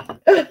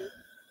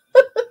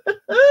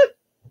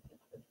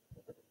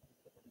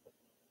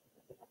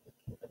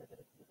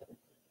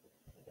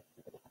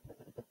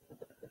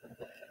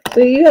 So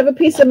you have a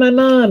piece of my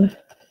mom.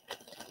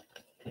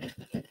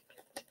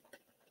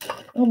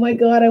 Oh my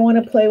God, I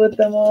want to play with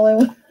them all. I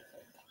want.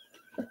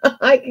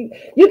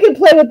 You can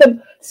play with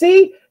them.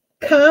 See,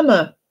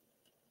 comma.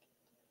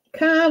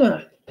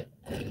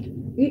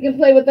 You can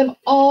play with them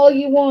all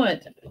you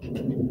want,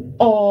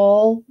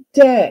 all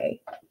day.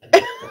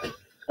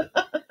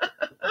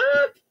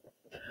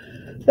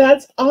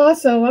 That's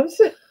awesome. I'm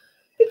so.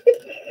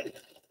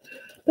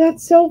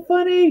 That's so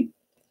funny.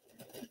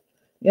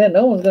 Yeah,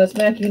 no one's gonna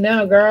smack you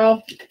now,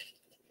 girl.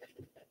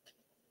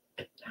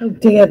 How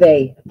dare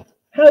they?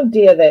 How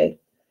dare they?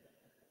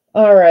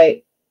 All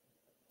right.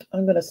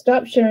 I'm going to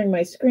stop sharing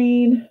my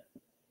screen.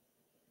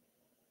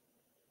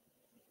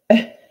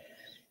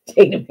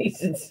 Dana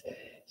Mason's,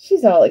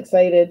 she's all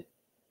excited.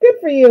 Good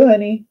for you,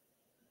 honey.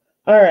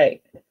 All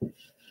right.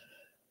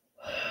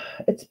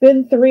 It's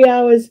been 3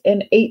 hours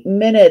and 8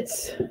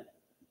 minutes.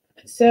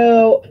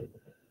 So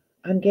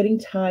I'm getting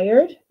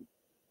tired.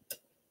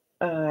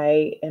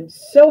 I am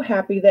so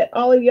happy that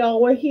all of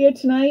y'all were here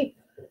tonight.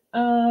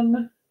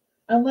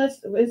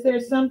 Unless, is there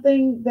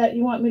something that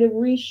you want me to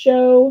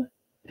re-show,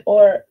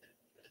 or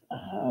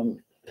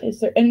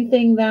is there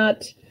anything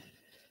that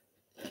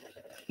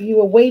you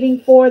were waiting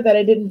for that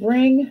I didn't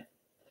bring?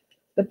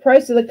 The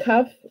price of the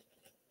cuff,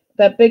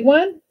 that big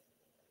one,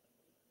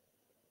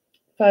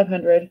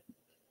 $500.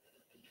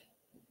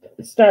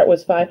 The start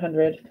was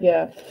 $500.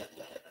 Yeah,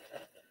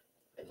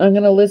 I'm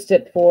gonna list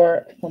it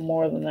for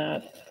more than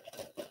that.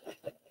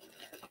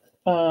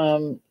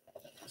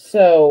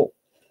 So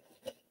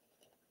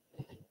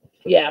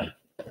yeah,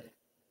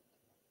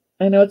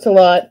 I know it's a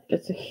lot.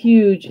 It's a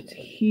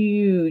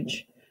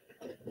huge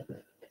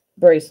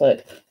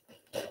bracelet.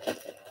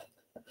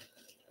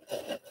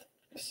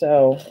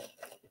 So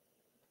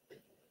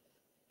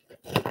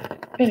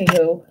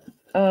anywho,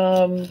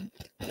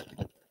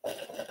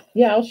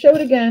 yeah, I'll show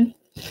it again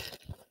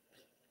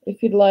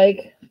if you'd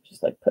like.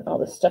 Just like putting all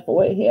this stuff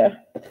away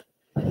here.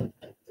 Take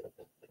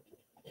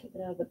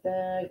it out of the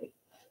bag.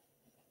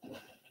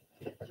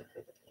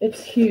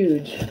 It's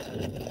huge.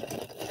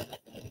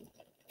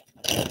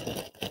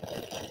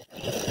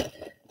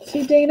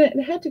 See, Dana,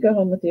 it had to go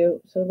home with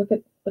you. So look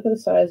at the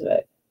size of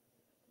it.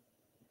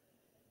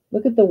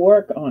 Look at the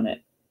work on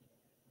it.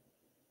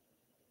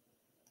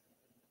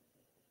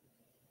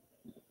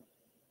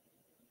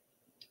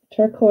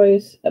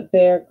 Turquoise, a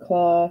bear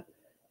claw,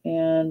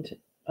 and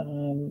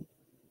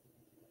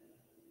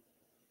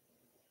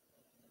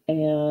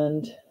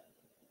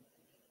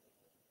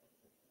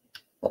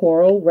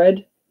coral,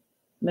 red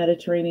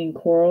Mediterranean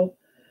coral.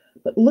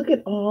 But look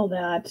at all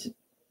that.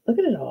 Look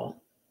at it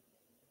all.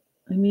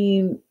 I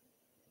mean,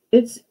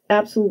 it's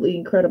absolutely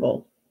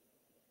incredible.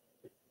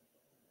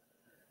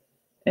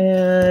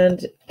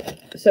 And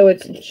so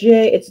it's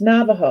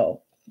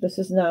Navajo. This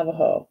is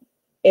Navajo.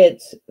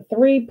 It's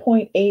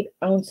 3.8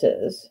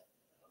 ounces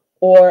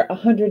or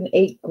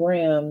 108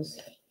 grams.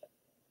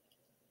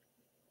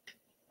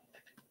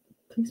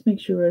 Please make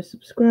sure you're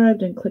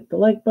subscribed and click the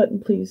like button.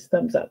 Please,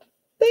 thumbs up.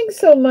 Thanks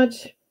so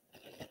much,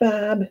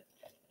 Bob.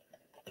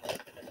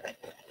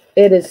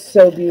 It is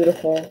so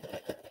beautiful.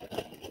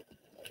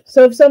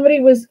 So if somebody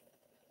was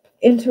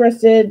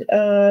interested,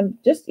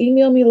 just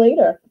email me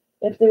later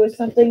if there was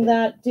something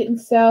that didn't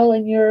sell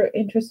and you're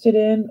interested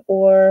in,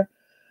 or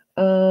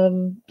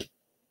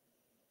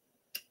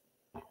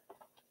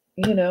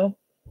you know.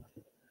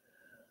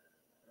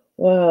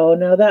 Wow,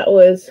 now that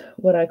was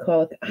what I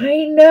call it.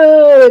 I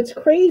know, it's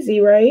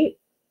crazy, right?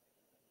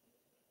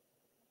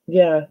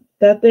 Yeah,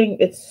 that thing,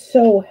 it's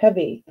so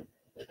heavy.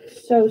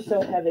 So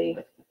heavy.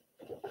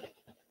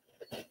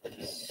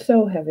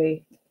 So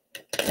heavy.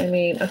 I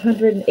mean,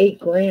 108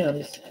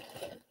 grams.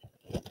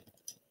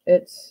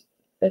 It's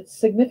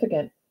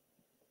significant.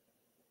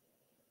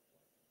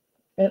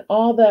 And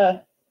all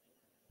the,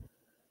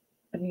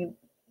 I mean,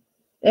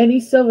 any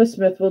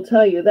silversmith will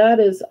tell you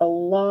that is a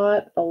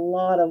lot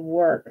of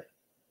work.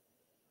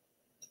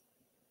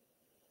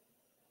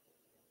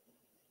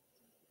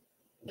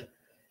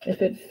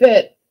 If it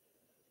fit,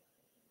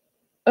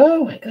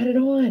 oh, I got it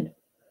on.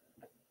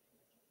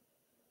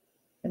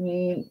 I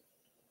mean,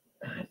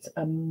 that's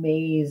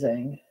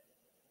amazing.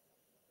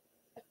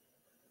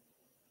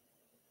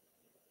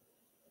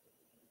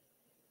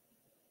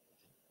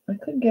 I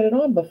couldn't get it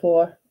on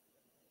before.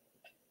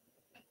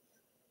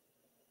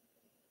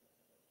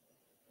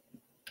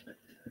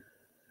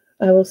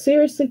 I will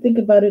seriously think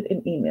about it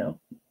in email.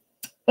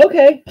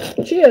 Okay,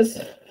 cheers.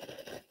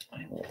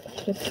 I will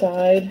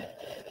decide.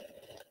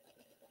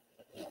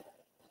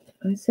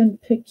 I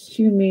sent pics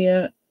to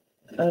Mia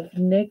of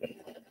Nick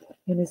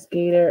and his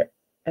gator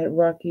at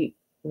Rocky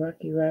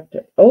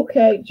Raptor.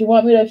 Okay, do you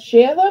want me to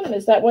share them?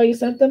 Is that why you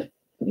sent them?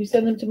 You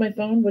send them to my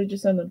phone? What did you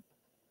send them?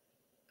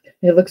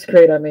 It looks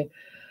great on me.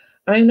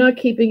 I'm not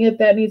keeping it.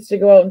 That needs to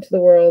go out into the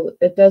world.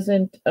 It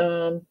doesn't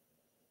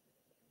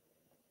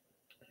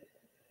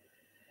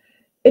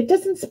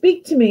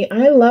speak to me.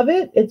 I love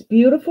it. It's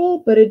beautiful,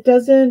 but it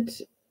doesn't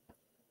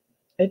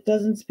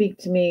speak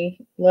to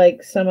me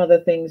like some other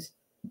things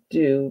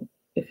do,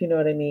 if you know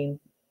what I mean.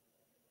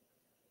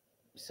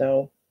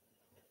 So,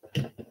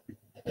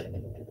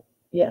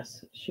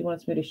 yes, she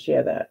wants me to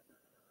share that.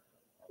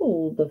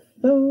 Hold the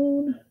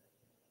phone.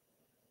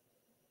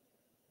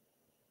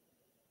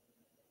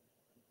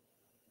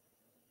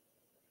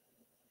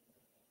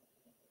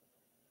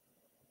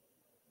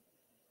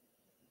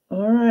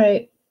 All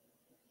right.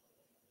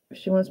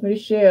 She wants me to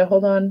share.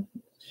 Hold on.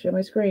 Share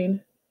my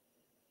screen.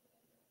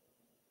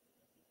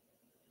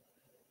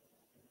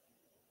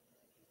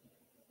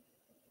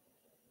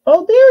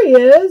 Oh, there he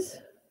is.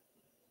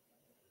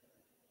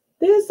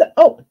 There's the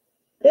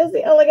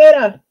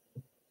alligator.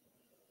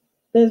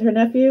 There's her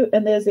nephew,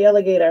 and there's the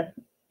alligator.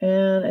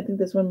 And I think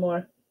there's one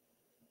more.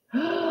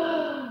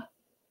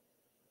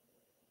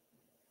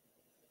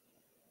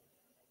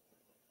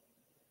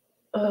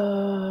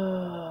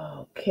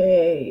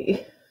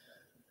 Okay.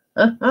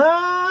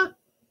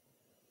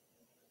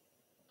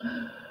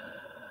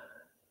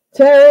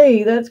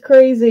 Terry, that's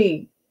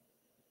crazy.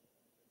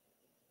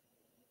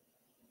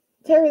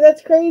 Terry,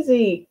 that's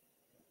crazy.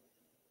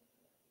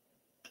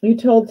 You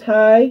told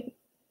Ty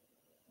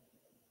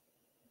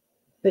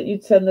that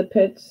you'd send the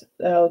pics?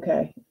 Oh,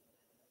 okay.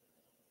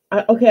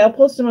 Okay, I'll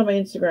post them on my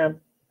Instagram.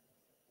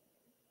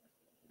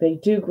 They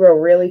do grow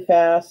really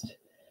fast,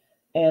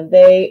 and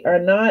they are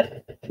not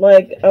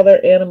like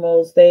other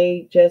animals.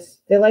 They're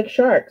like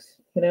sharks,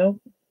 you know?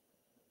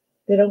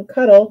 They don't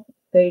cuddle.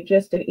 They're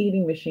just an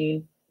eating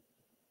machine.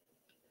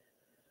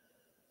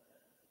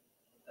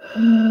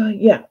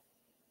 Yeah.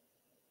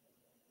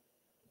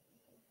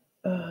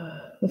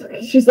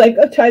 She's like,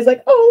 Ty's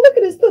like, oh, look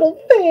at his little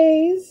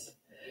face.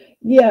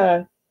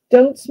 Yeah,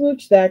 don't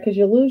smooch that because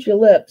you'll lose your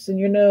lips and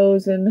your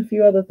nose and a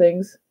few other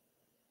things.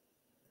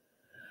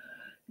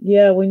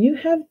 Yeah, when you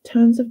have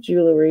tons of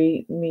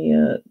jewelry,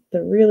 Mia,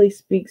 that really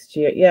speaks to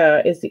you.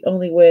 Yeah, is the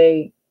only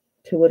way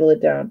to whittle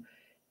it down.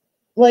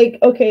 Like,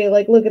 okay,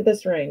 like look at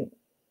this ring,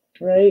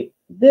 right?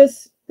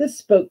 This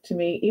spoke to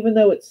me, even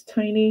though it's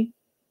tiny.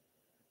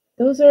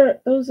 Those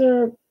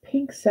are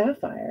pink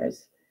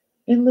sapphires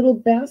in little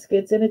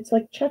baskets, and it's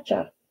like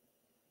cha-cha.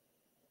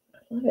 I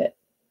love it.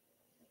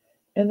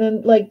 And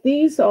then like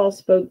these all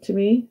spoke to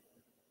me.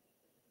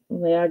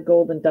 Well, they are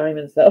gold and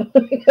diamonds though.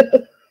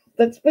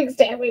 That speaks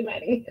to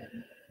everybody.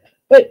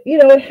 But you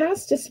know, it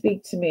has to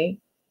speak to me.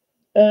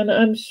 And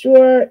I'm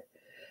sure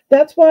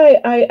that's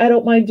why I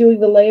don't mind doing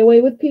the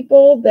layaway with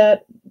people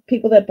that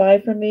buy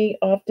from me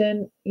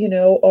often, you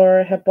know,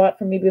 or have bought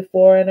from me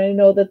before, and I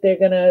know that they're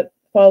gonna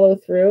follow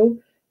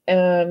through.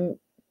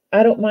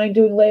 I don't mind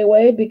doing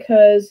layaway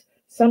because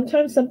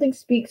sometimes something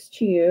speaks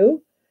to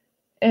you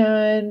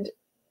and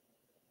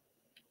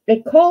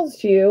it calls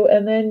to you,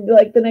 and then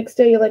like the next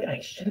day you're like, I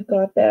should have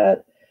got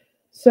that.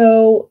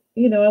 So,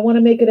 you know, I want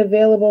to make it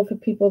available for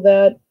people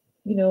that,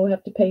 you know,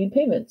 have to pay in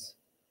payments.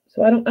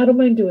 So I don't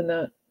mind doing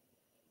that.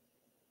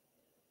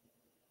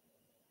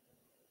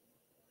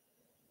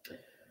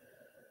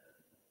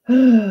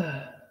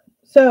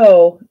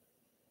 So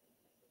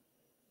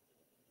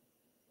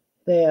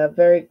they are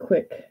very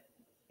quick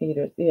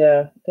eaters.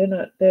 Yeah, I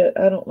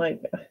don't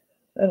like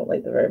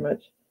them very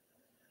much.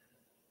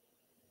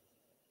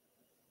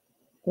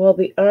 Well,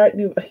 the art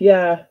new,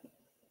 yeah,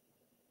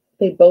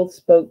 they both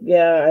spoke.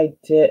 Yeah, I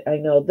did. I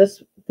know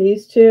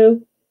these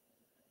two,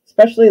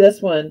 especially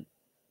this one,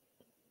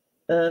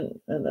 and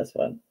this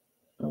one.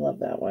 I love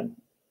that one.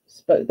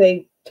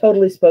 They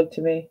totally spoke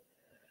to me.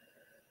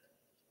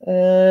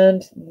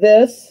 And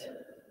this,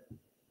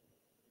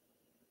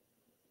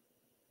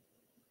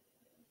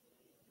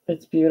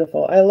 it's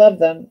beautiful. I love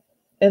them.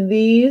 And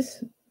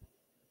these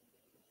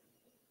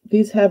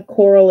have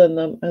coral in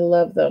them. I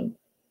love them.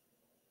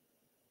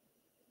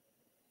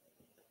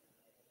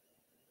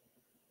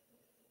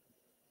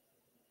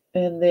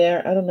 And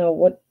they're, I don't know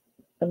what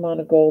amount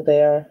of gold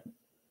they are.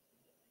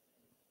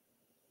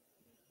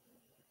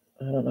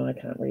 I don't know. I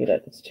can't read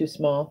it. It's too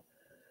small.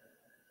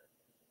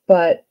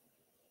 But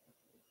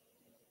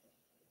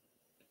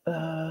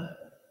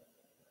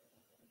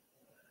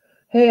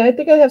hey, I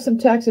think I have some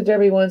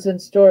taxidermy ones in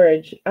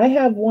storage. I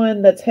have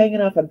one that's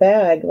hanging off a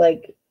bag.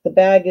 Like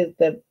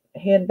the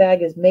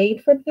handbag is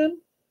made from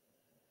him.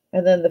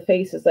 And then the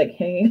face is like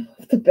hanging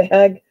off the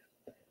bag.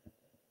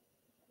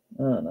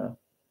 I don't know.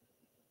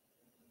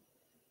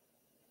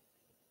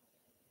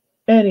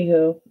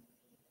 Anywho,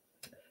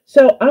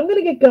 so I'm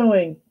going to get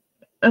going.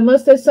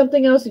 Unless there's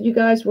something else that you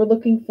guys were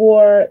looking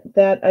for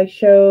that I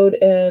showed.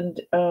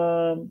 And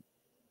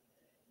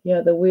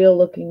yeah, the wheel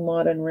looking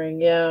modern ring.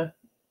 Yeah.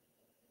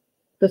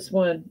 This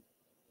one.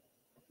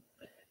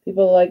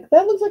 People are like,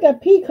 that looks like a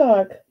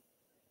peacock.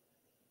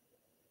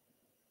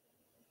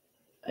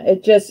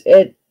 It just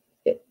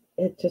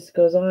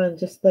goes on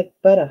just like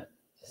butter.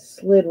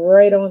 Slid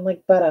right on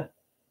like butter.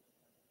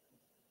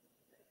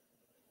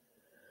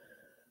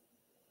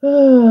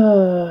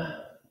 Oh.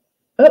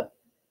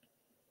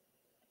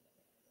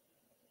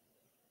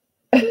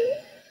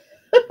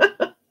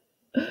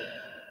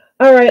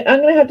 All right, I'm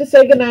going to have to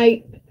say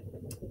goodnight.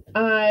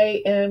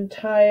 I am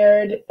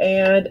tired,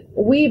 and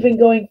we've been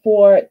going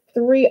for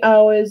 3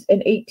 hours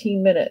and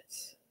 18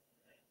 minutes.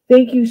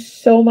 Thank you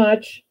so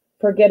much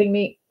for getting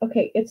me.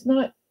 Okay, it's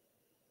not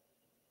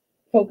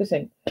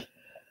focusing.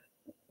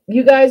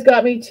 You guys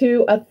got me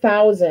to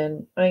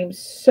 1,000. I am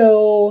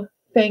so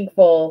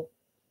thankful.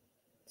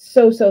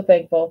 So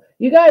thankful.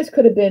 You guys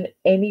could have been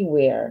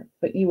anywhere,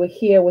 but you were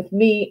here with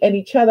me and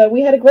each other. We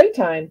had a great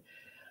time.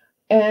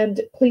 And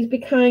please be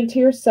kind to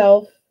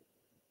yourself,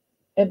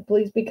 and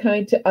please be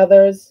kind to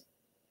others.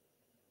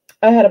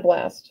 I had a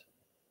blast.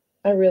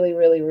 I really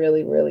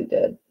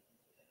did.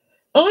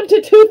 On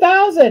to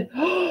 2,000.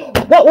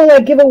 What will I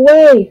give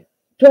away?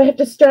 Do I have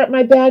to start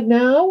my bag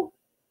now?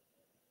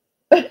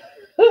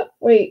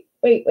 Wait.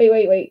 Okay,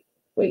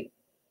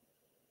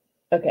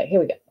 here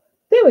we go.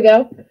 There we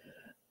go.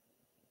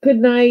 Good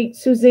night,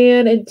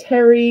 Suzanne and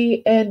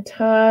Terry and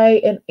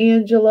Ty and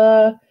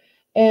Angela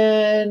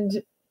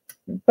and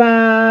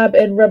Bob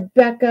and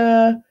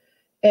Rebecca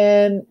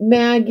and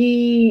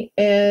Maggie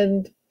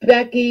and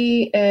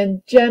Becky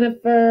and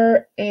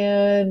Jennifer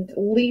and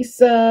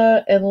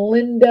Lisa and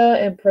Linda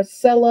and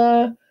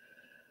Priscilla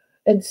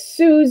and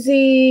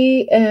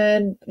Susie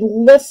and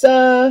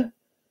Lissa,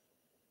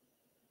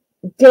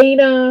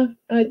 Dana.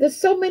 There's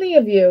so many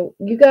of you.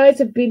 You guys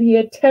have been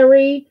here.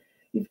 Terry,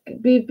 you've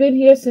been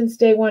here since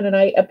day one, and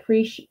I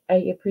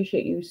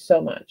appreciate you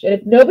so much. And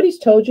if nobody's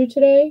told you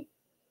today,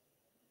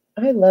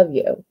 I love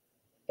you.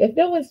 If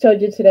no one's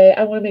told you today,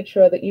 I want to make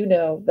sure that you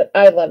know that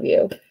I love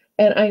you,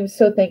 and I'm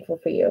so thankful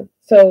for you.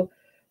 So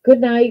good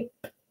night,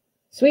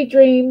 sweet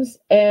dreams,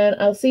 and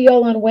I'll see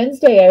y'all on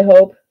Wednesday, I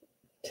hope,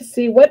 to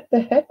see what the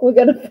heck we're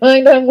going to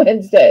find on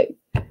Wednesday.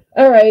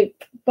 All right.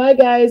 Bye,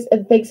 guys,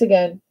 and thanks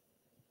again.